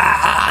he says,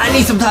 I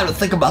need some time to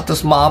think about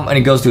this, Mom. And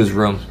he goes to his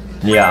room.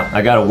 Yeah,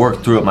 I gotta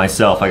work through it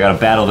myself. I gotta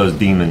battle those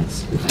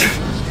demons.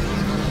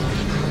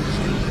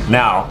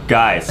 Now,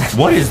 guys,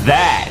 what is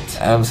that?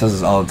 Adam says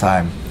this all the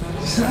time.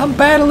 He says, I'm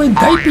battling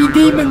diaper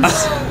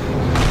demons.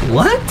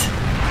 What?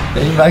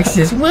 LankyBox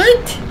says,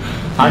 what?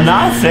 I'm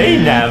not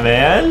saying that,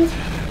 man.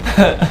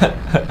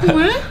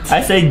 What?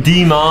 I say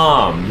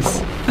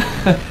D-moms.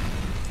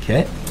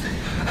 Okay.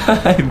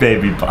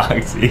 Baby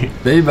Boxy.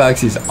 Baby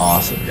Boxy's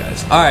awesome,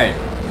 guys. Alright,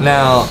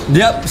 now,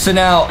 so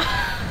now,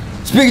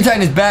 Speaker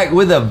Titan is back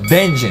with a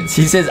vengeance.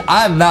 He says,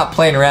 I'm not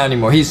playing around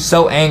anymore. He's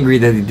so angry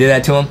that he did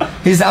that to him.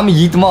 He says, I'm gonna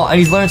yeet them all. And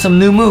he's learned some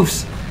new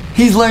moves.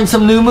 He's learned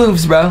some new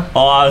moves, bro.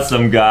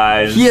 Awesome,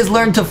 guys. He has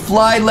learned to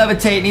fly,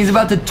 levitate, and he's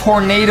about to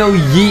tornado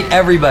yeet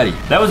everybody.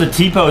 That was a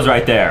T-pose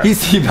right there.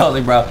 He's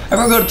T-posing, bro.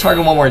 Everyone go to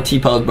Target, Walmart, and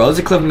T-pose, bro. There's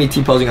a clip of me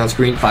T-posing on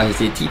screen. Finally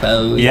see a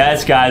T-pose.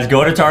 Yes, guys.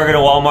 Go to Target or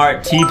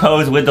Walmart.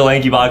 T-pose with the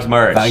LankyBox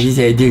merch. Finally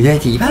say, do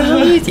that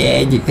T-pose.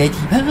 Yeah, do that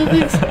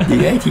T-pose. Do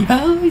that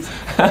T-pose.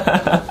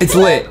 It's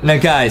lit. Now,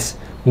 guys,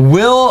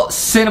 will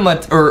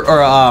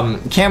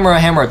Camera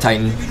Hammer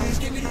Titan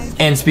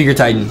and Speaker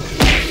Titan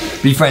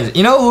be friends?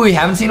 You know who we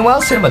haven't seen in a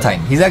while? Cinema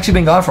Titan. He's actually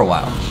been gone for a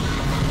while.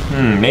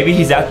 Maybe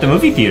he's at the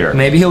movie theater.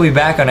 Maybe he'll be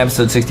back on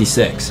episode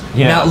 66.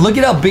 Yeah. Now, look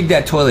at how big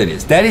that toilet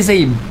is. That is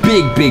a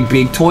big, big,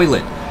 big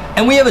toilet.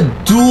 And we have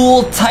a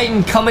dual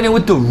Titan coming in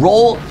with the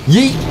roll.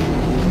 Yeet.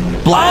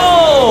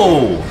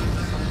 Oh!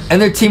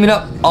 And they're teaming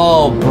up.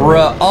 Oh,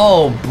 bruh.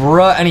 Oh,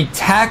 bruh. And he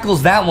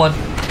tackles that one.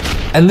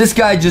 And this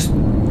guy just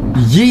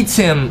yeets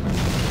him.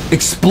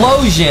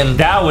 Explosion.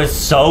 That was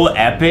so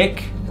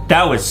epic.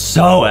 That was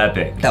so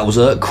epic. That was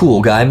a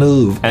cool guy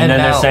move. And then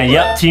they're saying,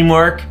 yep,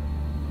 teamwork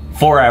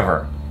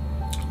forever.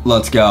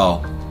 Let's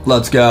go.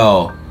 Let's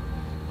go.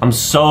 I'm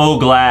so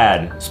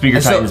glad Speaker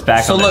Titan's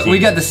back on the team. So look, we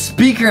got the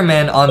speaker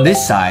man on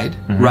this side,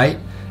 right?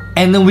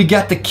 And then we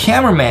got the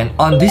cameraman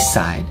on this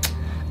side.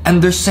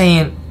 And they're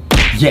saying,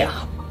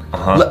 yeah,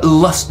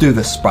 let's do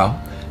this, bro.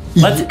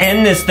 Let's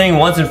end this thing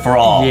once and for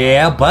all.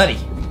 Yeah, buddy.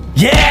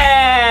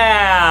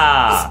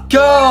 Yeah! Let's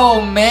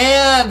go,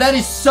 man. That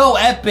is so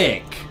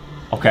epic.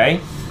 Okay.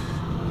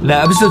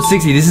 Now, episode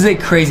 60, this is a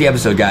crazy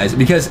episode, guys,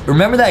 because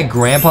remember that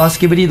Grandpa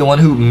Skibidi, the one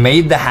who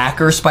made the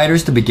hacker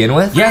spiders to begin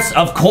with? Yes,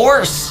 of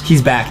course.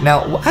 He's back.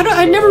 Now,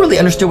 I never really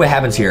understood what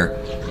happens here.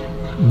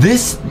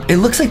 It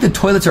looks like the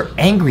toilets are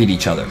angry at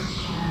each other.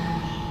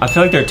 I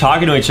feel like they're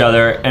talking to each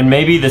other, and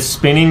maybe the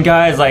spinning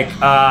guy is like,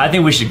 I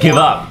think we should give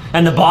up.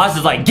 And the boss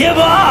is like, give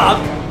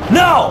up?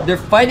 No! They're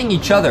fighting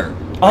each other.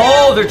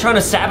 Oh, they're trying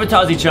to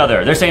sabotage each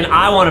other. They're saying,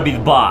 I want to be the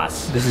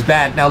boss. This is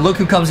bad. Now, look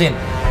who comes in.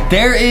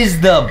 There is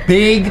the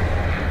big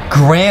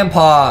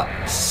Grandpa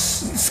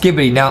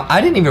Skibidi. Now, I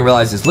didn't even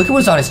realize this. Look at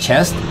what's on his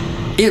chest.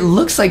 It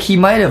looks like he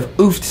might have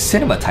oofed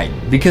Cinema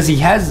Titan because he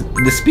has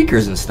the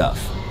speakers and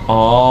stuff.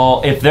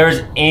 Oh, if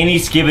there's any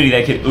Skibidi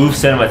that could oof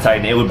Cinema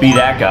Titan, it would be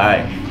that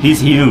guy. He's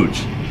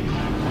huge.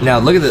 Now,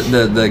 look at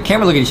the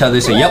camera look at each other.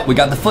 They say, yep, we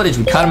got the footage.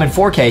 We caught him in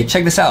 4K.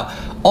 Check this out.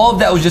 All of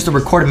that was just a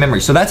recorded memory.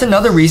 So that's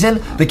another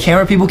reason the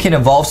camera people can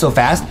evolve so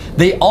fast.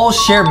 They all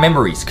share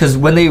memories because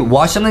when they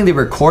watch something, they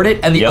record it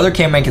and the other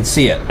cameraman can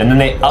see it. And then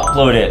they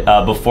upload it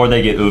before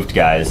they get oofed,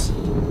 guys.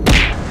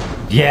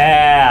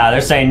 Yeah, they're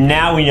saying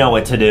now we know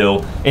what to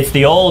do. It's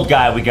the old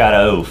guy we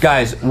gotta oof.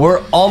 Guys,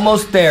 we're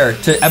almost there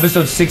to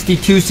episode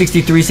 62,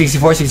 63,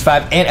 64,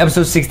 65, and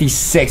episode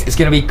 66. It's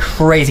gonna be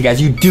crazy,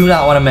 guys. You do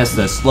not want to miss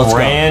this. Let's go.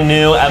 Brand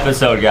new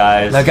episode,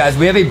 guys. Now, guys,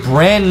 we have a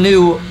brand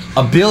new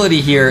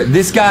ability here.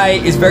 This guy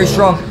is very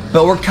strong,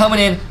 but we're coming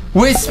in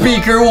with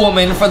Speaker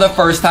Woman for the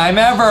first time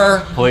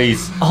ever.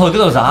 Please. Oh, look at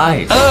those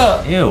eyes.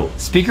 Ew.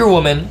 Speaker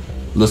Woman,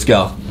 let's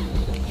go.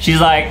 She's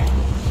like,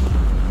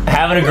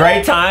 having a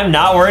great time,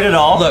 not worried at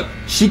all. Look,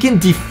 she can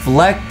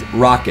deflect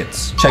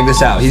rockets. Check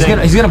this out. He's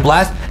gonna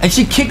blast, and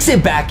she kicks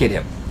it back at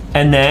him.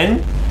 And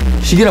then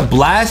she's gonna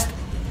blast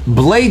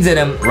blades at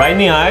him. Right in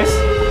the eyes.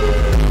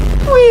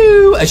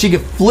 Woo! And she can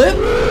flip.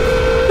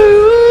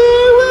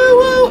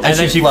 And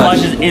then she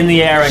flushes in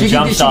the air and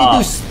jumps off. She can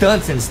do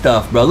stunts and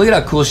stuff, bro. Look at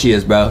how cool she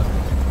is, bro.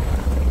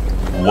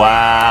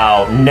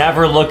 Wow.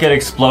 Never look at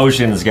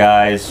explosions,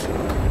 guys.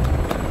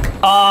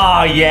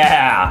 Oh,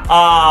 yeah.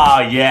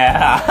 Oh,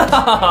 yeah.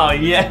 Oh,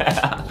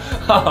 yeah.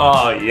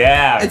 Oh,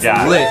 yeah, it's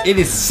guys. lit. It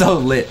is so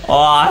lit.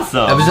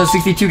 Awesome. Episode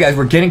 62, guys.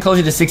 We're getting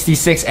closer to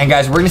 66. And,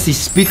 guys, we're going to see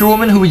Speaker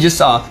Woman, who we just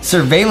saw,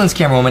 Surveillance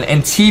Camera Woman,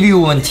 and TV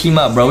Woman team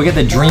up, bro. We got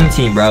the dream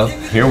team, bro.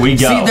 Here we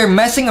go. See, they're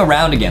messing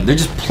around again. They're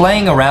just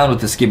playing around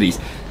with the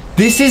Skibidis.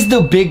 This is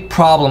the big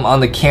problem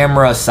on the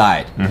camera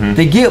side.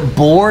 They get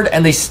bored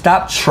and they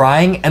stop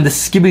trying, and the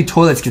Skibidi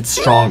toilets get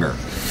stronger.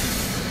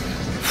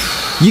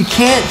 You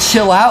can't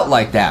chill out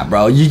like that,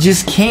 bro. You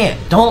just can't.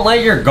 Don't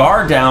let your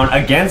guard down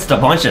against a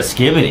bunch of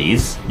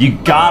Skibidis. You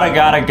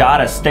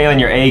gotta stay on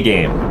your A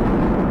game.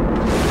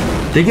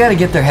 They gotta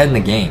get their head in the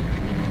game.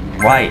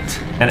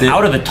 Right. And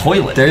out of the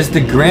toilet. There's the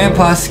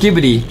Grandpa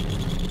Skibidi,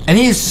 and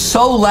he is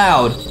so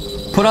loud.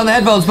 Put on the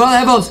headphones, put on the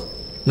headphones.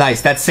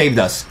 Nice, that saved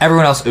us.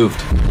 Everyone else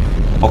oofed.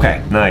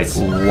 Okay, nice.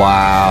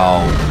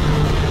 Wow.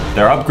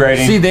 They're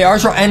upgrading. See, they are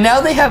strong. And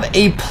now they have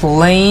a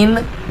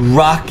plain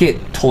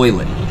rocket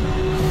toilet.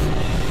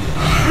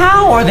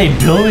 How are they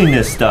building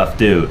this stuff,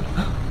 dude?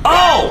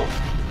 Oh!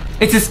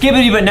 It's a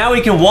Skibidi, but now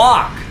he can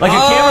walk like a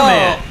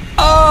cameraman.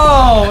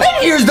 Oh!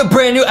 And here's the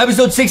brand new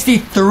episode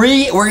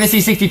 63. We're gonna see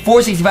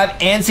 64, 65,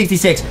 and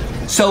 66.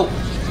 So,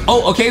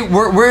 okay,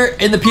 we're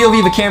in the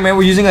POV of a cameraman.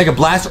 We're using like a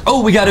blaster.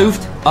 Oh, we got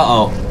oofed.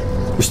 Uh-oh.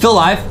 We're still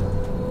alive.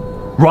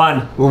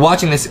 Run. We're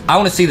watching this. I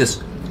want to see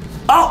this.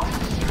 Oh!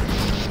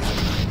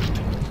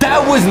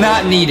 That was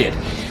not needed.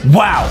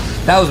 Wow.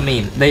 That was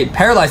mean. They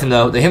paralyzed him,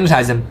 though. They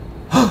hypnotized him.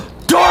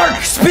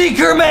 Dark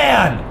Speaker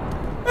Man!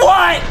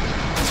 What?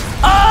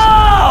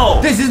 Oh!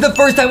 This is the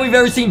first time we've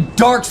ever seen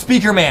Dark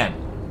Speaker Man.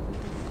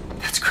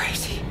 That's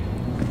crazy.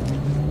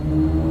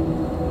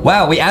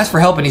 Wow, we asked for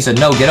help and he said,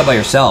 no, get up by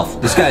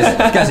yourself. This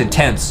guy's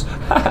intense.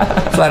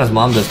 That's what his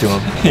mom does to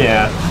him.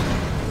 Yeah.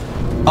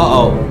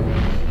 Uh-oh.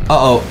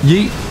 Uh-oh.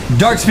 Yeet.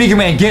 Dark Speaker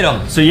Man, get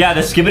him. So yeah,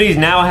 the Skibidis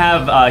now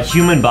have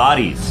human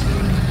bodies.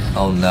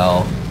 Oh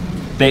no.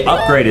 They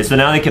upgraded, so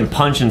now they can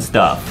punch and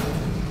stuff.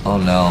 Oh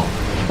no.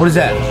 What is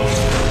that?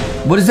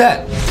 What is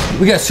that?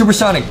 We got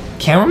Supersonic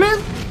Cameraman?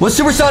 What's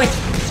Supersonic?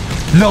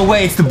 No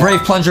way, it's the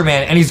Brave Plunger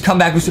Man, and he's come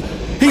back with...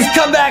 He's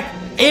come back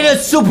in a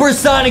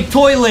supersonic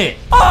toilet.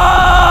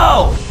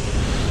 Oh!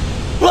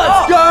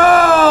 Let's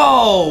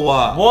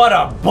go! What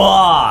a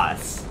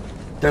boss!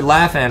 They're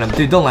laughing at him.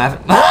 Dude, don't laugh.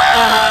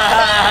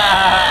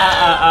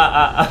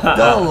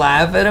 Don't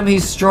laugh at him.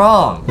 He's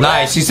strong.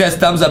 Nice. She says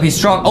thumbs up. He's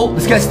strong. Oh,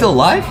 this guy's still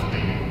alive?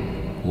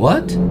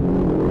 What?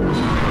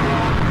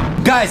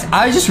 Guys,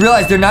 I just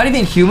realized they're not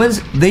even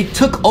humans. They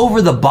took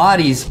over the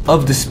bodies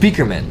of the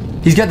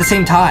speakerman. He's got the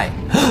same tie.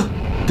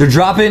 They're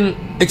dropping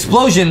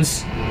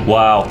explosions.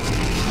 Wow.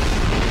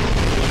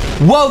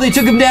 Whoa, they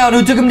took him down.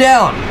 Who took him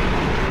down?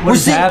 We're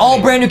seeing happening?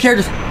 all brand new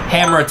characters.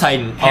 Hammer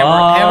Titan.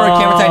 Hammer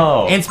Camera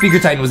Titan. And Speaker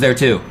Titan was there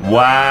too.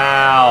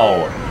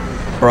 Wow.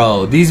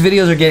 Bro, these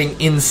videos are getting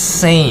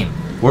insane.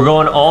 We're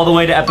going all the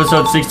way to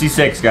episode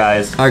 66,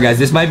 guys. All right, guys,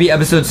 this might be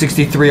episode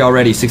 63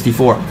 already,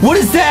 64. What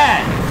is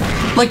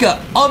that? Like a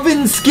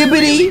oven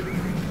skibidi?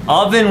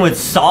 Oven with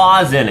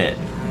saws in it.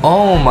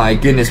 Oh my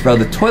goodness, bro.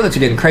 The toilets are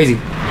getting crazy.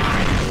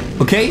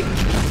 Okay.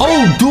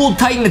 Oh, dual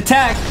Titan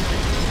attack.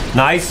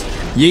 Nice.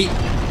 Yeet.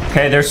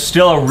 Okay, they're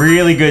still a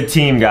really good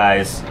team,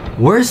 guys.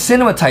 Where's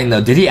Cinema Titan,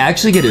 though? Did he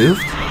actually get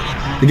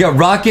oofed? We got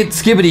Rocket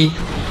Skibidi.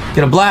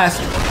 Gonna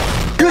blast.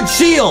 Good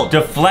shield.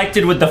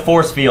 Deflected with the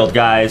force field,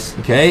 guys.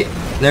 Okay.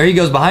 There he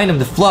goes behind him.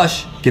 The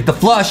flush. Get the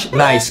flush.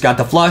 Nice. Got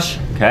the flush.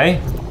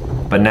 Okay.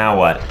 But now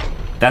what?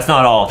 That's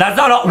not all. That's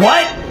not all.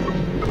 What?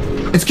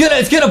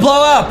 It's gonna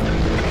blow up.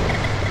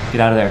 Get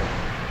out of there.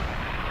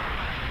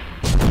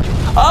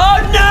 Oh,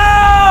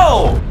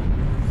 no!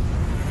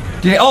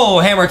 Oh,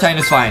 Hammer Titan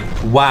is fine.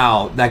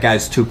 Wow, that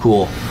guy's too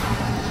cool.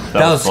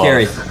 That was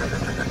scary.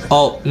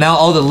 Oh, now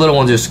all the little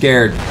ones are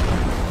scared.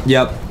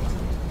 Yep.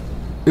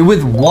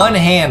 With one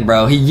hand,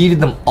 bro, he yeeted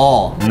them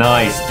all.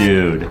 Nice,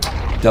 dude.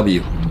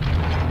 W.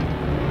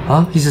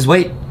 Huh? He says,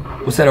 wait.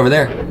 What's that over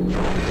there?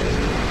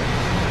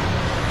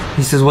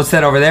 He says, what's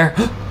that over there?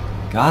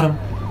 Got him.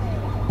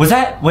 Was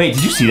that? Wait,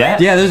 did you see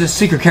that? Yeah, there's a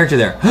secret character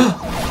there.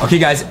 Okay,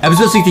 guys,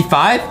 episode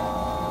 65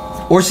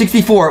 or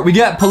 64. We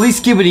got Police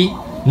Skibidi,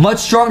 much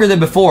stronger than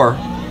before.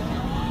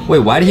 Wait,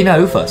 why did he not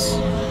oof us?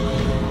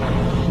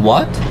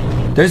 What?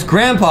 There's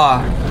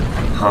Grandpa.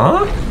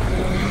 Huh?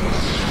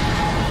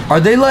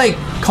 Are they like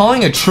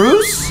calling a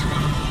truce?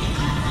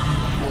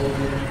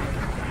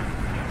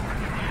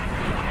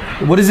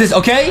 What is this?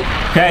 Okay.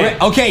 Okay.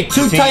 Okay,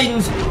 two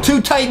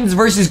Titans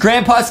versus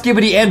Grandpa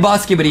Skibidi and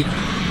Boss Skibidi.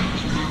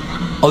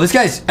 Oh, this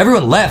guy's,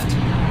 everyone left.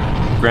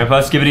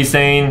 Grandpa Skibidi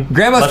saying,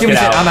 Grandpa Skibidi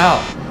said, I'm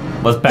out.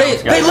 Let's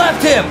bounce, They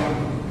left him.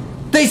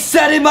 They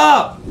set him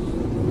up.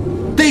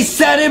 They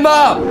set him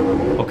up.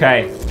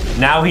 Okay.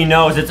 Now he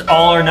knows it's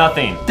all or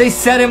nothing. They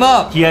set him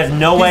up. He has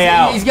no way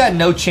out. He's got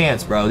no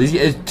chance, bro.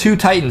 These two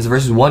Titans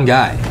versus one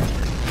guy.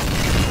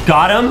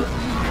 Got him?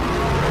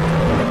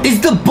 Is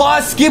the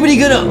Boss Skibidi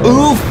gonna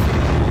oof?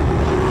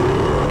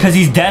 Because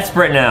he's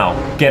desperate now.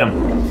 Get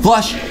him.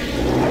 Flush.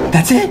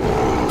 That's it?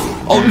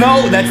 Oh,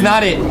 no, that's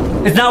not it.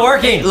 It's not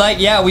working. Like,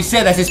 yeah, we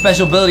said that's his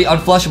special ability,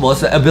 unflushable.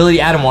 It's the ability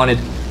Adam wanted.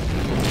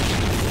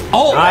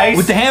 Oh, nice.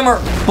 With the hammer,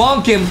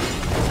 bonk him.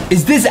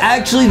 Is this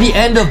actually the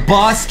end of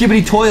Boss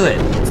Skibidi Toilet?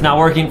 It's not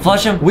working.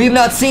 Flush him. We have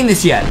not seen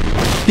this yet.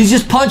 He's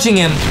just punching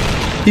him.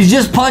 He's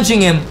just punching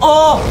him.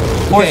 Oh!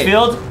 Force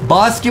field.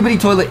 Boss Skibidi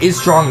Toilet is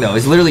strong, though.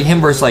 It's literally him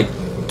versus, like,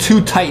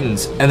 two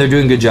Titans, and they're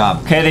doing a good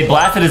job. Okay, they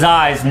blasted his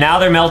eyes. Now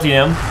they're melting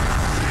him.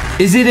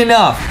 Is it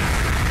enough?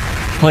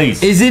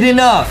 Please. Is it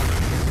enough?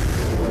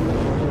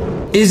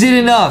 Is it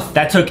enough?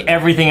 That took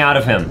everything out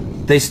of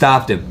him. They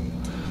stopped him.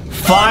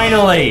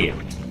 Finally!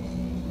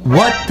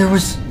 What? There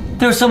was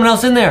someone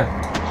else in there.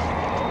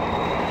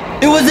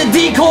 It was a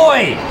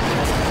decoy!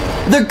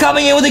 They're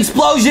coming in with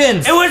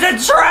explosions! It was a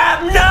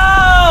trap!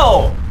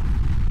 No!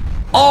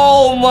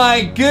 Oh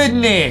my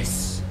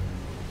goodness!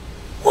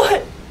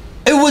 What?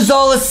 It was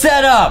all a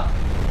setup!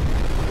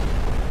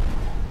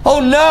 Oh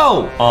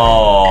no!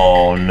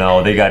 Oh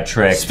no, they got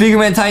tricked.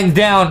 Speakerman Titan's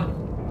down.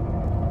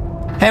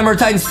 Hammer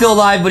Titan's still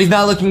alive, but he's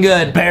not looking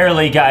good.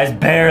 Barely, guys,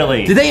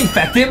 barely. Did they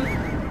infect him?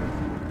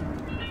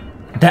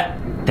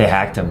 They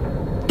hacked him.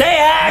 They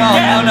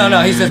hacked him!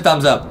 No, he said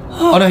thumbs up.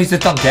 Oh no, he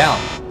said thumbs down.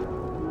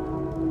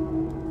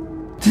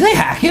 Did they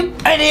hack him?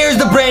 And here's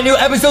the brand new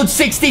episode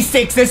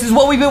 66. This is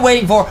what we've been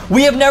waiting for.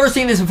 We have never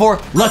seen this before.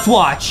 Let's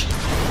watch.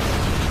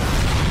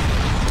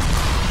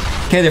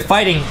 Okay, they're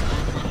fighting.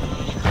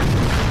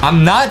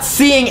 I'm not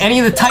seeing any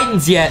of the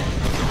Titans yet.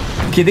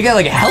 Okay, they got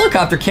like a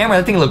helicopter camera.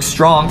 That thing looks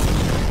strong.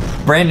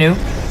 Brand new.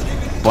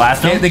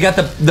 Blast them. Okay, they got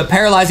the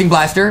paralyzing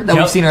blaster that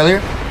we've seen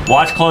earlier.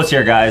 Watch close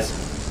here, guys.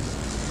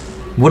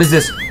 What is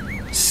this?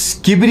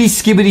 Skibidi,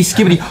 Skibidi,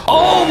 Skibidi.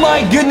 Oh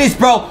my goodness,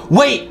 bro.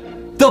 Wait.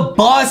 The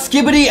Boss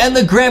Skibidi and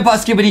the Grandpa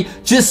Skibidi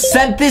just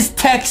sent this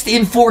text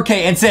in 4K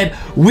and said,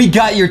 we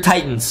got your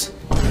Titans.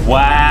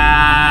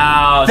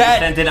 Wow. They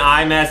sent an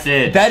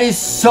iMessage. That is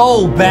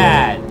so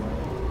bad.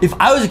 If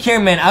I was a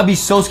cameraman, I'd be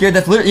so scared.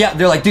 That's literally, yeah,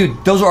 they're like,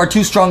 dude, those are our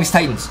two strongest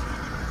Titans.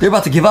 They're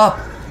about to give up.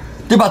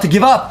 They're about to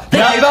give up. They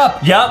gave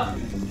up. Yep.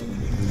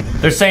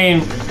 They're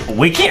saying,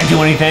 we can't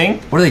do anything.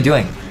 What are they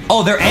doing?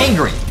 Oh, they're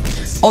angry.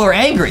 Oh, they're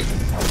angry.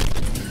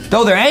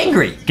 Oh, they're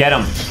angry. Get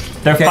them.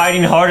 They're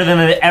fighting harder than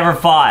they ever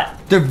fought.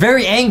 They're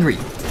very angry.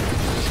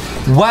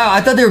 Wow,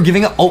 I thought they were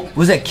giving up. Oh,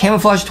 was that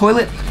camouflage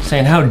toilet?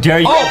 Saying, how dare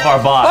you help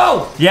our boss?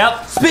 Oh!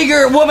 Yep.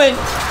 Speaker woman!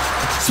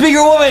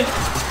 Speaker woman!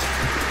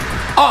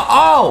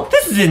 Oh!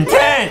 This is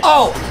intense.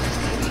 Oh!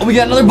 We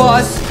got another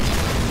boss.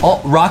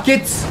 Oh,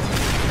 rockets.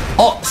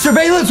 Oh,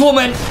 surveillance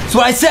woman! That's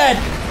what I said.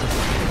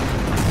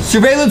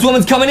 Surveillance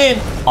woman's coming in.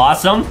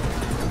 Awesome.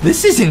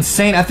 This is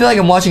insane. I feel like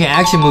I'm watching an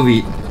action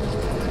movie.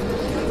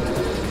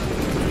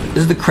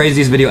 This is the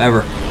craziest video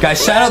ever.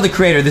 Guys, shout out the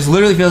creator. This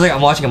literally feels like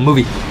I'm watching a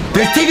movie.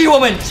 There's TV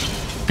woman.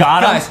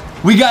 Got him. Guys,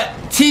 we got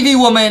TV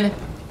woman,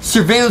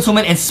 surveillance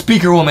woman, and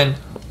speaker woman.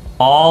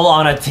 All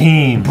on a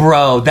team.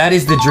 Bro, that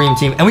is the dream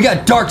team. And we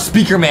got dark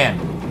speaker man.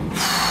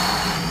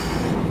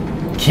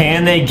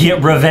 Can they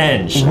get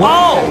revenge?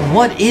 Whoa!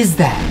 What is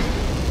that?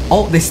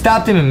 Oh, they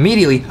stopped him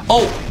immediately.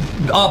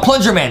 Oh,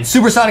 plunger man.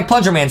 Supersonic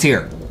plunger man's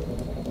here.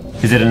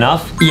 Is it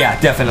enough? Yeah,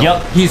 definitely.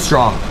 Yep. He's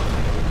strong.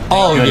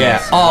 Oh goodness.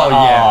 yeah. Oh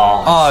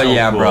yeah. Oh so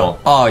yeah, bro. cool.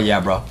 Oh yeah,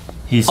 bro.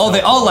 He's Oh, so they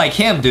all cool. like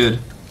him, dude.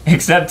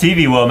 Except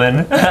TV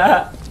woman.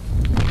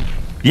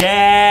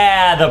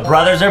 Yeah, the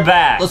brothers are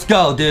back. Let's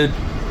go, dude.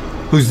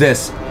 Who's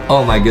this?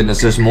 Oh my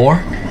goodness, there's more?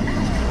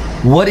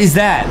 What is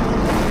that?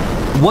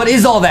 What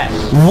is all that?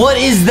 What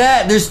is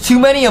that? There's too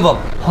many of them.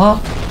 Huh?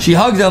 She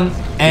hugged them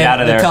and Get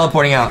out of they're there.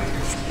 teleporting out.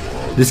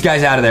 This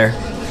guy's out of there.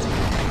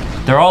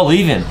 They're all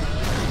leaving.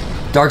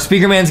 Dark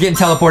Speaker Man's getting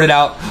teleported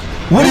out.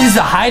 What is this,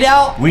 a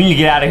hideout? We need to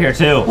get out of here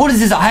too. What is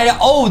this, a hideout?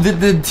 Oh,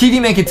 the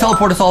TV man can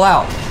teleport us all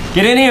out.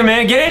 Get in here,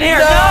 man. Get in here.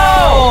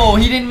 No!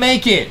 He didn't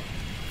make it.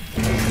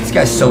 This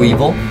guy's so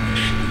evil.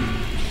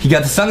 He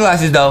got the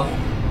sunglasses though.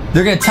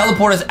 They're gonna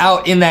teleport us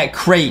out in that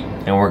crate.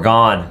 And we're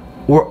gone.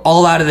 We're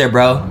all out of there,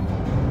 bro.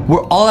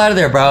 We're all out of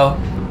there, bro.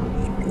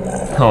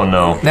 Oh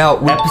no. Now,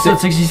 Episode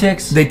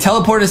 66. they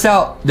teleport us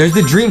out. There's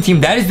the dream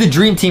team. That is the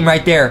dream team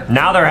right there.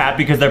 Now they're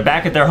happy because they're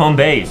back at their home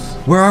base.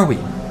 Where are we?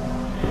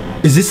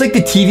 Is this like the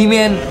TV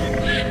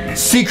man?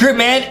 Secret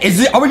man?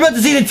 Are we about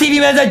to see the TV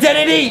man's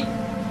identity?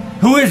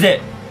 Who is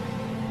it?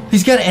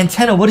 He's got an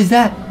antenna. What is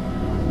that?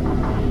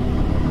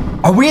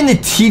 Are we in the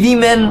TV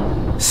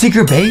man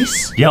secret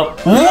base?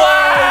 Yep.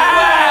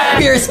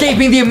 We are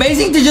escaping the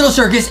amazing digital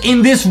circus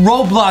in this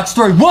Roblox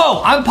story.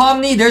 Whoa, I'm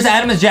Pomni. There's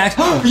Adam and Jax.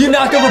 You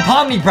knocked over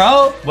Pomni,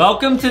 bro.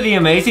 Welcome to the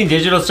amazing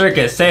digital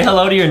circus. Say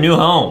hello to your new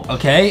home.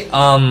 Okay,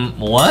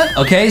 what?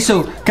 Okay,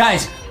 so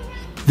guys,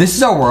 this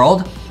is our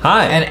world.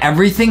 Hi. And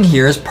everything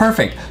here is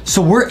perfect.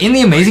 So we're in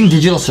the amazing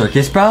digital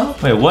circus, bro.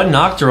 Wait, what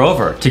knocked her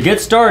over? To get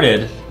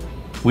started,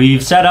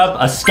 we've set up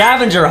a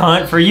scavenger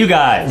hunt for you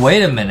guys.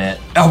 Wait a minute.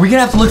 Are we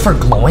gonna have to look for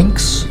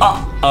glowinks?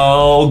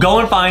 Uh-oh. Go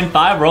and find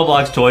 5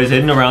 Roblox toys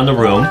hidden around the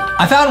room.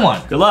 I found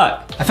one. Good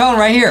luck. I found one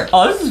right here.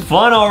 Oh, this is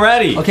fun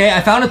already. Okay, I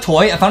found a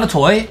toy. I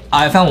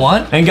found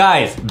one. And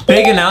guys,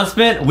 big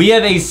announcement. We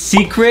have a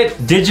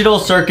secret digital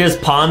circus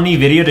Pomni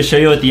video to show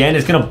you at the end.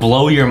 It's gonna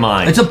blow your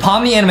mind. It's a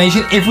Pomni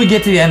animation. If we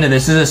get to the end of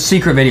this, this is a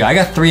secret video. I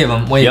got 3 of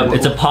them. Wait. Yep,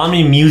 it's a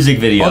Pomni music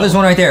video. Oh, there's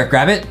one right there.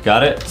 Grab it.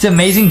 Got it? It's an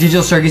amazing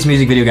digital circus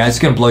music video, guys. It's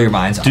gonna blow your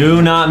minds.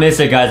 Do not miss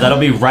it, guys. That'll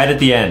be right at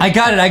the end. I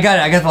got it. I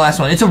got the last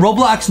one. It's a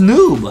Roblox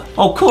noob.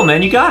 Oh, cool,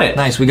 man. You got it.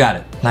 Nice, we got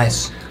it.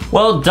 Nice.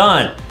 Well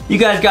done. You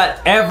guys got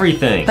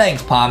everything.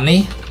 Thanks,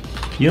 Pomni.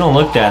 You don't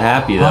look that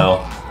happy, though.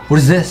 What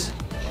is this?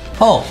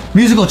 Oh,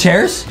 musical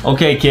chairs?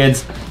 Okay,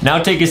 kids.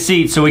 Now take a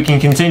seat so we can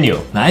continue.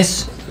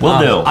 Nice. Will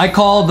do. I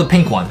call the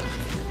pink one.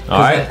 All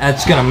right.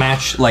 That's gonna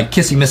match like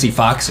Kissy Missy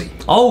Foxy.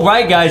 Oh,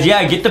 right, guys.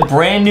 Yeah, get the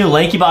brand new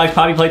LankyBox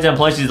Poppy Plates and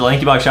Plushies at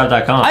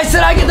LankyBoxShop.com. I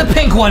said I get the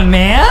pink one,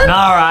 man.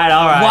 All right.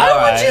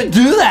 Why would you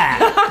do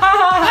that?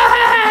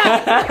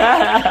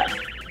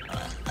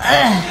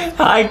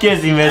 Hi,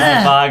 Kissy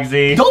Missy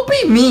Foxy. Don't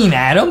be mean,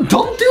 Adam.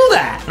 Don't do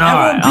that. All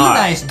Everyone, right, be all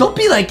right. nice. Don't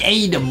be like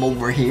Adam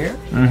over here.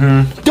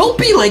 Don't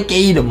be like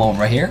Adam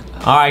over here.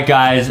 All right,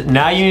 guys.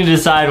 Now you need to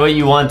decide what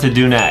you want to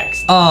do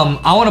next.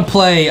 I want to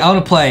play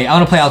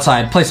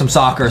outside, play some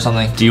soccer or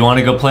something. Do you want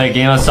to go play a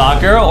game of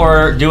soccer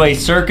or do a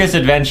circus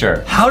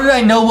adventure? How did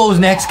I know what was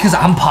next? Cause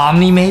I'm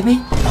Pomni, maybe.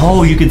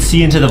 Oh, you could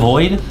see into the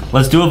void?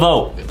 Let's do a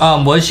vote.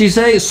 What did she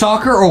say?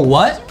 Soccer or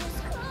what?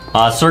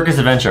 Circus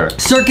adventure.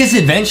 Circus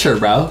adventure,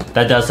 bro.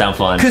 That does sound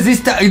fun. Cause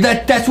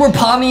that's where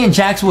Pomni and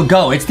Jax would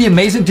go. It's the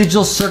amazing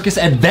digital circus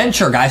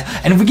adventure, guys.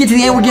 And if we get to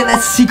the end, we're getting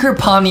that secret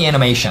Pomni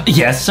animation.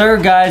 Yes, sir,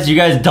 guys. You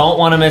guys don't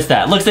want to miss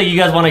that. Looks like you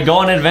guys want to go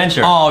on an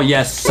adventure. Oh,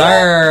 yes,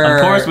 sir.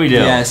 Of course we do.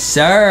 Yes,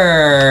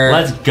 sir.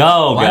 Let's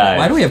go, guys.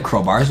 Why do we have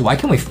crowbars? Why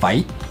can't we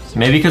fight?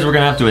 Maybe because we're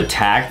going to have to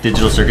attack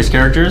digital circus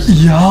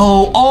characters? Yo,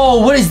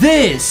 oh, what is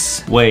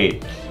this?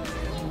 Wait.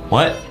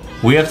 What?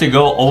 We have to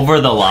go over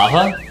the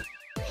lava?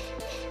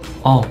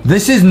 Oh,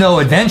 this is no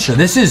adventure.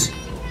 This is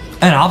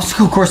an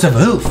obstacle course of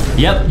oof.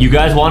 Yep, you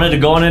guys wanted to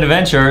go on an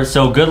adventure,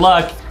 so good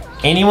luck.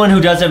 Anyone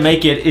who doesn't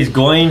make it is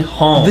going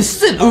home.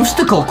 This is an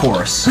obstacle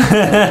course.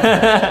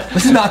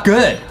 This is not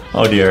good.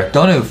 Oh dear.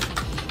 Don't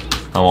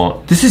oof. I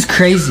won't. This is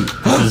crazy.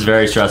 This is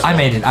very stressful. I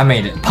made it.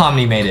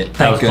 Pomni made it.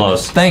 Thank was goodness.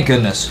 close. Thank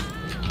goodness.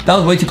 That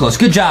was way too close.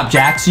 Good job,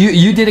 Jax.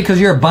 You did it because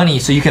you're a bunny,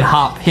 so you can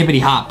hop, hippity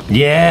hop.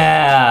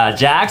 Yeah,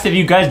 Jax, if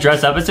you guys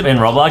dress up as him in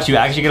Roblox, you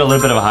actually get a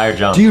little bit of a higher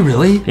jump. Do you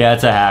really? Yeah,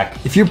 it's a hack.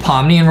 If you're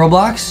Pomni in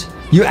Roblox,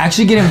 you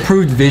actually get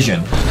improved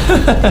vision.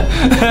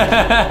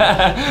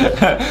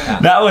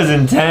 That was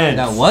intense.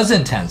 That was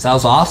intense. That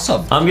was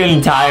awesome. I'm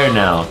getting tired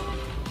now.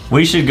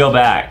 We should go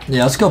back.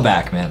 Yeah, let's go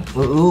back, man.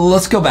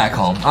 Let's go back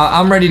home.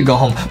 I'm ready to go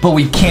home, but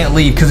we can't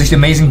leave because it's the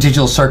amazing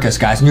digital circus,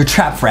 guys, and you're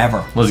trapped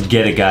forever. Let's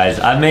get it, guys.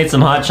 I've made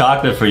some hot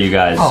chocolate for you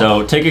guys,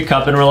 so take a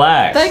cup and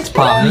relax. Thanks,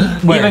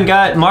 Pomni. We even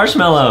got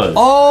marshmallows.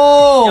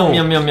 Oh!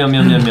 Yum, yum, yum,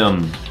 yum, yum,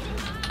 yum.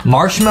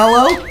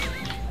 Marshmallow?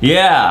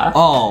 Yeah.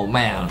 Oh,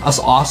 man. That's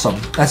awesome.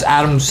 That's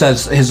Adam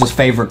says his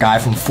favorite guy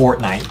from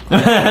Fortnite.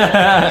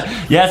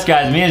 Yes,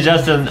 guys. Me and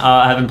Justin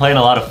have been playing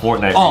a lot of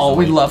Fortnite Oh,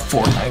 recently. we love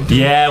Fortnite.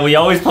 Yeah, we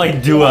always play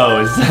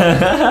duos.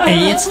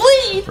 Hey, it's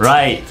Lee.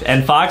 Right.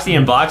 And Foxy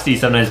and Boxy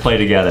sometimes play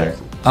together.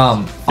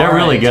 They're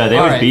really good. They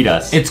always beat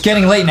us. It's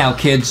getting late now,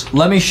 kids.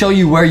 Let me show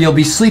you where you'll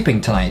be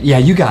sleeping tonight. Yeah,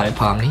 you got it,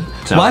 Pomni.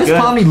 Why does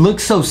Pomni look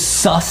so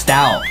sussed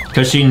out?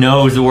 Because she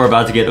knows that we're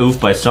about to get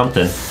oofed by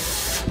something.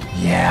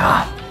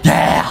 Yeah.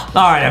 Yeah.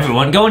 All right,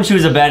 everyone, go and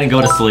choose a bed and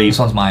go to sleep. This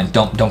one's mine.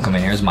 Don't come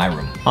in here. It's my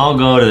room. I'll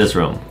go to this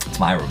room. It's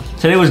my room.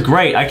 Today was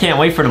great. I can't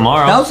wait for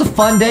tomorrow. That was a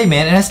fun day,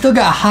 man, and I still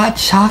got hot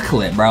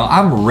chocolate, bro.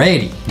 I'm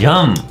ready.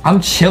 Yum. I'm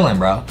chilling,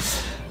 bro.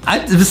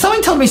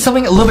 Something told me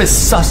something a little bit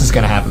sus is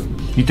gonna happen.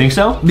 You think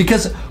so?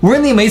 Because we're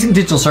in the amazing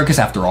digital circus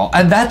after all,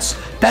 and that's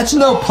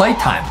no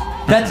playtime.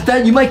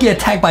 That you might get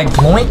attacked by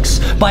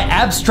gloinks, by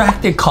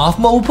abstracted cough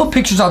mode. We'll put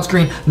pictures on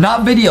screen,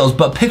 not videos,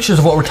 but pictures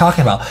of what we're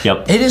talking about.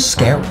 Yep. It is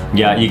scary.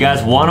 Yeah, you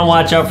guys want to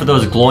watch out for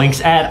those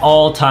gloinks at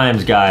all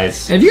times,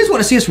 guys. And if you guys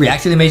want to see us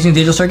react to the Amazing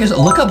Digital Circus,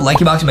 look up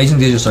LankyBox Amazing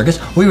Digital Circus.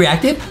 We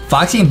reacted.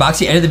 Foxy and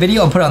Boxy edited the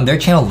video and put it on their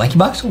channel,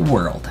 LankyBox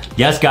World.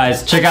 Yes,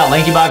 guys, check out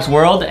LankyBox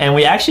World, and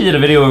we actually did a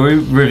video where we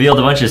revealed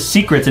a bunch of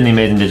secrets in the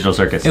Amazing Digital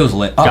Circus. It was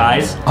lit.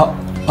 Guys, what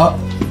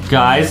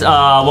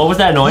was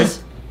that noise?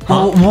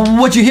 Huh?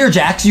 What'd you hear,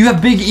 Jax? You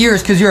have big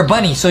ears because you're a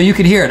bunny, so you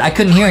could hear it. I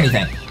couldn't hear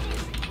anything.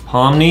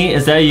 Pomni,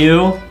 is that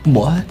you?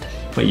 What?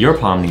 But you're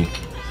Pomni.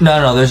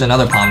 No, there's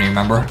another Pomni,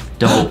 remember?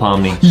 Double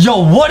Pomni. Yo,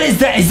 what is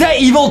that? Is that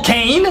Evil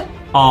Kane?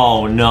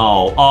 Oh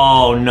no.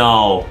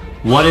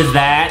 What is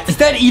that? Is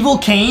that Evil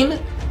Kane?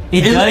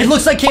 It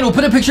looks like Kane. We'll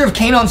put a picture of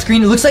Kane on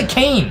screen. It looks like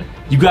Kane.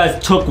 You guys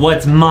took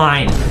what's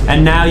mine,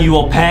 and now you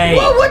will pay.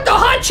 What, the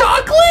hot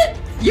chocolate?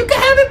 You can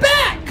have it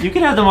back. You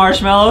can have the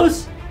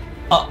marshmallows.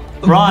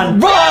 Run!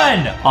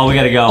 Run! Oh, we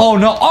gotta go. Oh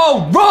no!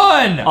 Oh,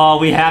 run! Oh,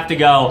 we have to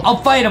go. I'll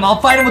fight him. I'll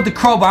fight him with the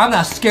crowbar. I'm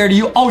not scared of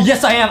you. Oh,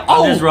 yes, I am.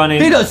 I'm just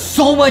running. He does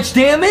so much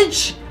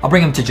damage. I'll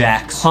bring him to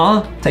Jax.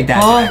 Huh? Take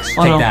that, Jax.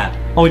 Take that.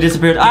 Oh, he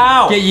disappeared.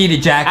 Ow! Get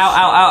yeeted, Jax.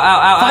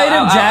 Ow. Fight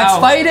him, Jax.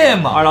 Fight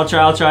him. All right, I'll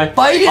try.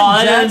 Fight him, Oh,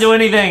 that Jax. doesn't do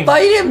anything.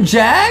 Fight him,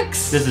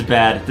 Jax. This is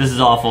bad. This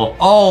is awful.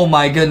 Oh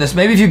my goodness.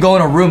 Maybe if you go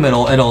in a room,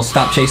 it'll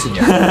stop chasing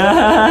you.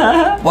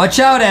 Watch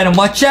out, Adam.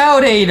 Watch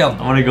out, Adam. I'm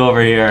gonna go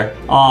over here.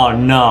 Oh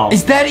no.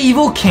 Is that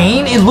Evil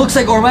Kane? It looks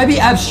like, or it might be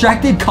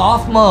abstracted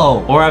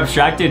Kaufmo. Or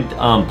abstracted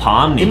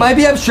Pomni. It might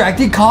be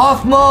abstracted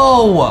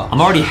Kaufmo.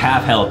 I'm already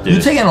half health, dude.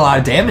 You're taking a lot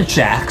of damage,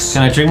 Jax.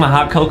 Can I drink my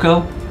hot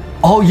cocoa?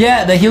 Oh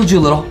yeah, that healed you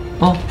a little.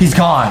 Oh, he's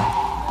gone.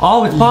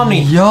 Oh, it's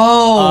Pomni.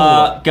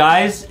 Yo.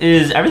 Guys,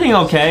 is everything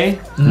okay?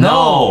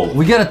 No.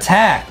 We got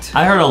attacked.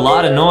 I heard a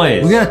lot of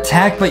noise. We got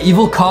attacked by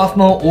Evil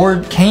Kaufmo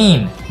or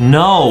Kane.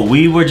 No,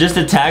 we were just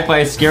attacked by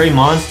a scary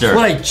monster. That's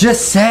what I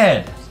just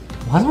said.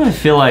 Why do I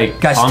feel like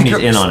Pomni's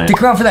in on it?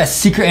 Stick around for that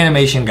secret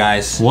animation,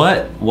 guys.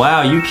 What?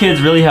 Wow, you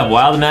kids really have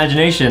wild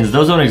imaginations.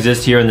 Those don't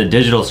exist here in the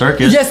digital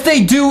circus. Yes,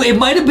 they do. It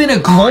might have been a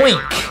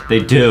gloink. They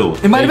do.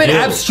 It might have been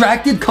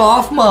abstracted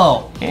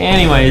Kaufmo.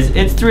 Anyways,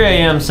 it's 3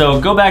 a.m., so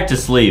go back to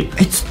sleep.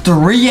 It's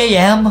 3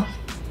 a.m.?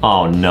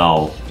 Oh,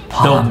 no.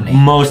 Pomni. The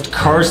most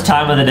cursed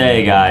time of the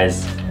day,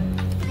 guys.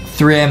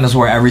 3 a.m. is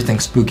where everything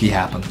spooky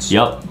happens.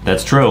 Yep,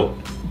 that's true.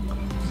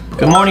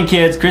 Good morning,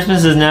 kids.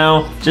 Christmas is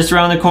now just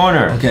around the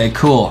corner. Okay,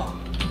 cool.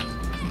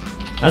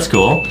 That's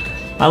cool.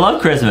 I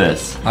love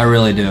Christmas. I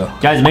really do.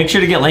 Guys, make sure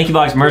to get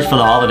LankyBox merch for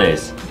the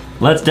holidays.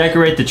 Let's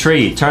decorate the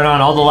tree. Turn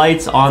on all the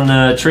lights on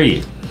the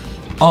tree.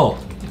 Oh.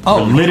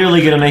 We're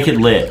literally gonna make it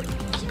lit.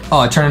 Oh,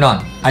 I turned it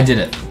on. I did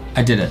it.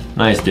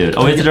 Nice, dude.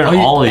 Oh, we have to turn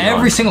all of these on.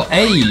 Every single.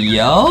 Hey,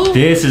 yo.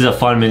 This is a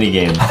fun mini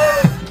game.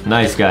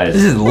 Nice, guys.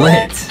 This is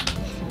lit.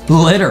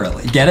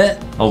 Literally. Get it?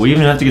 Oh, we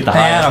even have to get the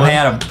highest one? Hey,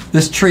 Adam.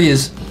 This tree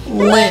is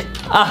lit.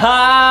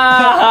 Aha!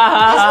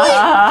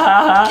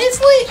 It's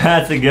lit.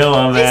 That's a good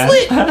one, man. It's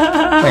lit. Wait,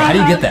 how do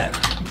you get that?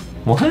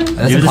 What? That's you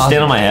have to impossible.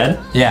 stand on my head?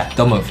 Yeah,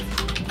 don't move.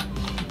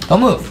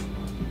 Don't move.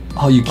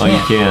 Oh, you can't. Oh,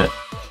 you can't.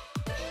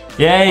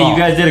 Yay, you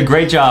guys did a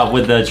great job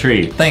with the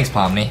tree. Thanks,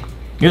 Pomni.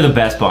 You're the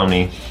best,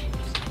 Pomni.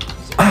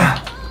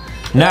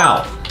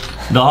 Now,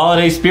 the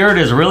holiday spirit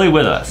is really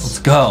with us. Let's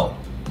go.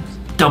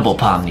 Double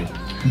Pomni.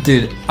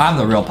 Dude, I'm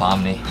the real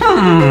Pomni.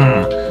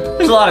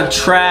 There's a lot of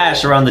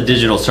trash around the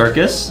digital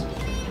circus.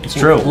 It's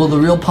true. Will the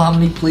real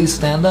Pomni please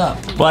stand up?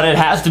 But it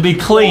has to be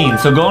clean,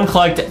 so go and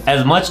collect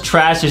as much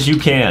trash as you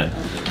can.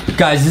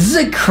 Guys, this is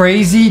a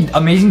crazy,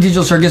 Amazing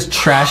Digital Circus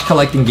trash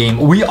collecting game.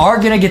 We are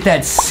gonna get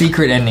that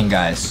secret ending,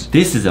 guys.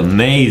 This is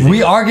amazing.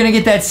 We are gonna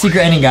get that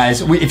secret ending, guys.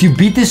 If you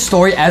beat this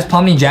story as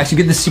Pomni and Jax, you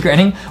get the secret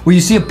ending where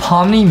you see a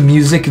Pomni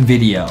music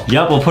video.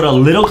 Yep, we'll put a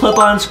little clip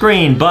on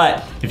screen,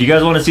 but if you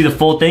guys want to see the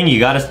full thing, you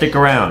gotta stick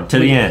around to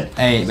the end.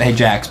 Hey,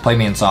 Jax, play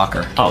me in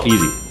soccer. Oh,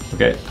 easy.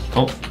 Okay.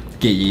 Oh.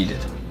 Get yeeted.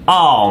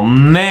 Oh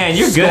man,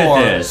 you're good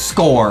at this.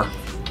 Score.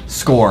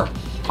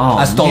 Oh,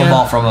 I stole the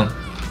ball from him.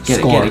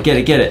 Get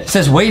it. It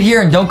says wait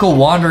here and don't go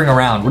wandering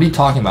around. What are you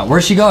talking about?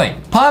 Where's she going?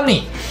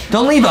 Pomni,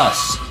 don't leave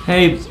us.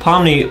 Hey,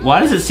 Pomni, why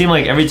does it seem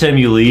like every time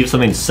you leave,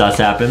 something sus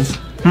happens?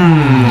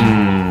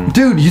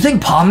 Dude, you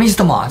think Pomni's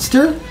the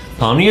monster?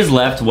 Pomni is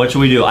left. What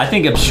should we do? I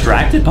think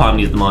abstracted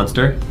Pomni is the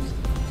monster.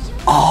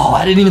 Oh,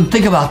 I didn't even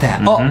think about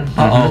that.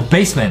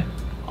 Basement.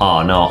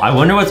 Oh no, I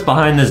wonder what's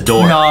behind this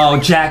door. No,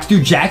 Jax.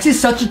 Dude, Jax is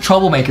such a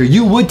troublemaker.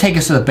 You would take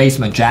us to the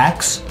basement,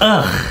 Jax.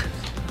 Ugh.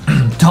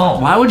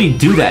 Don't. Why would he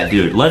do that,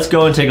 dude? Let's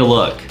go and take a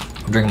look.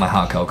 I'm drinking my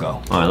hot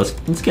cocoa. All right,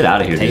 let's get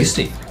out of here,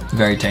 Tasty. dude.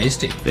 Very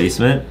tasty.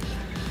 Basement.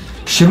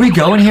 Should we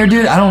go in here,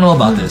 dude? I don't know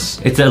about this.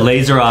 It's a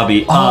laser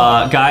obby.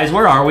 Guys,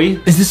 where are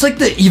we? Is this like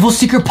the Evil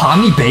Seeker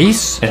Pomni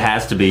base? It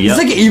has to be, Is yep.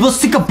 this like an Evil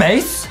Seeker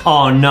base?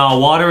 Oh no,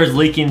 water is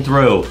leaking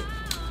through.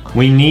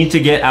 We need to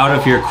get out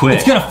of here quick.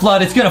 It's gonna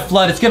flood.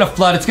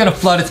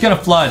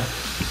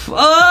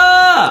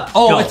 Ah!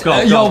 Oh,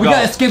 go, we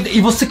gotta escape the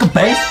Evil Seeker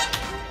base.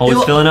 Oh,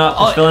 it's filling up.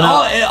 It's filling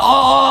up.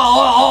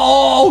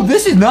 Oh,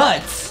 this is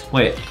nuts.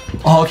 Wait.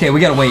 Oh, okay, we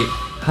gotta wait.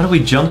 How do we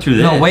jump through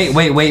this? No, wait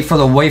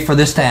for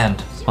this to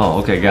end. Oh,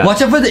 okay, got it.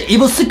 Watch out for the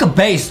Evil Seeker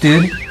base,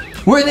 dude.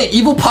 We're in the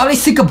Evil Pomni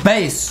Seeker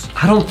base.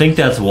 I don't think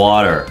that's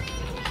water.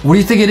 What do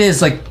you think it is?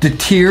 Like the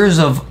tears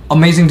of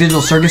Amazing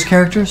Digital Circus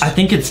characters? I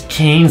think it's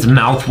Kane's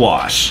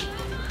mouthwash.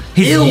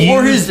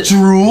 Or his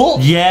drool?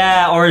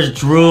 Yeah, or his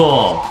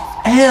drool.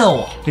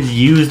 Ew. His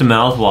used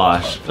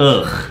mouthwash.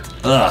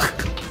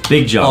 Ugh.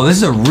 Big jump. Oh, this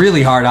is a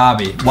really hard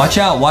obby. Watch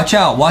out.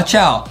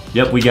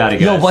 Yep, we got it,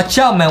 guys. Yo, watch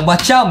out, man.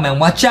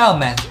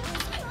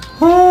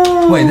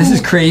 Wait, this is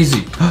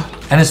crazy.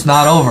 And it's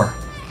not over.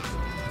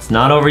 It's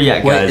not over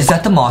yet, guys. Wait, is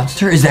that the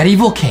monster? Is that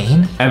Evil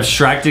Kane?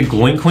 Abstracted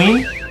Gloink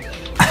Queen?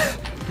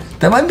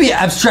 That might be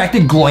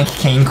abstracted Gloink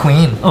Kane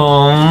Queen.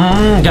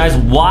 Guys,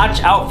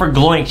 watch out for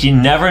gloinks. You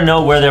never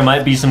know where there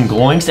might be some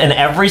gloinks, and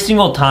every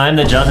single time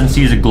that Justin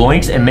sees a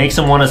gloinks, it makes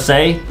him want to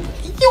say,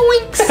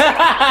 yoinks.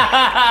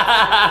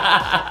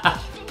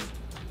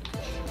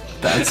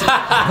 That's it.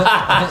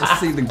 I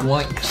see the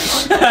gloink.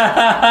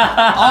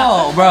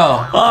 Oh,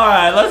 bro. All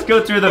right, let's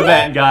go through the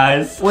vent,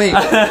 guys. Wait,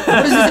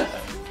 what is this?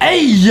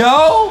 Hey,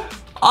 yo.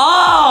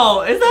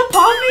 Oh, is that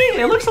Pomni?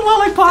 It looks a lot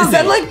like Pomni. Is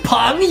that like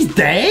Pomni's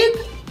dad?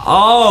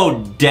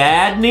 Oh,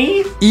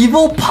 Dadney?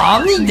 Evil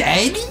Pomni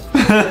Daddy?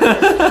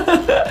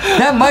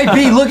 That might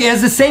be. Look, it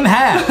has the same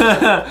hat.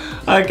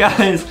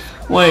 Guys,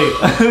 wait.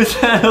 Who's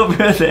that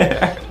over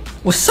there?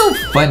 Well, so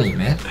funny,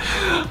 man.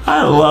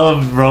 I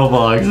love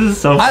Roblox. This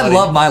is so funny. I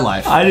love my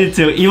life. I do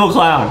too. Evil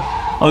clown.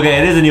 Okay,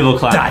 it is an evil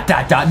clown. That's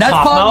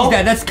Pomni's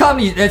dad.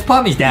 That's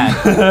Pomni's dad.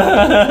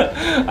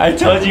 I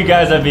told you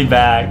guys I'd be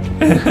back.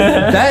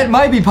 That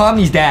might be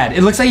Pomni's dad.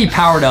 It looks like he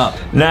powered up.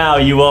 Now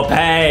you will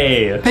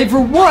pay. Pay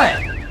for what?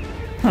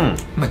 I'm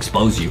gonna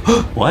expose you.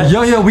 What?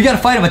 Yo, we gotta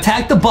fight him.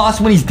 Attack the boss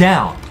when he's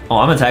down. Oh,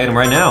 I'm attacking him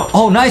right now.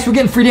 Oh, nice. We're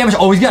getting free damage.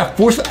 Oh, he's got a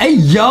force. Hey,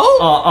 yo.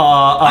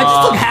 I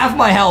just took half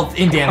my health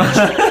in damage.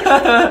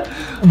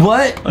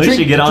 What?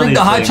 Drink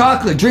the hot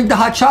chocolate. Drink the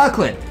hot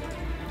chocolate.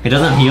 It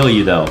doesn't heal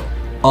you though.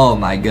 Oh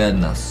my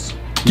goodness.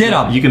 Get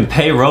him. You can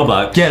pay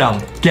Robux. Get him.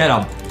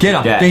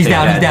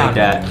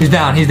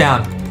 He's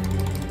down.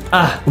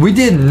 We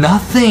did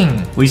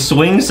nothing. We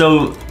swing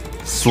so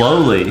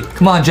slowly.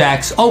 Come on,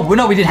 Jax. Oh,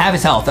 no, we didn't have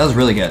his health. That was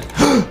really good.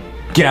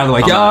 Get out of the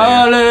way.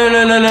 Run,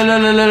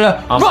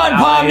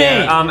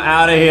 Pomni. I'm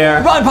out of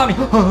here. Run, Pomni.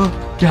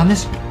 Get on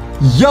this.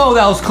 Yo,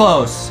 that was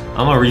close.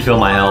 I'm gonna refill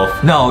my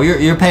health. No,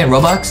 you're paying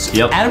Robux?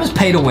 Yep. Adam's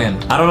pay to win.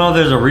 I don't know if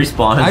there's a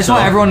respawn. I just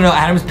want everyone to know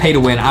Adam's pay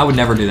to win. I would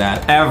never do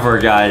that. Ever,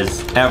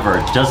 guys.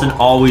 Ever. Justin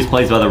always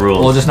plays by the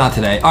rules. Well, just not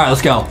today. All right,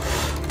 let's go.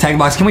 Tag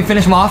box. Can we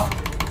finish him off?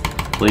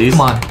 Please.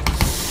 Come on.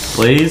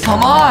 Please.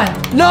 Come on.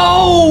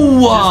 No.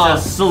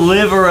 Just a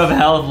sliver of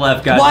health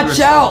left, guys. Watch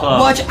out.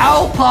 Watch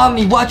out,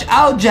 Pomni. Watch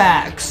out,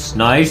 Jax.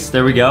 Nice.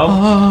 There we go.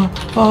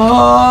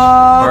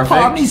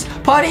 Perfect.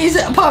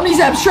 Pomni's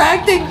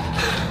abstracting.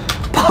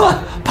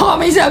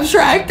 Pomni's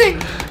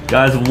abstracting.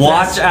 Guys,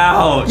 watch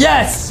out.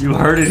 Yes. You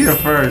heard it here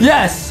first.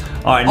 Yes.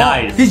 All right,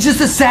 nice. He's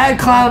just a sad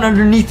clown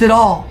underneath it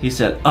all. He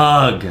said,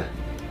 ugh.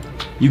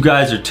 You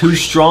guys are too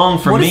strong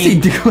for me. What is he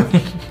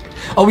doing?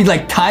 Oh, we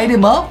like tied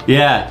him up?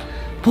 Yeah.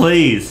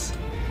 Please.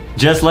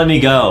 Just let me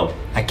go.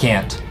 I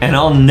can't. And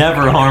I'll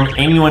never harm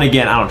anyone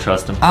again. I don't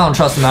trust him. I don't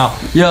trust him now.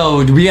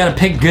 Yo, do we gotta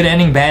pick good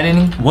ending, bad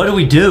ending? What do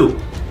we do?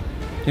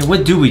 Hey,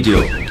 what do we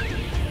do?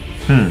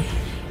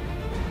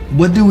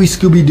 What do we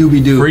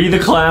Scooby-Dooby do? Free the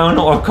clown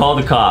or call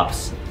the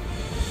cops?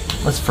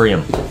 Let's free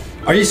him.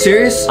 Are you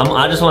serious?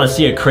 I just want to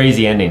see a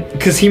crazy ending.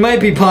 Because he might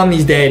be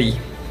Pomni's daddy.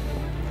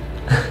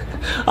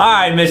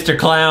 Alright, Mr.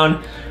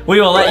 Clown. We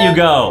will let you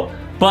go.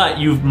 but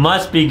you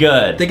must be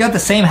good. They got the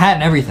same hat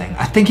and everything.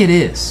 I think it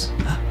is.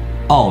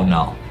 Oh,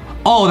 no.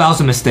 Oh, that was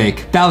a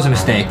mistake. That was a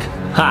mistake.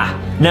 Ha!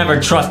 Never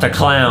trust a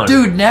clown.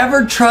 Dude,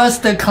 never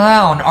trust a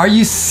clown. Are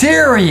you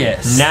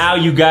serious? Now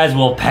you guys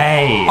will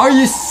pay. Are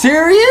you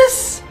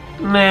serious?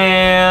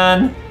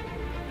 Man.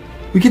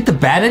 We get the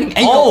bad ending?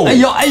 Hey, Oh.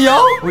 yo, hey,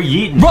 yo. We're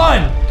yeeting.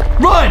 Run!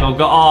 Run! Oh,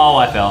 oh,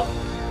 I fell.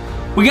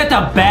 We get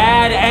the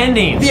bad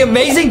ending. The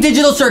Amazing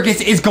Digital Circus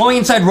is going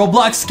inside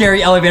Roblox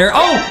Scary Elevator.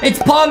 Oh, it's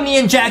Pomni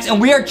and Jax,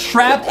 and we are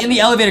trapped in the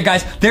elevator,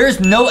 guys. There is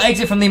no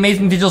exit from the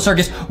Amazing Digital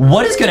Circus.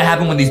 What is gonna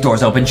happen when these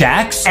doors open,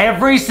 Jax?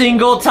 Every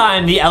single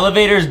time the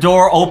elevator's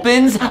door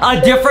opens, a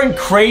different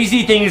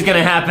crazy thing is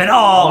gonna happen.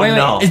 Oh, Wait,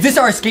 no. is this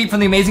our escape from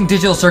the Amazing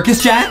Digital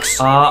Circus,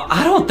 Jax?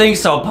 I don't think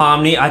so,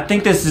 Pomni. I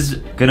think this is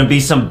gonna be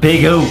some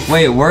big oof.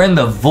 Wait, we're in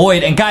the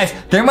void. And guys,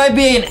 there might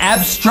be an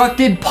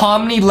obstructed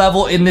Pomni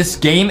level in this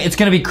game. It's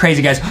gonna be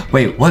crazy, guys.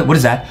 Wait, what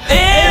is that?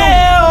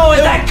 Ew!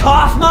 Is that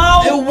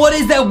Kaufmo? Ew, what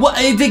is that? What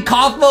did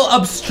Kaufmo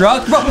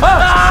obstruct? Bro,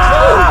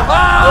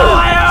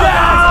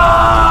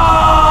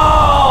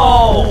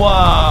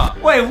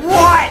 Wait,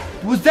 what?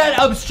 was that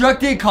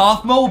obstructed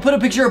Kaufmo? We'll put a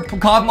picture of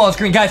Kaufmo on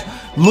screen. Guys,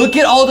 look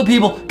at all the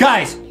people.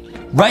 Guys,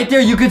 right there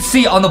you could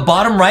see on the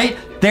bottom right,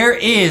 there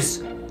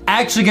is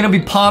actually gonna be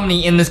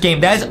Pomni in this game.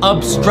 That is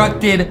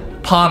obstructed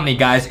Pomni,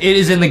 guys. It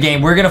is in the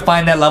game. We're gonna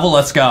find that level.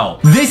 Let's go.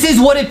 This is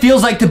what it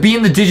feels like to be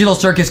in the digital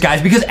circus,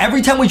 guys, because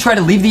every time we try to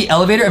leave the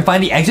elevator and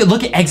find the exit,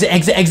 look at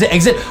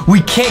exit,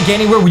 we can't get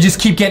anywhere. We just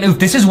keep getting oofed.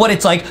 This is what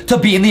it's like to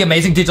be in the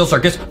Amazing Digital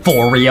Circus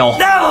for real.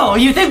 No,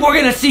 you think we're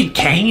gonna see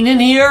Kane in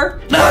here?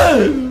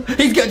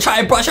 He's gonna try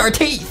and brush our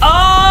teeth.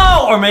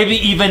 Oh, or maybe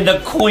even the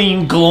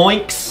Queen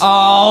Gloinks.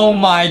 Oh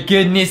my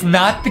goodness,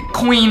 not the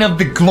queen of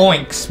the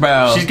gloinks,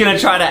 bro. She's gonna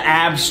try to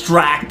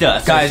abstract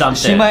us or Guys,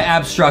 something. she might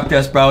abstract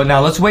us, bro.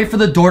 Now let's wait for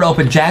the door to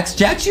open. Jax,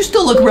 you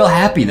still look real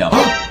happy though.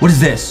 What is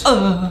this?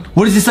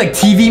 What is this, like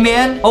TV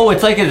man? Oh,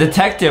 it's like a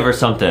detective or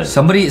something.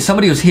 Somebody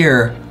was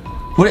here.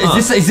 What is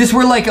this? Is this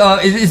where like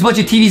is a bunch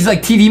of TVs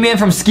like TV man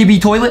from Skibidi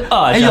toilet?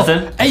 Oh, hey,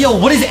 Justin. yo, hey yo,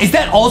 what is it? Is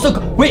that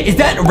also? Wait, is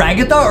that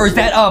Ragatha or is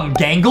that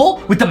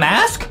Gangle with the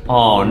mask?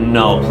 Oh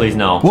no, please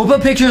no. We'll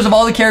put pictures of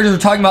all the characters we're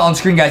talking about on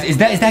screen, guys. Is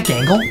that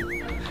Gangle?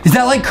 Is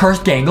that like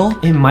cursed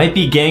Gangle? It might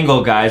be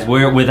Gangle, guys.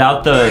 We're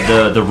without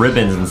the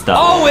ribbons and stuff.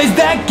 Oh, is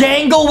that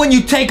Gangle when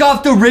you take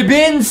off the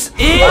ribbons?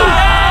 Ew!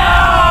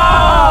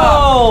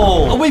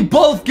 Oh, we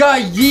both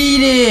got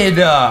yeeted.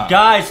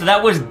 Guys, so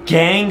that was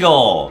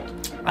Gangle.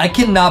 I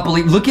cannot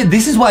believe. Look at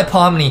this. Is why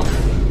Pomni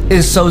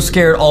is so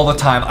scared all the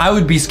time. I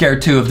would be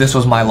scared too if this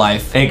was my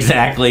life.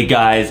 Exactly,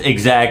 guys.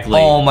 Exactly.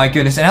 Oh my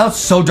goodness. And now it's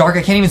so dark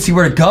I can't even see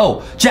where to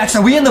go. Jax,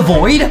 are we in the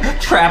void?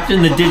 Trapped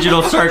in the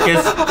digital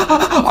circus.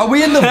 Are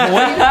we in the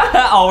void?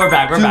 Oh, we're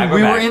back. We're Dude, back.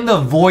 we were in the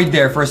void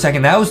there for a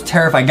second. That was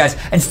terrifying, guys.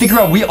 And stick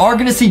around. We are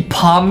gonna see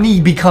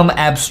Pomni become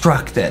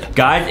abstracted.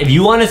 Guys, if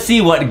you want to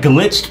see what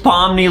glitched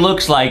Pomni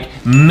looks like,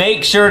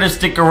 make sure to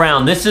stick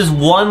around. This is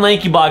one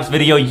LankyBox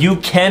video you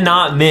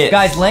cannot miss.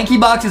 Guys,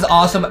 LankyBox is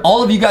awesome.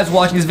 All of you guys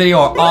watching this video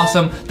are awesome.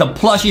 The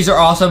plushies are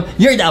awesome.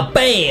 You're the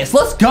best.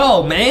 Let's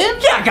go, man.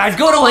 Yeah, guys,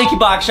 go to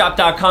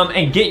LankyBoxShop.com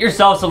and get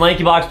yourself some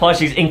LankyBox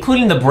plushies,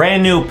 including the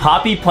brand new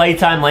Poppy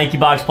Playtime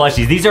LankyBox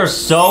plushies. These are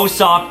so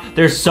soft,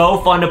 they're so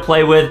fun to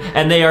play with,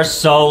 and they are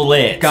so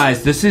lit.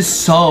 Guys, this is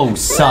so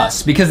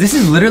sus because this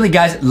is literally,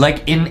 guys,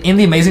 like in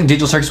the Amazing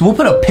Digital Circus. We'll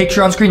put a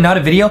picture on screen, not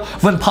a video.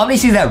 When Pomni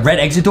sees that red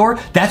exit door,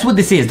 that's what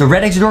this is. The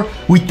red exit door.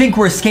 We think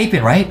we're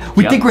escaping, right?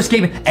 We think we're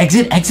escaping.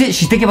 Exit.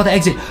 She's thinking about the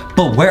exit.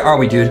 But where are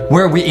we, dude?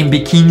 Where are we, in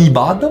Bikini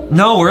Bottom?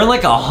 No, we're in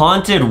like a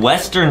haunted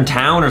western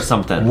town or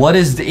something. What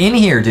is in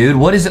here, dude?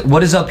 What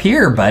is up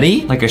here,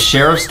 buddy? Like a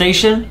sheriff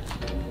station?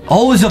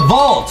 Oh, it's a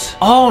vault.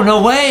 Oh,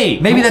 no way.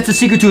 Maybe that's the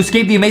secret to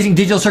escape the Amazing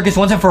Digital Circus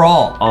once and for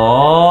all.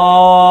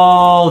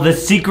 Oh, the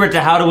secret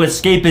to how to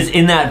escape is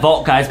in that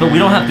vault, guys, but we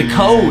don't have the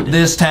code.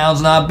 This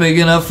town's not big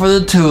enough for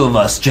the two of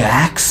us,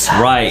 Jax.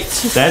 Right,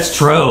 that's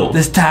true.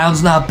 This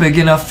town's not big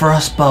enough for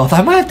us both.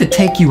 I might have to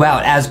take you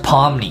out as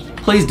Pomni.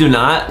 Please do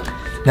not.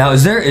 Now,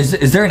 is there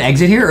an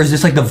exit here, or is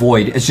this like the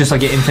void? It's just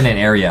like an infinite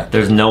area.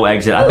 There's no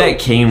exit. I bet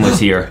Kane was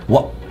here.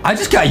 What? I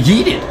just got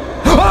yeeted.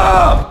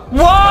 Ah!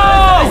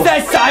 Whoa! Is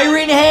that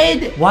Siren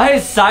Head? Why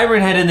is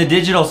Siren Head in the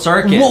digital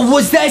circus? What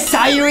was that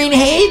Siren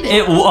Head?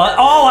 It was.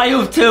 Oh, I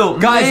hope too.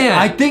 Guys, Man.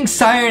 I think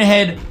Siren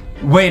Head.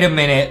 Wait a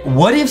minute.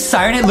 What if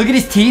Siren Head? Look at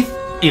his teeth.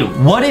 Ew.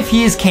 What if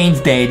he is Kane's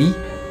daddy?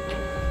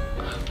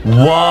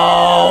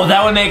 Whoa,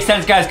 that would make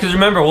sense, guys, because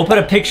remember, we'll put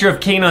a picture of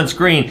Kane on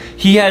screen.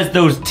 He has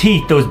those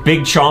teeth, those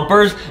big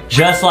chompers,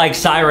 just like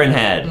Siren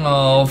Head.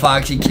 Oh,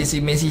 Foxy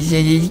Kissy Missy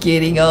says he's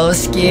getting all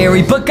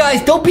scary. But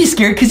guys, don't be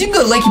scared, because you can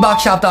go to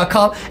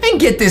LankyBoxShop.com and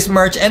get this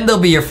merch, and they'll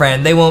be your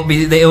friend. They won't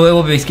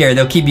be scared.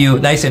 They'll keep you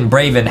nice and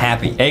brave and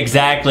happy.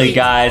 Exactly,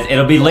 guys.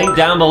 It'll be linked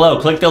down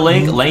below. Click the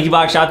link,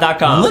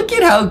 LankyBoxShop.com. Look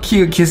at how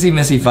cute Kissy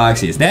Missy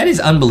Foxy is. That is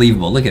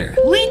unbelievable. Look at her.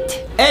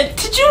 And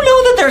did you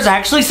know that there's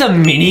actually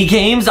some mini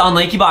games on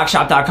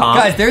LankyBoxShop.com?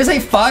 Guys, there is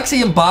a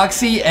Foxy and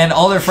Boxy and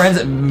all their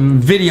friends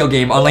video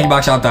game on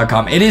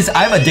LankyBoxShop.com. It is.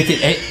 I'm addicted.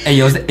 Hey,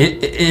 yo,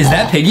 is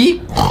that Piggy?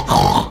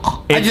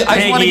 I just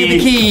want to get the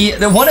key.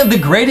 One of the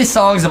greatest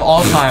songs of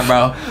all time,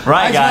 bro.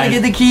 Right, I just guys. want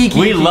to get the key.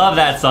 We love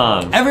that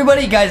song.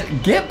 Everybody, guys,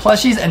 get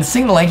plushies and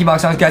sing the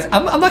LankyBox songs, guys.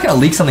 I'm not gonna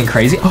leak something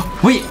crazy.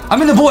 Oh, wait,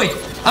 I'm in the void.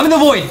 I'm in the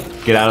void.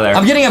 Get out of there.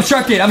 I'm getting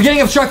obstructed. I'm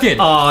getting obstructed.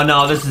 Oh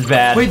no, this is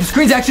bad. Wait, the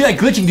screen's actually like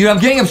glitching, dude. I'm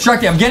getting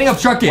obstructed. I'm getting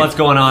obstructed. What's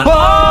going on?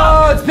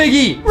 Oh, it's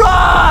Piggy. Run!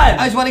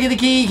 I just want to get the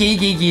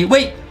key.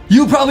 Wait,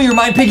 you probably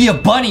remind Piggy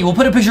of Bunny. We'll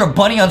put a picture of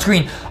Bunny on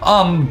screen.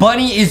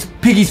 Bunny is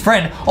Piggy's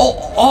friend.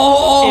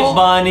 If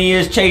Bunny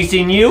is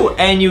chasing you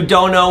and you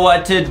don't know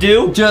what to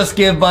do, just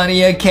give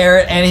Bunny a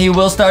carrot and he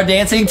will start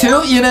dancing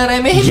too. You know what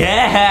I mean?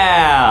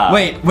 Yeah.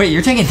 Wait,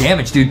 you're taking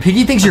damage, dude.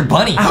 Piggy thinks you're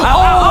Bunny.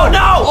 Oh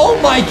no! Oh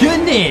my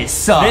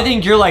goodness. They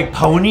think you're like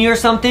Pony or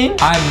something?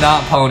 I'm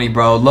not Pony,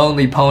 bro.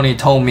 Lonely Pony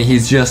told me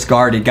he's just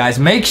guarded. Guys,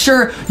 make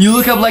sure you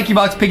look up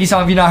LankyBox Piggy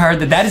song if you've not heard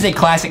that. That is a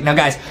classic. Now,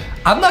 guys,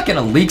 I'm not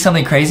gonna leak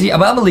something crazy.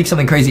 I'm gonna leak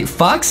something crazy.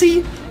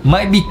 Foxy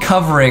might be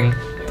covering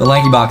the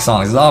LankyBox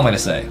songs. Is all I'm gonna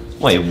say.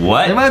 Wait,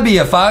 what? There might be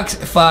a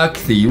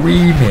Foxy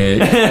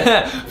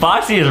remix.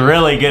 Foxy is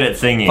really good at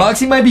singing.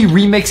 Foxy might be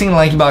remixing the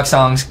LankyBox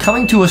songs,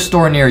 coming to a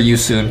store near you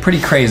soon. Pretty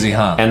crazy,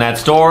 huh? And that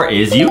store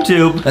is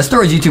YouTube. That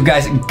store is YouTube,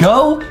 guys.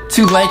 Go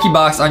to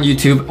LankyBox on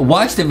YouTube.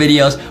 Watch the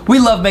videos. We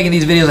love making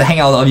these videos and hang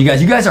out with all of you guys.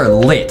 You guys are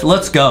lit.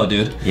 Let's go,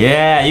 dude.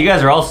 Yeah, you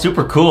guys are all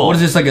super cool. What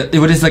is this,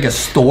 like a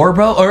store,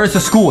 bro? Or it's a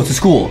school. It's a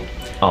school.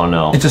 Oh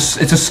no. It's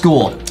a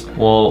school.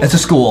 Well, it's a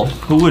school.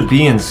 Who would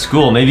be in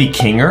school? Maybe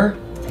Kinger?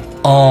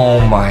 Oh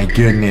my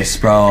goodness,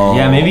 bro.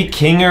 Yeah, maybe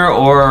Kinger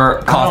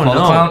or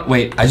Clown.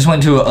 Wait, I just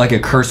went into a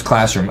cursed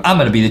classroom. I'm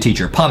gonna be the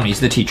teacher.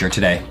 Pomni's the teacher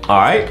today. All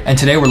right. And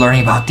today we're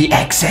learning about the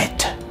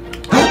exit.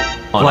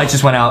 Lights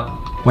just went out.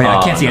 Wait,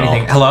 I can't see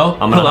anything. Hello?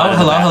 I'm hello?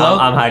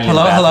 I'm hiding in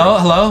the bathroom.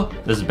 Hello?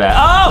 This is bad.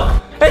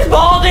 Oh! It's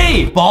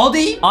Baldy!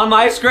 Baldy? On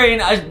my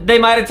screen, they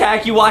might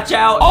attack you. Watch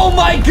out. Oh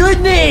my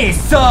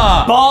goodness!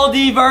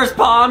 Baldy versus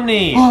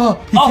Pomni. Oh,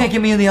 he can't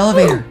get me in the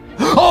elevator.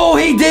 Oh,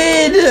 he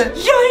did!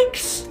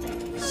 Yikes!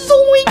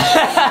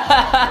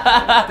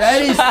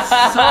 That is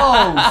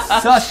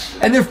so sus.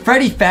 And they're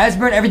Freddy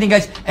Fazbear and everything,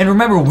 guys. And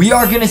remember, we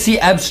are gonna see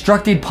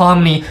obstructed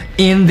Pomni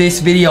in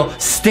this video.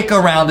 Stick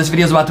around. This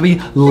video is about to be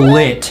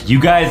lit. You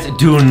guys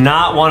do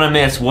not want to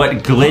miss what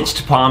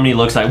glitched Pomni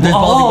looks like. There's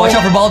Baldy. Watch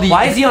out for Baldy.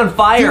 Why is he on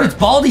fire? Dude, it's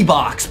Baldy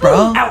Box,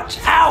 bro. Ouch!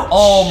 Ouch!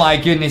 Oh my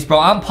goodness, bro.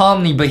 I'm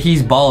Pomni, but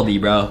he's Baldy,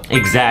 bro.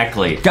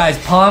 Exactly. Guys,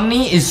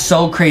 Pomni is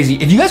so crazy.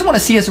 If you guys want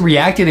to see us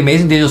react to the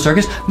Amazing Digital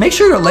Circus, make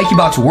sure to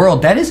LankyBox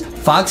World. That is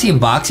Foxy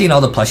and Boxy and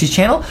all the plushies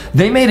channel.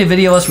 They made a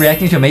video of us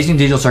reacting to Amazing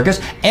Digital Circus,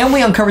 and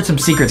we uncovered some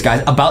secrets,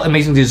 guys, about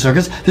Amazing Digital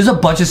Circus. There's a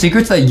bunch of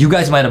secrets that you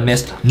guys might have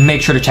missed.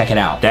 Make sure to check it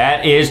out.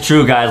 That is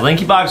true, guys.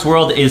 LankyBox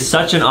World is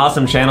such an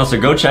awesome channel, so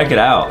go check it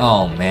out.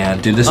 Oh man,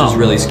 dude, this is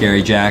really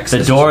scary, Jax.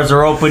 The doors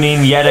are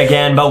opening yet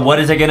again, but what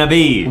is it gonna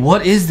be?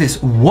 What is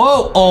this?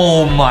 Whoa!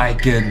 Oh my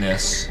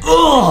goodness.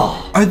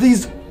 Ugh! Are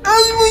these?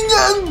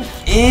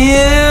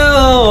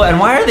 Ew! And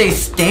why are they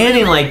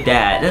standing like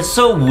that? That's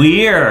so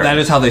weird. That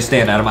is how they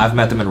stand, Adam. I've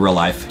met them in real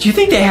life. Do you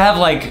think they have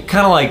like,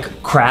 kind of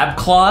like crab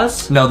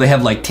claws? No, they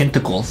have like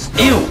tentacles.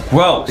 Ew,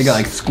 gross. They got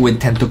like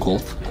squid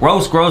tentacles.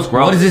 Gross, gross,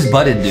 gross. What does this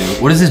button do?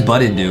 What does this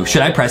button do?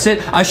 Should I press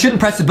it? I shouldn't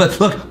press it, but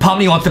look,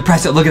 Pomni wants to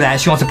press it. Look at that,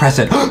 she wants to press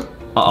it.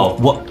 Uh-oh.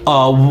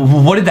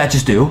 What did that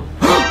just do?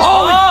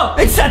 Oh,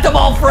 it set them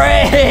all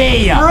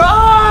free!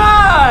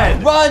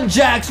 Run! Run,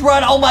 Jax,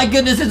 run! Oh my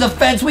goodness, there's a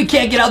fence. We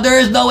can't get out. There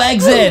is no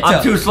exit.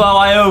 I'm too slow,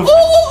 I oofed.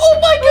 Oh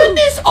my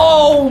goodness!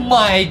 Oh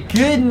my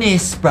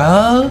goodness,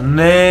 bro.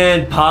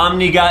 Man,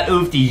 Pomni got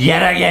oofed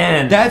yet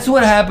again. That's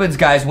what happens,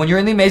 guys. When you're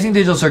in the Amazing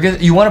Digital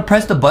Circus, you want to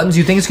press the buttons.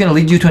 You think it's going to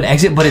lead you to an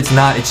exit, but it's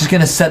not. It's just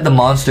going to set the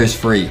monsters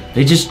free.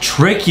 They just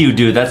trick you,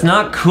 dude. That's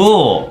not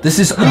cool. This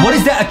is... What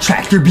is that? A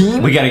tractor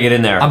beam? We got to get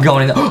in there. I'm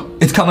going in.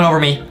 It's coming over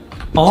me.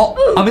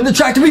 Oh, I'm in the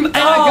tractor beam. And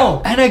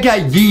I got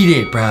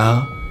yeeted,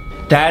 bro.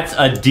 That's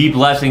a deep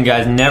lesson,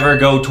 guys. Never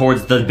go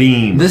towards the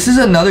beam. This is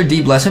another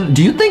deep lesson.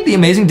 Do you think the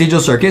Amazing Digital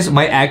Circus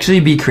might actually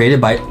be created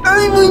by...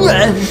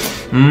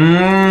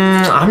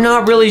 I'm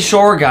not really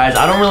sure, guys.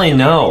 I don't really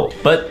know,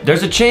 but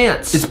there's a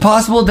chance. It's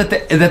possible that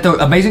the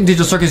Amazing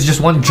Digital Circus is just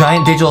one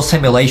giant digital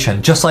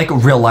simulation, just like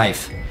real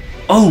life.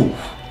 Oh,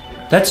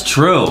 that's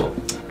true.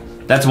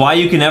 That's why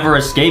you can never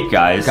escape,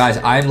 guys. Guys,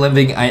 I'm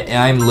living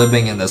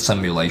in the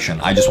simulation.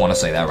 I just want to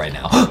say that right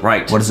now.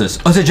 Right. What is this?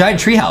 Oh, it's a giant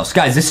treehouse.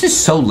 Guys, this is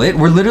so lit.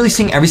 We're literally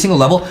seeing every single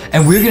level,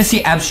 and we're gonna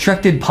see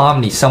obstructed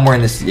Pomni somewhere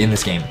in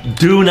this game.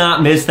 Do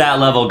not miss that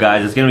level,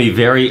 guys. It's gonna be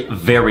very,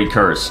 very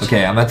cursed.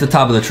 Okay, I'm at the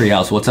top of the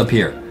treehouse. What's up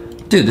here?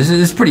 Dude, this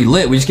is pretty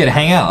lit. We just get to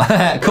hang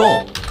out.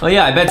 Cool. Oh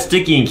yeah, I bet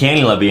Sticky and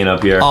Candy love being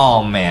up here.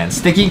 Oh man,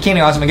 Sticky and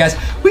Candy are awesome. And guys,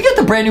 we got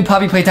the brand new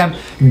Poppy Playtime,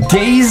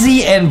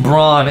 Daisy and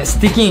Brawn,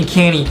 Sticky and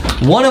Candy,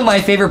 one of my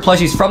favorite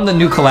plushies from the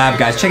new collab,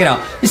 guys. Check it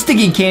out. It's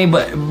Sticky and Candy,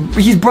 but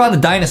he's Brawn the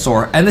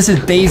dinosaur, and this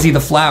is Daisy the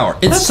flower.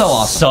 It's so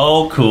awesome.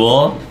 So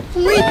cool.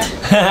 Lit.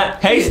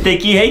 Hey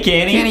Sticky, hey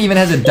Candy. Candy even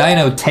has a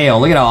dino tail.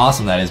 Look at how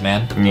awesome that is,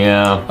 man.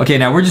 Yeah. Okay,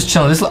 now we're just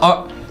chilling. This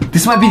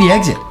might be the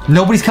exit.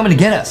 Nobody's coming to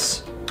get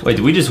us. Wait,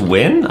 did we just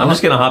win? I'm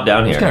just gonna hop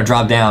down here. Just gonna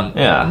drop down.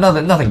 Yeah.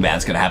 Nothing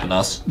bad's gonna happen to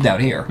us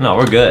down here. No,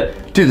 we're good.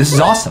 Dude, this is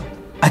awesome.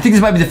 I think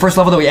this might be the first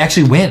level that we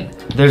actually win.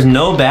 There's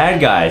no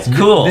bad guys.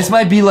 Cool. This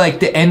might be like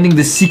the ending,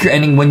 the secret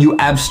ending when you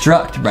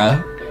abstract,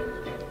 bro.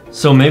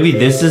 So maybe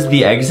this is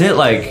the exit?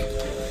 Like,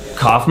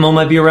 Kaufmo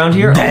might be around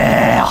here?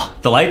 Yeah.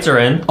 The lights are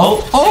in.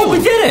 Oh, we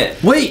did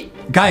it!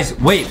 Wait, guys,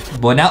 wait.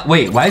 Well, now,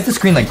 wait, why is the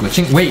screen like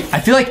glitching? Wait, I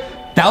feel like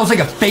that was like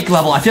a fake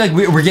level. I feel like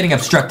we're getting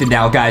obstructed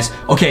now, guys.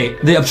 Okay,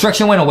 the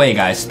obstruction went away,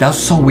 guys. That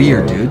was so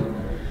weird, dude.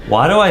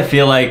 Why do I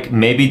feel like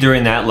maybe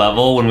during that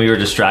level when we were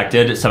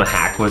distracted, some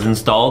hack was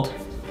installed?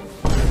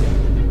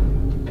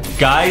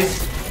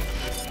 Guys,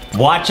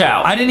 watch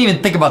out. I didn't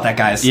even think about that,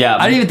 guys. Yeah.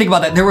 I didn't even think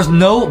about that. There was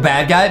no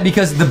bad guy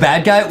because the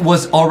bad guy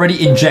was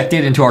already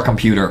injected into our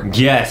computer.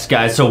 Yes,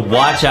 guys, so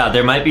watch out.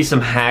 There might be some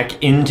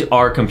hack into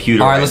our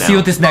computer. All right, let's see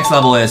what this next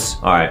level is.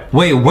 All right.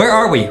 Wait, where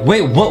are we?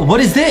 Wait,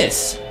 what is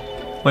this?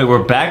 Wait,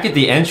 we're back at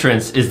the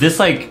entrance. Is this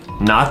like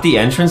not the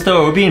entrance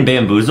though? Are we being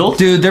bamboozled?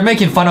 Dude, they're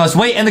making fun of us.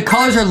 Wait, and the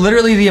colors are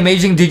literally the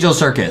Amazing Digital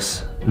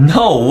Circus.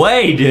 No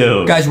way,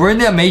 dude. Guys, we're in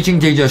the Amazing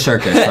Digital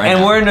Circus right and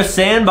now. we're in a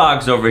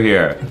sandbox over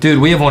here. Dude,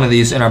 we have one of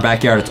these in our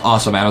backyard. It's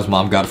awesome. Adam's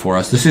mom got it for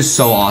us. This is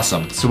so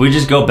awesome. So we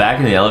just go back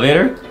in the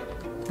elevator?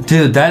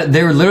 Dude,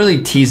 they were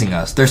literally teasing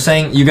us. They're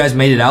saying you guys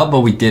made it out, but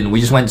we didn't. We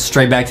just went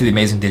straight back to the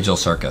Amazing Digital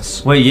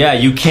Circus. Wait, yeah,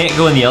 you can't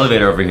go in the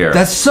elevator over here.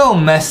 That's so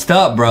messed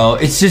up, bro.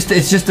 It's just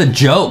a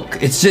joke.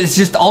 It's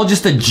just all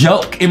just a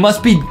joke. It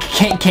must be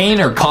Kane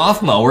or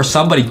Kaufmo or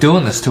somebody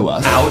doing this to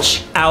us.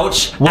 Ouch,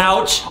 ouch,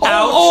 ouch, ouch.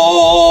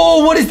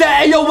 Oh, what is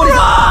that? Hey, yo, what is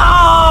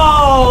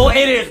No,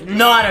 it is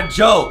not a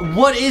joke.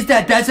 What is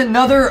that?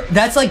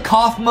 That's like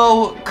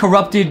Kaufmo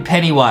corrupted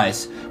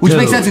Pennywise. Which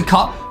makes sense.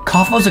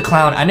 Kaufmo's a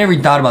clown. I never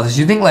thought about this.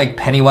 You think like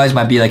Pennywise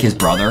might be like his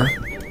brother?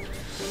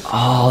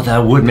 Oh, that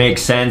would make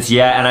sense,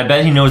 yeah. And I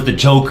bet he knows the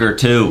Joker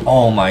too.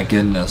 Oh my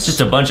goodness.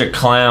 Just a bunch of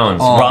clowns.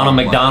 Oh, Ronald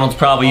McDonald's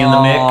probably in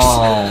the mix.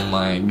 Oh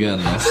my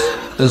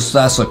goodness.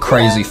 That's a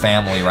crazy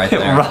family right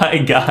there.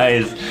 Right,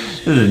 guys.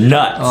 This is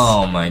nuts.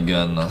 Oh my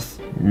goodness.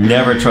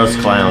 Never trust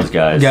clowns,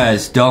 guys.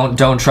 Guys,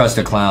 don't trust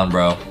a clown,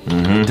 bro.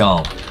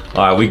 Don't.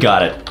 All right, we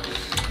got it.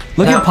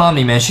 Look at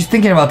Pomni, man. She's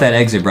thinking about that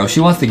exit, bro. She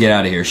wants to get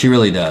out of here. She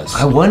really does.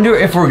 I wonder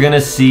if we're gonna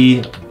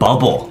see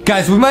Bubble.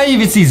 Guys, we might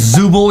even see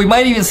Zooble. We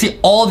might even see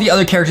all the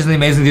other characters in the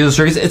Amazing Digital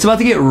Circus. It's about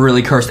to get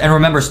really cursed. And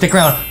remember, stick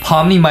around.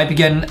 Pomni might be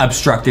getting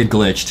obstructed,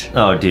 glitched.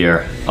 Oh,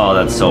 dear. Oh,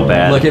 that's so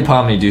bad. Look at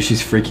Pomni, dude.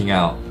 She's freaking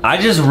out. I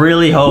just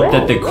really hope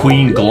that the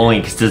Queen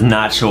Gloinks does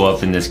not show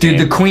up in this game.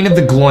 Dude, the Queen of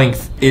the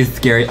Gloinks is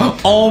scary.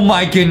 Oh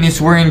my goodness,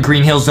 we're in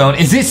Green Hill Zone.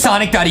 Is this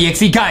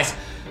Sonic.exe? Guys,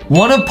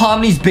 one of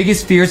Pomni's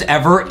biggest fears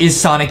ever is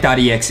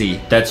Sonic.exe.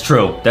 That's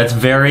true. That's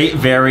very,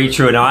 very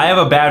true. Now, I have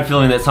a bad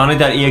feeling that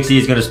Sonic.exe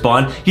is going to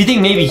spawn. You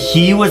think maybe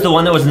he was the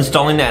one that was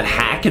installing that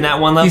hack in that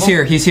one level? He's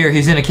here.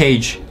 He's in a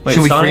cage. Wait,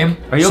 Should we Sonic, free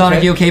him? are you Sonic,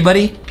 okay? you okay,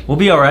 buddy? We'll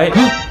be all right.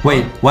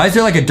 Wait, why is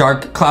there like a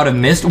dark cloud of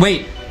mist?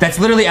 Wait, that's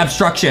literally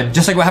obstruction,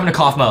 just like what happened to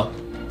Kaufmo.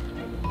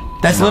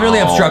 That's literally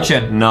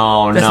obstruction.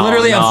 That's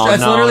literally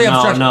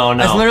obstruction.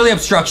 That's literally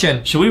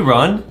obstruction. Should we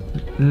run?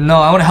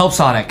 No, I want to help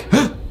Sonic.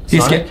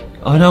 He's Sonic? scared.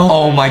 Oh no.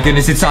 Oh my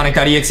goodness, it's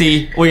Sonic.exe.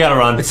 We gotta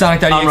run. It's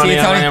Sonic.exe. I'm running,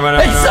 It's I'm Sonic.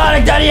 running, I'm It's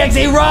running.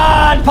 Sonic.exe.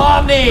 Run,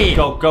 Pomni.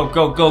 Go, go,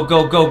 go, go,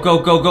 go, go, go,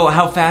 go, go.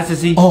 How fast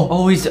is he?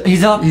 Oh,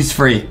 he's up. He's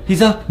free.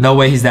 He's up. No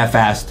way he's that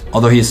fast.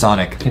 Although he is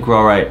Sonic. I think we're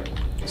all right.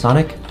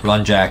 Sonic?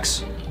 Run,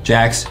 Jax.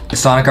 Jax, is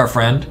Sonic our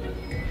friend?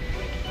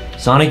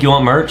 Sonic, you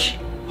want merch?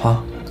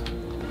 Huh?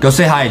 Go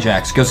say hi,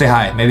 Jax. Go say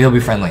hi. Maybe he'll be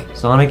friendly.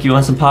 Sonic, you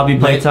want some Poppy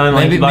Playtime?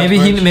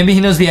 Maybe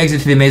he knows the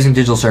exit to the Amazing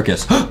Digital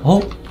Circus.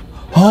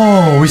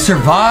 Oh, we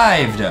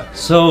survived.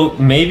 So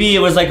maybe it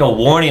was like a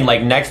warning,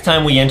 like next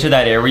time we enter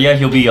that area,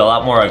 he'll be a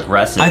lot more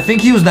aggressive. I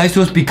think he was nice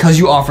to us because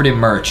you offered him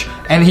merch.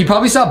 And he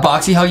probably saw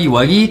Boxy Huggy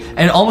Wuggy, and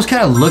it almost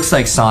kind of looks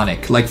like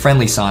Sonic, like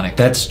friendly Sonic.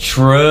 That's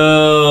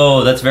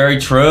true. That's very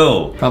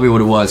true. Probably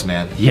what it was,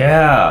 man.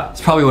 Yeah.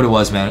 It's probably what it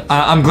was, man.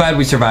 I'm glad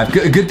we survived.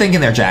 Good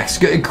thinking there, Jax.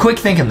 Quick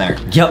thinking there.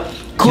 Yep.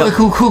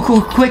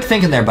 Cool. Quick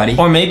thinking there, buddy.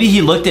 Or maybe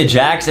he looked at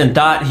Jax and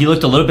thought he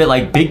looked a little bit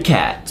like Big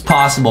Cat. It's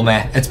possible,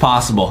 man. It's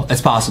possible.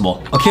 It's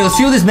possible. Okay, let's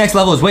see what this next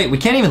level is. Wait, we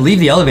can't even leave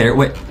the elevator.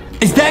 Wait,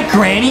 is that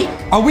Granny?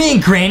 Are we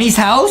in Granny's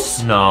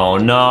house? No.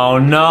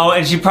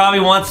 And she probably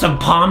wants some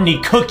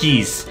Pomni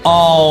cookies.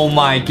 Oh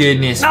my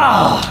goodness.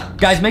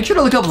 Guys, make sure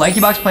to look up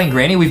LankyBox playing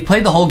Granny. We've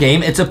played the whole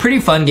game. It's a pretty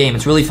fun game.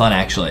 It's really fun,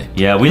 actually.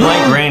 Yeah, we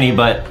like Granny,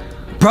 but...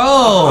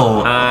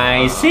 Bro!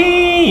 I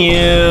see you.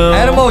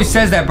 Adam always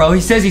says that, bro. He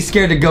says he's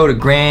scared to go to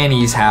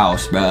Granny's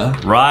house, bro.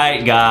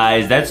 Right,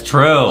 guys. That's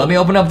true. Let me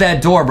open up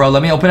that door, bro.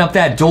 Let me open up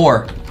that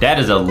door. That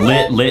is a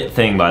lit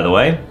thing, by the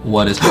way.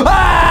 What is...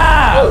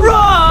 Ah!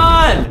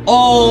 Run!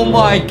 Oh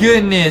my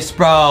goodness,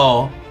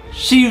 bro.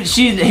 She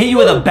hit you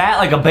with a bat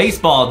like a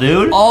baseball,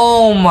 dude.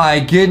 Oh my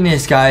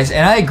goodness, guys.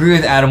 And I agree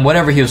with Adam,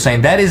 whatever he was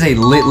saying. That is a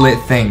lit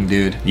thing,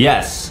 dude.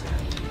 Yes.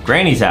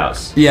 Granny's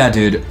house. Yeah,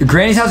 dude.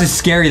 Granny's house is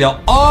scary,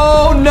 though.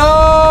 Oh,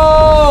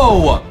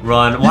 no!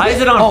 Run. Why is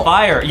it on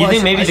fire? You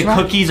think maybe the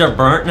cookies are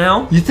burnt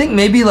now? You think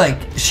maybe, like,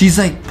 she's,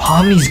 like,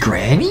 Pomni's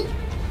granny?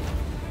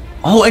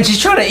 Oh, and she's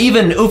trying to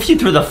even oof you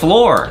through the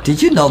floor.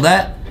 Did you know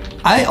that?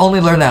 I only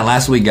learned that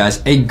last week,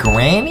 guys. A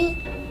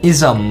granny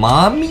is a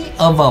mommy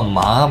of a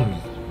mommy.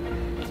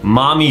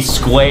 Mommy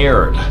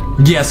squared.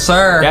 Yes,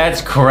 sir.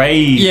 That's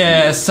crazy.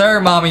 Yes, sir,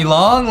 mommy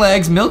long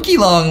legs, milky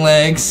long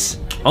legs.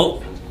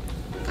 Oh,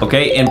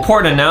 okay,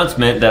 important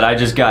announcement that I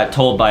just got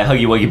told by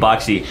Huggy Wuggy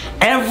Boxy.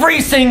 Every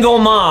single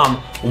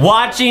mom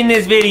watching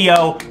this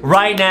video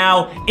right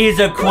now is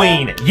a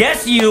queen.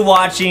 Yes, you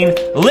watching,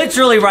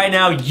 literally right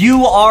now,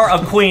 you are a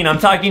queen. I'm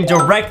talking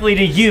directly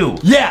to you.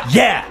 Yeah.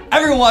 Yeah.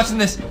 Everyone watching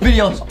this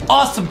video is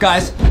awesome,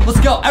 guys. Let's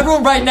go.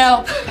 Everyone right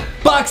now,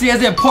 Boxy has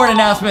an important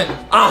announcement.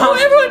 Oh,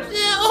 everyone,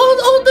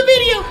 hold the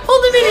video.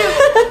 Hold the video.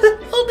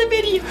 Hold the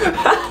video.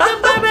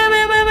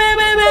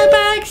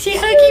 Boxy,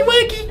 Huggy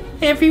Wuggy.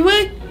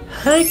 Everyone,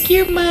 hug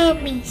your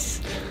mommies.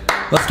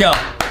 Let's go.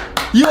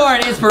 You are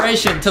an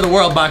inspiration to the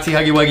world, Boxy,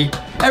 Huggy Wuggy.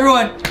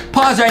 Everyone,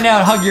 pause right now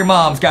and hug your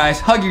moms, guys.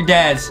 Hug your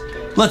dads.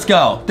 Let's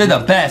go. They're the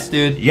best,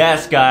 dude.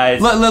 yes,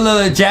 guys.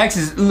 Look, Jax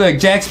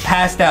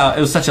passed out.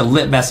 It was such a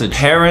lit message.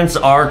 Parents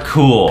are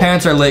cool.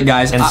 Parents are lit,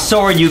 guys. And so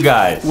are you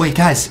guys. Wait,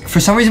 guys,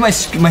 for some reason my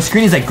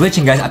screen is like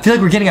glitching, guys. I feel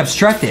like we're getting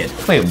obstructed.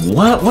 Wait,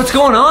 what? What's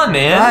going on,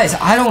 man? Guys,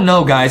 I don't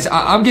know, guys.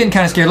 I'm getting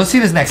kind of scared. Let's see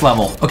this next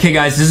level. Okay,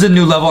 guys, this is a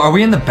new level. Are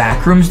we in the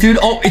back rooms, dude?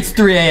 Oh, it's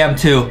 3 a.m.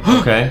 too.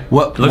 Okay.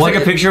 What? Looks like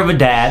a picture of a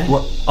dad.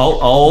 What?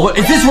 Oh. What,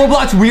 is this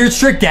Roblox Weird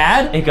Strict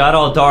Dad? It got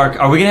all dark.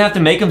 Are we gonna have to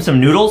make him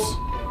some noodles?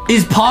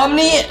 Is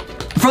Pomni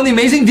from the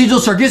Amazing Digital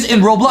Circus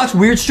in Roblox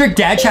Weird Strict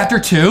Dad Chapter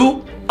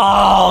 2?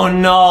 Oh,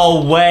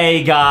 no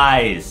way,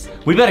 guys.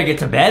 We better get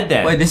to bed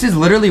then. Wait, this is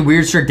literally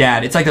Weird Strict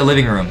Dad. It's like the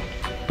living room.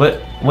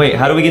 But wait,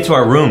 how do we get to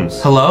our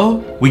rooms?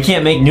 Hello? We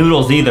can't make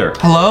noodles either.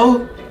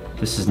 Hello?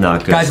 This is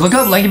not good. Guys, look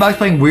up LankyBox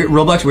playing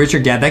Roblox Weird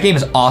Strict Dad. That game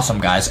is awesome,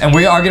 guys. And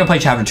we are gonna play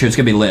Chapter 2. It's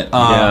gonna be lit.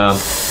 Yeah.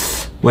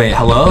 Wait,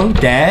 hello?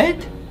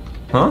 Dad?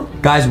 Huh?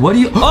 Guys, what do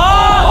you...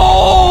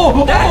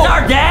 Oh! That's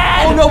our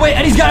dad! Oh, no, wait,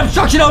 and he's got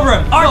obstruction over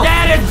him. Our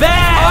dad is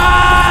back!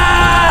 Ah!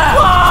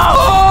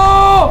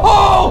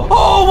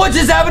 Oh, what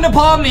just happened to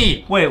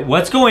Pomni? Wait,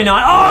 what's going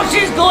on? Oh,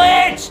 she's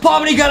glitched!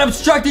 Pomni got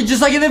obstructed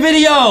just like in the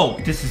video.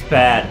 This is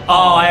bad.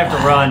 Oh, I have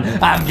to run.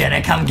 I'm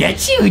gonna come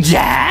get you,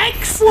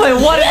 Jax. Wait,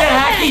 what is it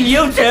hacking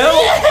you too?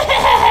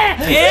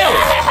 Ew!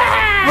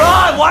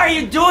 Run! Why are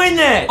you doing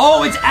this?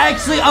 Oh, it's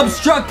actually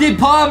obstructed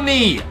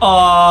Pomni.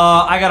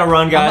 I gotta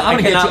run, guys. I'm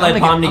I cannot let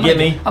Pomni get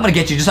me. I'm gonna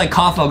get you just like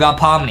Kaufmo got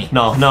Pomni.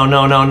 No.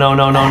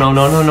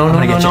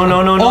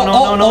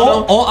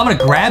 Oh, I'm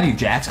gonna grab you,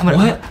 Jax. I'm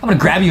gonna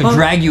grab you and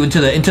drag you into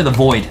the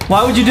void.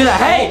 Why would you do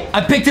that? Hey! I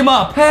picked him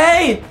up.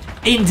 Hey!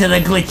 Into the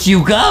glitch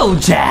you go,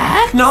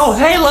 Jax. No,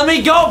 hey, let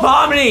me go,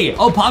 Pomni!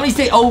 Oh, Pomni's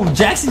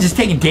Jackson's just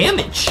taking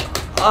damage.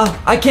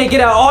 I can't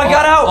get out. Oh, I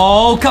got out.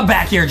 Oh, come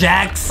back here,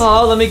 Jax.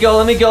 Oh, let me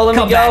go.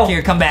 Come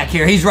back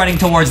here. He's running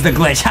towards the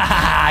glitch. Ha ha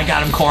ha, I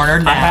got him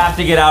cornered now. I have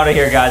to get out of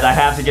here, guys. I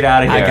have to get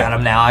out of here. I got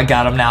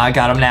him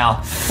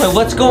now. Wait,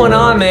 what's going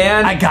on,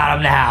 man? I got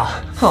him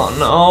now. Oh,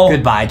 no.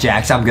 Goodbye,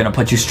 Jax. I'm gonna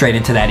put you straight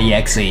into that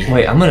EXE.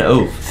 Wait, I'm gonna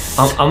oof.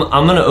 I'm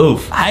gonna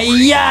oof.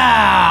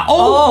 Hi-ya!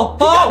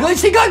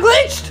 He got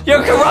glitched.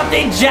 You're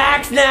corrupting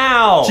Jax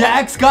now.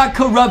 Jax got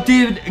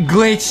corrupted,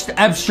 glitched,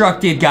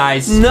 obstructed,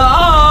 guys.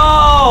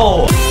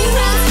 No!